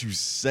see what you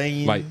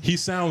saying. Like, he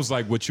sounds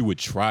like what you would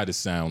try to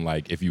sound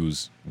like if he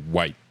was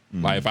white.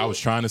 Like, if I was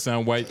trying to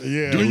sound white,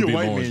 Yeah. it do would your be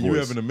white Lauren's man. You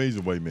voice. have an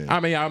amazing white man. I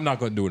mean, I'm not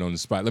going to do it on the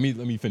spot. Let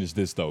me finish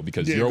this, though,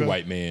 because Yeah, your go.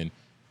 white man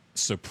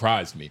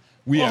surprised me.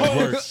 We at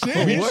work,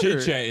 shit. we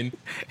chit-chatting.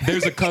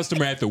 There's a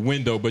customer at the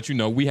window, but, you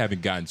know, we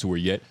haven't gotten to her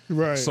yet.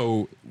 Right.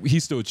 So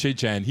he's still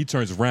chit-chatting. He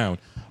turns around.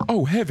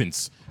 Oh,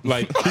 heavens.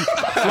 Like, swear to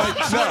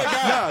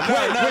God.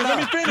 Wait, let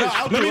me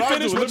finish. Let me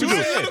finish what you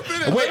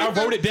said. Wait, I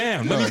wrote it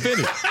down. Let me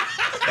finish.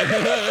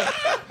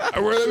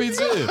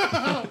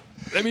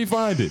 Let me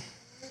find it.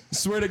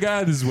 Swear to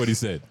God, this is what he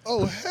said.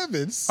 Oh,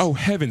 heavens. Oh,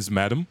 heavens,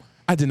 madam.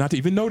 I did not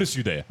even notice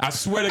you there. I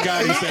swear to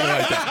God he said it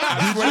like that.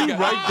 I swear to God.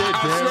 write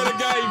that I down? swear to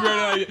God he wrote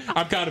it like that.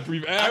 I'm kind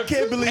of I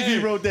can't believe he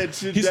wrote that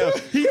shit He down.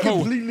 said- He Oh,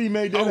 completely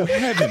made that Oh, up.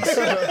 heavens.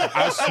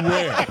 I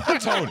swear.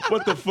 Tony.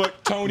 What the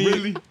fuck? Tony,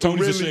 Really?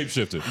 Tony's Really? a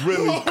shapeshifter.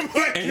 Really? Oh,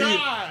 my And,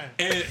 God.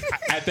 and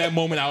at that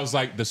moment, I was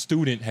like, the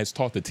student has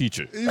taught the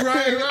teacher.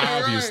 Right.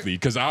 Obviously,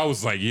 because I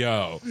was like,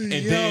 yo. And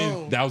Yo.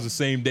 then that was the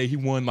same day he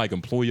won like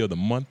Employee of the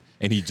Month,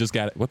 and he just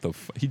got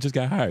he just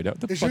got hired. What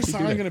the Is fuck your he do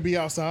sign that? going to be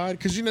outside?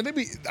 Because, you know,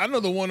 I know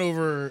the one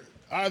over,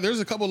 there's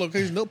a couple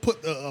locations, they'll put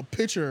a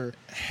picture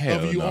Hell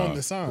of you nah. on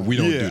the sign. We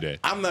don't do that.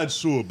 I'm not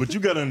sure, but you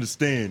got to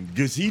understand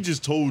because he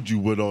just told you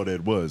what all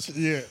that was.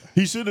 Yeah.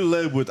 He should have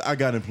led with I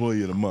got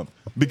Employee of the Month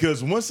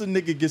because once a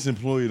nigga gets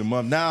Employee of the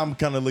Month, now I'm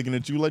kind of looking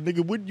at you like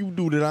nigga, what you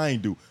do that I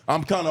ain't do?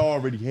 I'm kind of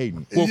already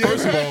hating. Well,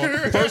 first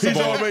of He's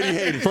all, already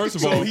hating. First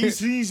of so all, he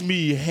sees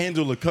me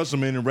handle a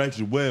customer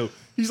interaction well.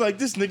 He's like,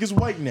 this nigga's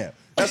white now.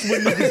 That's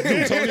what niggas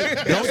do.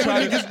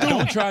 Tony.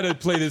 don't try to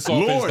play this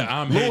off as the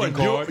I'm hating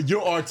card.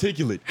 You're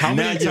articulate. How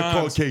now many you're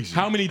times? Caucasian.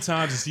 How many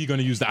times is he going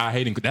to use the I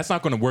hating? That's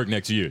not going to work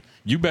next year.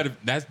 You better.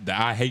 That's the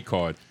I hate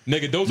card,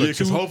 nigga. Those Yeah, are two.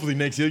 because hopefully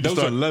next year you those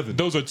start are, 11.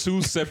 Those are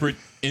two separate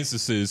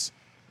instances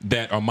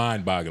that are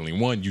mind-boggling.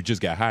 One, you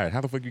just got hired.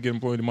 How the fuck you get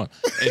employee of the month?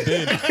 And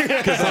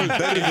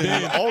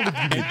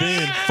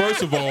then,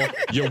 first of all,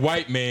 your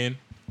white man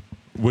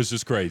was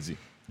just crazy.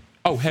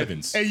 Oh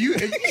heavens! And you,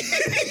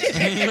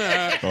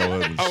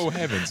 oh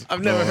heavens!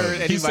 I've never heard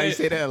anybody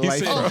say that in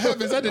life. oh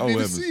heavens! I didn't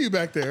even see you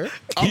back there.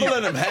 I'm gonna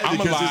let him have it.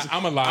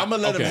 I'm gonna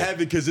let him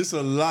have it because it's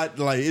a lot.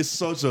 Like it's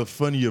such a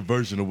funnier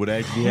version of what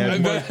actually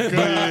happened. But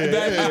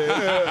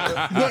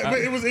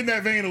it was in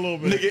that vein a little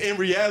bit. Nigga, in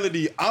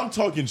reality, I'm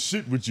talking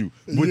shit with you.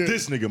 With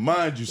this nigga,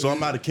 mind you, so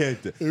I'm out of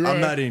character. Right.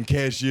 I'm not in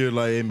cashier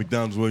like at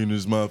McDonald's working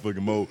this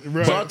motherfucking mode.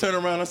 Right. So I turn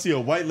around, I see a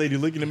white lady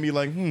looking at me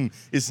like,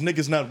 it's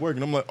niggas not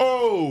working. I'm like,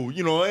 oh,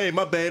 hey,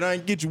 my bad, I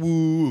ain't get you.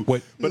 Woo.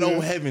 What? But oh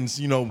heavens,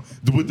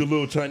 with the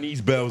little Chinese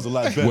bell was a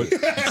lot better.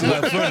 It's a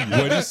lot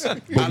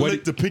funnier. I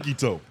licked the pinky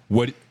toe.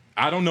 What?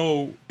 I don't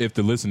know if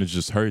the listeners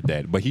just heard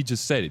that, but he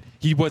just said it.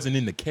 He wasn't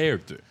in the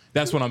character.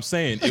 That's what I'm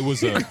saying. It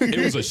was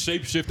a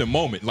shape-shifting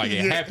moment. Like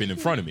it happened in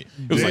front of me.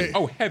 It was like,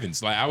 oh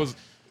heavens! Like I was.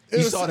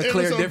 You saw the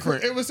clear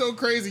difference. It was so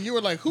crazy. You were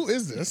like, "Who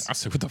is this?" I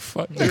said, "What the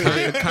fuck?"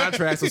 The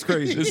contrast was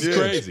crazy. This is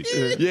crazy.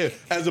 Yeah,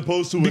 as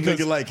opposed to a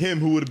nigga like him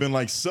who would have been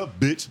like, "Sup,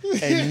 bitch,"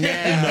 and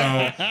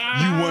now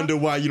you wonder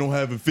why you don't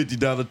have a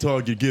 $50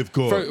 Target gift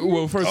card.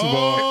 First of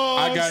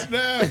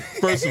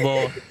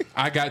all,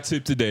 I got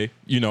tipped today.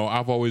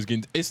 I've always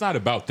getting. It's not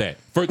about that.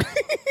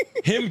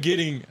 Him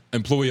getting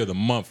employee of the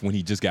month when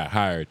he just got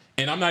hired,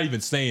 and I'm not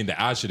even saying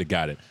that I should have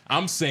got it.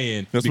 I'm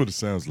saying that's what it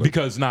sounds like.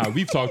 Because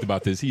we've talked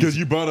about this. Because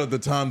you brought up the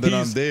time that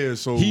I'm there,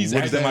 so he's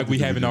acting like we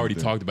haven't already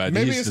talked about it.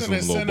 Maybe it's an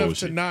incentive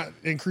to not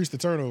increase the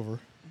turnover.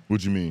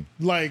 What you mean?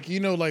 Like,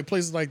 like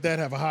places like that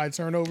have a high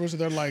turnover, so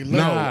they're like,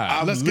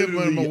 let's give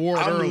them an award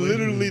early. I'm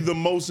literally the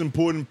most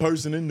important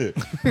person in there.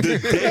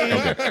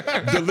 The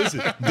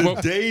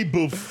day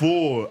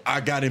before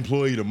I got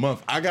employee of the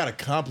month, I got a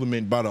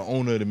compliment by the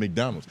owner of the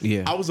McDonald's.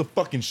 Yeah. I was a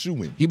fucking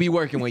shoo-in. You be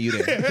working when you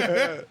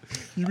there.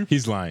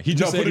 He's lying. He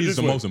just said he's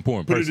the most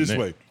important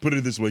person. Put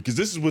it this way, because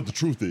this is what the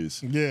truth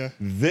is. Yeah.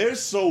 They're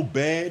so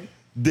bad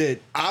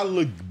that I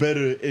look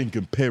better in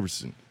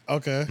comparison.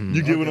 Okay.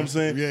 You get what I'm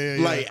saying? Yeah.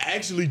 Like,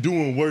 actually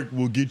doing work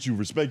will get you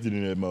respected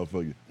in that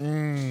motherfucker.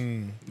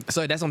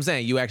 So that's what I'm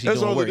saying. You actually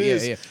that's doing all work. It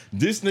is. Yeah.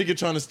 This nigga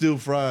trying to steal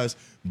fries.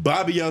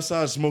 Bobby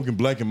outside smoking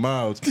Black and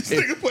Milds. This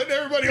nigga putting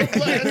everybody on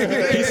blast.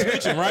 He's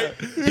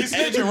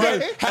snitching,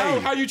 right?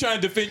 How you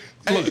trying to defend?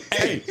 Look,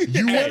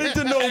 you wanted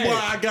to know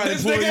why I got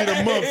employee of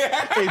the month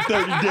in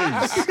 30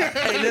 days.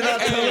 And then I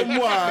tell him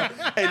why.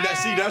 And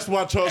that's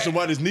why Charleston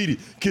White is needed.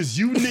 Because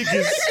you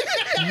niggas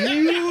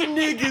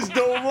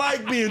don't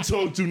like being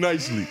talked to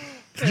nicely.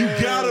 You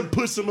gotta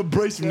put some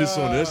abrasiveness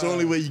on it. That's the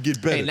only way you get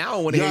better. Hey, now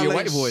I want to hear your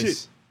white voice.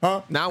 Shit.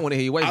 Huh? Now I want to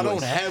hear your white voice. I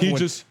don't have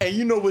one. And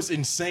you know what's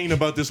insane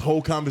about this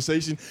whole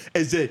conversation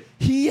is that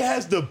he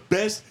has the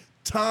best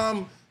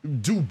Tom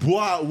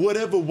Dubois,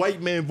 whatever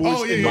white man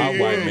voice in the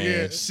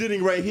world,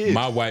 sitting right here.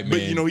 My white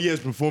man. But he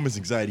has performance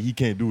anxiety. He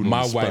can't do it.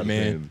 My white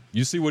man.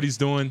 You see what he's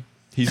doing?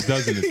 He's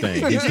doing the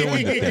thing. He's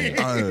doing the thing.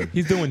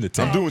 He's doing the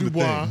thing. I'm doing the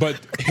thing. But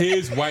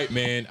his white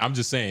man, I'm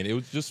just saying, it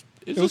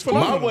was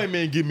my white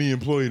man give me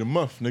employee of the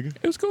month, nigga.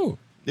 It was cool.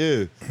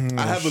 Yeah,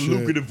 I have a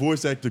lucrative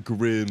voice actor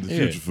career in the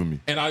future for me.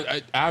 And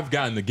I've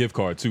gotten the gift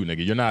card too,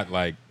 nigga. You're not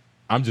like,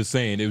 I'm just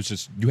saying, it was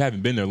just, you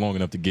haven't been there long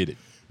enough to get it.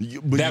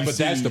 But that's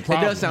the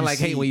problem. It does sound like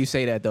hate when you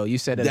say that, though. You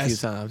said that a few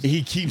times.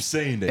 He keeps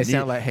saying that. It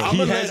sounds like hate. I'm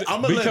going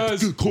to let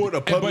the court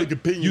of public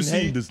opinion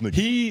hang this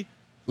nigga.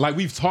 Like,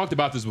 we've talked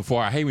about this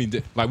before. I hate when,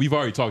 like, we've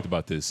already talked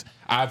about this.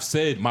 I've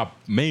said my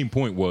main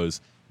point was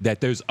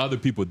that there's other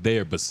people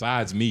there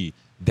besides me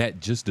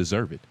that just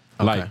deserve it.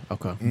 Okay.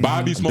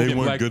 Bobby smoking They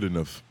weren't black. good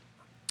enough.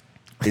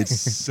 It's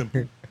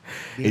simple.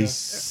 It's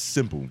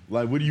simple.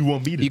 Like, what do you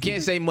want me to do? You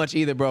can't say much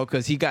either, bro,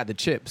 because he got the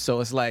chip. So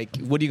it's like,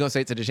 what are you going to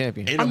say to the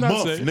champion? In a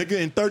month, nigga.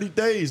 In 30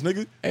 days,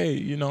 nigga. Hey,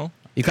 You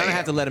kind of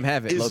have to let him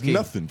have it. It's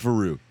nothing, for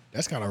real.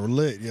 That's kind of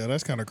lit. Yeah,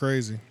 that's kind of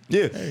crazy.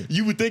 Yeah,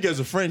 you would think as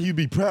a friend he'd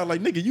be proud,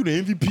 like, nigga, you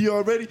the MVP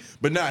already?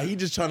 But nah, he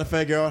just trying to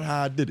figure out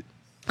how I did it.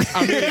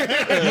 I mean,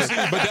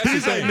 but that's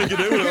He's the like, thing. nigga,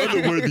 they were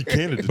other worthy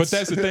candidates. But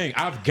that's the thing.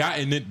 I've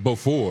gotten it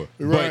before.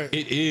 Right. But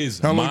it is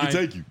How long did it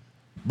take you?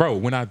 Bro,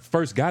 when I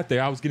first got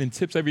there, I was getting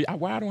tips I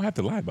don't have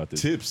to lie about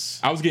this. Tips.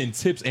 I was getting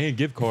tips and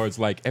gift cards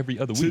like every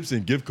other week. Tips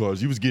and gift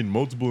cards. You was getting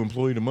multiple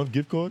employee of the month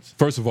gift cards?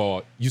 First of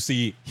all, you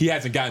see, he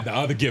hasn't gotten the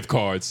other gift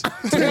cards to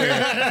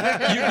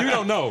where you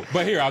don't know.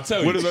 But here, I'll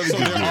tell you. What are those So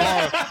gift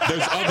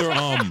there's other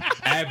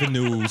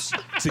avenues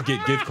to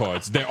get gift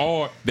cards. There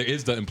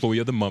is the employee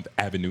of the month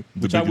avenue,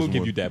 which I will biggest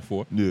give one. you dab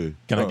for. Yeah.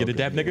 Can I get a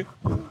dab, nigga?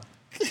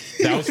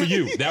 That was for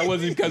you. That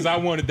wasn't because I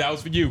wanted. That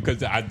was for you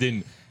because I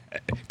didn't.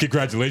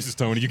 Congratulations,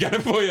 Tony. You got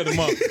employee of the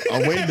month.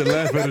 I'm waiting to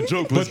laugh at a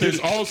joke. But there's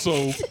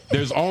also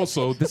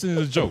this isn't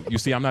a joke. You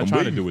see, I'm not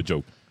trying to do a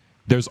joke.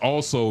 There's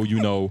also,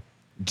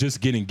 just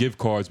getting gift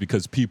cards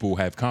because people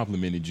have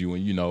complimented you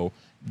and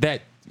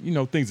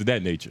things of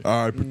that nature.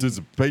 All right,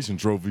 participation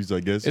trophies,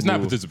 I guess. It's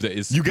not participation.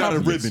 It's you got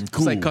compliments. a ribbon.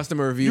 Cool. It's like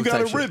customer reviews. You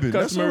got type a ribbon. shit.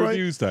 That's Customer all right.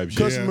 reviews type shit.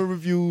 Customer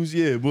reviews,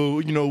 yeah. Well,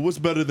 what's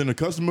better than a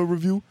customer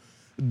review?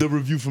 The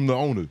review from the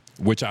owner.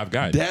 Which I've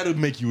gotten. That'll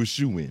make you a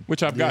shoe-in.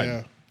 Which I've gotten.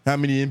 Yeah. How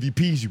many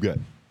MVPs you got?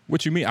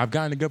 What you mean? I've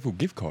gotten a couple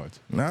gift cards.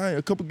 Nah,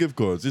 a couple gift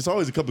cards. It's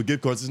always a couple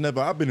gift cards. It's never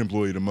I've been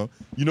employed a month.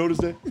 You notice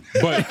that?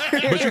 But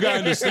you gotta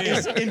understand.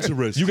 It's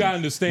interesting. You gotta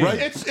understand. Right?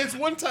 It's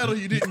one title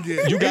you didn't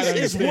get. You gotta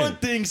It's understand. one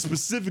thing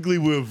specifically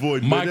we're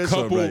avoiding. My but that's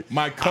couple- all right.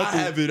 my couple-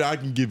 I have it. I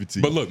can give it to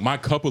you. But look, my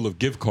couple of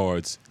gift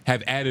cards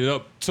have added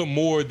up to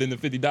more than the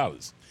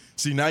 $50.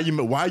 See, now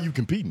why are you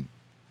competing?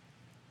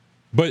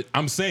 But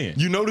I'm saying,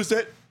 You notice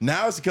that?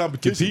 Now it's a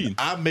competition. Competing.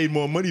 I've made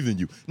more money than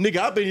you. Nigga,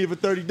 I've been here for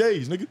 30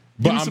 days, nigga. Give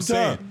but me I'm some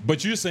saying, time.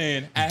 but you're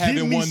saying I Give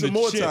haven't me won some the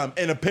more chip. time.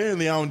 And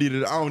apparently I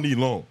don't need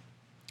long.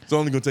 It's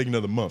only gonna take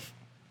another month.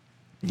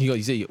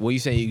 You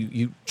say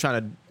you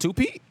trying to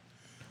two-peat?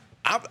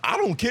 I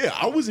don't care.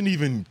 I wasn't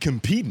even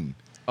competing.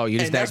 Oh, you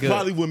just and that that's good.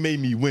 probably what made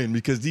me win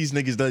because these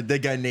niggas they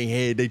got in their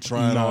head, they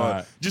trying Nah.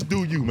 hard. Just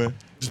do you, man.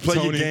 Just play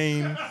Tony. your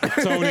game.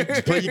 Tony,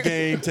 just play your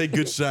game, take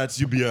good shots,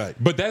 you'll be all right.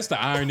 But that's the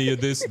irony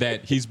of this,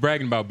 that he's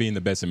bragging about being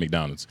the best at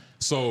McDonald's.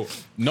 So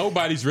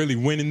nobody's really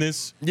winning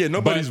this. Yeah,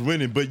 nobody's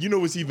winning, but you know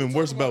what's even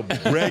worse about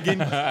bragging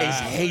is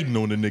hating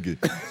on the nigga.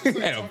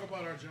 Damn.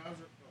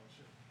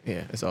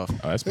 Yeah, it's off.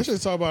 Oh, that's Let's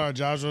just talk about our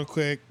jobs real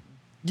quick.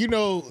 You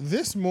know,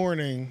 this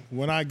morning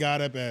when I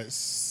got up at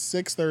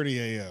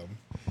 6:30 a.m.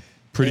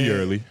 pretty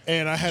early.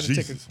 and I had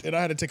Jesus.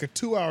 to take a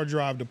 2-hour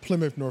drive to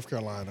Plymouth, North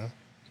Carolina,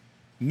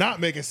 not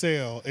make a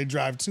sale, and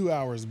drive 2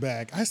 hours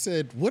back. I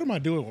said, "What am I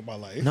doing with my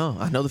life?" No,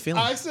 I know the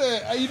feeling. I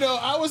said,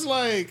 I was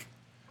like,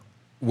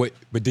 What?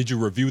 But did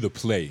you review the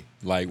play?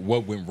 Like,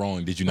 what went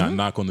wrong? Did you not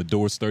knock on the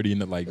door sturdy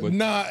and like what?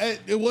 nah,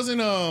 it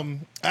wasn't. I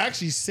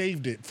actually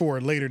saved it for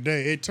a later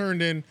day. It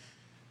turned in.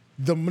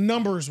 The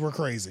numbers were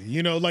crazy.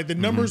 You know, like the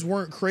numbers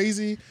weren't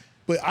crazy,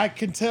 but I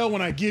can tell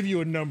when I give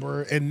you a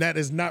number and that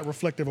is not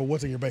reflective of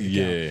what's in your bank account.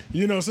 Yeah.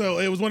 You know, so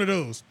it was one of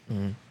those.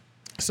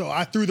 So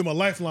I threw them a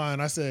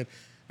lifeline. I said,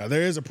 now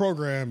there is a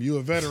program. You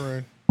a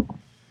veteran.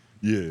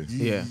 Yeah.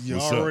 Yeah. You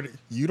What's already.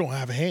 You don't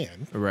have a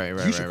hand. Right,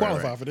 You should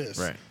qualify for this.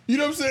 Right. You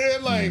know what I'm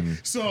saying? Like,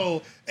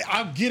 so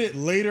I'll get it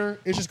later.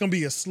 It's just gonna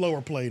be a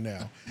slower play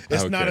now.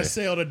 It's not a Okay.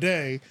 sale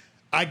today.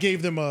 I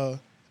gave them a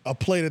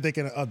play that they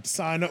can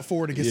sign up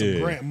for to get some Yeah.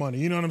 grant money.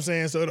 You know what I'm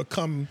saying? So it'll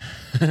come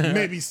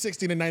maybe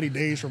 60 to 90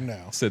 days from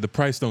now. Said the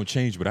price don't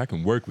change, but I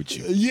can work with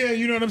you. Yeah,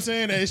 you know what I'm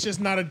saying? It's just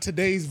not a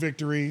today's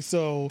victory.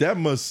 So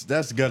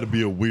That's got to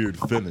be a weird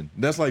feeling.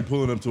 That's like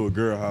pulling up to a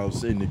girl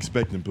house and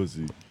expecting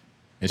pussy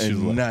And she's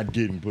and like, not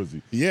getting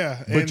pussy.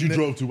 yeah. But you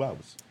drove 2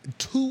 hours.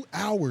 2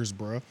 hours,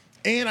 bro.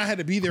 And I had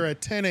to be there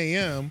at 10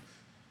 a.m.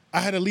 I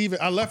had to leave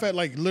it. I left at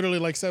literally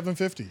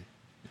 7:50.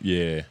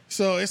 yeah.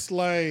 So it's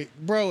like,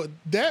 bro,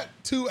 that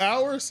 2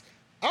 hours,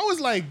 I was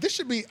like, I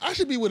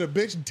should be with a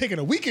bitch taking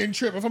a weekend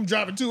trip if I'm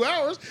driving 2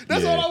 hours.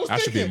 That's all I was thinking. I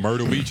should be in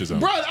Myrtle Beach or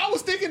something. Bro, I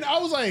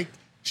was like,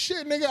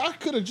 shit, nigga,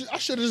 I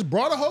should have just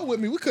brought a hoe with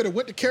me. We could have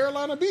went to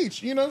Carolina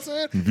Beach. You know what I'm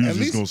saying? If you was At just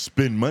least gonna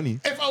spend money.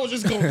 if I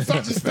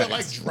just felt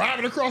like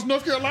driving across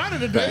North Carolina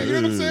today, you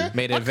know what I'm saying?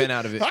 Made an event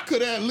out of it. I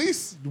could have at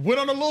least went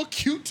on a little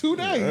cute 2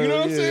 day. You know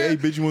what I'm Hey, saying?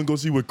 bitch, you want to go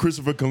see where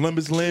Christopher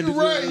Columbus landed?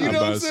 Right, you I'm know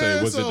about what I'm to say,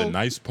 saying? was it So- the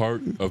nice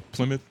part of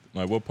Plymouth?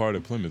 Like, what part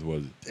of Plymouth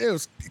was it? It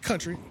was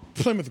country.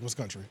 Plymouth was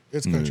country.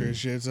 It's country and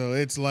shit. So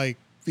it's like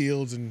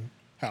fields and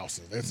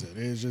houses. That's it.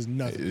 It's just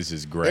nothing. It's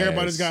just grass.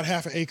 Everybody's got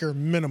half an acre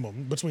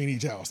minimum between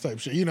each house type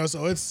shit. You know,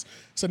 so it's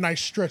a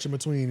nice stretch in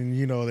between,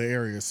 you know, the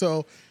areas.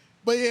 So,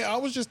 but yeah, I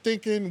was just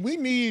thinking we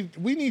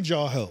need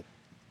y'all help.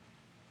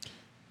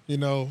 You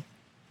know,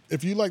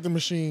 if you like the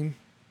machine,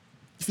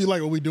 if you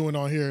like what we're doing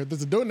on here,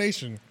 there's a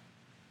donation.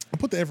 I'll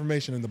put the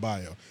information in the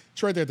bio.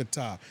 It's right there at the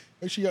top.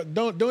 Make sure you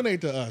don't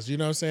donate to us. You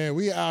know what I'm saying?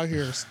 We out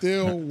here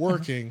still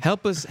working.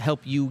 Help us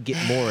help you get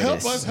more of Help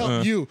this. us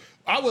help you.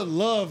 I would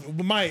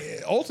love, my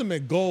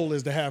ultimate goal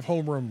is to have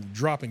homeroom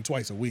dropping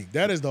twice a week.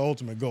 That is the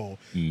ultimate goal.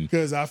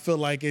 Because I feel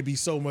like it'd be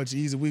so much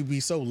easier. We'd be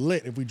so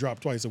lit if we drop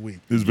twice a week.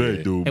 It's very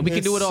doable. And we can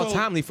It's do it all so-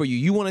 timely for you.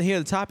 You want to hear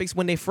the topics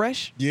when they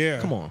fresh? Yeah.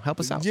 Come on, help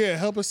us out. Yeah,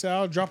 help us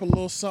out. Drop a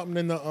little something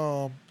in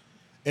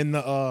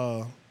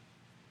the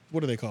what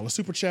do they call it?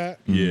 Super chat.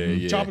 Yeah,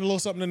 yeah. Drop a little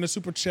something in the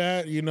super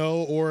chat, you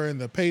know, or in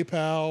the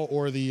PayPal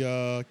or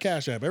the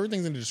Cash App.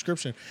 Everything's in the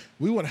description.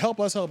 We want to help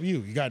us help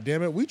you. God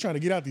damn it. We trying to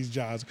get out these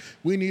jobs.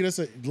 We need us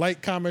a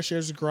like, comment,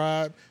 share,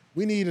 subscribe.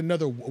 We need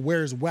another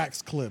Where's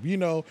Wax clip. You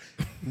know,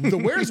 the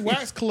Where's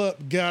Wax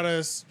clip got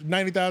us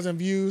 90,000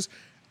 views.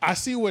 I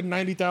see what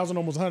 90,000,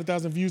 almost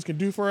 100,000 views can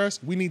do for us.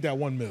 We need that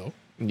 1 mil.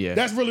 Yeah.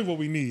 That's really what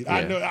we need. I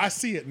Yeah. know. I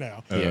see it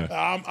now.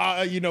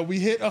 Yeah. You know, we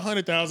hit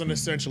 100,000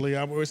 essentially.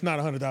 It's not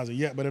 100,000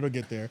 yet, but it'll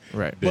get there.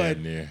 Right. But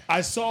Damn near.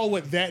 I saw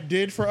what that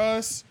did for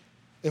us.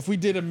 If we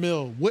did a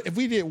mil, if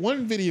we did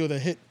one video that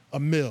hit a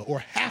mil or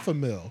half a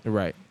mil,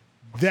 Right.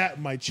 that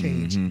might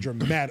change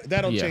dramatic.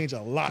 That'll Yeah. change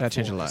a lot. That'll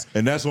change for a lot. us.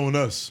 And that's on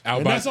us.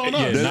 And that's on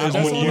us. Yeah, That's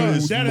not on on you.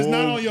 us. That is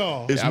not on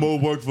y'all. It's more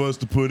work for us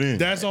to put in.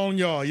 That's on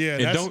y'all. Yeah.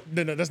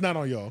 And That's not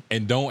on y'all.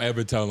 And don't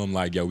ever tell them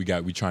like, yo, we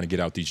trying to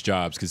get out these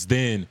jobs, because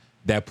then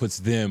that puts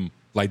them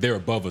like they're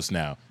above us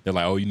now. They're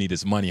like, oh, you need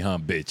this money, huh,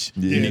 bitch?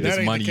 Yeah, You need that this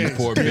ain't money, the you case.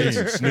 poor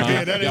bitch.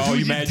 Yeah, that is- oh,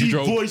 you mad you deep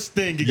drove? voice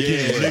thing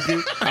again,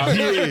 nigga. Out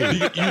here,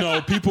 you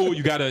know, people are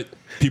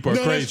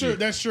No, crazy.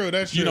 that's true.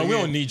 You know, we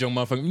yeah. don't need your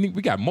motherfucking.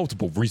 We got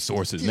multiple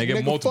resources, Yeah, nigga.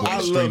 nigga, Multiple fuck. I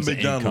love streams of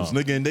McDonald's,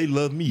 income. nigga, and they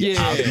love me.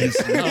 Yeah,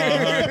 Obviously.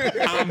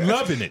 I'm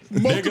loving it,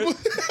 nigga.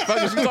 Fuck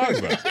what you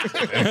talking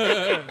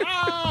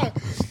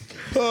about?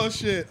 Oh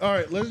shit! All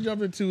right, let's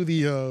jump into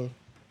the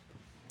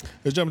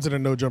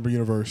No Jumper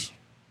universe.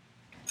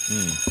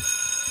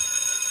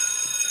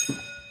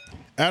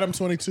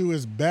 Adam22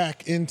 is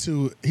back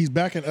he's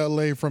back in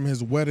LA from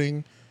his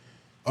wedding,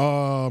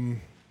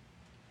 in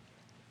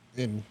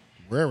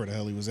wherever the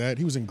hell he was at.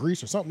 He was in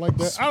Greece or something like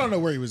that. I don't know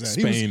where he was at.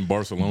 Spain,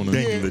 Barcelona,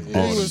 England,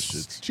 all he them was,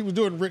 shits. she was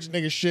doing rich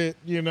nigga shit,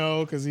 you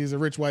know, because he's a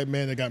rich white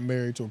man that got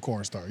married to a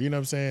porn star. You know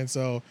what I'm saying?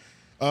 So,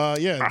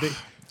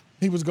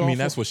 he was going. I mean,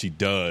 that's what she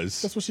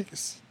does. That's what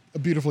she's a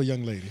beautiful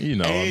young lady. You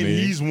know, And I mean,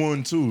 he's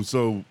one too.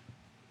 So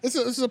This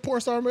is a porn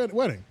star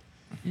wedding.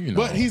 you know,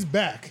 But he's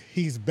back.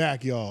 He's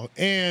back, y'all.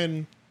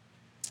 And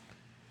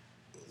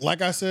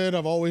like I said,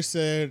 I've always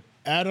said,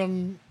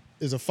 Adam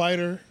is a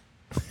fighter.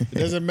 It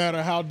doesn't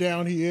matter how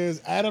down he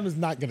is. Adam is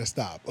not going to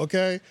stop,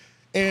 okay?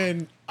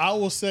 And I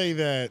will say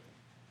that,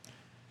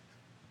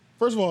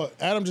 first of all,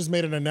 Adam just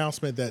made an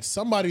announcement that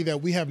somebody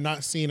that we have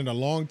not seen in a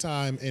long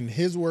time, and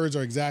his words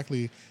are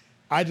exactly,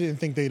 I didn't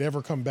think they'd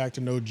ever come back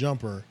to No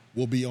Jumper,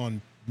 will be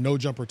on No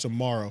Jumper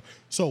tomorrow.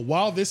 So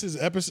while this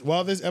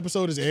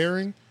episode is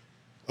airing,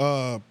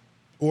 or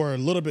a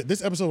little bit,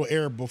 this episode will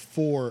air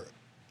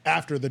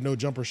after the No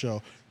Jumper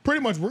show.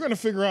 Pretty much, we're gonna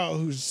figure out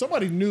who's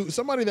somebody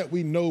that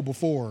we know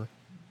before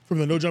from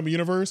the No Jumper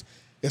universe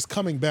is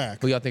coming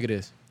back. Who y'all think it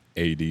is?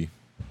 AD. I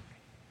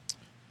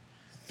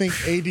think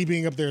AD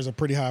being up there is a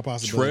pretty high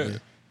possibility.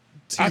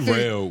 I think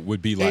T-Rail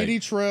would be like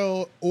AD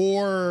Trail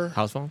or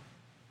House phone?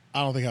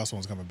 I don't think House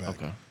One's coming back.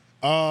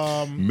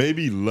 Okay.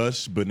 maybe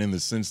Lush, but in the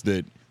sense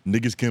that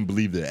niggas can't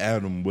believe that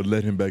Adam would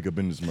let him back up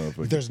in this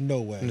motherfucker. There's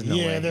no way. There's no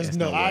way. There's There's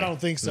no. no I way. don't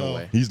think so. No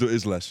way.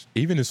 It's Lush.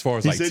 even as far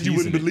as He like said you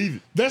wouldn't teasing it. believe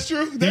it. That's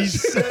true. He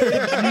That's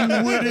said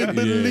you wouldn't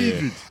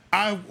believe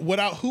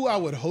it. who I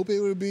would hope it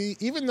would be,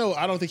 even though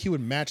I don't think he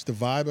would match the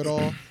vibe at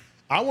all.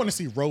 I want to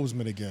see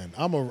Roseman again.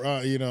 I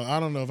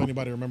don't know if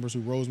anybody remembers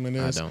who Roseman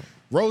is. I don't.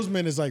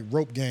 Roseman is like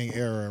Rope Gang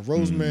era.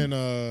 Roseman,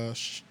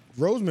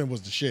 Roseman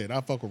was the shit.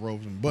 I fuck with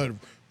Roseman, but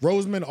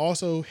Roseman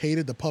also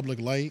hated the public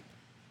light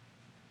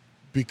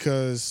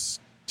because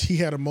he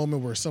had a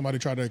moment where somebody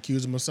tried to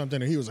accuse him of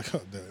something, and he was like,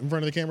 "In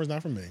front of the camera is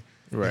not for me."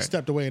 Right. He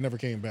stepped away and never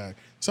came back.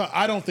 So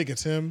I don't think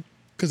it's him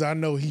because I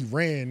know he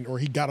ran or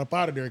he got up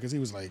out of there because he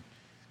was like,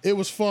 "It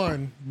was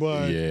fun,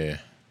 but Yeah,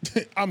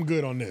 I'm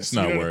good on this. It's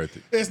not worth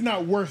it. It's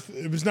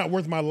not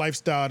worth my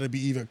lifestyle to be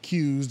either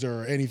accused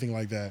or anything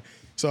like that.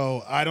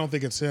 So I don't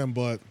think it's him,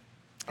 but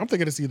I'm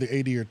thinking it's either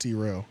AD or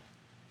T-Rail.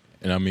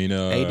 and I mean,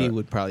 AD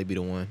would probably be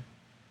the one.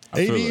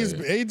 I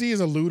feel AD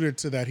is alluded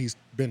to that he's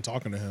been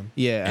talking to him.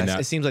 Yeah, And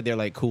it seems like they're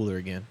like cooler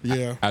again.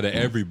 Yeah, out of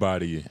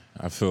everybody,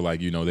 I feel like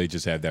they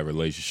just have that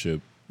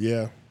relationship.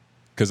 yeah.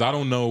 Because I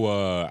don't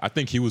know. I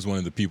think he was one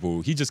of the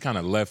people. He just kind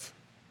of left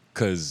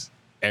because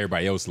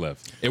everybody else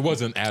left. It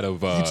wasn't out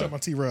of. You talking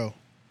about T-Rail?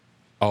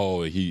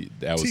 Oh, that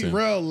was him.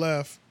 T-Rail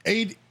left.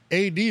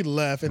 AD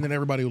left, and then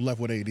everybody left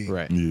with AD.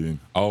 Right. Yeah.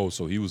 Oh,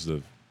 so he was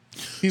the.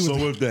 He was So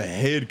if the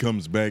head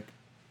comes back,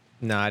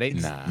 Nah.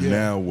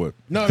 now what?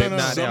 no. Nah,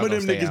 Some of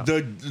them stay niggas out.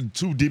 dug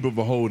too deep of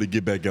a hole to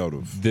get back out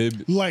of.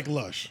 like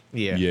Lush,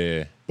 Yeah.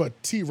 Yeah,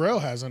 but T-Rail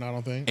hasn't. I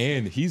don't think.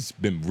 and he's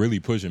been really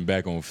pushing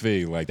back on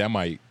Fig. Like that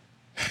might.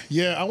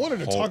 Yeah, I wanted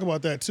to talk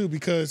about that too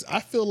because I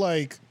feel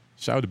like.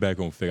 Shout out to Back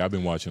on Fig. I've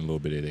been watching a little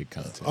bit of their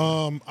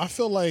content. I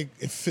feel like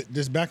if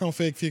this Back on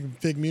Fig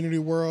community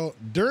world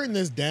during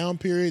this down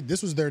period,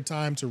 this was their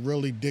time to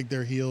really dig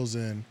their heels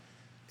in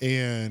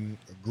and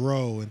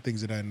grow and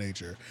things of that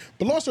nature.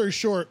 But long story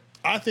short,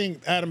 I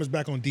think Adam is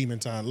back on Demon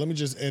Time. Let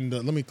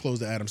me close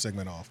the Adam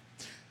segment off.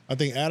 I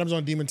think Adam's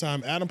on Demon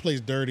Time. Adam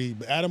plays dirty,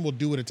 but Adam will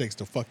do what it takes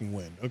to fucking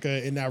win.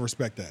 Okay, and I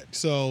respect that.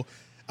 So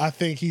I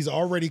think he's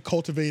already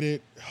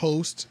cultivated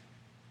host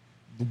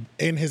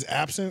in his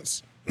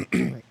absence.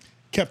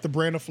 Kept the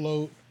brand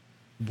afloat.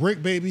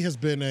 Brick Baby has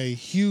been a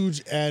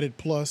huge added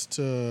plus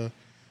to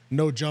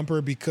No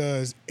Jumper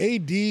because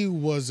AD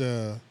was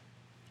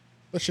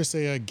let's just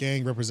say a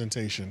gang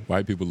representation.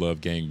 White people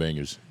love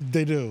gangbangers.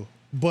 They do.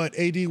 But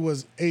AD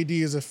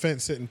is a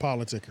fence-sitting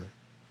politicker.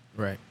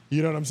 Right.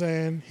 You know what I'm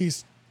saying?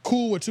 He's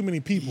cool with too many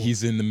people.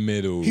 He's in the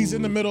middle. He's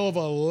in the middle of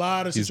a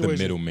lot of He's situations.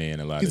 the middleman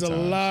a lot He's of a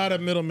times. lot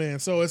of middleman.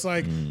 So it's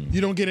like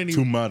you don't get any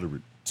Too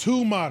moderate.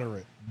 too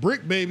moderate.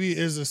 Brick Baby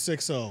is a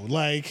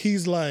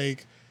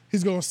 6-0.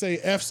 He's gonna say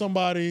F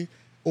somebody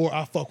or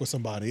I fuck with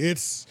somebody.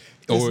 It's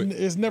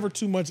never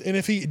too much. And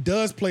if he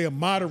does play a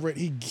moderate,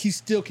 he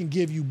still can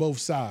give you both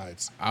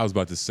sides. I was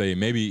about to say,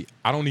 maybe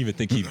I don't even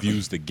think he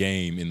views the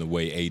game in the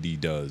way AD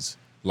does.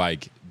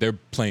 Like they're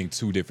playing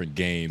two different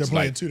games. They're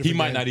playing like, two he different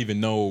might games. not even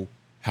know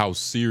how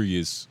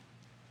serious.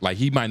 Like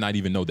he might not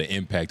even know the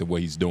impact of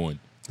what he's doing.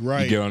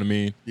 Right. You get what I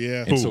mean?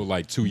 Yeah. And so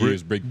like 2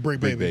 years, Brick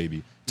Baby.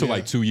 Baby. till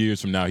like 2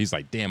 years from now, he's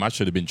like, damn, I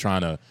should have been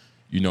trying to,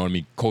 you know what I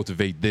mean,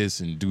 cultivate this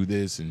and do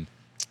this and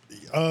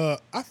I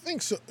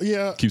think so.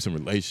 Yeah. keep some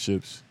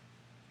relationships.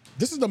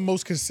 This is the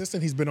most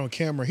consistent he's been on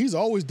camera. He's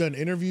always done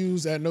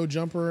interviews at No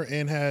Jumper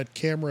and had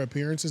camera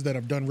appearances that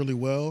have done really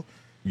well.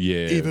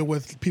 Yeah. Even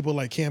with people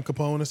like Cam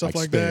Capone and stuff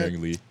like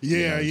sparingly, that.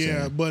 Yeah, you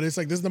know But it's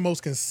like this is the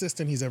most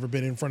consistent he's ever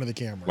been in front of the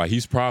camera. Like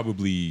he's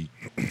probably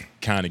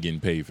kind of getting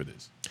paid for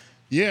this.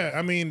 Yeah,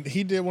 I mean,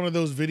 he did one of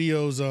those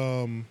videos.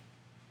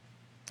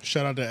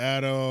 Shout out to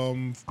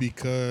Adam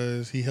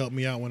because he helped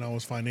me out when I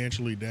was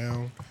financially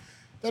down.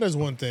 That is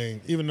one thing.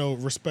 Even though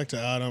respect to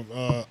Adam,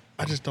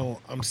 I just don't.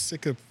 I'm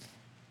sick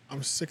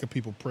of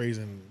people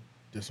praising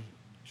this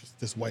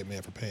white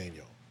man for paying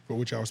y'all for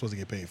what y'all were supposed to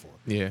get paid for.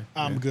 Yeah,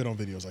 I'm good on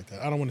videos like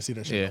that. I don't want to see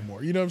that shit no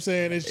more. You know what I'm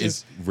saying?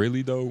 It's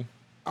really though.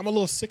 I'm a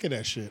little sick of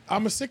that shit.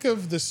 I'm sick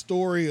of the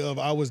story of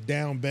I was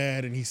down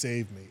bad and he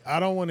saved me. I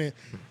don't want to.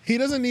 He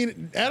doesn't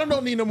need. Adam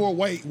don't need no more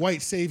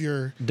white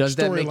savior. Does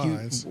that make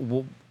storylines.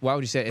 you? Why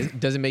would you say it?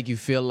 Does it make you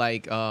feel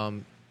like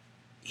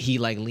he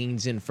like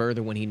leans in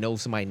further when he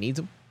knows somebody needs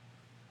him?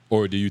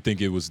 Or do you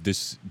think it was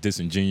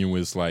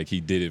disingenuous? Like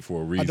he did it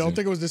for a reason? I don't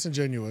think it was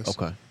disingenuous.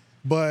 Okay,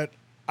 but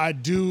I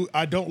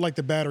don't like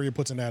the battery it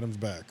puts in Adam's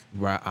back.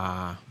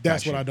 right.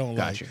 That's what I don't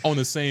like. On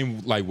the same,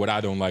 like what I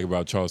don't like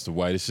about Charleston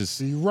White, it's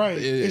just Right.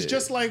 It's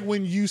just like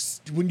when you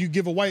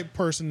give a white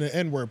person the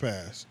N-word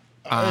pass.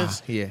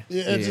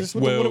 It's just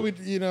what do we,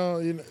 you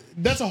know,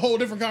 that's a whole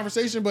different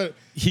conversation, but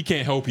he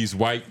can't help he's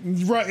white.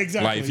 Right,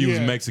 exactly. Like if he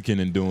was Mexican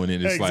and doing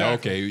it, it's like,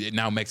 Exactly. okay,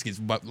 now Mexicans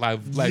black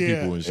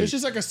people and shit. It's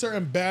just like a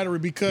certain battery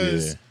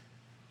because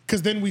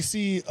then we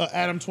see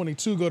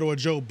Adam22 go to a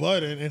Joe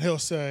Budden and he'll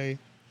say,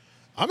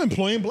 I'm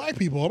employing black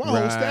people. My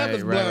whole staff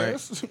is black.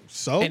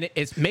 So and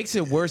it makes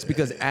it worse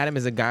because Adam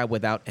is a guy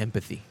without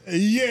empathy.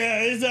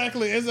 Yeah,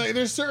 exactly. It's like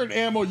there's certain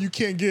ammo you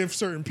can't give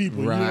certain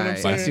people. Right. You know what I'm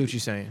saying? I see what you're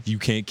saying. You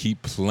can't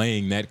keep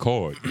playing that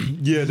card.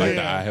 Yeah, like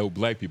the I help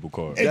black people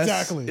card.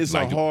 Exactly. It's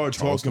Like a hard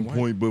Charleston talking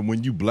point, but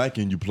when you black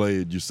and you play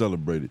it, you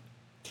celebrate it.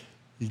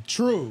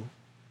 True.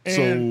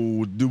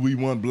 So do we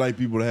want black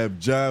people to have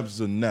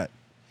jobs or not?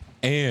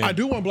 And I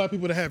do want black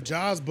people to have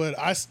jobs, but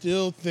I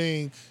still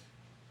think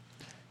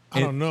I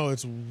don't know.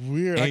 It's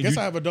weird. I guess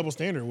I have a double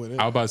standard with it.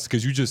 I was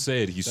because you just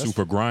said he's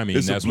super grimy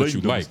and that's what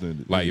you like.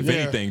 Like if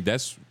anything,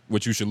 that's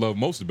what you should love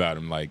most about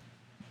him. Like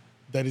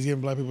that he's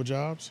giving black people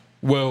jobs.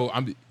 Well,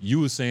 you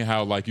were saying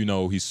how like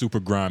he's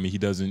super grimy. He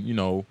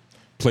doesn't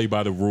play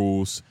by the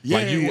rules.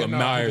 Like you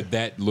admire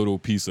that little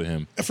piece of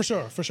him. For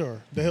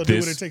sure. That he'll do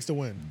what it takes to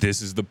win.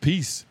 This is the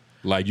piece.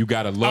 Like you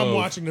gotta love. I'm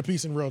watching the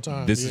piece in real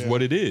time. This is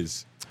what it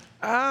is.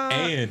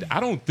 And I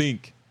don't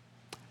think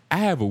I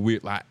have a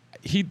weird like.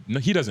 He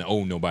doesn't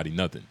owe nobody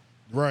nothing.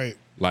 Right.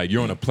 Like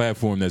you're on a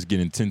platform that's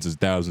getting tens of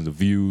thousands of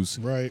views.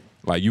 Right.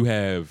 Like you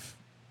have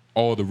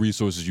all the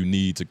resources you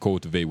need to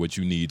cultivate what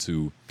you need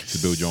to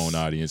build your own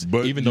audience.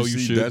 But even though you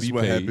should that's be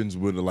what paid. happens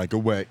with like a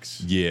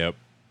wax. Yep.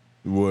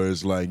 Where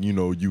it's like,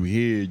 you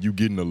hear you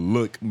getting a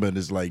look, but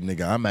it's like,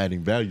 nigga, I'm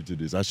adding value to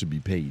this. I should be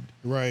paid.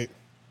 Right.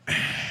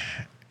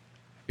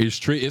 It's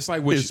true. It's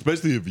like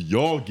especially if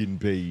y'all getting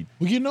paid.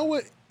 Well, you know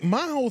what?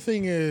 My whole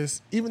thing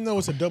is, even though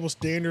it's a double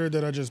standard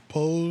that I just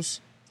posed,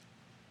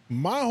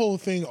 my whole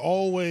thing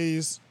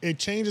always, it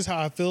changes how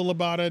I feel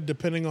about it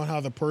depending on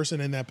how the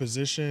person in that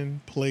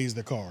position plays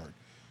the card.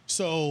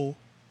 So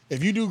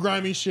if you do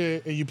grimy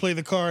shit and you play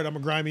the card, I'm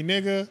a grimy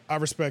nigga, I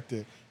respect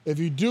it. If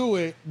you do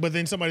it, but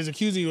then somebody's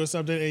accusing you of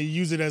something and you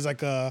use it as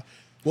like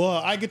well,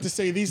 I get to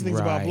say these things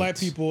about black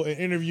people and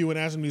interview and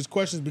ask them these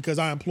questions because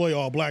I employ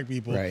all black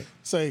people. Right.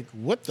 It's like,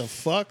 what the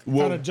fuck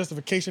kind of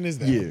justification is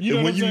that? Yeah. You know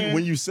and what I'm saying?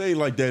 when you say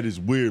like that, it's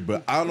weird,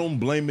 but I don't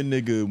blame a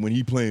nigga when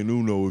he playing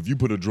Uno. If you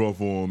put a draw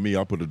 4 on me,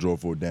 I put a draw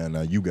 4 down.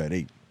 Now you got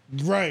 8.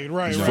 Right.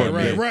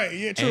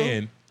 Yeah, true.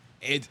 And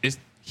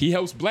he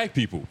helps black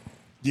people.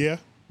 Yeah.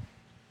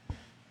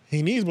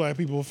 He needs black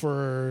people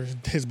for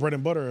his bread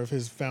and butter of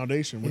his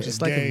foundation, which is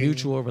like gang. a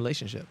mutual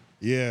relationship.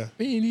 Yeah.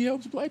 I mean, he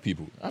helps black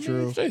people. I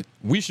True. mean, shit.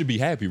 We should be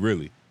happy,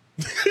 really.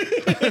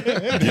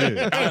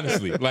 Yeah,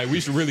 honestly, like we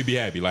should really be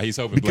happy. Like he's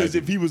helping because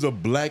black if he was a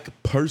black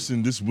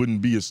person, this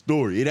wouldn't be a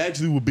story. It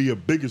actually would be a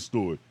bigger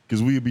story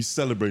because we would be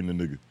celebrating the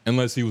nigga.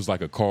 Unless he was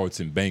like a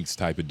Carlton Banks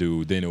type of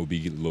dude, then it would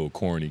be a little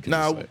corny.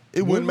 Nah,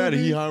 it wouldn't matter.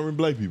 He hiring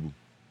black people.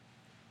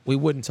 We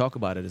wouldn't talk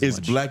about it as It's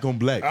much. black on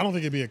black. I don't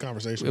think it'd be a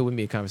conversation. It wouldn't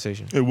be a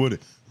conversation. It wouldn't.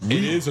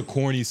 It is a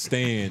corny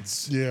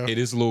stance. Yeah. It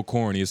is a little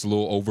corny. It's a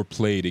little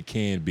overplayed. It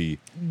can be.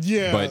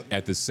 Yeah. But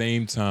at the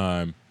same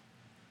time,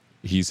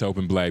 he's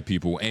helping black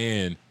people.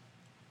 And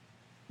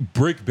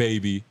Brick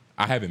Baby,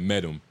 I haven't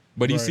met him,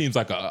 but he seems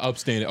like a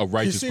upstanding, a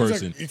righteous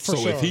person.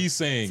 So if he's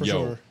saying,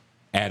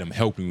 Adam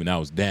helped me when I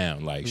was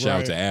down, like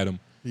shout out to Adam,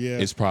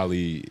 it's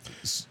probably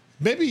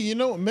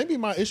maybe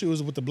my issue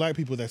is with the black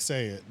people that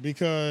say it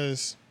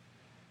because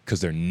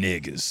they're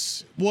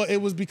niggas. Well, it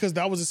was because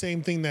that was the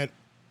same thing that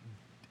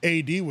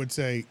AD would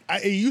say.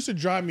 It used to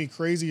drive me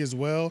crazy as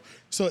well.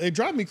 So it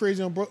drives me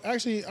crazy on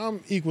actually,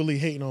 I'm equally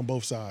hating on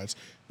both sides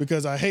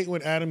because I hate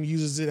when Adam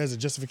uses it as a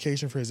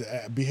justification for his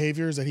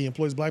behaviors that he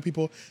employs black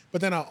people.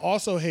 But then I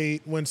also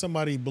hate when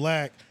somebody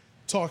black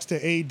talks to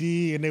AD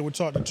and they would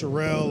talk to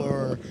Terrell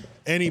or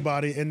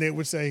anybody and they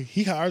would say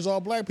he hires all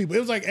black people. It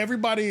was like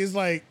everybody is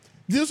like,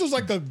 this was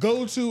like a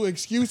go-to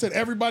excuse that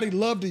everybody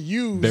loved to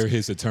use. They're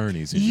his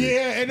attorneys.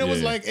 Yeah, and it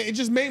was like, it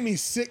just made me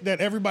sick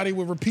that everybody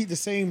would repeat the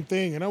same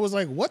thing. And I was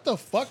like, what the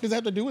fuck does that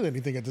have to do with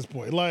anything at this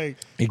point? Like,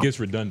 it gets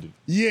redundant.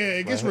 Yeah,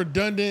 it gets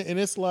redundant, and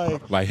it's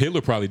like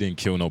Hitler probably didn't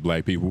kill no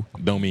black people.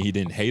 Don't mean he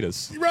didn't hate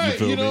us. Right,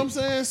 you know what I'm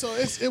saying? So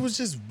it was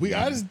just weird.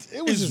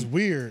 It was just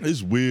weird.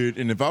 It's weird,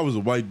 and if I was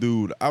a white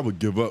dude, I would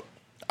give up.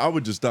 I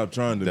would just stop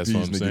trying to That's tease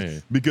what I'm niggas.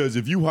 saying. Because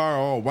if you hire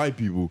all white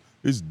people,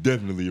 it's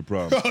definitely a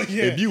problem. Oh,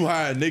 yeah. If you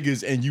hire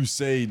niggas and you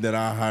say that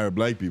I hire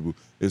black people,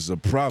 it's a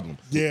problem.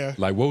 Yeah.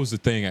 Like, what was the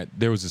thing?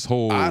 There was this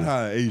whole... I'd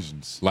hire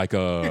Asians. Like,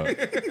 yeah,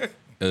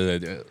 it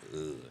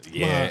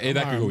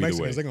could go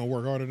either way. They're going to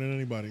work harder than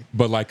anybody.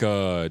 But, like,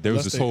 there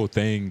was this whole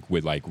thing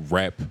with, like,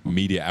 rap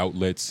media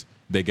outlets.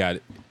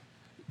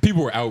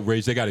 People were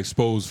outraged. They got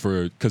exposed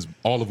because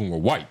all of them were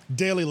white.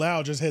 Daily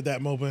Loud just had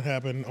that moment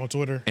happen on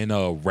Twitter.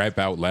 And Rap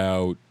Out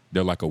Loud,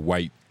 they're like a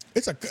white...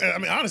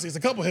 honestly, it's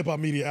a couple hip hop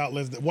media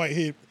outlets that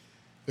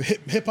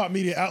hip hop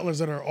media outlets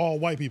that are all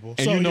white people.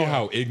 And you know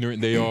how ignorant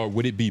they are.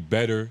 Would it be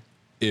better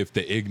if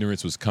the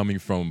ignorance was coming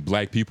from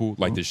black people,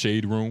 like the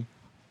Shade Room?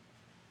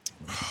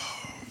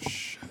 Oh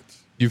shit!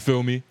 You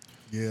feel me?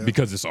 Yeah.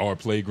 Because it's our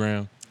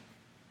playground.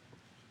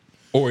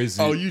 Or is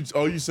it?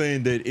 Are you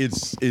saying that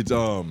it's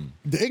the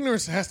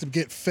ignorance has to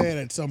get fed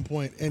at some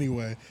point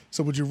anyway?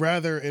 So would you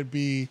rather it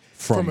be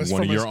from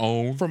your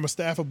own, from a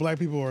staff of black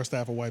people or a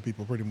staff of white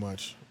people? Pretty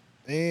much.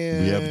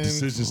 And we have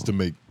decisions to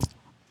make.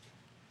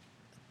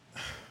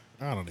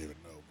 I don't even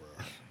know,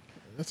 bro.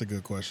 That's a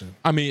good question.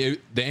 I mean,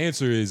 the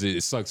answer is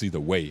it sucks either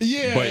way.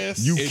 Yeah, but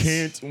you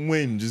can't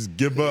win. Just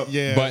give up.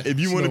 Yeah, but if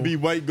you want to be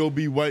white, go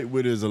be white.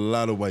 Where there's a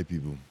lot of white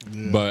people.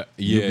 Yeah. But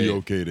yeah, you'll be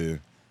okay there.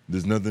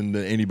 There's nothing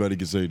that anybody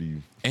can say to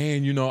you.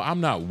 And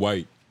I'm not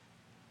white,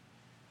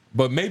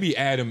 but maybe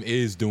Adam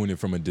is doing it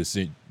from a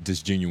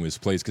disingenuous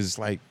place because it's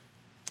like,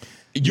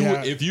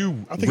 if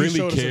you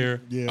really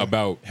care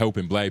about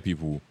helping black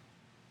people,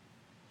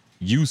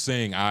 you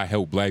saying I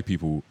help black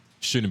people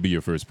shouldn't be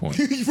your first point.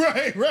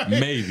 right.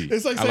 Maybe.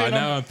 It's like saying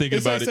now I'm thinking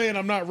about it. Saying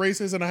I'm not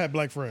racist and I have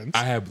black friends.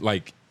 I have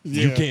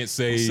you can't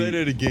say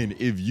that again.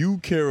 If you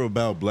care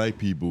about black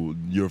people,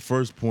 your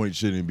first point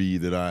shouldn't be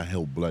that I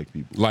help black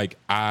people. Like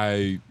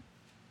I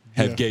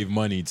have gave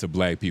money to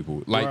black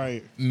people.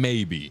 Like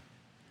maybe.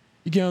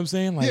 You get what I'm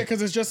saying? Like, yeah,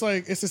 because it's just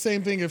like, it's the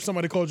same thing if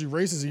somebody called you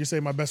racist and you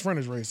say my best friend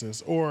is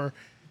racist, or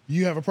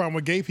you have a problem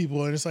with gay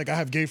people and it's like I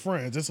have gay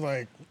friends. It's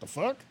like, what the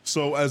fuck?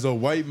 So as a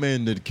white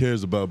man that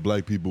cares about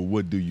black people,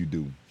 what do you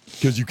do?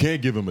 Because you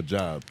can't give them a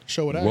job.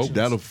 Show it actions.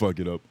 That'll fuck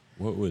it up.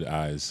 What would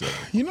I say?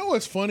 You know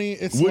what's funny?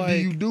 It's what like, do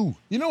you do?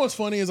 You know what's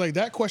funny is like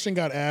that question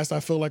got asked, I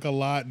feel like, a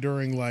lot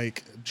during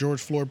like George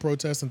Floyd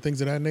protests and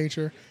things of that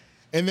nature.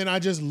 And then I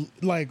just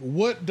like,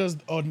 what does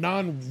a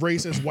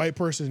non-racist white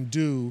person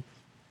do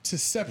to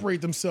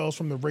separate themselves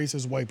from the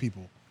racist white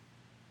people?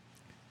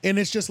 And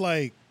it's just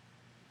like,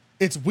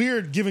 it's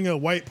weird giving a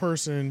white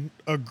person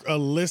a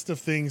list of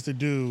things to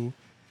do.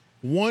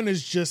 One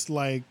is just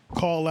like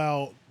call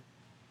out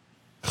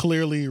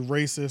clearly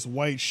racist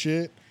white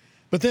shit.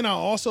 But then I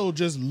also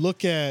just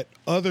look at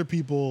other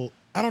people.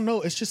 I don't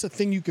know. It's just a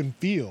thing you can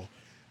feel.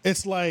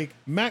 It's like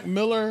Mac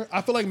Miller.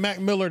 I feel like Mac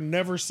Miller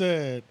never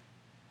said,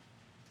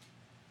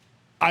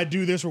 I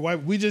do this for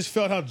white. We just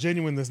felt how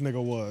genuine this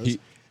nigga was.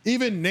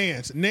 Even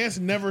Nance. Nance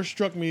never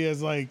struck me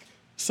as like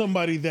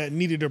somebody that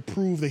needed to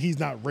prove that he's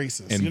not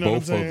racist. And you know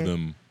both what I'm of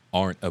them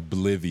aren't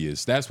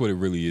oblivious. That's what it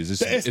really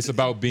is. It's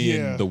about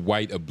being the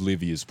white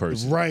oblivious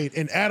person. Right.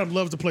 And Adam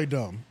loves to play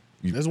dumb.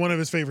 That's one of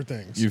his favorite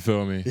things. You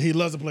feel me? He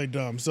loves to play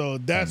dumb. So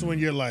that's when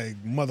you're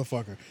like,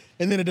 motherfucker.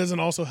 And then it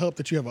doesn't also help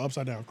that you have an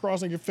upside down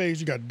cross on your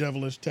face. You got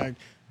devilish,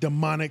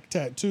 demonic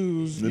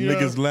tattoos. The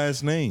nigga's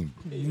last name.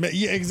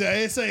 Yeah,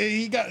 exactly.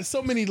 He got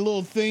so many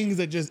little things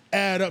that just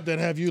add up that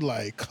have you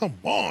like, come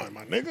on,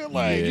 my nigga.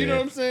 Like, you know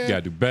what I'm saying? You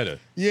gotta do better.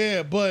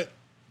 Yeah, but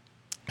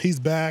he's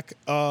back.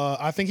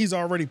 I think he's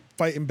already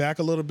fighting back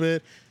a little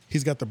bit.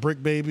 He's got the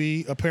Brick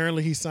Baby.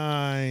 Apparently he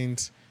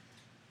signed...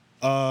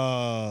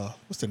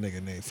 what's the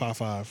nigga name?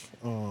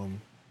 5'5".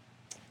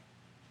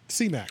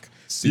 C-Mac.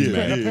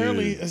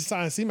 Apparently he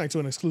signed C-Mac to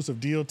an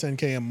exclusive deal,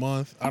 $10K a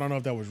month. I don't know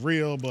if that was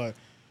real, but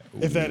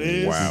if that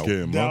is,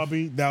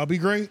 that'll be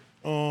great.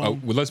 Well,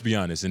 let's be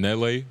honest. In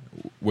LA,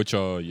 which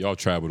y'all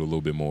traveled a little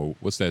bit more.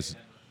 What's that?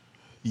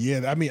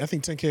 Yeah, I mean, I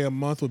think $10K a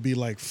month would be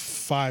like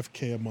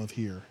 $5K a month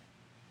here.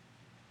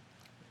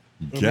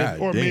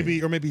 Or maybe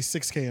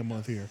 $6K a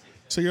month here.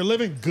 So you're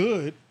living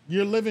good.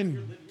 You're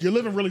living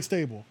really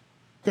stable.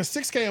 Because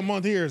 $6K a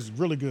month here is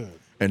really good.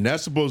 And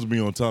that's supposed to be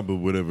on top of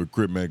whatever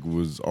Crip Mac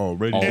was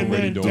already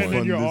doing.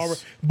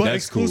 But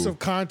that's exclusive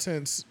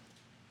contents,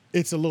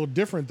 it's a little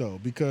different though,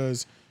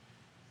 because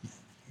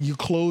you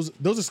close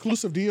those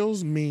exclusive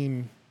deals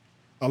mean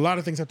a lot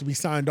of things have to be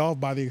signed off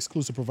by the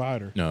exclusive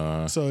provider.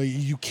 So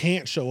you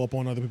can't show up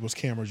on other people's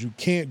cameras. You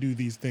can't do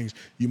these things.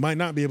 You might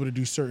not be able to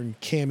do certain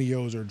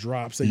cameos or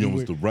drops. That you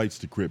owns the rights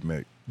to Crip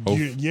Mac.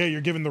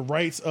 You're giving the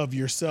rights of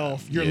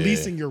yourself. You're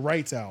leasing your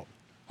rights out.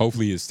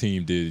 Hopefully his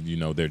team did,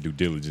 their due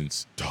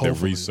diligence, their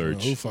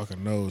research. Who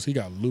fucking knows? He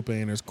got Lupe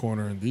in his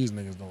corner, and these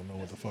niggas don't know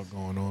what the fuck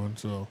going on.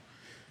 So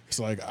it's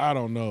like, I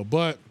don't know.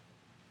 But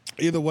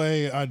either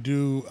way, I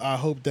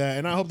hope that,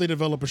 and I hope they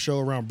develop a show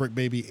around Brick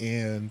Baby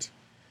and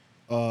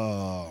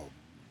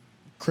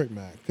Crip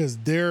Mac, because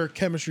their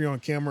chemistry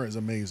on camera is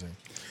amazing.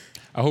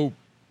 I hope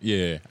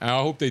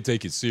they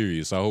take it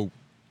serious. I hope,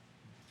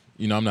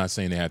 I'm not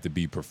saying they have to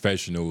be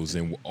professionals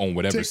and on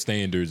whatever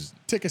standards.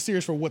 Take it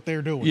serious for what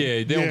they're doing.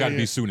 Yeah, they don't got to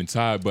be suit and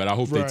tie, but I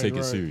hope they take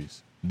it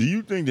serious. Do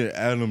you think that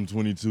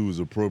Adam22 is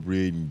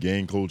appropriating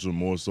gang culture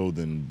more so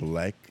than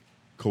black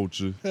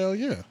culture? Hell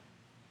yeah.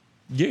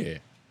 Yeah.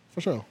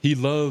 For sure.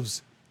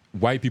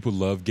 White people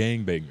love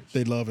gangbangers.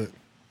 They love it.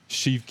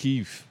 Chief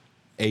Keef,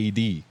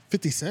 AD.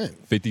 50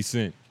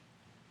 Cent.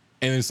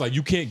 And it's like,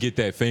 you can't get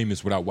that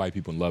famous without white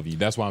people loving you.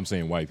 That's why I'm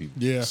saying white people.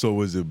 Yeah.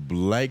 So is it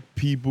black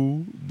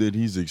people that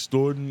he's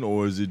extorting,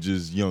 or is it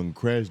just young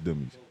crash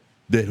dummies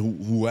that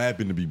who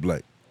happen to be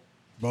black?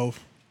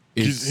 Both.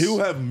 He'll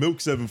have Milk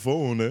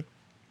 7-4 on there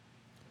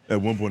at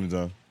one point in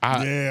time.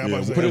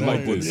 Put it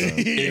like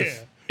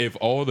this. If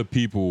all the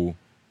people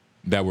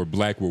that were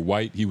black were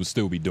white, he would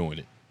still be doing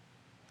it.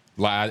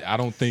 Like, I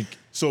don't think...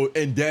 So,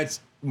 and that's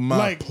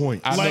my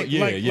point.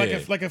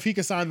 If he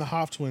could sign the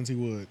Hoff twins, he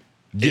would.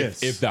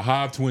 Yes. If the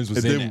Hobb twins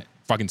was in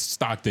fucking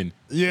Stockton,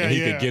 and he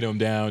could get them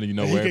down,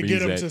 wherever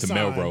he's at, to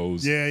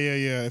Melrose.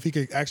 Yeah. If he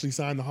could actually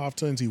sign the Hoff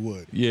twins, he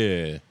would.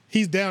 Yeah.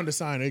 He's down to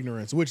sign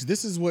Ignorance,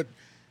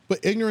 but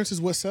ignorance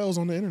is what sells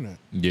on the internet.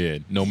 Yeah,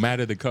 no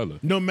matter the color.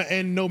 No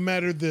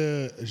matter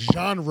the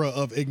genre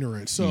of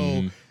ignorance.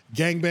 So,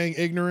 gangbang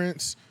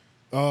ignorance.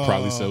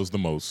 Probably sells the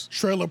most.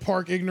 Trailer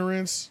park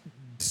ignorance.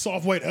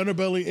 Soft white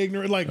underbelly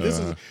ignorant, like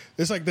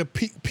it's like the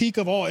peak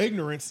of all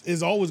ignorance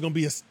is always going to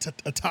be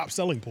a top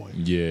selling point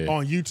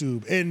on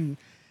YouTube, and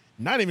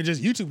not even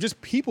just YouTube, just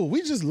people.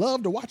 We just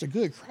love to watch a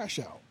good crash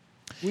out.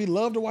 We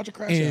love to watch a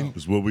crash out.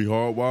 It's what we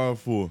hardwired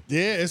for.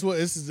 Yeah,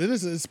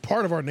 it's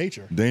part of our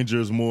nature. Danger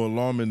is more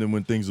alarming than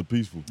when things are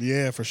peaceful.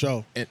 Yeah, for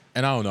sure. And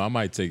I don't know.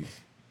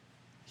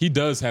 He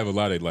does have a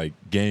lot of like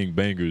gang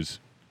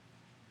bangers,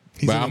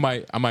 but I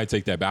might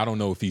take that. But I don't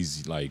know if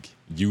he's like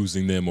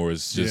using them or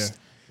it's just.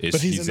 But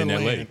he's in LA.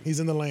 Land. He's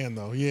in the land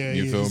though. Yeah,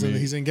 you feel me?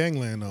 He's in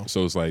gangland though.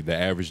 So it's like the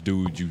average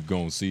dude you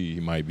gonna see, he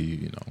might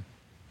be,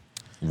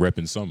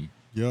 repping something.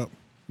 Yep.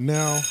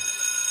 Now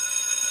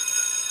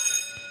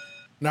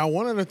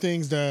one of the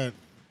things that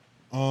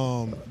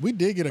we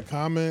did get a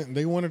comment.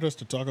 They wanted us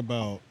to talk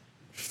about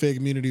Fig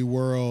Community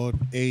World,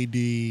 AD,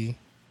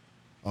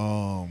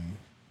 and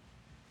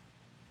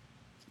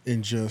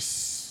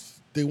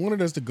just they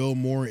wanted us to go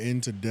more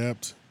into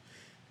depth.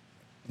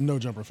 No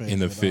Jumper fans. In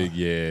the Fig,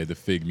 the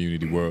Fig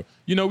Community World.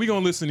 We're going to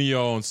listen to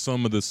y'all on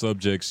some of the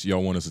subjects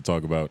y'all want us to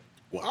talk about.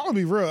 Well, I'll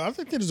be real. I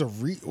think there's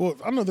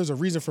I know there's a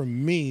reason for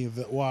me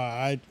that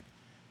why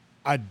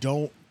I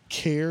don't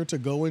care to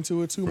go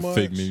into it too much.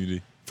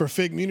 For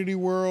Fig Community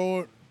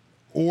World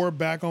or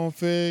back on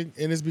Fig,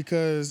 and it's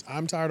because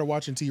I'm tired of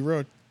watching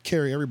T-Rail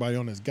carry everybody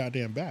on his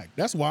goddamn back.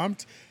 That's why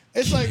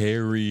it's like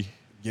carry.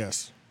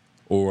 Yes.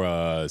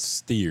 Or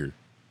steer.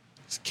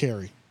 It's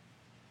carry.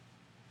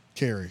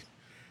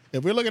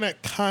 If we're looking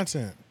at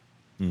content,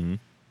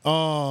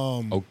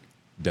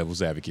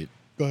 devil's advocate.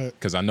 Go ahead.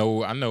 Because I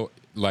know,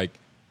 like,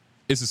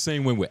 it's the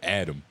same way with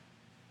Adam.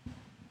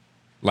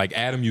 Like,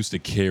 Adam used to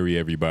carry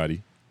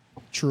everybody.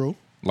 True.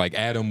 Like,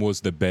 Adam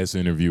was the best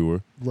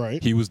interviewer.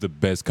 Right. He was the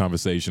best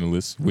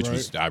conversationalist, which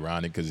was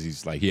ironic because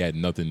he's like, he had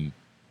nothing,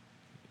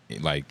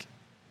 like,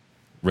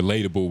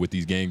 relatable with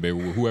these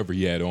gangbangers, whoever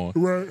he had on.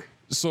 Right.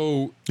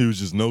 So. He was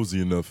just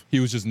nosy enough.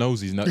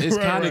 It's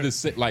kind of the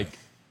same, like,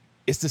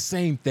 it's the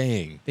same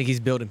thing. Think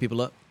he's building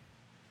people up?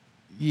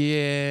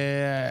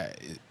 Yeah.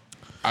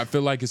 I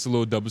feel like it's a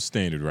little double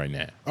standard right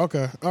now.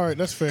 Okay. All right.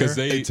 That's fair. Because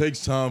it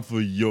takes time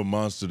for your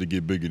monster to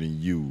get bigger than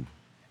you.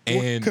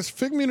 And because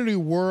Fig Community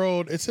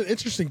World, it's an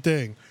interesting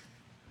thing.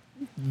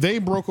 They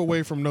broke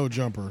away from No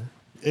Jumper,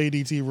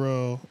 ADT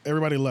Row,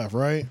 everybody left,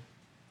 right?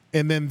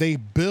 And then they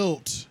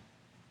built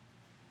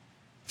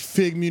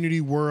Fig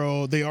Community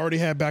World. They already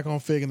had Back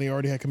on Fig and they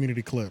already had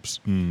Community Clips.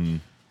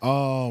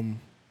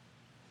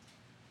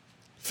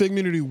 Fig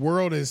Community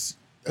World is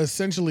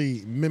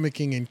essentially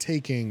mimicking and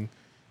taking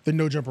the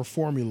No Jumper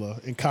formula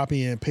and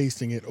copying and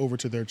pasting it over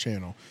to their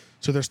channel.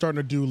 So they're starting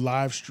to do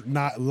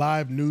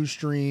live news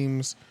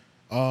streams.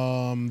 They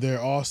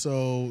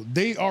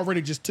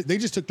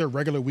just took their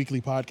regular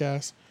weekly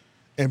podcast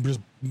and just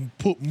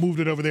moved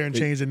it over there and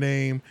changed the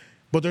name.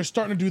 But they're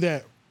starting to do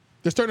that.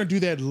 They're starting to do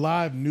that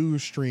live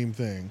news stream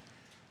thing.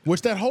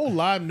 Which that whole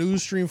live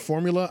news stream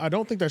formula, I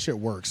don't think that shit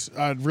works.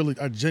 I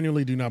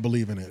genuinely do not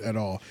believe in it at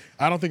all.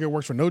 I don't think it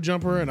works for No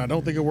Jumper, and I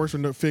don't think it works for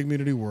No Fig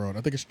Community World.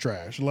 I think it's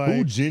trash. Like,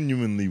 who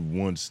genuinely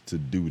wants to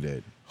do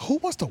that? Who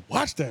wants to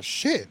watch that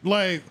shit?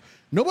 Like,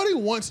 Nobody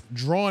wants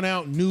drawn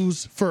out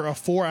news for a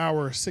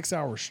 4-hour,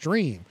 6-hour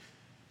stream.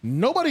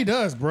 Nobody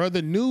does, bro.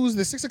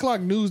 The 6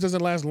 o'clock news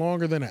doesn't last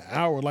longer than an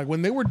hour. Like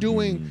when they were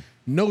doing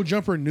no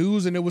jumper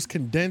news and it was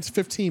condensed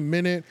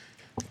 15-minute,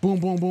 boom,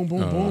 boom, boom,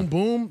 boom, boom,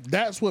 boom.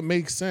 That's what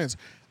makes sense.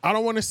 I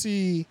don't want to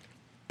see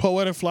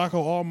Poetic Flacco,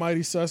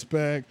 Almighty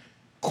Suspect,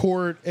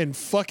 Court, and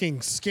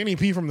fucking Skinny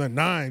P from the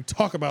 9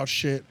 talk about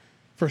shit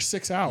for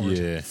 6 hours.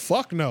 Yeah.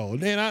 Fuck no.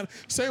 And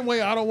same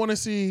way I don't want to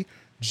see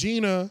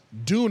Gina,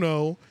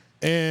 Duno,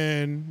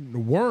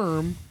 and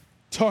Worm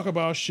talk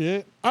about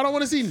shit. I don't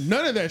want to see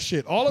none of that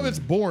shit. All of it's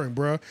boring,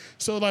 bro.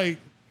 So like,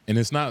 and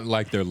it's not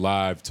like they're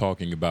live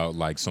talking about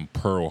like some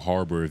Pearl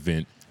Harbor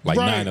event, like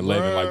right, 9/11.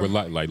 Bruh. Like we're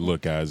like,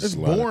 look, guys, it's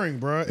boring,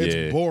 bro.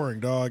 It's boring,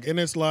 dog. And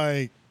it's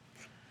like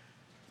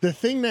the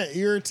thing that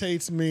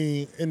irritates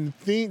me, and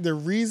the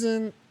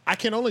reason I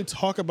can only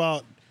talk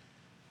about.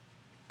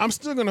 I'm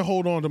still gonna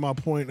hold on to my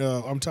point.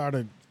 I'm tired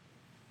of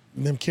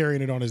them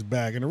carrying it on his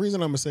back, and the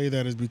reason I'm gonna say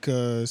that is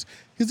because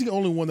he's the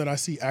only one that I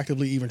see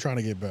actively even trying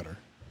to get better.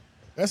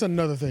 That's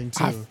another thing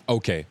too.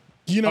 Okay.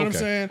 You know what I'm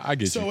saying? I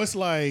get you. So it's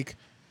like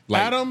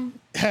Adam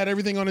had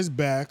everything on his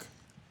back,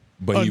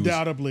 but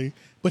undoubtedly,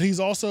 but he's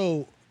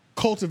also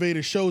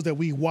cultivated shows that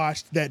we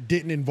watched that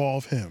didn't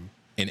involve him.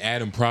 And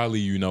Adam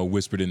probably,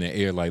 whispered in the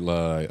air like,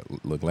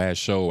 look, last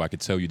show I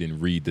could tell you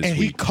didn't read this and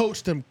week. He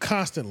coached them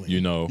constantly.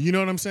 You know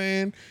what I'm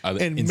saying?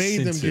 And made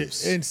them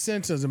get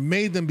incentives and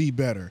made them be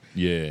better.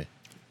 Yeah.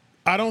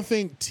 I don't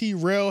think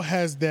T-Rail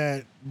has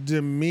that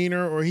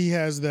demeanor, or he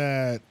has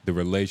that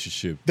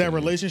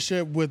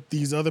relationship with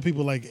these other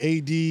people like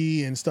AD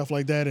and stuff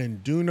like that,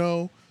 and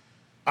Duno.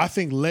 I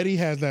think Letty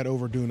has that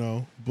over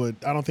Duno, but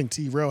I don't think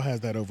T-Rail has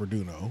that over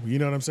Duno. You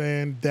know what I'm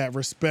saying? That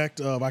respect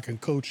of I can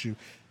coach you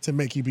to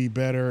make you be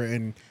better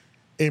and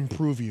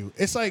improve you.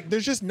 It's like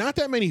there's just not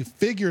that many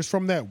figures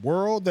from that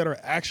world that are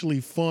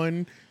actually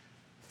fun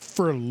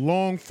for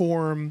long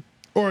form,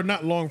 or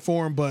not long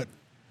form, but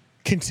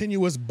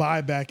continuous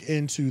buyback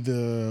into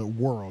the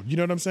world. You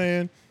know what I'm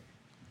saying?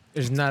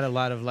 There's not a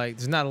lot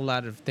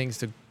of things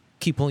to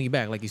keep pulling you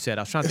back, like you said.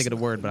 I was trying to think of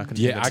the word, but I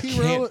couldn't. Yeah, I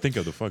can't think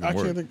of the fucking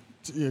word.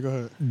 Yeah, go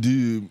ahead.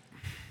 Do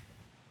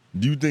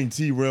you think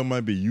T-Rail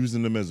might be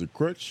using them as a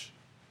crutch?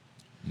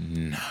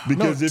 No.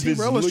 Because if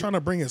T-Rail is trying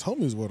to bring his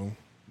homies with him.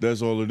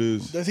 That's all it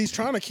is. He's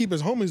trying to keep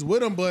his homies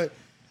with him,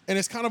 and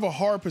it's kind of a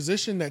hard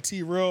position that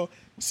T-Rail.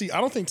 See,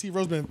 I don't think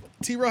T-Rail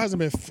hasn't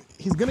been.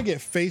 He's gonna get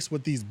faced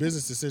with these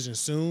business decisions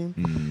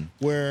soon,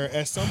 where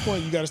at some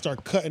point you got to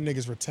start cutting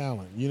niggas for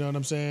talent. You know what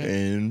I'm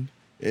saying?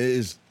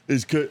 And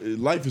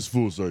life is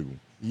full circle.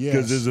 Yes.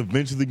 Because there's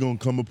eventually gonna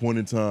come a point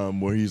in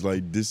time where he's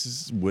like, this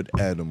is what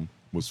Adam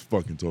was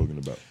fucking talking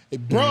about,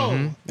 bro.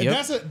 And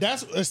that's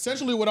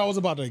essentially what I was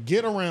about to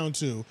get around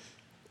to.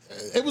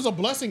 It was a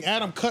blessing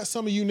Adam cut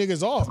some of you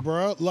niggas off,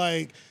 bro.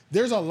 Like,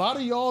 there's a lot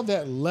of y'all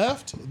that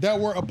left that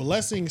were a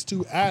blessings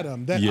to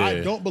Adam that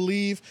I don't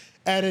believe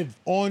added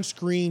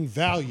on-screen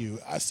value.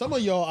 Some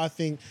of y'all, I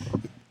think,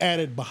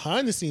 added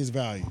behind-the-scenes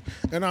value.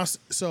 And I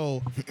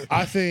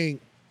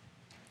think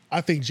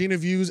Gina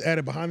Views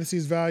added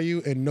behind-the-scenes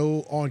value and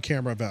no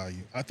on-camera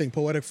value. I think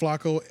Poetic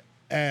Flacco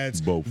adds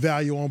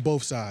value on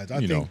both sides.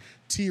 I think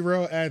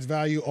T-Rail adds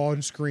value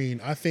on screen.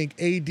 I think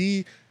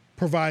AD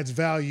provides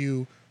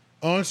value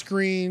on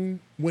screen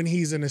when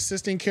he's an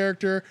assistant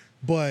character,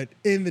 but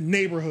in the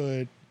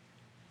neighborhood,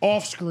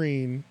 off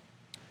screen,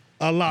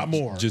 a lot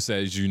more. Just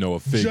as a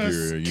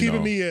figure. Just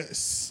keeping me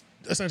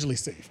essentially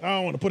safe. I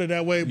don't want to put it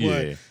that way,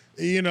 but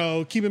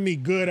keeping me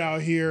good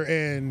out here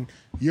and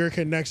your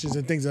connections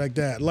and things like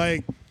that.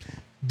 Like,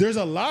 there's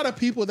a lot of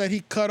people that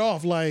he cut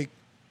off. Like,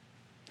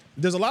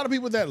 there's a lot of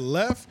people that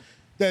left.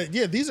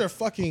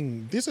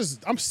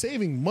 I'm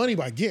saving money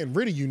by getting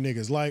rid of you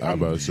niggas. Like,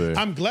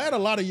 I'm glad a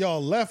lot of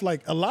y'all left.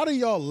 Like, a lot of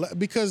y'all left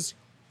because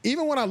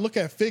even when I look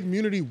at Fig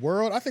Community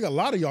World, I think a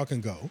lot of y'all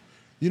can go.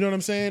 You know what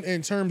I'm saying?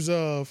 In terms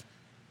of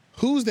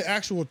who's the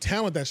actual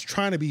talent that's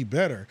trying to be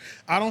better.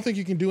 I don't think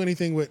you can do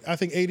anything with. I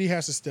think AD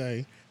has to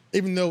stay,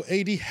 even though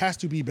AD has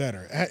to be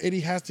better. AD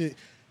has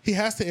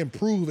to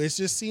improve. It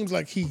just seems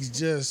like he's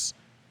just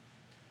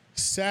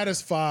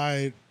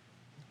satisfied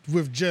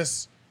with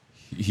just.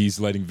 He's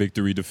letting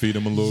victory defeat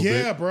him a little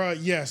bit. Yeah, bro.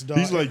 Yes, dog.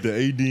 He's like the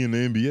AD in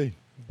the NBA.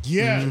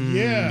 Yeah.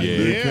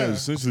 They're kind of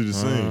essentially the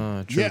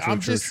same.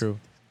 True.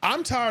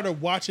 I'm tired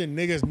of watching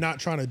niggas not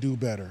trying to do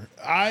better.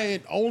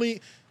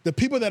 The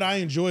people that I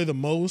enjoy the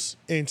most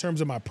in terms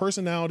of my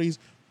personalities,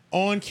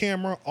 on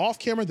camera, off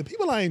camera, the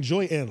people I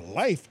enjoy in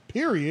life,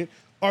 period,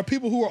 are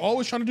people who are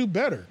always trying to do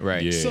better.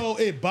 Right. Yeah. So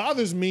it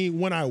bothers me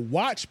when I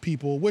watch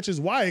people, which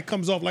is why it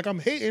comes off like I'm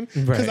hating,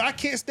 because I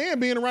can't stand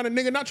being around a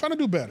nigga not trying to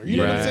do better. You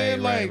know what I'm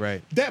saying?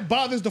 Like, that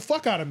bothers the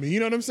fuck out of me. You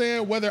know what I'm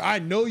saying? Whether I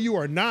know you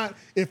or not,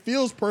 it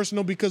feels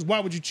personal because why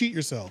would you cheat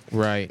yourself?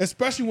 Right.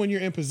 Especially when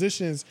you're in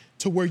positions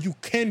to where you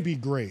can be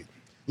great.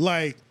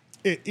 Like,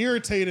 it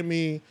irritated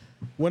me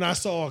when I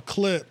saw a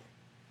clip.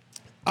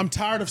 I'm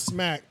tired of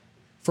Smack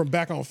from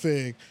Back on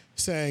Fig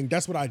saying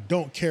that's what I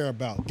don't care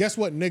about. Guess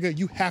what, nigga?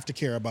 You have to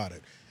care about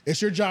it.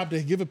 It's your job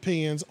to give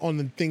opinions on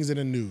the things in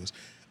the news.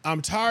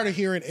 I'm tired of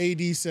hearing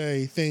AD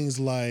say things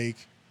like,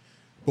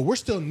 but we're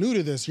still new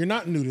to this. You're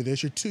not new to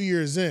this. You're 2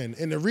 years in.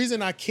 And the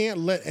reason I can't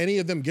let any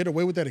of them get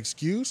away with that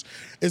excuse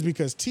is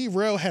because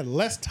T-Rail had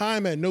less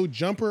time at No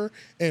Jumper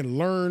and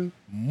learned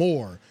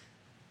more.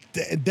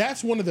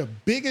 That's one of the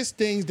biggest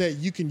things that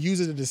you can use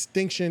as a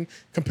distinction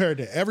compared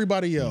to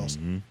everybody else.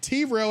 Mm-hmm.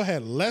 T-Rail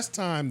had less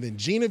time than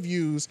Gina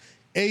Views,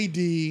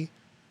 AD,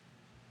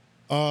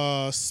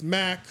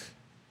 Smack.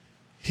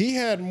 He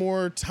had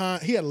more time.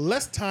 He had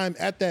less time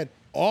at that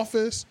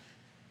office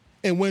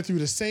and went through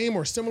the same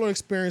or similar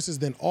experiences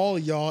than all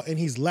of y'all, and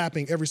he's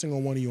lapping every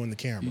single one of you on the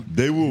camera.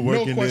 They were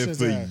working there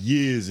for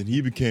years, and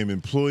he became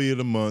Employee of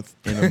the Month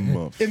in a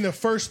month. In the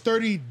first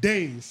 30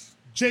 days,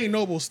 Jay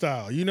Noble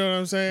style. You know what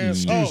I'm saying?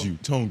 Excuse you,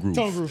 Tone Groove.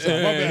 Tone Groove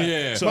style. My bad.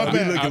 Yeah. So my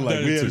bad. Looking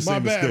like we had the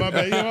same mistake. My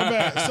bad. Yeah, my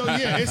bad. So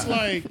yeah, it's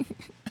like,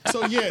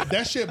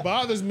 that shit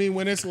bothers me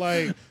when it's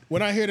like,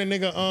 when I hear the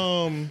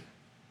nigga,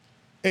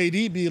 AD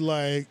be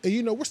like, hey,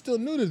 you know, we're still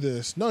new to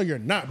this. No, you're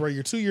not, bro.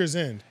 You're 2 years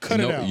in.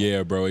 Cut it out.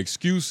 Yeah, bro.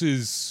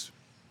 Excuses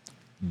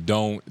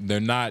they're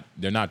not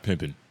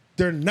pimping.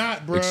 They're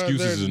not, bro.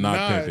 Excuses are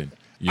not pimping.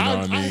 You know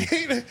what I mean? I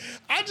hate it.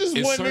 I just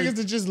want niggas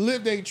to just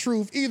live their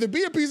truth. Either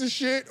be a piece of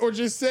shit or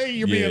just say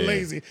you're being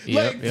lazy.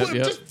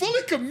 Just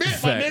fully commit,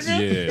 Facts, my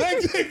nigga. Yeah.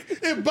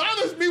 Like, it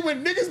bothers me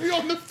when niggas be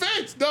on the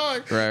fence,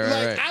 dog.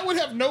 Right. I would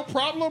have no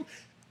problem.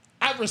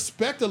 I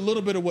respect a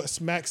little bit of what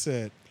Smack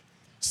said.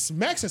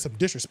 Smack said some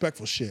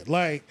disrespectful shit.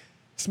 Like,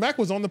 Smack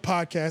was on the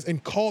podcast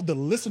and called the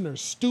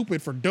listeners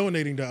stupid for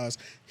donating to us.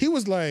 He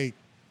was like,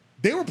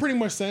 they were pretty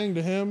much saying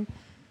to him,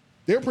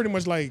 they were pretty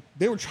much like,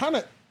 they were trying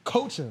to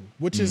coach him,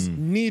 which is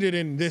needed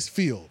in this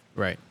field.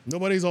 Right.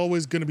 Nobody's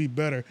always going to be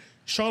better.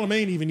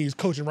 Charlamagne even needs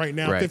coaching right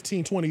now,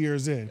 15, 20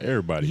 years in.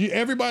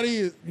 Everybody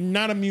is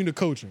not immune to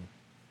coaching.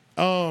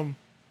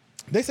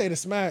 They say to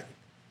Smack,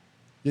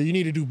 yeah, you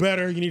need to do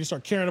better. You need to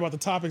start caring about the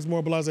topics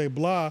more, blah, blah,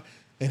 blah.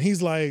 And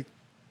he's like,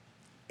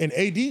 and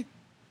AD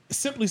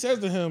simply says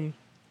to him,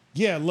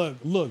 yeah,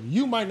 look,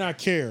 you might not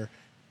care,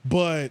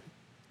 but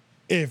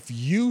if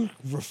you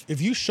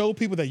show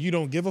people that you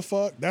don't give a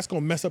fuck, that's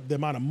going to mess up the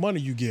amount of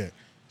money you get.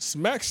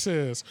 Smack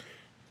says,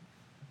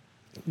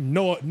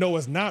 no,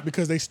 it's not,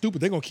 because they stupid.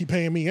 They're going to keep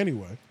paying me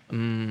anyway.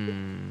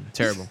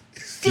 Terrible.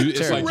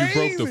 It's like you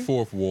broke the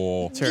fourth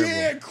wall. Terrible.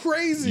 Yeah,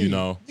 crazy. You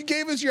know? You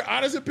gave us your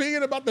honest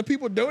opinion about the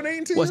people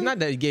donating to you? Well, it's not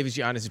that you gave us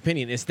your honest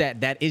opinion. It's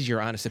that is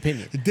your honest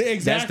opinion. Exactly.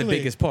 That's the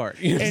biggest part.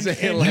 You know what I'm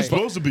saying? You're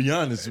supposed to be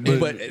honest,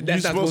 but you're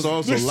supposed to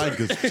also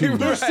like us too.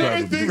 There's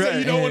certain things that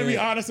you don't want to be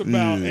honest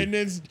about. Yeah. And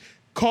then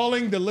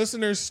calling the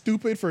listeners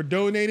stupid for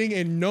donating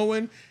and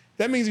knowing,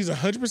 that means he's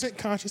 100%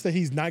 conscious that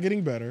he's not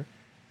getting better.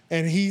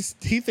 And he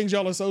thinks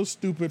y'all are so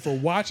stupid for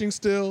watching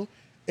still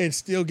and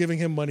still giving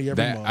him money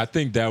every month. I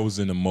think that was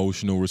an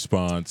emotional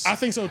response. I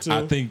think so too.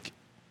 I think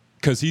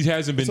because he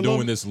hasn't been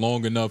doing this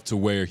long enough to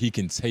where he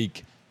can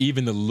take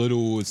even the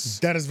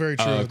littlest. That is very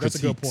true. That's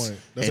a good point.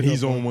 And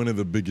he's on one of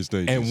the biggest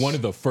stages. And one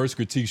of the first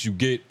critiques you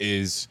get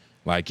is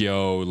like,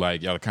 yo,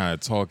 like y'all kind of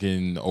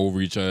talking over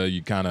each other.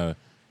 You kind of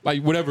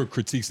like whatever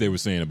critiques they were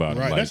saying about him.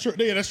 Right. Like, that's true.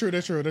 Yeah, that's true.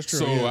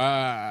 So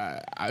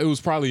it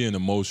was probably an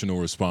emotional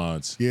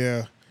response.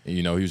 Yeah. And,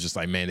 you know, he was just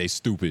like, man, they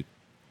stupid.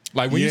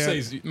 Like when you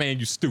say, man,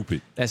 you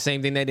stupid. That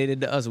same thing they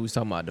did to us, we was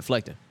talking about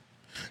deflecting.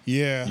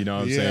 Yeah. You know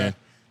what I'm saying?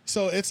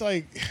 So it's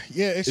like,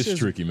 it's just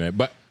tricky, man.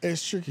 But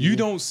it's tricky. You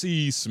don't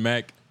see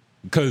Smack,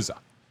 because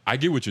I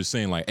get what you're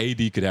saying. Like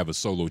AD could have a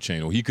solo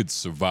channel. He could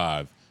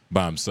survive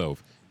by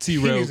himself.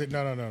 T-Rail.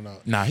 No.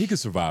 Nah, he could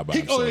survive by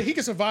himself. He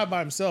can survive by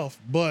himself,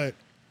 but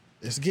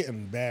it's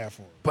getting bad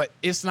for him. But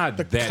it's not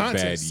the that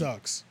content bad.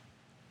 Sucks.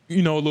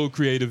 You know, a little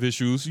creative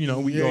issues. You know,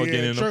 we all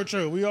getting them.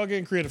 True. We all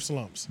getting creative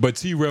slumps. But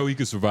T-Rail, he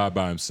could survive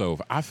by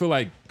himself. I feel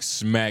like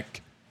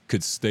Smack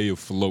could stay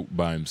afloat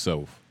by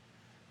himself.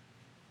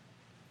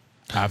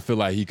 I feel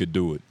like he could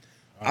do it.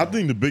 I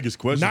think the biggest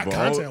question, not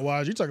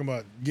content-wise, you're talking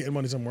about getting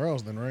money somewhere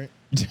else, then, right?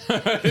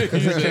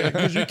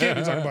 Because you can't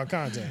be talking about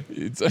content.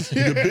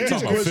 The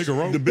biggest question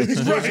for all these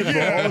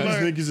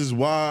niggas is,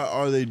 why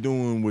are they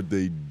doing what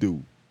they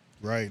do?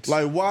 Right.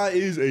 Like, why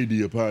is AD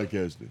a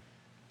podcaster?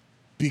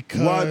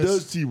 Because why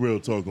does T-Rail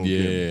talk on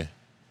camera?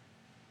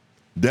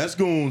 That's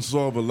going to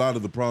solve a lot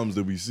of the problems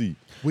that we see.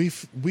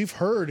 We've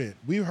heard it.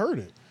 We've heard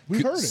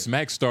it.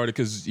 Smack started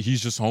because he's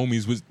just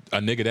homies with a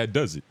nigga that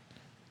does it.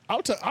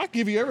 I'll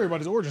give you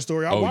everybody's origin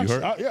story.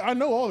 I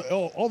know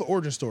all the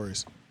origin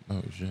stories.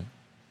 Oh shit.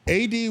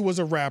 AD was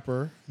a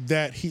rapper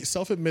that he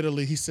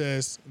self-admittedly he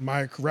says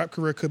my rap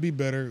career could be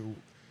better,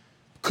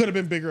 could have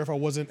been bigger if I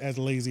wasn't as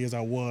lazy as I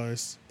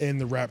was in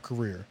the rap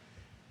career.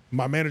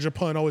 My manager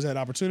Pun always had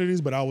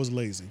opportunities, but I was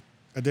lazy.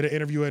 I did an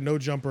interview at No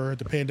Jumper.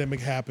 The pandemic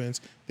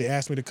happens. They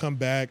asked me to come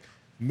back.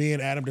 Me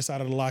and Adam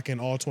decided to lock in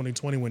all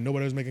 2020 when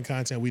nobody was making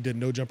content. We did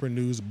No Jumper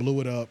News,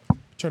 blew it up,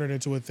 turned it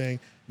into a thing.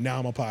 Now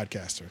I'm a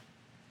podcaster.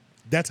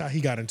 That's how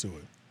he got into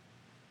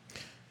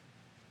it.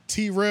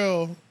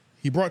 T-Rail,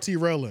 he brought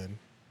T-Rail in.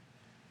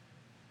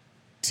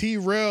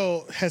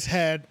 T-Rail has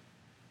had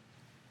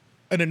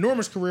an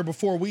enormous career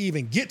before we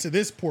even get to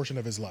this portion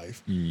of his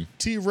life.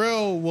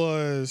 T-Rail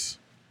was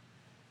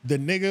the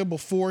nigga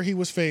before he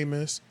was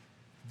famous.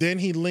 Then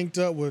he linked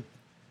up with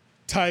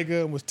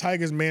Tyga and was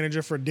Tyga's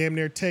manager for damn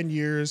near 10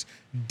 years.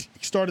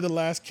 Started The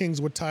Last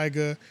Kings with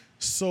Tyga.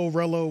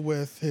 Sorello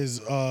with his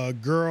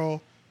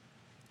girl,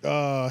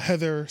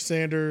 Heather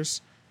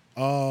Sanders.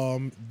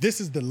 This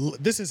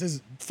is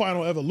his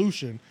final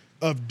evolution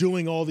of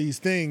doing all these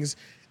things.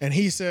 And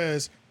he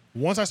says,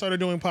 once I started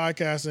doing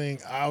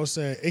podcasting, I was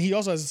saying, and he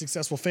also has a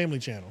successful family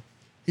channel.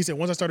 He said,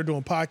 once I started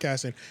doing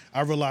podcasting,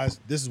 I realized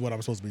this is what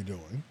I'm supposed to be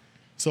doing.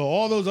 So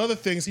all those other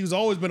things, he's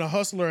always been a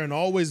hustler and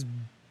always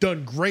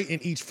done great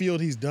in each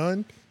field he's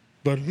done.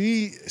 But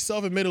he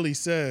self-admittedly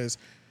says,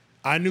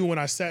 I knew when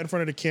I sat in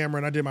front of the camera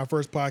and I did my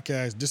first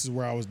podcast, this is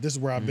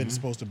where I've been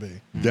supposed to be.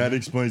 That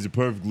explains it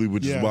perfectly,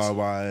 which is why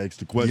I asked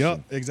the question.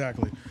 Yep,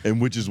 exactly. And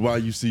which is why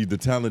you see the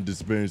talent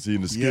disparity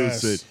and the skill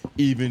set,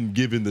 even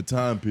given the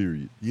time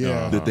period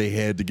that they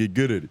had to get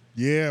good at it.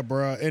 Yeah,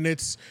 bro. And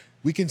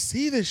we can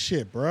see this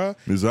shit, bro.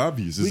 It's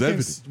obvious. It's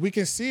evident. We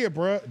can see it,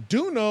 bro.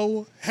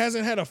 Duno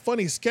hasn't had a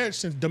funny sketch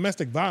since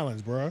Domestic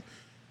Violence, bro.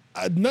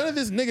 None of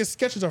this nigga's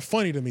sketches are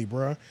funny to me,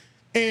 bro.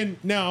 And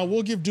now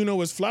we'll give Duno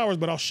his flowers,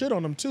 but I'll shit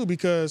on him too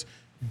because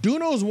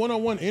Duno's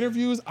one-on-one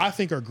interviews I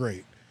think are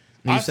great.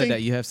 You have said that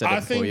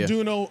before,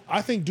 yeah.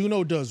 I think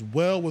Duno does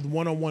well with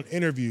one-on-one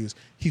interviews.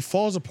 He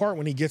falls apart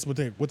when he gets with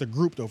a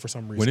group though for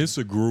some reason. When it's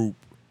a group,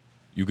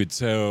 you could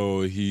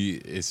tell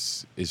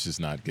it's just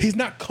not good. He's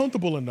not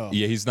comfortable enough.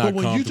 Yeah, he's not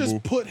comfortable. But when you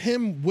just put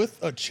him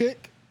with a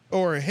chick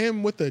or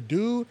him with a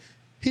dude,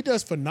 he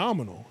does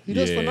phenomenal. He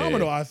does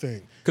phenomenal, I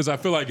think. Because I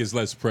feel like it's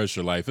less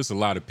pressure. Like, if it's a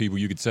lot of people,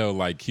 you could tell,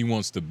 like, he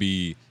wants to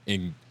be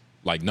in,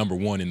 like, number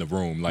one in the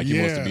room. Like, he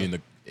wants to be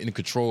in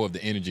control of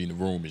the energy in the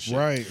room and shit.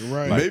 Right.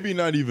 Like, maybe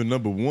not even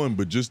number one,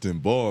 but just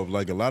involved.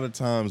 Like, a lot of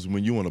times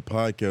when you on a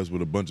podcast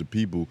with a bunch of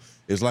people,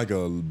 it's like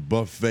a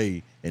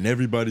buffet, and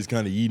everybody's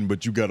kind of eating,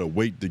 but you got to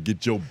wait to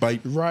get your bite.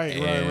 Right.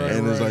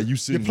 And it's like you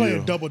sitting You're playing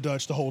here, double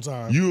dutch the whole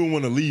time. You don't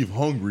want to leave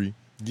hungry.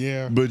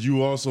 Yeah. But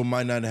you also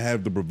might not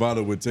have the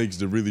bravado it takes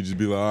to really just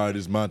be like, all right,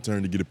 it's my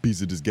turn to get a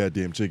piece of this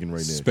goddamn chicken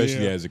right now.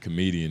 Especially as a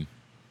comedian.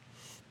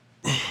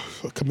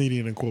 A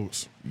comedian in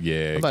quotes.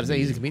 Yeah. I'm about to say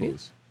he's a comedian.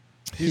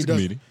 He's a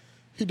comedian.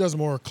 He does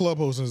more club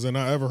hostings than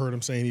I ever heard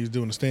him saying he was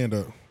doing a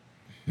stand-up.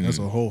 That's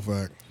a whole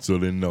fact. So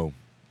then no.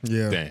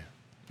 Yeah. Damn.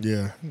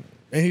 Yeah.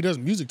 And he does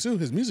music too.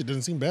 His music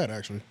doesn't seem bad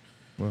actually.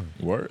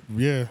 Word.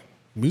 Yeah.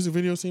 Music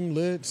videos seem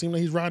lit. Seem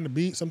like he's riding the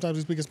beat. Sometimes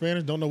he's speaking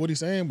Spanish. Don't know what he's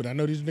saying, but I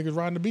know these niggas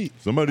riding the beat.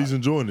 Somebody's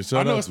enjoying it.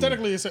 I know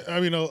aesthetically,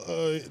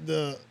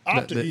 the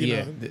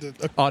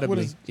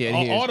audibly,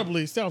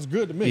 audibly sounds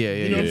good to me. Yeah,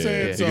 you know what I'm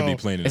saying? Yeah. So, it could be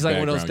playing in it's the like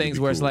one of those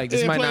things where it's like,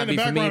 this might not be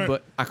for me,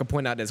 but I can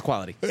point out there's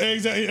quality.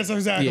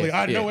 Exactly.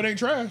 I know it ain't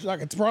trash. I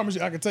can promise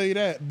you. I can tell you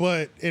that.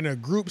 But in a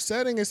group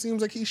setting, it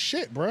seems like he's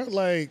shit, bro.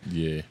 Like,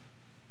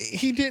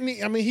 he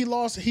didn't. I mean,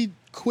 he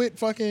quit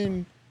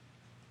fucking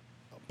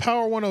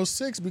Power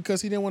 106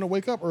 because he didn't want to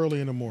wake up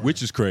early in the morning.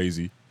 Which is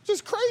crazy.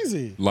 Just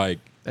crazy. Like,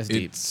 that's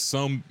deep. It's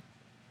some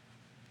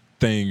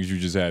things you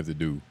just have to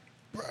do.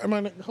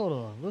 Hold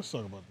on. Let's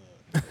talk about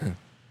that.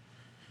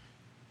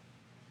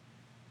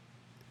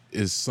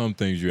 It's some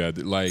things you have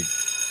to, like,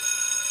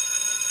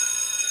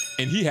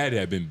 and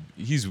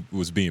he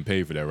was being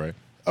paid for that, right?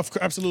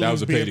 Absolutely. That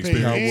was a paid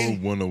experience.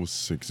 Power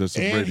 106. That's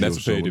a radio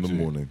show in the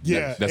morning.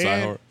 Yeah. That's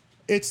iHeart.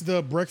 It's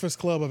the Breakfast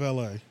Club of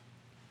LA.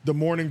 The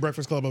morning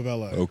Breakfast Club of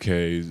LA.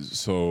 Okay,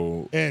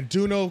 so... And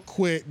Duno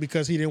quit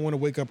because he didn't want to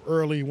wake up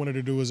early. He wanted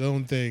to do his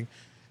own thing.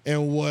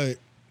 And what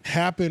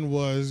happened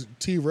was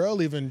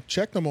T-Rail even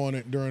checked him on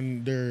it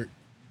during their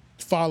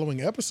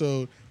following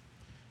episode.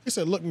 He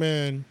said, look,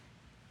 man,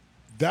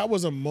 that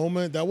was a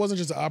moment. That wasn't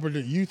just an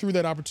opportunity. You threw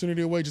that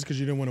opportunity away just because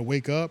you didn't want to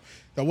wake up.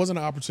 That wasn't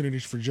an opportunity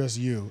for just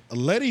you.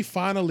 Letty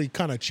finally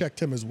kind of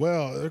checked him as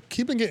well.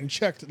 He's been getting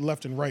checked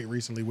left and right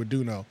recently with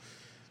Duno.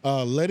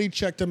 Letty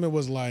checked him and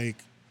was like,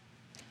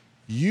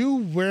 you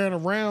ran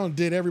around,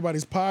 did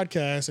everybody's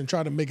podcast and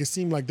tried to make it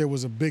seem like there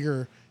was a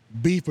bigger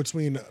beef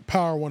between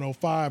Power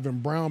 105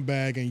 and Brown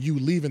Bag and you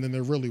leaving than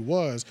there really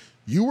was.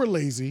 You were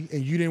lazy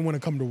and you didn't want to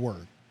come to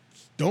work.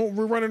 Don't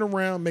be running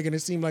around making it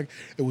seem like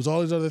it was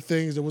all these other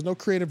things. There was no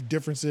creative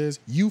differences.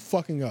 You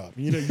fucking up.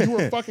 You know, you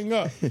were fucking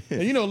up.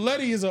 And you know,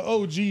 Letty is an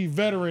OG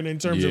veteran in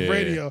terms of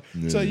radio.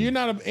 Yeah. So you're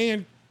not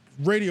and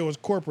radio is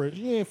corporate.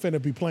 You ain't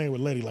finna be playing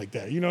with Letty like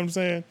that. You know what I'm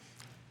saying?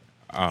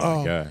 Oh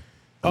my God.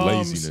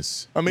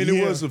 Laziness. I mean,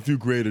 there was a few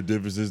creative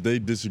differences. They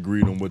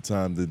disagreed on what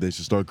time that they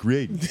should start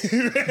creating.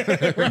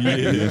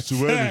 It's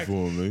too early for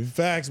them, man.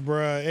 Facts,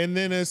 bruh. And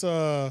then it's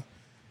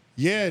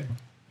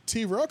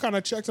T-Rail kind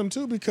of checks him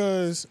too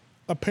because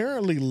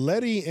apparently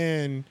Letty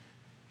and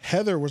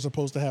Heather were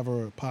supposed to have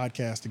a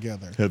podcast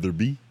together.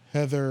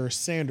 Heather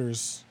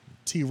Sanders,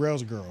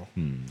 T-Rail's girl.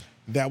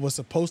 That was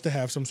supposed to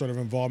have some sort of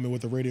involvement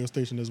with the radio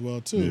station as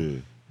well too. Yeah.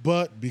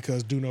 But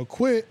because Duno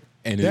quit,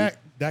 and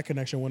that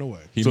connection went away.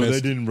 So they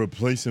didn't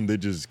replace him. They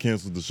just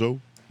canceled the show.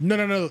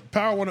 No.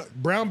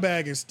 Brown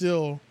Bag is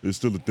still. It's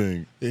still a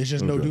thing. It's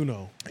just no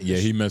Duno. Yeah,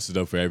 he messed it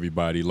up for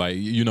everybody. Like,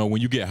 you know,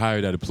 when you get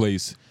hired at a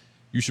place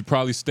you should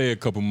probably stay a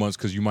couple months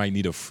because you might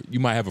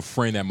have a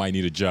friend that might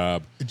need a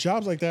job.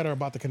 Jobs like that are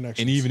about the connections.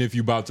 And even if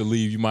you're about to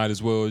leave, you might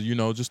as well,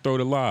 just throw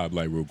the lob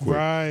like real quick.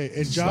 Right.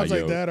 And jobs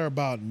like that are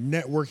about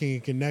networking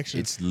and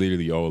connections. It's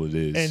literally all it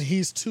is. And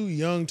he's too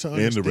young to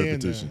understand the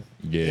repetition.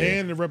 that. Yeah.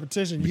 And the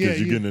repetition. Because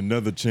you're getting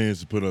another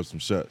chance to put up some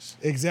shots.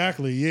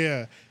 Exactly,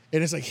 yeah.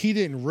 And it's like he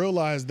didn't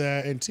realize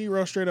that. And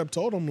T-Rail straight up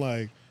told him,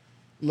 like,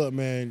 look,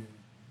 man,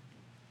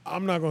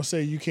 I'm not going to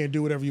say you can't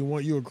do whatever you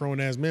want. You're a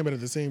grown-ass man. But at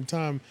the same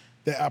time,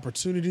 that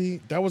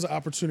was an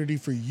opportunity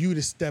for you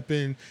to step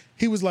in.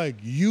 He was like,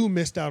 you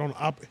missed out on,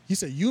 he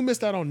said, you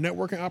missed out on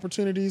networking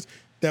opportunities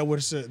that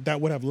would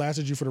have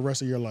lasted you for the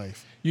rest of your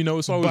life.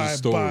 It's always a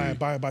story.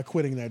 By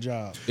quitting that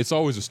job. It's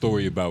always a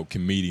story about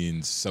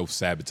comedians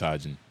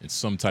self-sabotaging in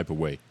some type of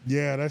way.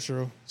 Yeah, that's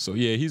true. So,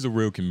 yeah, he's a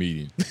real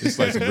comedian. It's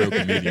like some real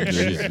comedian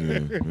shit.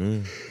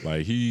 Yeah.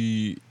 Like,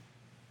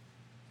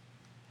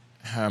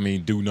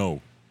 do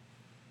know.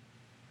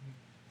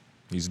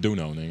 He's do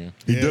know, nigga.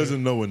 He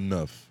doesn't know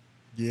enough.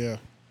 Yeah.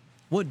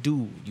 What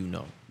do you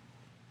know?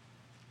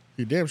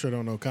 You damn sure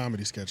don't know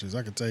comedy sketches.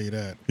 I can tell you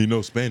that. He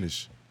knows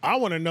Spanish. I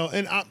want to know,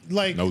 and I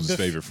like knows his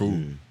favorite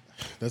food.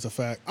 That's a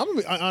fact. I'm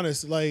gonna be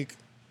honest. Like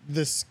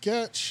the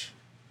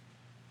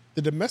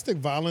domestic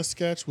violence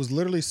sketch was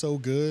literally so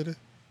good.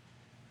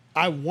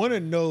 I want to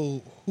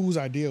know whose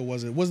idea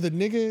was it. Was the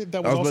nigga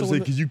that was? I was about to say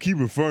because you keep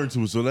referring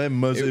to it, so that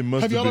must have been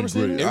great.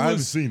 I haven't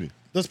seen it.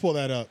 Let's pull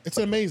that up. It's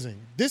amazing.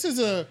 This is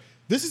a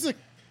YouTube.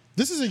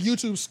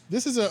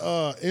 This is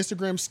a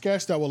Instagram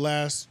sketch that will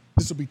last.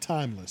 This will be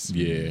timeless.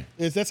 Yeah,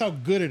 that's how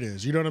good it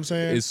is. You know what I'm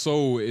saying?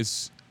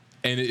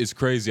 It's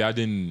crazy. I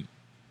didn't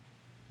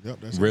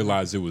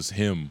realize it was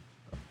him.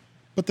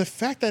 But the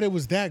fact that it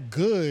was that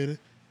good,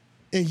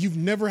 and you've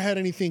never had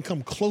anything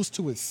come close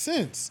to it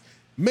since,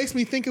 makes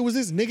me think it was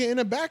this nigga in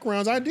the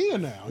background's idea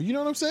now. You know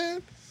what I'm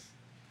saying?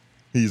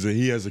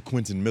 He has a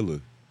Quentin Miller.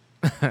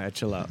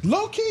 Chill out.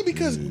 Low key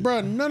because,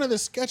 bro, none of the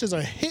sketches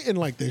are hitting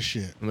like this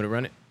shit. I'm gonna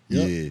run it.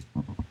 Yep.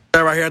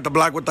 Yeah. Right here at the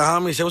block with the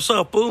homies. Say, what's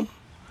up, boo?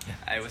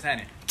 Hey, what's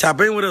happening?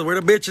 Tap in with us. Where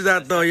the bitches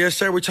at, though? Yes,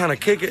 sir. We trying to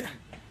kick it.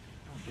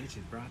 No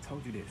bitches, bro. I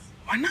told you this.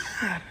 Why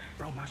not?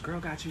 Bro, my girl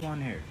got you on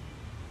there.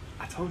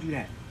 I told you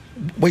that.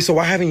 Wait, so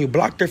why haven't you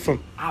blocked her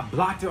from... I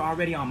blocked her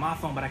already on my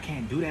phone, but I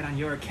can't do that on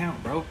your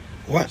account, bro.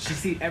 What? She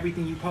see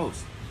everything you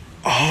post.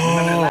 Oh.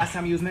 Remember the last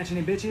time you was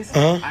mentioning bitches?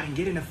 I didn't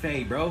get in the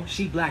fade, bro.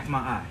 She blacked my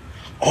eye.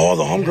 Oh,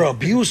 the homegirl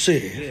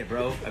abusive. Yeah,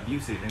 bro.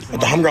 Abusive. The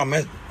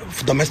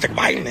homegirl domestic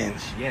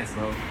violence. Yes,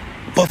 bro.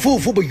 But fool,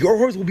 but your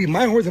horse will be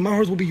my horse and my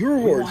horse will be your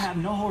We horse. won't have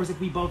no horse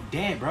if we both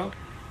dead, bro.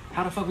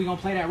 How the fuck we gonna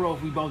play that role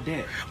if we both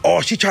dead?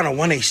 Oh, she trying to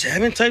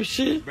 187 type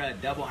shit? Bro,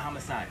 double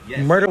homicide. Yes.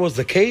 Murder was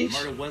the case?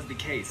 Murder was the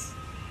case.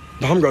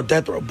 The homegirl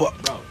death row, but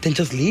then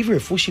just leave her,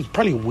 fool. She's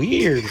probably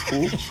weird,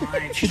 fool.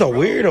 She's a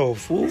weirdo,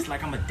 fool. It's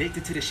like I'm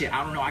addicted to this shit.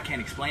 I don't know. I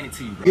can't explain it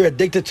to you, bro. You're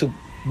addicted to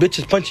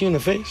bitches punching you in the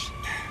face?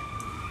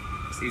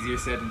 It's easier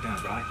said than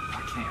done, bro. I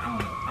can't.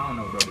 I don't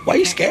know, bro. Why are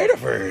you scared of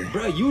her?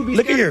 Bro, you would be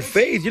Look at your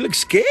face. You look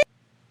scared.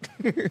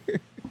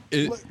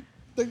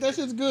 Like that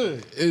shit's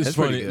good. It's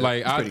funny.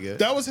 Like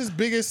that was his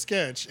biggest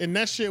sketch, and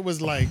that shit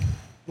was like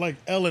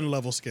Ellen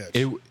level sketch.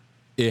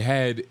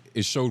 It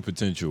showed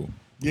potential.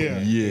 Yeah.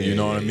 You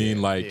know what I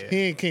mean? Like he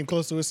ain't came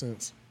close to it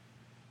since.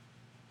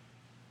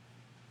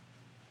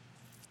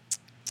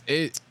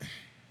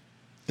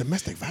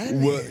 Domestic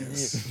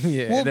violence.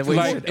 Yeah,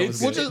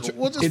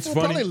 it's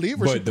funny, leave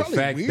her. but the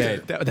fact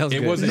weird. that was it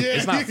good. wasn't,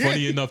 it's not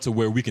funny enough to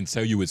where we can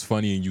tell you it's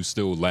funny and you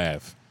still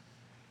laugh.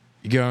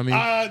 You get what I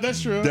mean?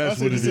 That's true. That's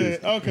what it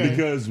is. Okay.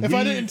 Because if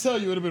I didn't tell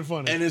you, it would have been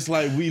funny. And it's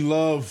like we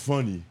love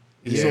funny.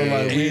 Yeah. So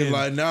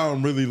like now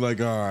I'm really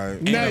like, all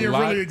right. Now you're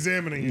really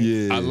examining it.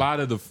 Yeah. A lot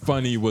of the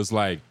funny was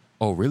like,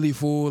 oh, really,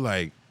 fool?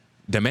 Like,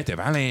 domestic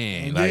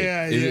violence. Like,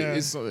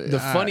 the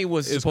funny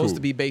was supposed cool.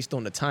 to be based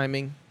on the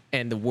timing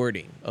and the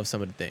wording of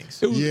some of the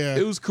things.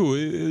 It was cool.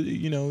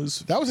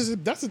 That's his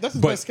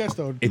best sketch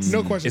though.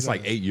 No question. It's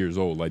like 8 years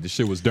old. Like the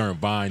shit was during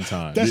Vine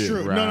time. That's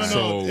true. Right. No.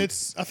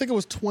 So, I think it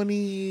was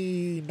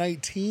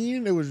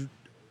 2019. It was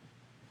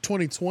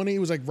 2020. It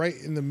was like right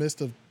in the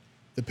midst of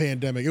the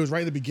pandemic. It was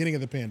right at the beginning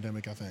of the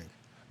pandemic, I think.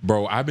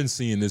 Bro, I've been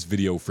seeing this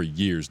video for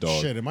years,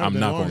 dog. Shit, it might have I'm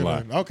been not gonna lie.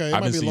 longer than- okay, it I've might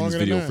been be seeing this longer than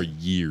video that. for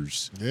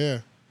years. Yeah.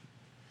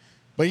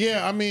 But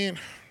yeah, I mean,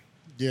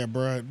 yeah,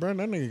 bro, that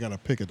nigga gotta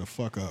pick it the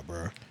fuck up,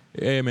 bro.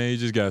 Yeah, man, you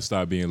just gotta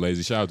stop being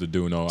lazy. Shout out to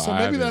Duno. So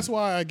maybe that's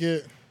why I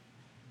get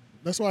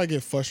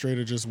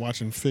frustrated just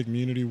watching Fig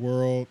Community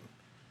World.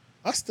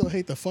 I still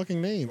hate the fucking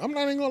name. I'm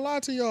not even gonna lie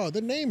to y'all. The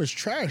name is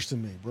trash to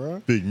me,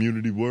 bro. Big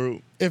Community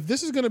World. If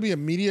this is gonna be a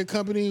media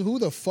company, who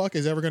the fuck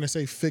is ever gonna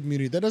say Fig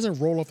Community? That doesn't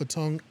roll off the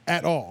tongue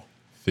at all.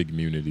 Fig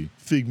Community.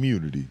 Fig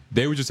Community.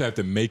 They would just have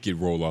to make it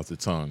roll off the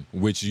tongue,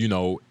 which,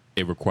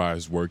 it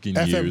requires working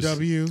years.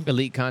 FWM.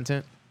 Elite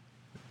content.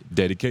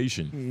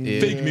 Dedication. Yeah.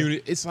 Fig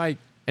Community. It's like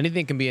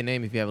anything can be a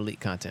name if you have elite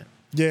content.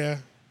 Yeah,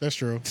 that's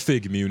true.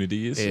 Fig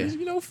Community. It's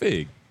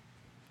Fig.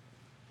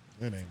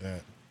 That ain't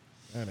that.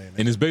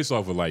 And it's based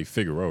off of like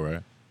Figaro,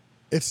 right?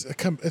 It's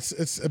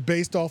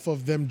based off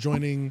of them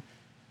joining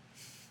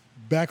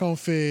Back on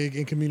Fig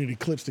and Community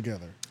Clips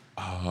together.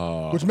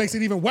 which makes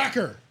it even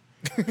whacker.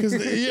 Because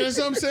you know what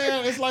I'm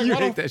saying? It's like you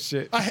hate that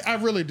shit. I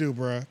really do,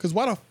 bro. Because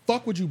why the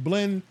fuck would you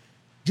blend?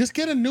 Just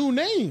get a new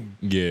name.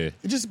 Yeah.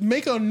 Just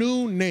make a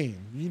new name.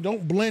 You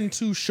don't blend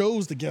two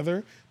shows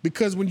together,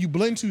 because when you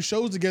blend two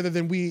shows together,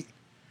 then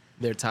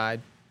they're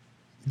tied.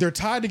 They're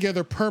tied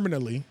together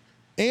permanently.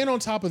 And on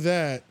top of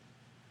that,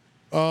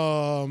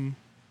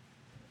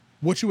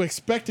 what you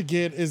expect to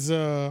get is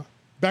a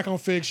Back on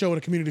Fig show and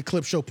a community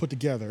clip show put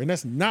together. And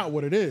that's not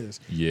what it is.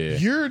 Yeah.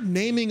 You're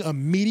naming a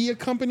media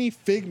company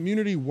Fig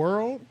Community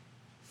World?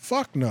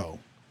 Fuck no.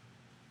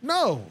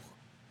 No.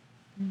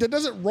 That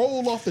doesn't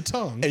roll off the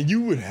tongue. And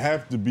you would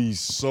have to be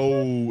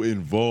so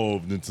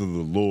involved into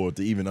the lore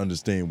to even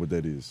understand what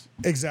that is.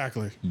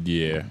 Exactly.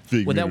 Yeah.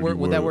 Would that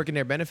work in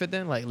their benefit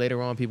then? Like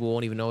later on, people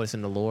won't even know it's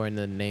in the lore and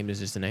the name is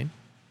just a name?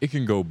 It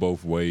can go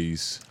both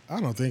ways. I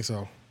don't think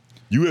so.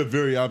 You have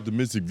very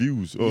optimistic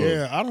views.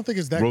 Yeah, I don't think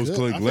it's that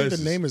good. I think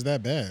the name is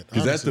that bad.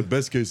 Because that's the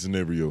best case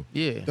scenario.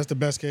 Yeah. That's the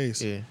best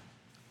case. Yeah.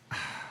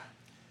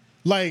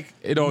 Like,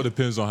 it all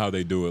depends on how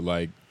they do it.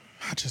 Like,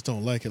 I just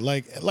don't like it.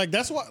 Like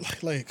that's why.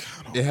 Like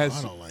I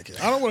don't like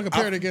it. I don't want to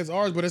compare it against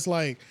ours, but it's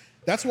like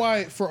that's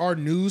why for our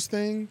news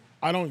thing,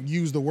 I don't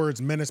use the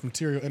words menace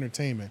material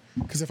entertainment,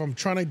 because if I'm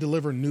trying to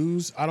deliver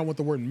news, I don't want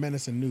the word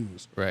menace in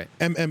news. Right.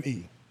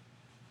 MME.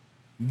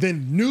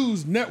 Then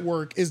news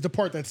network is the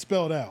part that's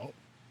spelled out,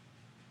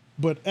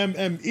 but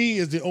MME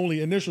is the only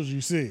initials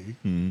you see.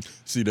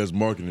 See, that's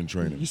marketing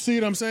training. You see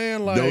what I'm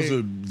saying? Like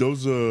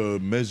those are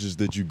measures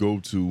that you go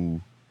to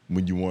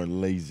when you aren't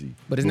lazy.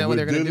 But isn't that what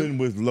they're going to do? Dealing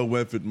with low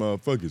effort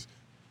motherfuckers.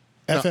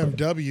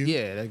 FMW.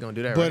 Yeah, they're going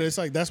to do that. But right? it's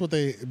like that's what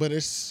they. But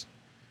it's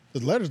the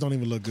letters don't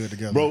even look good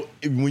together, Bro,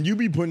 when you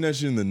be putting that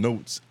shit in the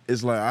notes,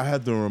 it's like I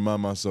have to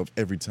remind myself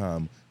every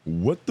time,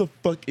 what the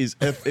fuck is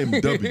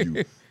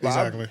FMW?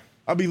 Exactly.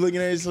 I be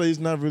looking at it, it's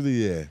not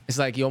really there. It's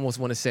like you almost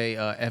want to say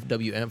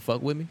FWM,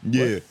 fuck with me.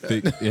 Yeah.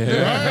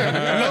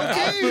 Yeah.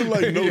 I feel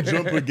like No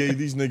Jumper gave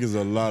these niggas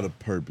a lot of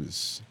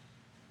purpose.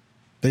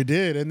 They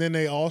did, and then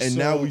they also. And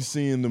now we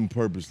seeing them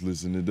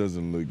purposeless, and it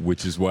doesn't look.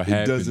 Which is what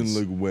happens. It doesn't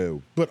look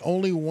well. But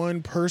only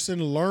one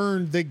person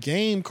learned the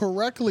game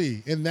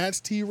correctly, and that's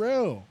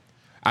T-Rail.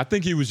 I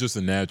think he was just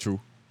a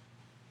natural.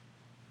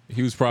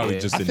 He was probably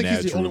just a natural. I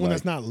think he's the only one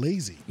that's not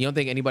lazy. You don't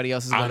think anybody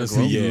else is going to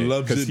grow? Honestly, He yeah,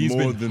 loves it he's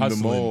more been than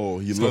them all.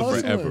 He loves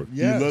it forever.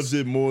 Yes. He loves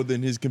it more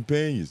than his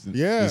companions,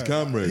 his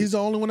comrades. He's the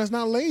only one that's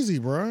not lazy,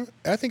 bro.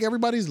 I think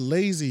everybody's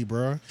lazy,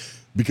 bro.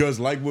 Because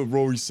like what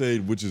Rory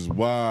said, which is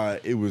why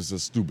it was a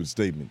stupid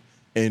statement.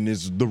 And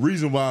it's the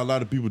reason why a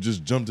lot of people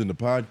just jumped into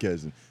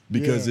podcasting,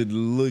 because it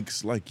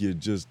looks like you're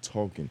just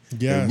talking.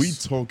 Yes. And we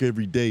talk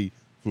every day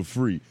for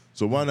free.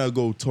 So why not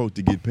go talk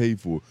to get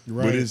paid for?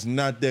 Right. But it's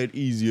not that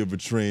easy of a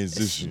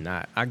transition. It's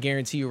not. I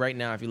guarantee you right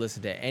now, if you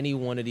listen to any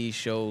one of these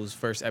shows'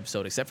 first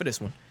episode, except for this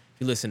one,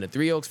 if you listen to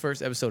Three Oaks'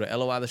 first episode or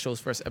LOI the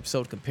show's first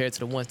episode compared to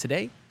the ones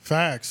today,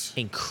 facts.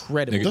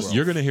 Incredible. Nigga,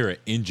 you're gonna hear an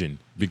engine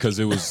because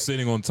it was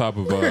sitting on top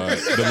of the little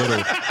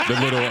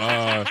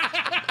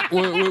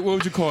what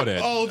would you call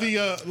that? Oh,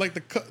 the like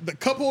the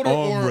cup holder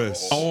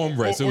armrest.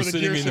 Armrest. It was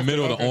sitting in the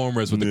middle of the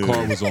armrest when the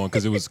car was on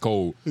because it was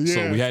cold.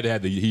 So we had to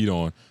have the heat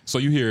on. So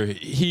you hear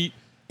heat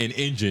and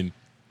engine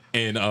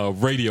and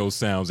radio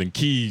sounds and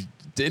key.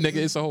 Nigga,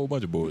 it's a whole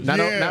bunch of bullshit.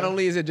 Not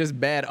only is it just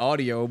bad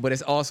audio, but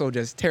it's also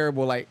just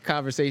terrible like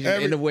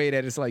conversation in the way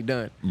that it's like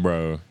done.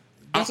 Bro.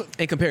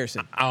 In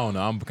comparison. I don't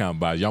know. I'm kind of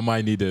biased. Y'all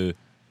might need to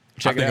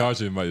check it out. Our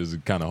shit is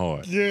kind of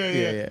hard.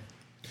 Yeah.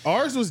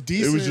 Ours was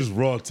decent. It was just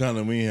raw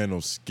talent. We ain't had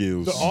no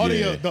skills.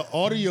 The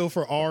audio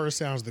for ours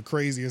sounds the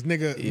craziest.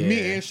 Nigga,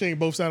 me and Shane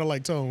both sounded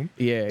like Tone.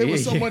 Yeah. It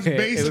was so much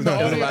bass in the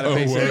audio.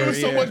 It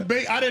was so much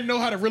bass. I didn't know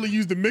how to really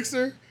use the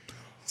mixer.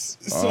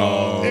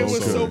 So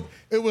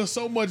it was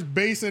so much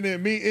bass in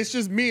it. It's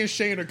just me and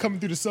Shane are coming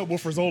through the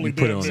subwoofers only.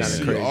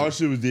 Our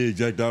shit was the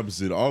exact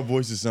opposite. Our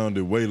voices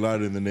sounded way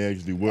louder than they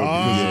actually were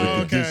because of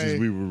the conditions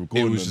we were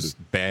recording. It was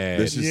just bad.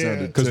 That shit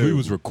sounded because we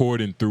was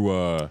recording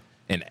through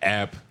an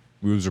app.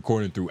 We was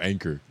recording through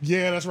Anchor.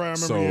 Yeah, that's right. I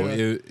remember. So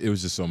it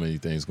was just so many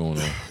things going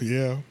on.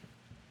 Yeah.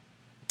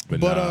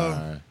 But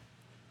nah.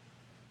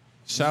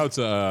 Shout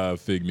out to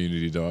Fig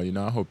Community, dog. You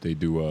know, I hope they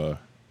do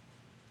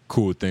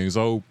cool things.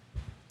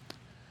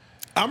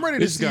 I'm ready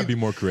to see. Gotta be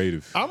more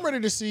creative. I'm ready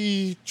to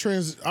see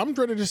I'm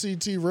ready to see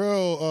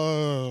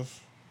T-Rail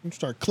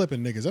start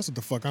clipping niggas. That's what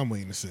the fuck I'm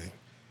waiting to see.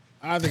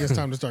 I think it's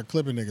time to start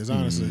clipping niggas,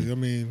 honestly. I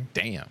mean,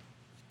 damn.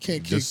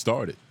 Can't just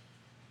started.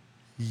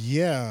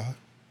 Yeah.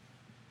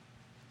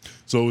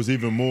 So it's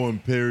even more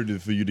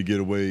imperative for you to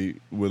get away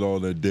with all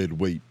that dead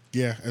weight.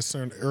 Yeah, as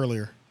said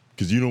earlier.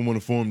 Because you don't want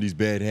to form these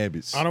bad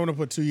habits. I don't want to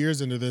put 2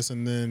 years into this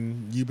and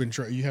then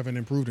you haven't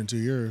improved in 2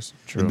 years.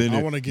 True. And then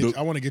I want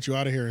to get you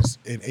out of here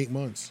in 8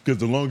 months. Because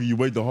the longer you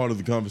wait, the harder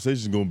the conversation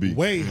is going to be.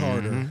 Way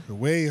harder.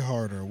 Way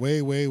harder.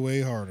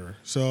 Way harder.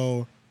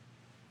 So,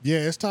 yeah,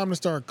 it's time to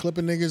start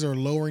clipping niggas or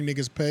lowering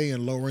niggas' pay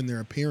and lowering their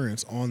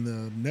appearance on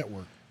the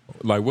network.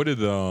 Like, what did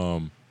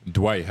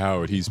Dwight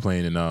Howard, he's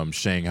playing in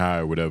Shanghai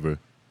or whatever,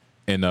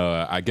 and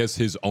I guess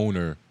his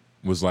owner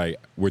was like,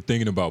 we're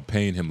thinking about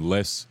paying him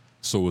less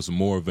so it's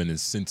more of an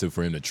incentive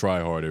for him to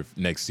try harder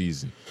next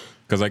season.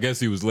 Because I guess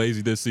he was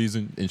lazy this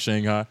season in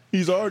Shanghai.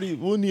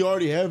 Wouldn't he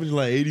already average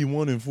like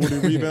 81 and 40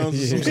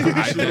 rebounds or some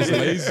stupid shit? That's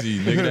lazy,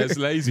 nigga. That's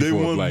lazy. They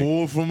want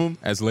more from him?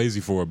 That's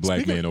lazy for a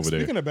black man over there.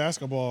 Speaking of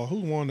basketball,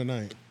 who won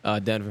tonight?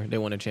 Denver. They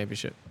won a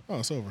championship. Oh,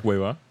 it's over. Wait,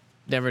 what?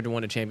 Denver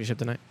won a championship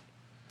tonight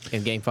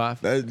in Game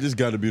 5. This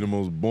got to be the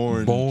most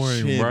boring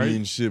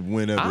championship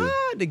win ever.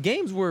 The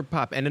games were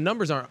pop, and the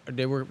numbers aren't.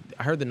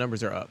 I heard the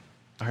numbers are up.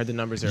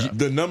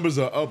 The numbers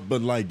are up,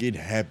 but like it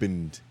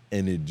happened.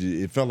 And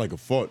it felt like a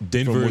fault.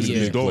 Denver is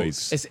these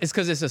dogs. It's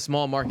because it's a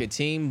small market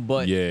team,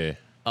 but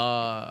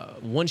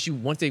once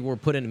they were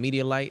put in the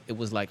media light, it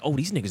was like, oh,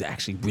 these niggas are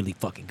actually really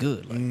fucking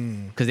good,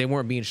 because they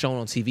weren't being shown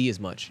on TV as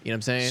much. You know what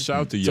I'm saying?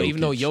 Shout out to Jokic. So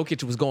even though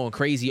Jokic was going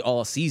crazy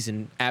all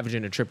season,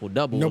 averaging a triple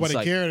double, nobody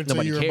cared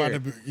until you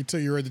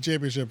were at the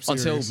championship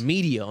series.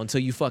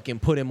 Until you fucking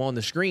put him on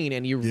the screen,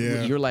 and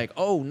you're like,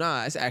 oh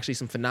nah, it's actually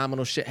some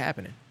phenomenal shit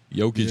happening.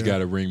 Jokic got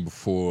a ring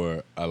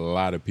before a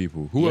lot of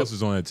people. Who else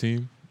is on that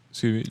team?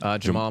 Excuse me.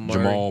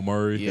 Jamal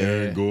Murray.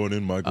 Aaron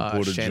Gordon, Michael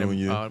Porter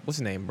Jr. What's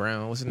his name?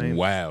 Brown. What's his name?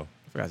 Wow. I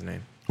forgot his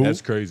name. Who? That's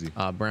crazy.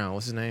 Brown.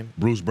 What's his name?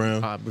 Bruce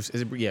Brown. Bruce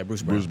Brown.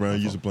 Bruce Brown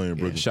used to play in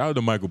Brooklyn. Shout out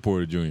to Michael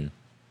Porter Jr.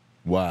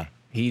 Why?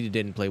 He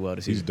didn't play well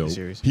this season. He's dope.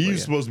 Series, he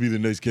was supposed to be the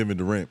next Kevin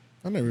Durant.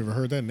 I never even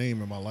heard that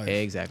name in my life.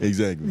 Exactly. He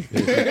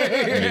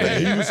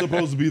was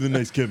supposed to be the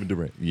next Kevin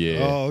Durant. Yeah.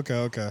 Oh,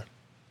 okay.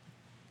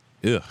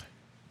 Ugh.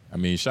 I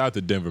mean, shout out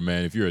to Denver,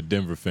 man. If you're a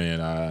Denver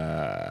fan,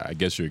 I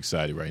guess you're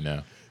excited right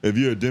now. If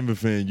you're a Denver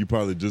fan, you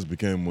probably just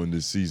became one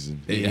this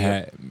season.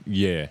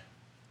 Yeah.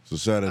 So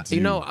shout out to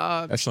you.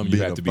 That's something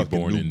you have to be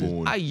born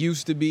into. I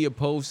used to be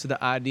opposed to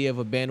the idea of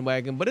a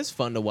bandwagon, but it's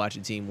fun to watch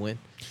a team win.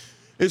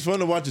 It's fun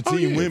to watch a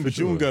team win, but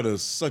you don't got to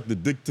suck the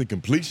dick to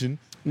completion.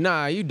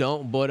 Nah, you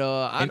don't. But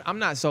I'm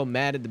not so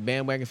mad at the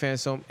bandwagon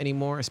fans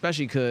anymore,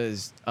 especially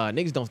because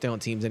niggas don't stay on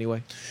teams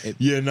anyway. The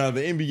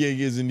NBA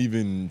isn't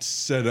even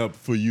set up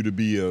for you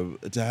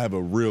to have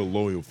a real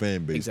loyal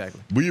fan base.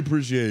 Exactly. We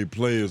appreciate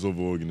players over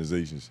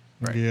organizations.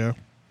 Right. Yeah.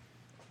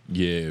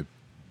 Yeah.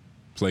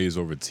 Players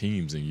over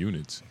teams and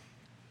units.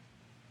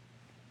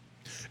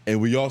 And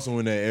we also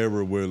in that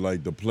era where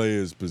like the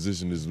player's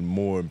position is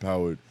more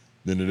empowered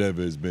than it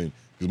ever has been.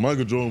 Because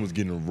Michael Jordan was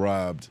getting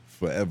robbed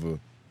forever.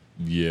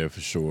 Yeah, for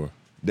sure.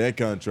 That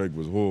contract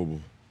was horrible.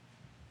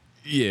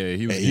 Yeah,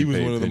 he was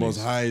one of the most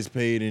highest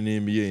paid in the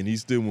NBA, and he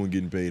still wasn't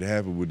getting paid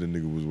half of what the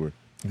nigga was worth.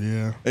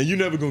 Yeah. And you're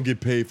never going to get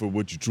paid for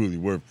what you're truly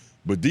worth.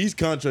 But these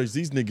contracts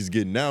these niggas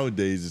get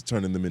nowadays is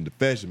turning them into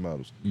fashion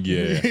models.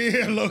 Yeah.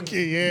 Yeah,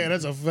 low-key, yeah,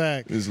 that's a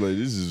fact. It's like,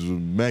 this is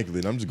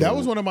immaculate. That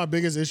was one of my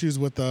biggest issues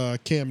with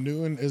Cam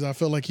Newton is I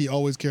feel like he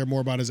always cared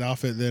more about his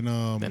outfit than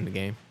the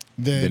game.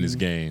 Than his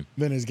game.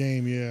 Than his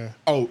game, yeah.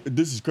 Oh,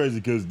 this is crazy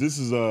because this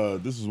is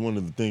one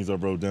of the things I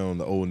wrote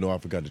down. I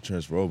forgot to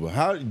transfer over.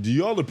 How do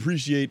y'all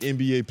appreciate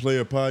NBA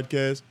player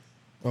podcasts?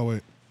 Oh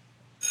wait,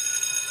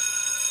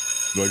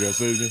 do I gotta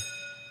say it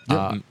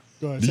again?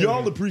 Go ahead, do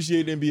y'all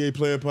appreciate NBA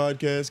player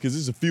podcasts? Because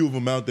there's a few of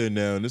them out there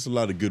now, and there's a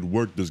lot of good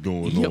work that's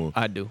going on.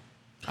 I do.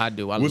 I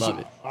love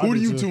it. Who do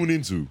you tune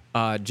into?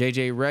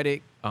 JJ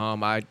Redick.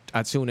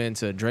 I tune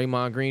into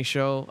Draymond Green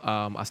show.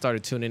 I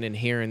started tuning in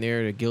here and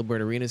there to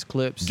Gilbert Arenas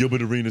clips.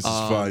 Gilbert Arenas is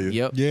fire.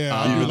 Yep.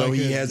 Yeah. Even though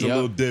he has a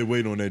little dead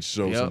weight on that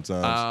show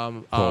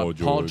sometimes.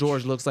 Paul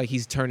George looks like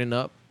he's turning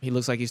up. He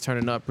looks like he's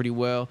turning up pretty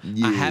well.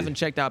 Yeah. I haven't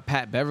checked out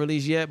Pat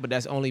Beverly's yet, but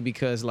that's only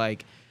because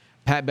like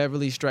Pat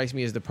Beverly strikes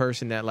me as the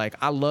person that like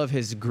I love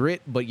his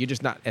grit, but you're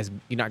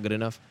not good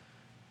enough.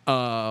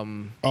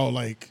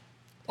 Like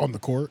on the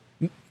court.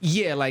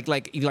 Yeah,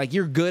 like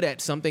you're good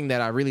at something that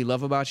I really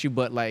love about you,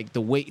 but like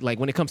the way, like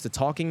when it comes to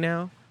talking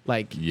now,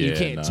 like you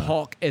can't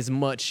talk as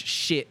much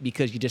shit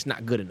because you're just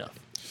not good enough.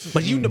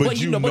 But you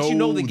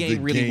know the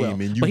game really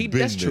well. And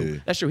that's true.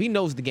 That's true. He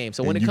knows the game.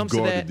 So when it comes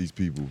to that, these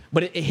people.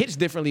 But it hits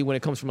differently when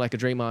it comes from like a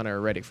Draymond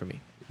or a Redick for me.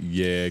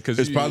 Yeah, because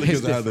it's probably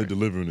because of how they're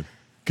delivering it.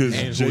 Because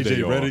JJ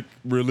Redick,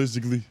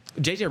 realistically,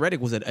 JJ Redick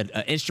was an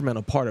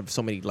instrumental part of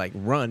so many like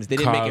runs. They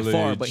didn't make it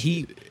far, but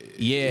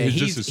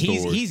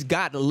he's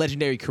got a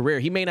legendary career.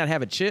 He may not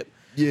have a chip,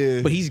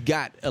 but he's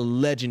got a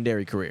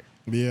legendary career.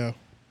 Yeah,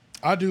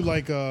 I do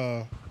like.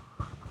 I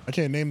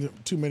can't name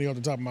too many off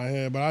the top of my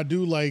head, but I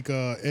do like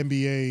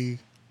NBA.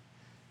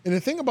 And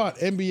the thing about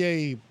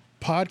NBA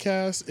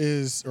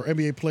podcasts or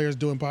NBA players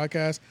doing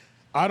podcasts,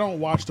 I don't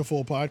watch the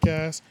full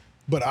podcast.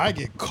 But I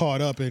get caught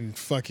up in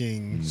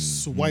fucking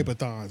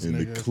swipe-a-thons. And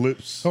the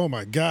clips. Oh,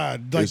 my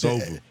God. Like it's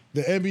over.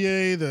 The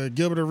NBA, the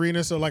Gilbert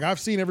Arenas. So, like, I've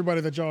seen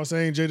everybody that y'all are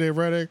saying, JJ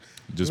Redick.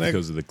 Just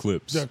because of the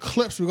clips. The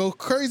clips will go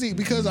crazy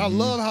because I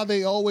love how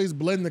they always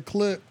blend the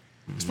clip,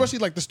 especially,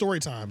 like, the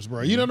story times,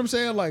 bro. You know what I'm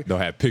saying? Like, they'll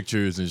have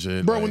pictures and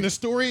shit. Bro, when the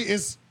story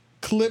is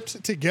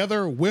clipped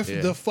together with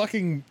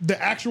the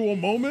actual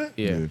moment,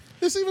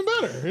 it's even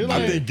better.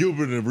 I think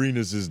Gilbert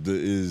Arenas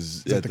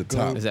is at the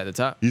top. Is at the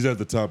top? He's at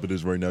the top of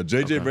this right now.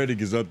 JJ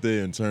Redick is up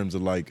there in terms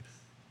of like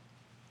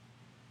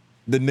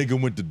the nigga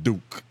went to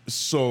Duke.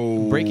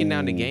 So breaking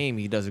down the game,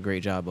 he does a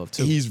great job of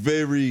too. He's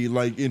very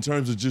like in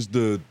terms of just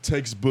the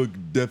textbook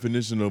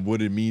definition of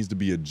what it means to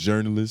be a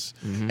journalist,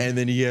 and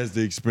then he has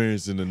the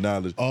experience and the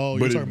knowledge. Oh,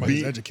 you're talking about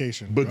his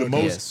education. But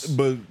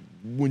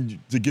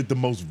to get the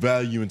most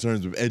value in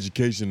terms of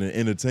education and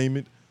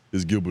entertainment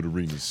is Gilbert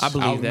Arenas. I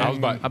believe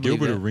that.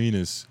 Gilbert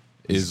Arenas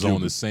is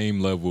on the same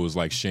level as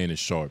like Shannon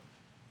Sharp.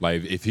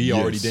 Like if he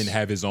already didn't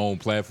have his own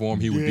platform,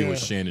 he would be with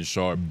Shannon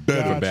Sharp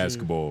for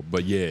basketball.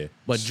 But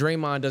but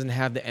Draymond doesn't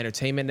have the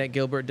entertainment that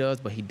Gilbert does,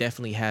 but he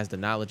definitely has the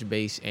knowledge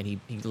base, and he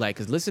like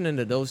because listening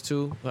to those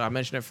two, what I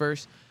mentioned at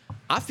first,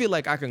 I feel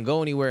like I can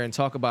go anywhere and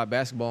talk about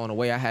basketball in a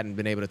way I hadn't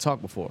been able to talk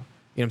before.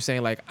 You know what I'm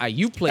saying? Like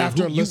you play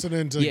after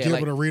listening to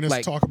Gilbert Arenas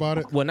talk about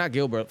it. Well, not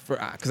Gilbert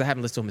because I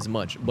haven't listened to him as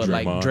much, but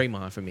like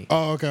Draymond for me.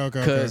 Oh, okay.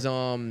 Because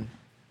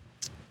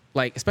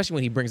like especially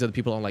when he brings other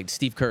people on, like the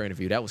Steve Kerr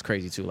interview, that was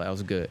crazy too. Like that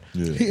was good.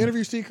 Yeah. He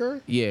interviewed Steve Kerr?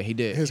 Yeah, he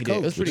did. His coach.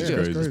 It was pretty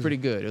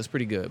good. It was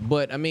pretty good.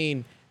 But I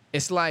mean,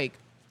 it's like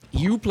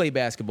you play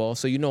basketball,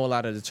 so you know a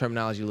lot of the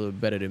terminology a little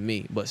better than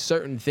me. But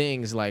certain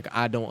things like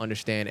I don't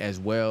understand as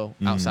well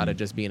outside of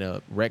just being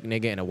a rec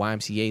nigga and a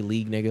YMCA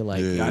league nigga.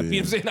 Like you know what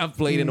I'm saying? I've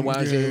played in the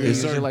YMCA league.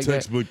 There's certain like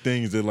textbook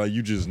things that like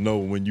you just know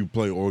when you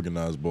play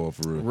organized ball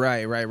for real.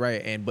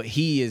 Right. But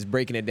he is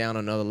breaking it down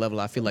on another level.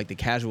 I feel like the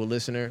casual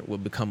listener will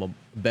become a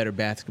better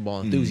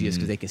basketball enthusiast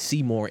because they can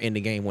see more in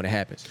the game when it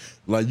happens.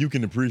 Like you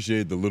can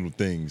appreciate the little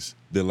things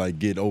that like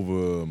get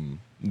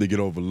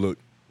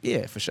overlooked.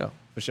 Yeah, for sure.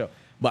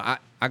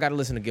 But I got to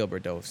listen to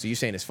Gilbert, though. So you're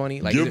saying it's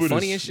funny? Like, Gilbert is it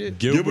funny and shit?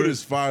 Gilbert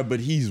is fine,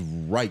 but he's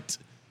right.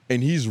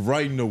 And he's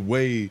right in a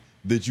way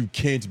that you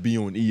can't be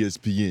on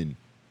ESPN.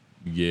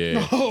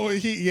 Yeah. Oh,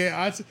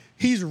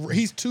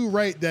 he's too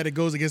right that it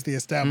goes against the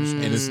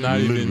establishment. And it's not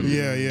even...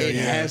 It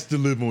has to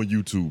live on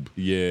YouTube.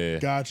 Yeah.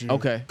 Got you.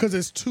 Okay. Because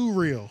it's too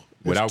real.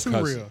 Without too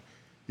cussing. real.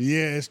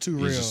 Yeah, it's too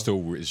real.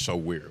 It's so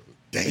weird.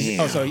 Damn.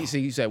 Oh, so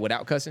you said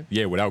without cussing?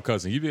 Yeah, without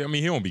cussing. He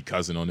don't be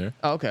cussing on there.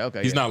 Oh,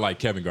 okay. He's not like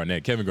Kevin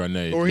Garnett. Kevin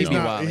Garnett. Or he's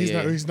not.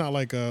 He's not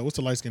like what's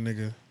the light skinned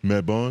nigga?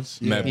 Matt Barnes.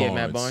 Matt Barnes.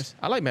 Matt Barnes.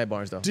 I like Matt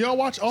Barnes though. Do y'all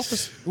watch All the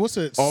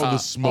Smoke? All the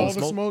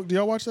Smoke. Do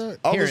y'all watch that?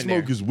 All the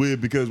Smoke is weird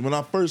because when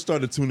I first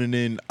started tuning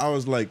in, I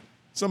was like,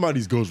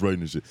 somebody's ghostwriting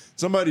this shit.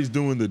 Somebody's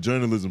doing the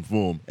journalism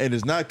for them, and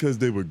it's not because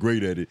they were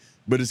great at it,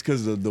 but it's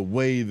because of the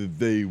way that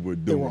they were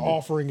doing. They were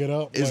offering it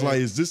up. It's like,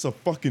 is this a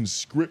fucking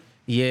script?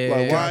 Yeah.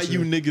 Like, why are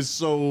you niggas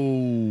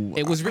so?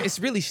 It's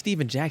really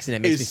Steven Jackson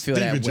that makes me feel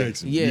that way.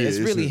 Jackson. Yeah, it's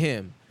really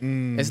him.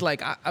 It's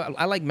like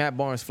I like Matt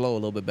Barnes' flow a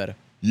little bit better.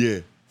 Yeah,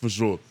 for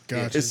sure.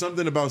 Gotcha. It's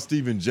something about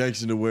Steven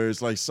Jackson to where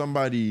it's like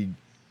somebody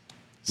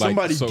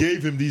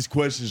gave him these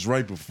questions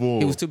right before.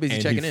 He was too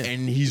busy checking in.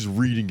 And he's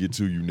reading it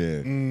to you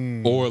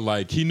now. Or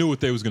like he knew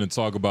what they was going to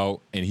talk about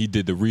and he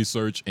did the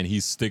research and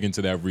he's sticking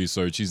to that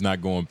research. He's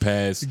not going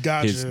past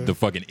the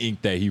fucking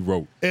ink that he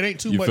wrote. It ain't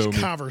too much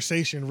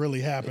conversation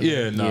really happening.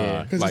 Yeah,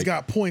 nah. Because he's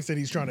got points that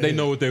he's trying to They hit.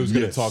 know what they was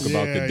going to talk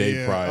about the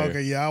day prior.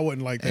 Okay, yeah, I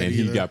wouldn't like that And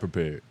either. he got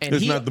prepared. And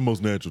it's not the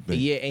most natural thing.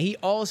 Yeah, and he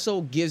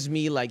also gives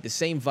me like the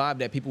same vibe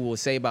that people will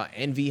say about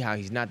Envy, how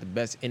he's not the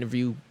best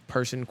interview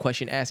person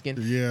question asking.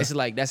 Yeah. It's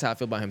like that's how I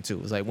feel about him too.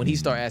 It's like when he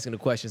start asking the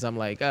questions, I'm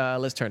like,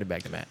 let's turn it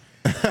back to Matt.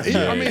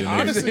 I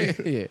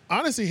mean,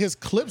 honestly, his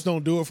clips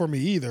don't do it for me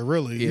either.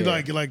 Really, Yeah.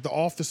 like the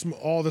all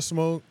the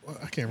smoke.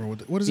 I can't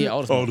remember what is it. Yeah,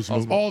 all the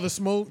smoke. All the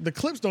smoke. The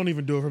clips don't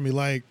even do it for me.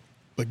 Like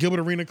the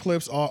Gilbert Arena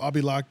clips, I'll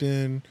be locked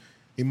in.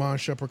 Iman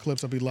Shumpert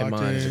clips, I'll be locked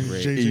Iman is in. a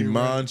great- JJ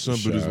Iman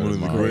Shumpert is one of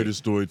the greatest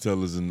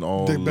storytellers in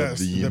all of the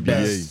NBA.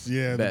 Best.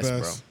 Yeah, Best, the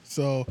best.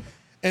 So,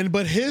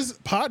 but his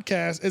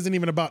podcast isn't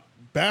even about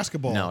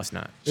basketball. No, it's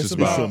not. It's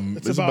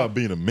about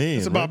being a man.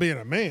 It's about being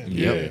a man.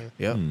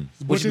 Yeah.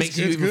 Which makes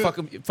you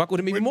even fuck with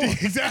him even more.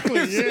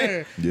 Exactly.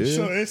 Yeah. Yeah.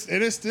 So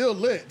it's still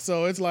lit.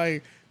 So it's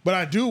like, but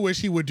I do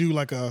wish he would do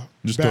like a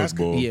Just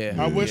basketball. talk ball. Yeah.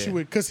 I wish he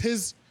would, because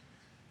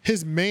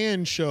his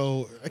man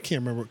show. I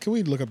can't remember. Can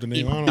we look up the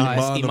name? I don't know.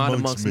 It's Iman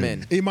Amongst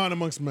Men. Iman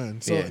Amongst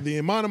Men. So Yeah. the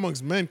Iman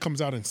Amongst Men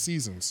comes out in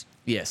seasons.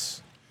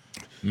 Yes.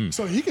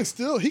 So he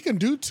can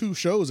do 2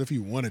 shows if he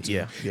wanted to.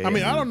 Yeah. I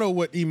mean, I don't know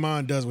what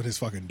Iman does with his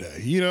fucking day.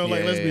 You know,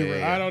 like let's be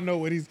real. I don't know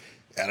what he's.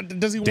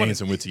 Does he want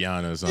Dancing with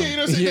Tiana or something. Yeah, you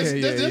know what I'm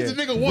saying? Does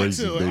the nigga want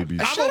Raising to?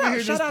 babies. I'm over here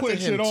Shout just out to putting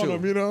him, shit on too.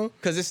 him, you know?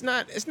 Because it's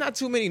not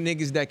too many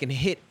niggas that can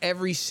hit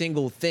every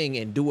single thing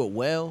and do it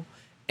well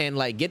and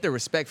like get the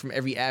respect from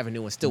every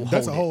avenue and still hold it.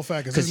 That's a whole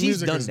fact. Because his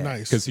music is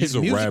nice. Because he's His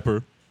a music-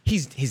 rapper.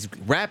 He's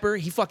rapper.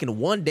 He fucking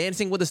won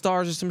Dancing with the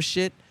Stars or some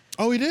shit.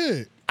 Oh, he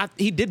did.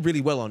 He did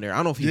really well on there. I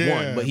don't know if he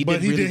Yeah, won, but he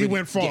but did. He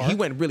went far. Yeah, he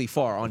went really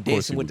far on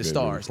Dancing he with the did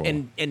really Stars, far.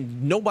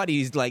 and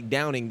nobody's like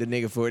downing the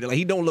nigga for it. Like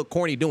he don't look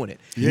corny doing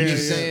it. Yeah, you know what I'm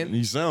yeah. saying?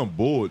 You sound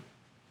bored.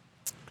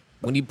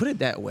 When you put it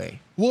that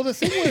way, Well, the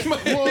thing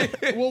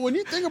with when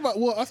you think about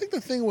I think the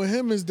thing with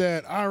him is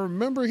that I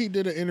remember he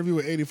did an interview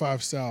with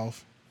 85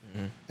 South,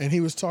 and he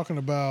was talking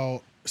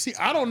about. See,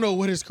 I don't know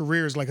what his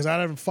career is like because I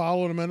haven't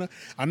followed him. And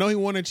I know he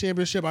won a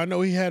championship. I know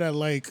he had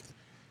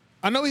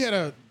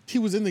he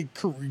was in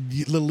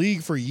the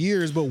league for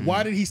years, but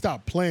why did he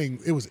stop playing?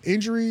 It was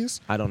injuries.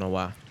 I don't know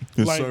why.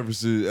 His Like-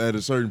 services at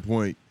a certain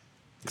point,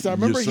 Because I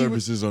remember your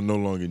services are no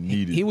longer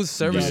needed. He was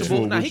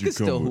serviceable. Nah, he could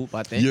still hoop,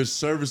 I think. You're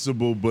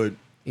serviceable, but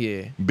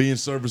being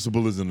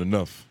serviceable isn't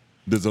enough.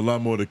 There's a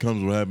lot more that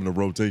comes with having a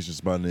rotation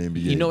spot in the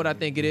NBA. You know what I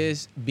think it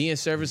is? Being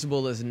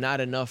serviceable is not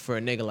enough for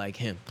a nigga like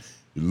him.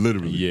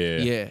 Literally.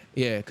 Yeah.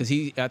 Because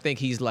I think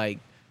he's like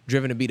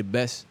driven to be the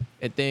best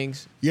at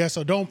things. Yeah.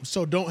 So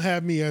don't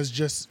have me as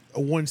just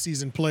a one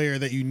season player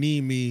that you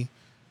need me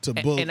to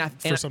book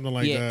for something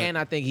like that. Yeah, and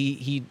I think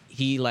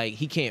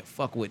he can't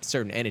fuck with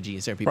certain energy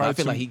and certain people. I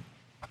feel like he.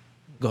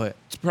 Go ahead.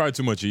 It's probably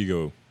too much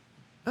ego.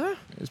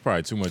 It's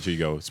probably too much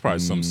ego. It's probably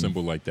something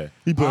simple like that.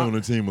 He played on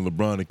a team with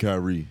LeBron and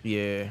Kyrie.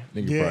 Yeah. And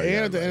at the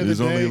end of the There's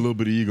day, only a little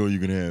bit of ego you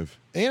can have.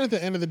 And at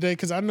the end of the day,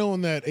 because I know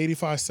in that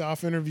 85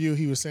 South interview,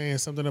 he was saying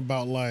something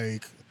about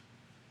like,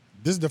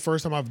 this is the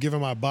first time I've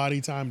given my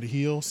body time to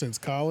heal since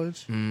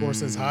college or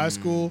since high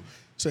school.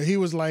 So he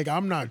was like,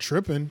 I'm not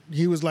tripping.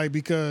 He was like,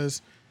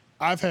 because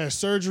I've had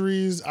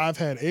surgeries, I've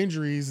had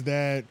injuries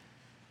that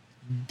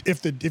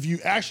if you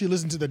actually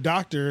listen to the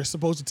doctor, it's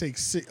supposed to take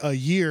a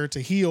year to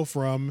heal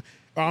from.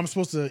 Or I'm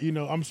supposed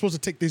to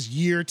take this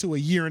year to a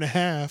year and a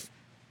half.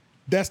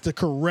 That's the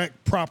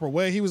correct, proper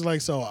way. He was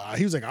like,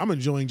 I'm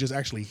enjoying just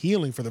actually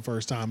healing for the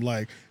first time.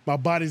 Like my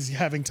body's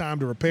having time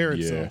to repair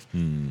itself.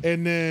 And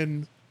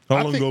then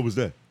how long ago was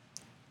that?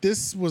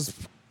 This was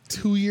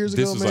 2 years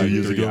ago. This was maybe. like 3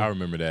 years ago. I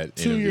remember that.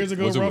 2 years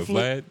ago, was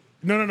roughly. It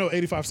with Vlad? No,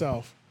 85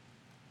 South.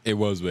 It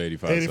was with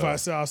 85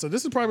 South. So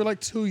this is probably like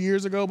 2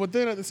 years ago. But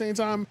then at the same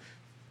time,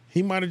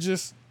 he might have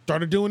just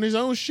started doing his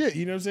own shit.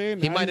 You know what I'm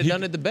saying? He might have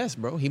done it the best,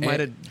 bro. He might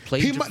have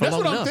played for that's long what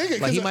enough. I'm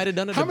thinking. Like he might have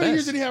done it the best. How many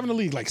years did he have in the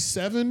league? Like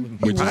 7?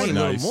 Which is probably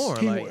nice. a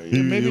little more.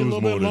 Maybe a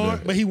little bit longer.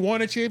 that. But he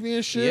won a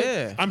championship.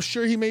 Yeah. I'm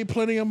sure he made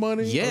plenty of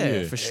money.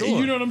 Yeah, for sure.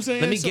 You know what I'm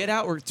saying? Let me get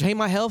out, retain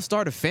my health,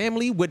 start a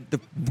family with the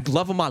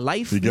love of my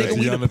life. He got Nigga,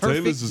 we the Tiana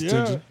perfect. Taylor's Yeah.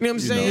 attention. You know what I'm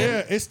saying?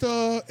 Yeah, it's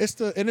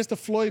the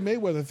Floyd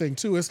Mayweather thing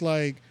too. It's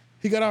like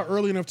he got out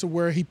early enough to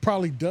where he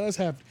probably does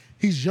have.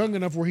 He's young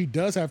enough where he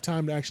does have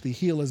time to actually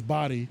heal his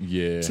body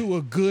to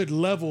a good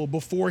level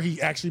before he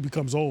actually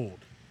becomes old.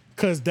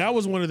 Because that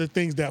was one of the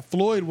things that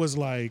Floyd was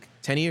like.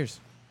 10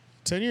 years.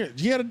 10 years.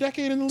 He had a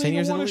decade in the league 10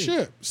 years and won in a the league.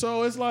 ship.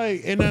 So it's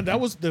like, and then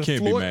that was the Can't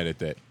Floyd, be mad at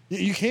that.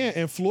 You can't.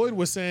 And Floyd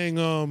was saying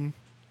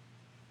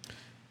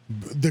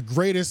the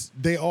greatest,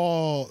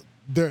 the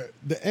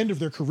end of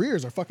their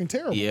careers are fucking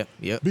terrible.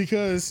 Yeah.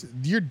 Because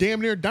you're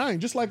damn near dying,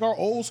 just like our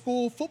old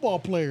school football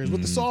players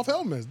with the soft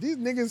helmets. These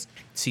niggas,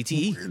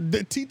 CTE.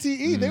 the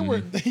TTE, they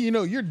were,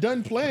 you're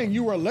done playing.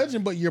 You were a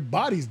legend, but your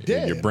body's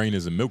dead. Your brain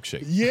is a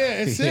milkshake.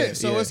 Yeah, it's it.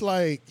 So Yeah. it's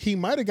like he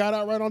might have got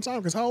out right on time.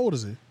 Because how old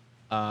is he?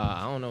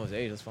 I don't know his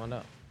age. Let's find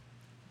out.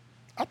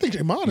 I think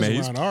Iman Man, is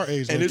he's- around our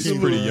age. And it's a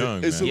pretty little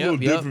young, It's a man. little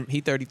different. He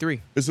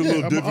 33. It's a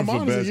little different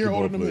Iman for is a year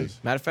older basketball than me. players.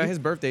 Matter of fact, his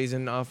birthday's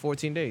in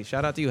 14 days.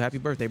 Shout out to you. Happy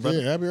birthday, brother.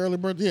 Yeah, happy early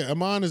birthday. Yeah,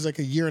 Iman is like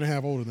a year and a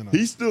half older than us.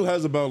 He still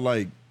has about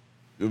like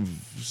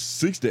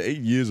 6 to 8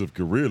 years of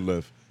career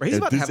left. Bro, he's at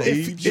about to this have a age.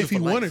 if he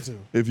beautiful wanted life. to.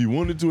 If he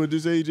wanted to at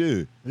this age,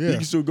 he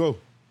can still go.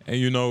 And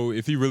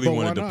if he really But why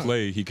wanted to not?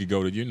 play, he could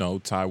go to,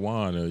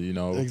 Taiwan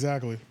or,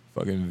 Exactly.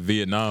 fucking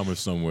Vietnam or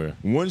somewhere.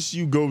 Once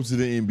you go to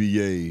the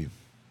NBA,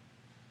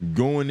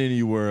 going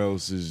anywhere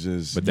else is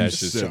just. But that's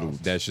you just settled.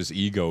 that's just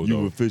ego, You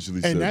though. officially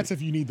And settled. that's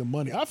if you need the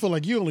money. I feel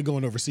like you're only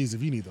going overseas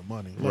if you need the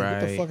money. Like, what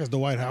the Right. fuck is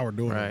Dwight Howard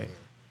doing? Right.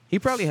 He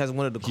probably has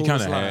one of the He kind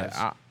coolest of had. lives.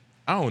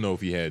 I don't know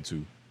if he had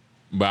to,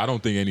 but I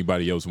don't think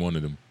anybody else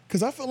wanted him.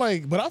 Because I feel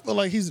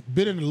like he's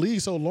been in the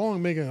league so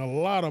long, making a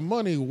lot of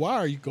money. Why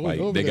are you going Like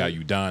over they there? got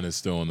Udonis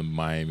still on the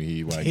Miami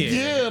Heat. Like,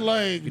 Yeah,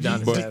 like,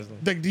 Udonis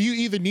Haslem. do you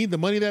either need the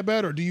money that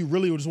bad or do you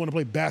really just want to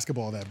play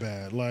basketball that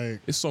bad? Like,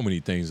 it's so many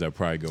things that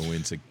probably go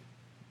into.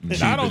 and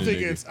I don't keeping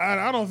think a nigga. it's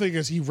I don't think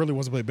it's he really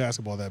wants to play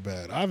basketball that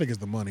bad. I think it's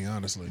the money,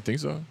 honestly. Think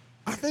so?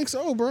 I think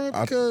so, bro.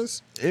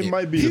 Because it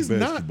might be he's the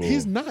not basketball.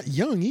 he's not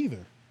young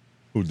either.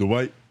 Who,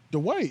 Dwight?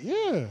 Dwight,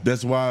 yeah.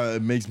 That's why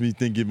it makes me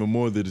think even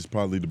more that it's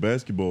probably the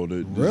basketball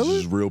that Really?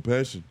 is real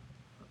passion.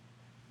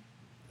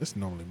 It's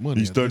normally money.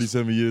 He's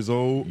 37 years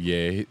old.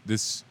 Yeah,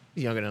 He's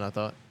younger than I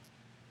thought.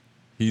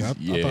 he's I thought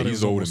it he's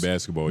was old almost- in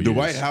basketball.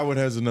 Dwight years. Howard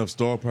has enough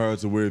star power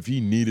to where if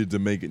he needed to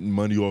make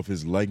money off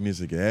his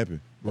likeness, it could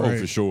happen. Oh, Right.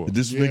 for sure.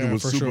 This Yeah, nigga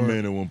was for sure.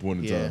 Superman at one point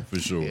in Yeah. time. For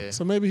sure. Yeah.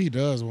 So maybe he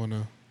does want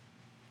to.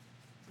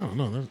 I don't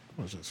know.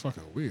 That's just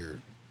fucking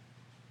weird.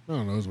 I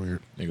don't know. It's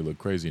weird. Nigga look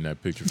crazy in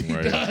that picture from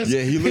right here.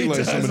 Yeah, he looked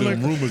like some does of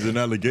them look- rumors and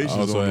allegations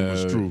Also on him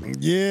was have- true.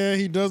 Yeah,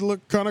 he does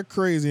look kind of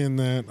crazy in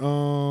that.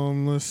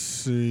 Let's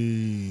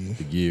see.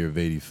 The year of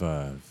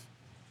 '85.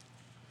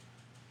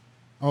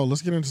 Oh,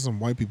 let's get into some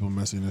white people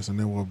messiness, and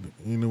then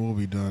we'll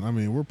be done. I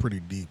mean, we're pretty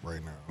deep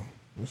right now.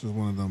 This is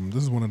one of them.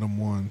 This is one of them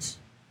ones.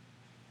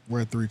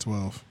 We're at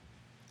 3:12.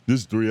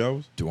 This is 3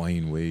 hours?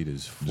 Dwayne Wade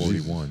is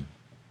 41.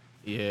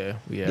 Yeah.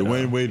 We had,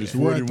 Dwayne Wade is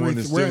We're at 41 and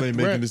we're still at- ain't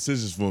we're making at-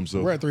 decisions for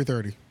himself. We're at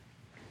 3:30.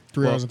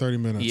 3 hours and 30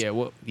 minutes. Yeah.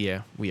 Well.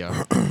 Yeah. We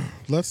are.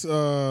 Let's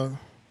just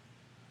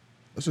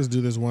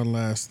do this one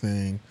last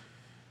thing.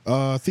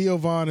 Theo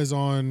Von is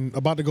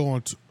about to go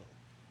on.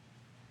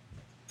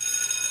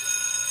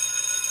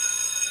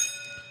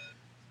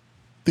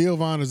 Theo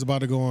Von is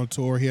about to go on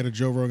tour. He had a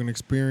Joe Rogan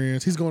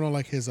Experience. He's going on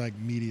like his like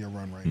media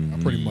run right now,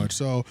 pretty much.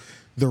 So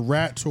the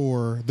Rat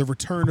Tour, the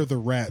return of the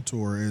Rat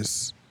Tour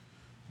is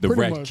the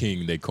Rat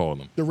King. They call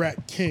him the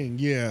Rat King.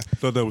 Yeah, I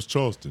thought that was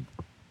Charleston.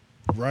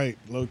 Right,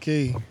 low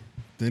key.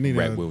 They need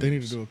to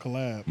do a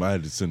collab. I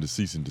had to send a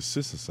cease and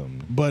desist or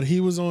something. But he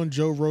was on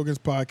Joe Rogan's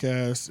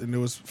podcast, and it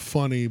was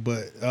funny.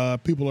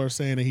 But people are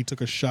saying that he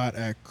took a shot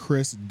at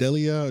Chris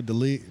D'Elia.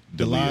 When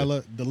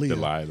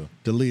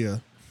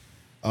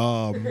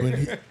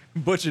he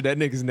butchered that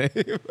nigga's name.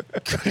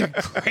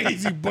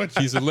 crazy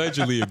butcher. He's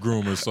allegedly a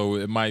groomer, so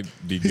it might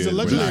be He's good.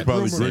 allegedly We're not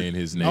probably saying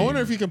his name. I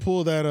wonder if you can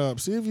pull that up.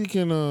 See if you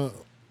can.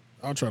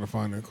 I'll try to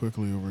find it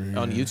quickly over here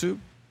on YouTube.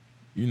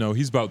 You know,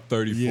 he's about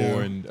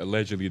 34, and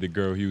allegedly the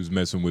girl he was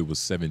messing with was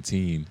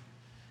 17.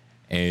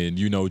 And,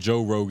 you know,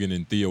 Joe Rogan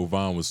and Theo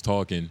Von was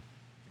talking,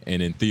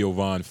 and in Theo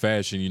Von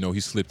fashion, you know,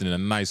 he slipped in a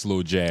nice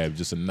little jab,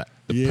 just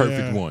the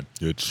perfect one.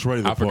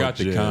 I forgot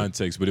the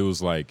context, but it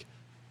was like,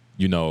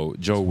 you know,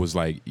 Joe was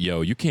like,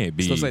 yo, you can't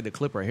be. This looks like the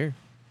clip right here.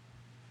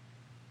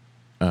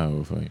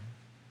 Oh, funny.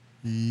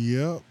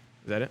 Yep. Is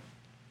that it?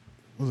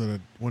 Was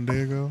it one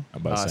day ago?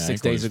 I'm about to say,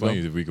 6 days ago.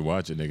 If we could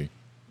watch it, nigga.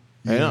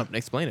 Hey, no,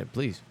 explain it,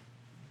 please.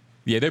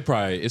 Yeah,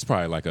 it's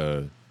probably like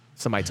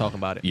somebody talking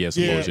about it. Yeah,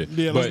 some bullshit.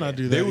 Yeah, let's not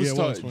do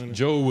that.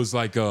 Joe was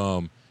like,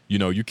 you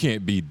know, you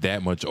can't be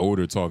that much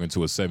older talking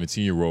to a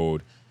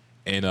 17-year-old.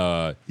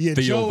 And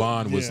Theo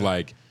Von was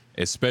like,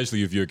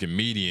 especially if you're a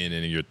comedian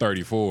and you're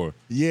 34.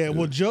 Yeah,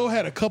 well, Joe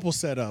had a couple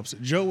setups.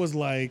 Joe was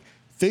like,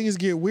 things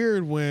get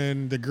weird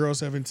when the girl's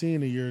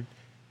 17 and he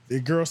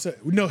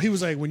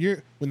was like, when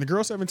the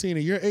girl's 17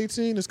 and you're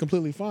 18, it's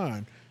completely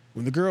fine.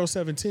 When the girl's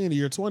 17 and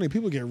you're 20,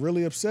 people get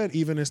really upset,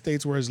 even in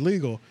states where it's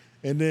legal.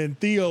 And then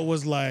Theo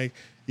was like,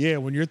 yeah,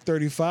 when you're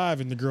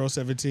 35 and the girl's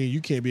 17,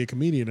 you can't be a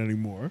comedian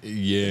anymore.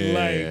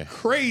 Yeah. Like,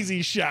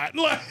 crazy shot.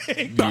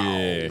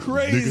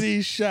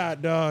 Crazy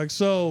shot, dog.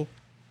 So,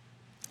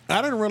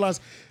 I didn't realize,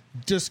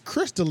 just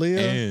Chris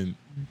D'Elia,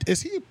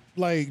 is he,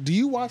 like, do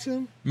you watch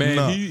him? Man,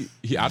 no.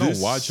 I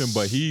don't watch him,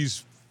 but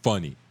he's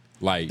funny.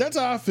 Like, that's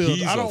how I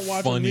feel. I don't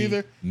watch him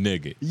either.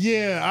 Nigga.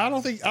 Yeah,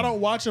 I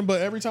don't watch him, but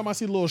every time I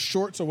see little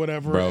shorts or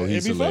whatever, bro,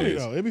 it'd be funny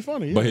though. It'd be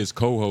funny. Yeah. But his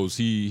co-host,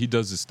 he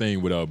does this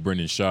thing with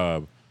Brendan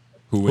Schaub,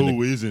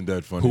 who isn't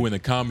that funny? Who in the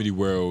comedy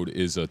world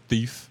is a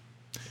thief.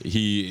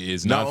 He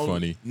is not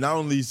funny. Not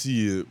only is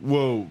he a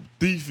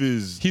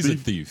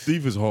thief.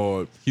 Thief is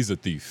hard. He's a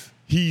thief.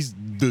 He's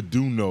the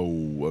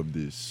Duno of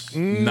this.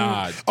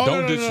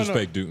 Don't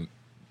disrespect Duno.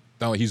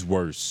 No, he's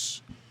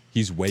worse.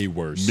 He's way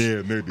worse.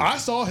 Yeah, maybe. I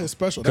saw his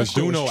special. Because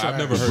Duno, I've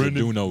never heard of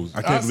Duno's.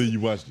 I can't believe you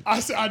watched it.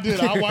 I did.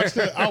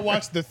 I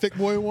watched the Thick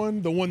Boy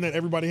one, the one that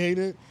everybody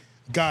hated.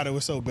 God, it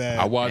was so bad.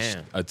 I watched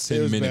a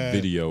 10-minute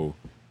video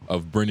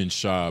of Brendan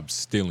Schaub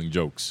stealing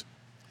jokes.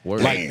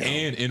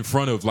 And in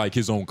front of like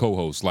his own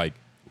co-host. Like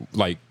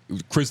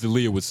Chris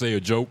D'Elia would say a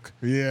joke.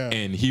 Yeah.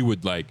 And he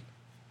would like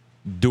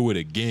do it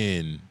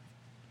again.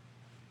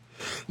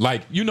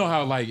 Like, you know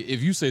how, like,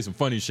 if you say some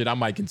funny shit, I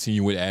might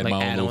continue with add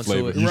my own little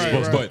flavor. You're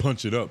supposed to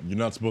punch it up. You're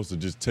not supposed to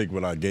just take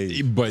what I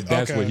gave. But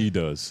that's what he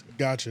does.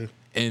 Gotcha.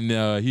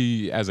 And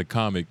he, as a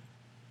comic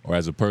or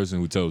as a person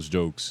who tells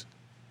jokes,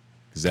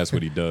 because that's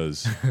what he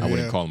does. I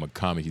wouldn't call him a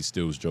comic. He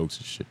steals jokes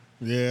and shit.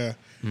 Yeah.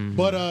 Mm-hmm.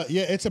 But,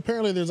 it's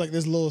apparently there's like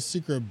this little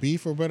secret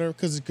beef or whatever,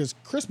 because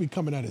Chris be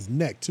coming at his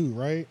neck too,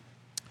 right?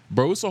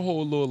 Bro, it's a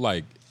whole little,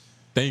 like,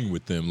 thing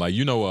with them. Like,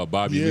 you know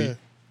Bobby Lee?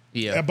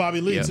 Yeah,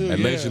 Bobby Lee too.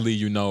 Allegedly,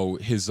 you know,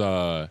 his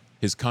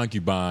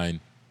concubine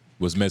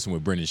was messing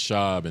with Brendan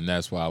Schaub, and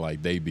that's why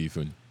like they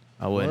beefing.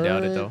 I wouldn't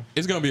doubt it though.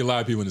 It's gonna be a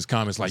lot of people in this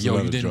comments like,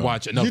 yo, you didn't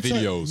watch enough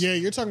videos.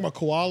 You're talking about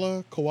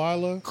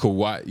Koala.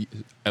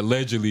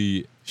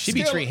 Allegedly, she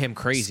be treating him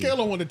crazy.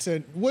 Scale of 1 to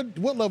 10. What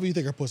level do you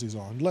think her pussy's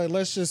on?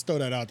 Let's just throw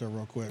that out there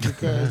real quick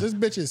because this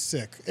bitch is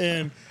sick,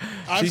 and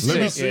she's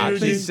sick.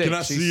 Can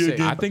I see her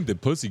again? I think the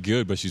pussy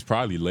good, but she's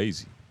probably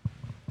lazy.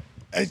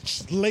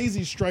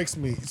 Lazy strikes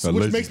me,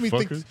 which makes me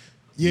fucker? think.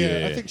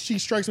 Yeah, I think she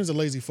strikes me as a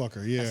lazy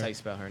fucker. Yeah, that's how you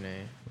spell her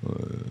name.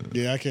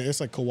 Yeah, I can't. It's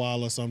like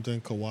koala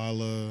something.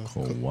 Koala.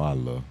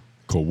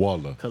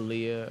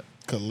 Kalia.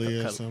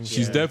 Something.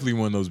 She's definitely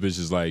one of those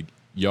bitches like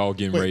y'all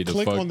getting ready to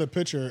click fuck. on the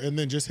picture and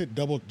then just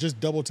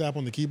double tap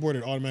on the keyboard.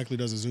 It automatically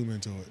does a zoom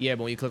into it. Yeah,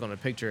 but when you click on the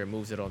picture, it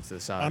moves it onto the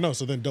side. I know.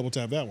 So then double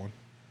tap that one.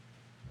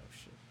 Oh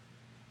shit.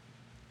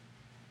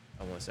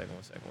 Oh, one second.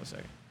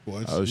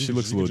 Well, she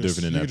looks a little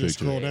different in that picture.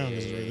 Scroll down.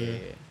 It's right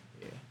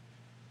there.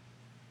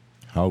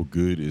 How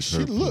good is her?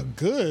 She looked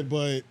good,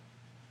 but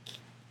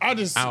I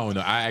don't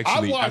know. I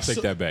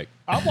take that back.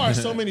 I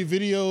watched so many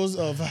videos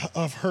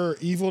of her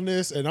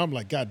evilness, and I'm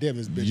like, God damn,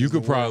 this bitch. You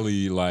could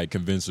probably like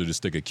convince her to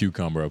stick a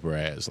cucumber up her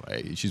ass.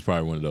 Like she's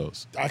probably one of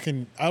those.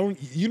 You don't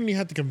even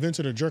have to convince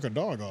her to jerk a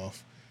dog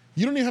off.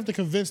 You don't even have to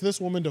convince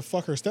this woman to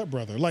fuck her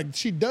stepbrother. Like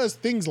she does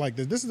things like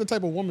this. This is the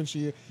type of woman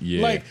she is.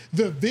 Yeah. Like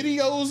the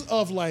videos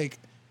of like.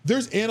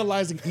 There's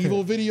analyzing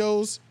evil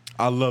videos.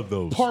 I love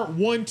those. Part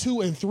 1, 2,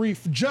 and 3,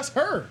 just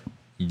her.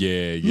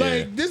 Yeah.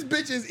 Like this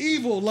bitch is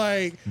evil.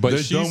 Like, but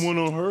they done one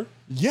on her.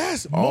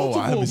 Yes,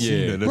 multiple. I haven't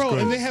seen that. That's bro,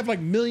 crazy. and they have like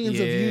millions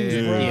of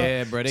views, bro.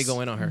 Yeah, bro, they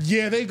go in on her.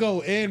 Yeah, they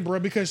go in, bro,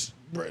 because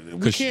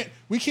we can't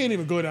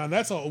even go down.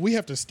 That's all. We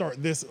have to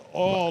start this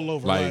all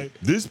over. Like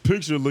this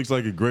picture looks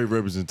like a great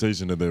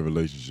representation of their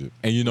relationship.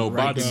 And you know,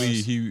 Bobby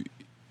Lee,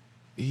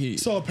 he.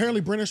 So apparently,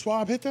 Brendan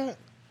Schwab hit that.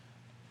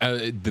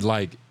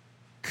 Like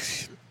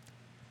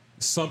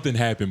something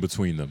happened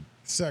between them.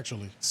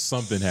 Sexually.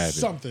 Something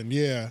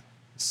happened.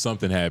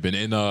 Something happened,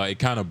 and it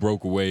kind of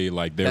broke away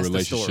like their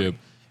relationship.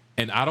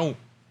 And I don't,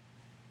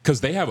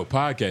 because they have a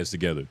podcast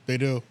together. They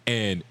do.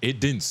 And it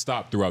didn't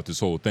stop throughout this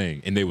whole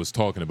thing. And they was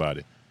talking about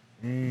it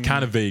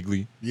kind of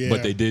vaguely,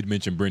 but they did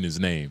mention Brendan's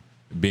name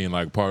being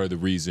like part of the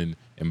reason.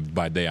 And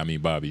by they, I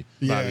mean Bobby.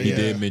 He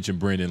did mention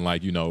Brendan,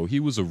 like, you know, he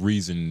was a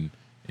reason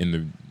in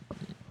the.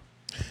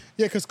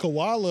 Yeah, because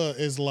Koala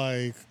is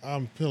like,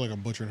 I feel like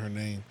I'm butchering her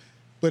name,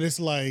 but it's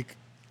like.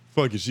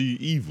 Fuck it, she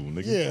evil,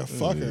 nigga. Yeah,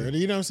 fuck her.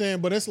 You know what I'm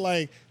saying? But it's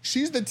like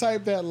she's the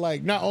type that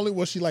like not only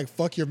will she like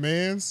fuck your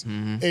mans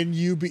and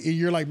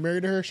you're like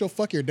married to her, she'll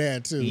fuck your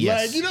dad too.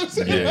 Yes. Like, you know what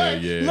I'm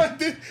saying? Yeah,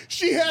 Like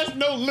she has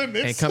no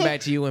limits. And come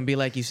back to you and be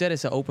like, you said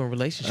it's an open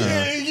relationship.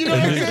 Yeah, you know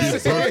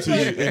what I'm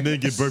saying? And then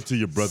give birth to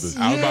your brother.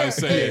 I was about to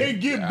say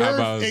and get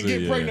birth and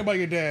get pregnant by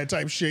your dad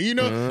type shit. You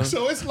know?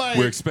 So it's like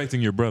we're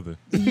expecting your brother.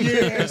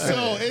 Yeah,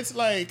 so it's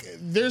like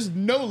there's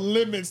no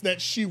limits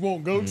that she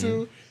won't go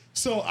to.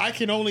 So I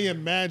can only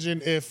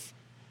imagine if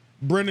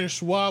Brendan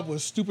Schwab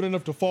was stupid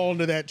enough to fall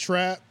into that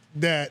trap,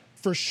 that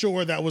for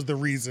sure that was the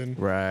reason.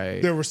 Right.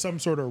 There was some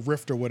sort of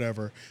rift or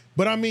whatever.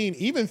 But I mean,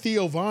 even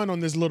Theo Von on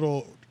this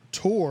little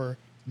tour,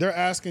 they're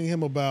asking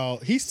him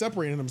about, he's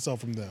separating himself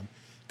from them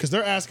because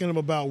they're asking him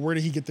about where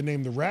did he get the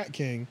name the Rat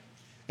King.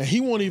 And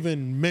he won't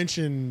even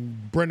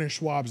mention Brendan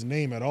Schwab's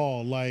name at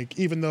all. Like,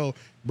 even though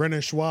Brendan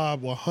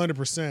Schwab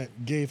 100%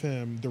 gave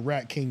him the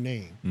Rat King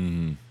name.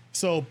 Mm-hmm.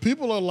 So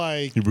people are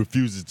like... He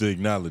refuses to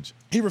acknowledge.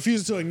 He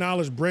refuses to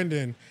acknowledge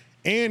Brendan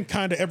and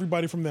kind of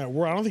everybody from that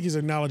world. I don't think he's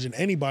acknowledging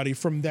anybody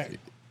from that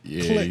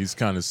clique. He's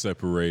kind of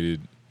separated,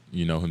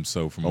 you know,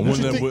 himself from.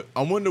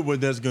 I wonder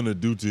what that's gonna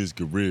do to his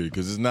career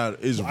because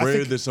it's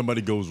rare that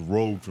somebody goes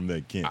rogue from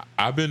that camp.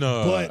 I've been,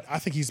 but I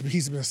think he's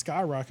been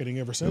skyrocketing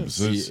ever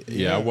since.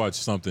 Yeah, I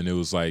watched something. It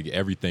was like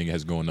everything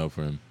has gone up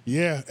for him.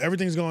 Yeah,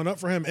 everything's going up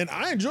for him, and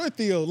I enjoy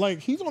Theo. Like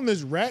he's on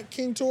this Rat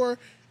King tour.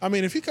 I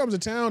mean, if he comes to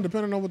town,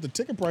 depending on what the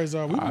ticket prices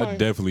are, I'd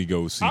definitely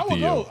go see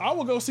Theo. I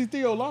will go see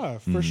Theo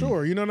live for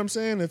sure. You know what I'm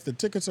saying? If the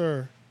tickets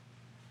are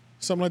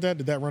something like that,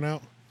 did that run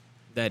out?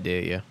 That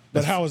did, yeah.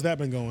 But how has that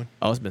been going?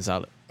 Oh, it's been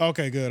solid.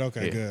 Okay, good.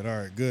 Okay, good.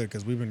 All right, good.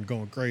 Because we've been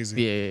going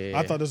crazy. Yeah.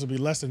 I thought this would be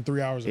less than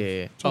 3 hours.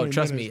 Yeah. Oh,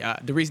 trust me.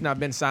 The reason I've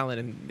been silent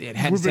and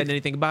hadn't said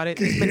anything about it,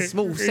 it's been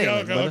smooth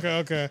sailing.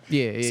 Okay.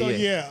 Yeah. So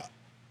yeah,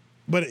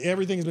 but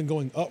everything's been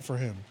going up for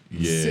him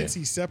since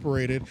he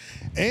separated.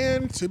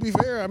 And to be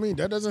fair, I mean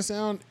that doesn't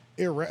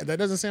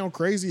sound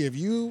crazy. If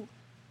you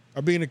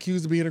are being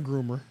accused of being a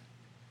groomer,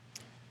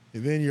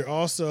 and then you're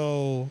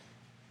also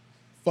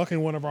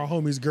fucking one of our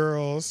homies'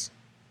 girls.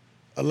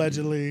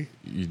 Allegedly,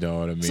 you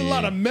know what I mean. It's a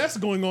lot of mess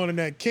going on in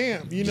that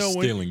camp. You know,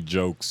 stealing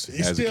jokes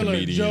as a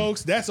comedian.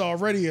 Jokes. That's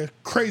already a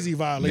crazy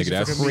violation.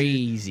 Nigga, that's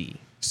crazy.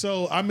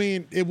 So I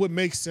mean, it would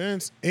make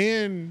sense.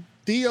 And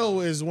Theo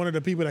is one of the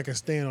people that can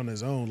stand on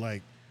his own.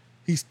 Like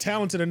he's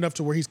talented enough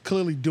to where he's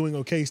clearly doing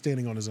okay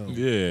standing on his own.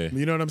 Yeah,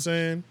 you know what I'm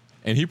saying.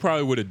 And he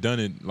probably would have done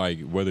it like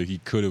whether he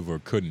could have or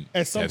couldn't.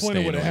 At some point,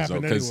 it would have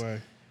happened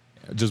anyway.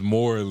 Just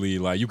morally,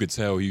 like you could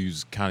tell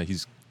he's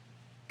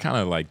kind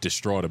of like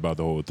distraught about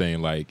the whole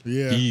thing. Like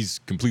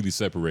he's completely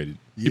separated.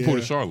 He pulled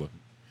a Charlotte.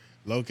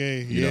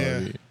 Okay, you know what I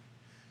mean?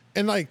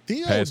 And like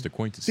Theo, past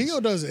acquaintances.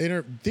 Theo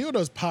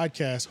does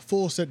podcasts,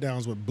 full sit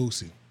downs with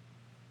Boosie.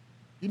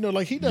 You know,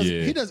 like he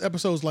does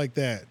episodes like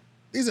that.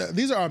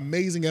 These are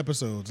amazing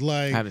episodes.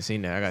 Like I haven't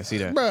seen that. I gotta see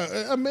that.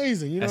 Bro,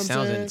 amazing. You know that what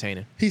I'm saying? Sounds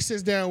entertaining. He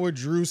sits down with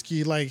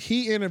Drewski. Like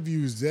he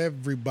interviews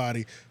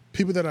everybody,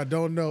 people that I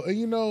don't know. And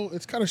you know,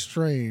 it's kind of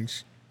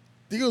strange.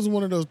 Theo's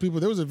one of those people.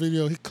 There was a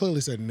video. He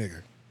clearly said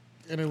nigger.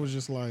 And it was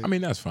just like, I mean,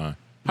 that's fine.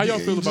 How y'all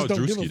feel about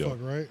Drewski though? Fuck,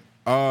 right?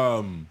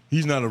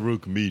 He's not a real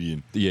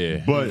comedian.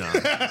 Yeah, but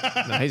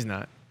no, he's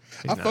not.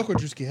 I fuck with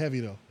Drewski heavy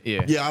though.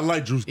 Yeah, I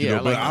like Drewski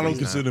though, but I don't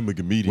consider him a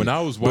comedian. When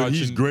I was watching, but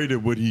he's great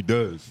at what he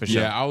does.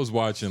 Yeah, I was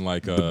watching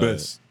like the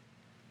best,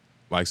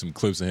 like some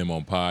clips of him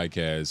on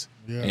podcasts,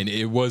 and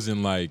it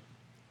wasn't like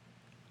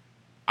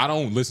I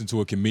don't listen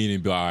to a comedian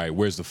and be like, all right,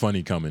 where's the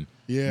funny coming?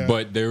 Yeah,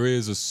 but there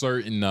is a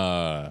certain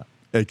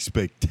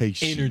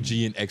expectation,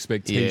 energy, and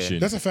expectation.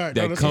 That's a fact.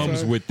 That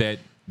comes with that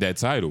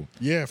title.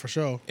 Yeah, for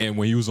sure. And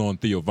when he was on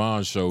Theo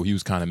Von's show, he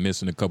was kind of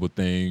missing a couple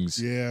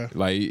things. Yeah,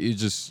 like it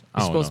just.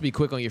 You're supposed to be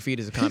quick on your feet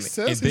as a comic. He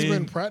says he's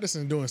been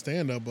practicing doing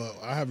stand up, but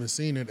I haven't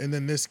seen it. And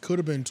then this Could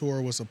Have Been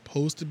tour was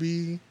supposed to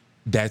be.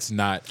 That's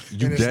not.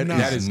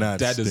 That is not.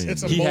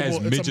 He has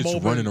midgets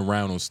running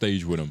around on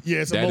stage with him. Yeah,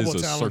 it's a mobile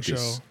talent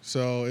show,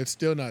 so it's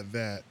still not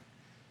that.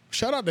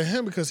 Shout out to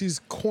him because he's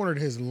cornered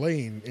his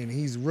lane and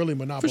he's really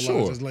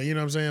monopolized his lane. You know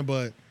what I'm saying?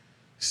 But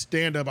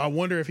stand up, I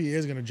wonder if he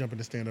is going to jump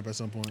into stand up at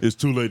some point. It's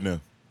too late now.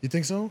 You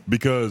think so?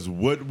 Because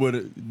what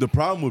the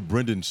problem with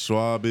Brendan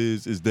Schaub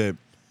is that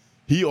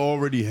he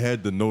already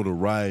had the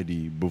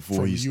notoriety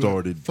before he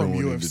started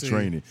going into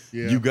training.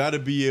 Yeah. You got to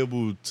be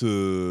able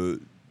to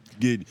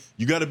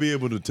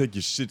take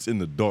your shits in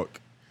the dark.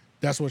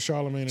 That's what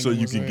Charlamagne so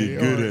you can get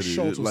good at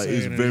Schulz it. Like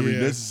it's very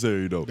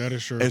necessary though. That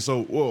is true. And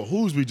so,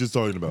 who's we just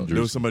talking about?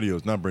 There was somebody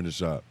else, not Brendan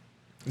Schaub.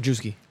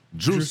 Drewski.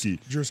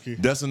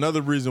 That's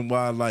another reason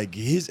why, like,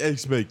 his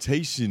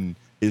expectation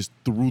is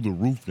through the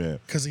roof now.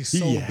 Because he's so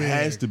big. He big.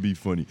 has to be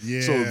funny.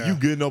 Yeah. So if you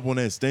getting up on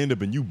that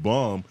stand-up and you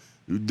bomb,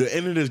 the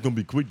internet's going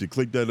to be quick to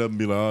click that up and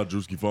be like,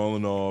 Drewski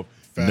falling off.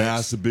 Facts. Now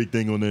it's a big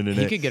thing on the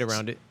internet. He could get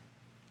around it.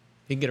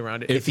 He can get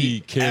around it if he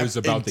cares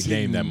about the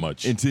game that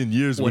much. In 10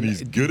 years when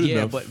he's good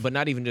enough. But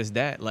not even just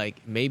that. Like,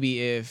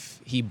 maybe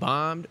if he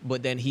bombed,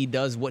 but then he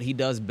does what he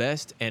does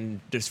best and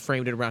just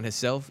framed it around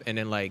himself, and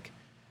then, like,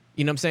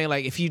 you know what I'm saying?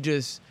 Like, if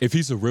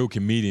he's a real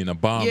comedian, a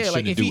bomb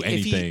shouldn't do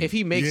anything. If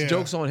he makes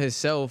jokes on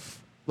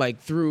himself, like,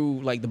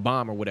 through, like, the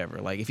bomb or whatever,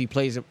 like, if he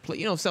plays,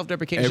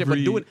 self-deprecating shit,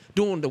 but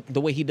doing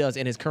the way he does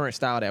in his current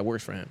style that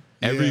works for him.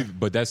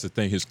 But that's the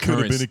thing. His could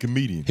have been a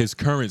comedian. His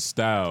current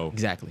style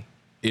exactly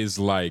is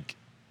like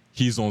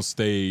he's on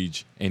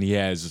stage and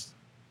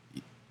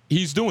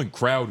he's doing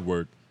crowd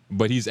work,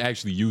 but he's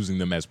actually using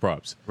them as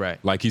props. Right.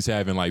 Like he's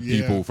having like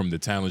people from the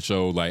talent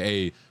show, like,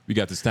 hey, we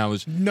got this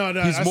talent. No,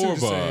 he's I more see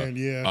of what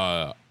you're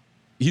saying,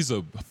 he's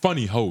a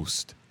funny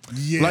host.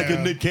 Yeah. Like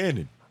a Nick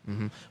Cannon.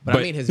 Mm-hmm. But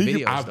I mean his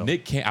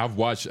videos. I've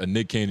watched a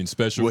Nick Cannon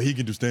special. Well, he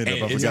can do stand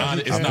up. It's not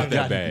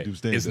that bad.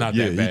 It's not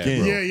that bad.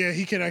 Yeah,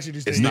 he can actually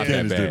do stand up. It's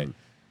not that bad.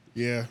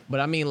 Yeah. But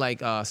I mean,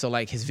 like, so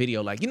like his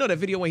video, like, you know that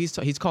video when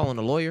he's calling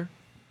a lawyer?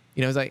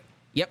 You know, it's like,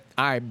 yep,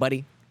 all right,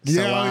 buddy.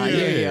 So,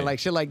 yeah, like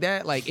shit like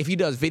that. Like, if he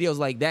does videos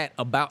like that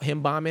about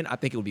him bombing, I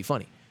think it would be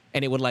funny.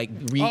 And it would, like,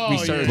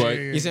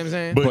 resurge. You see what I'm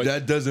saying? But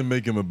that doesn't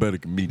make him a better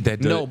comedian.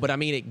 No, but I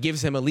mean, it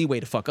gives him a leeway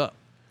to fuck up.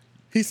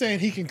 He's saying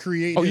he can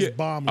create his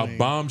bomb lane. A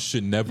bomb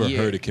should never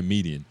hurt a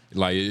comedian.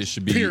 Like, it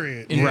should be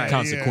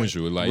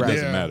inconsequential. Like, it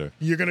doesn't matter.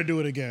 You're going to do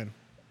it again.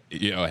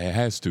 Yeah, it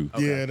has to.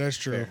 Okay. Yeah, that's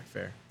true.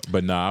 Fair.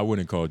 But nah, I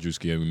wouldn't call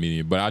Drewski a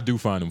comedian. But I do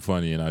find him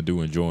funny and I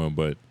do enjoy him.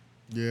 But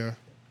yeah,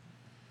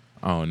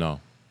 I don't know.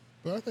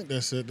 But I think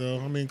that's it, though.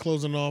 I mean,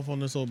 closing off on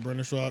this whole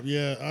Brendan Schaub.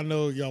 Yeah, I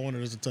know y'all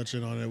wanted us to touch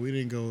in on it. We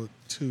didn't go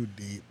too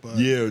deep, but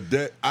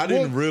I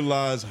didn't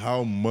realize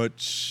how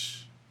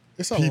much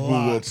people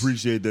will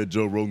appreciate that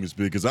Joe Rogan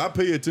speak, because I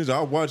pay attention.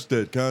 I watch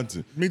that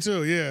content. Me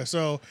too. Yeah.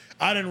 So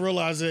I didn't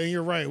realize it, and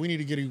you're right. We need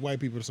to get these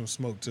white people some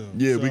smoke too.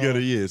 Yeah, we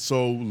gotta. Yeah.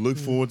 So look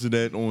forward to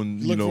that.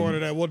 Look forward to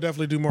that. We'll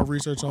definitely do more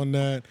research on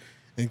that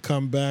and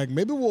come back.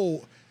 Maybe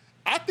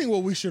I think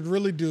what we should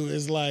really do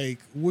is, like,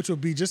 which would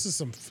be just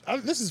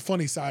this is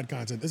funny side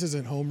content. This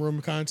isn't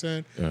homeroom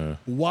content.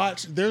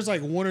 There's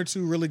like one or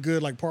two really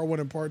good, like, part 1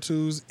 and part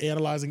 2s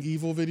analyzing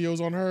evil videos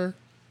on her.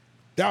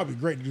 That would be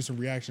great to do some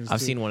reactions.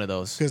 I've seen one of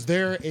those. Because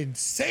they're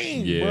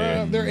insane,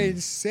 bro. They're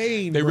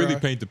insane, They really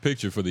paint the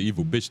picture for the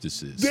evil bitch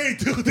this is. They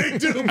do,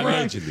 bro.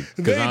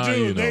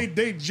 Allegedly.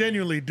 They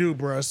genuinely do,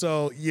 bro.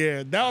 So,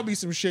 yeah, that would be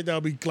some shit that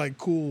would be, like,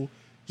 cool.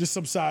 Just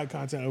some side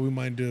content that we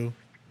might do.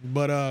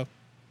 But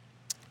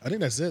I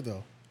think that's it,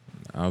 though.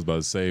 I was about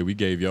to say, we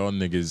gave y'all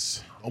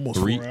niggas almost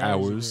 3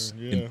 hours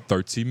and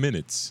 30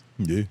 minutes.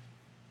 Yeah.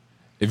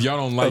 If y'all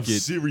don't like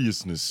it,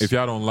 seriousness. If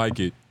y'all don't like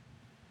it,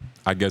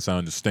 I guess I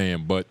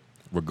understand. But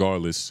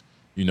regardless,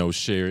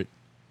 share it,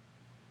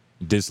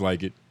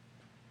 dislike it.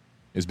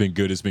 It's been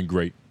good. It's been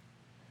great.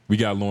 We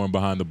got Lauren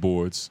behind the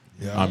boards.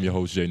 Yeah. I'm your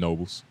host, Jay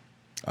Nobles.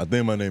 I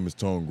think my name is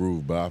Tone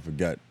Groove, but I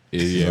forgot.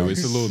 Yeah,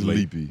 it's a little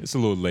late. It's a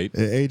little late.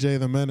 AJ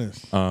the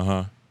Menace.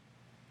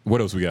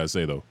 What else we got to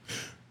say, though?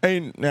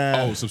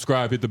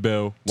 Subscribe, hit the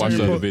bell, watch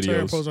the other videos.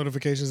 Turn post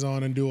notifications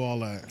on and do all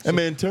that. Hey,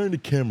 man, turn the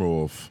camera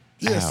off.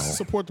 Yes,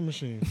 support the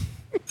machine.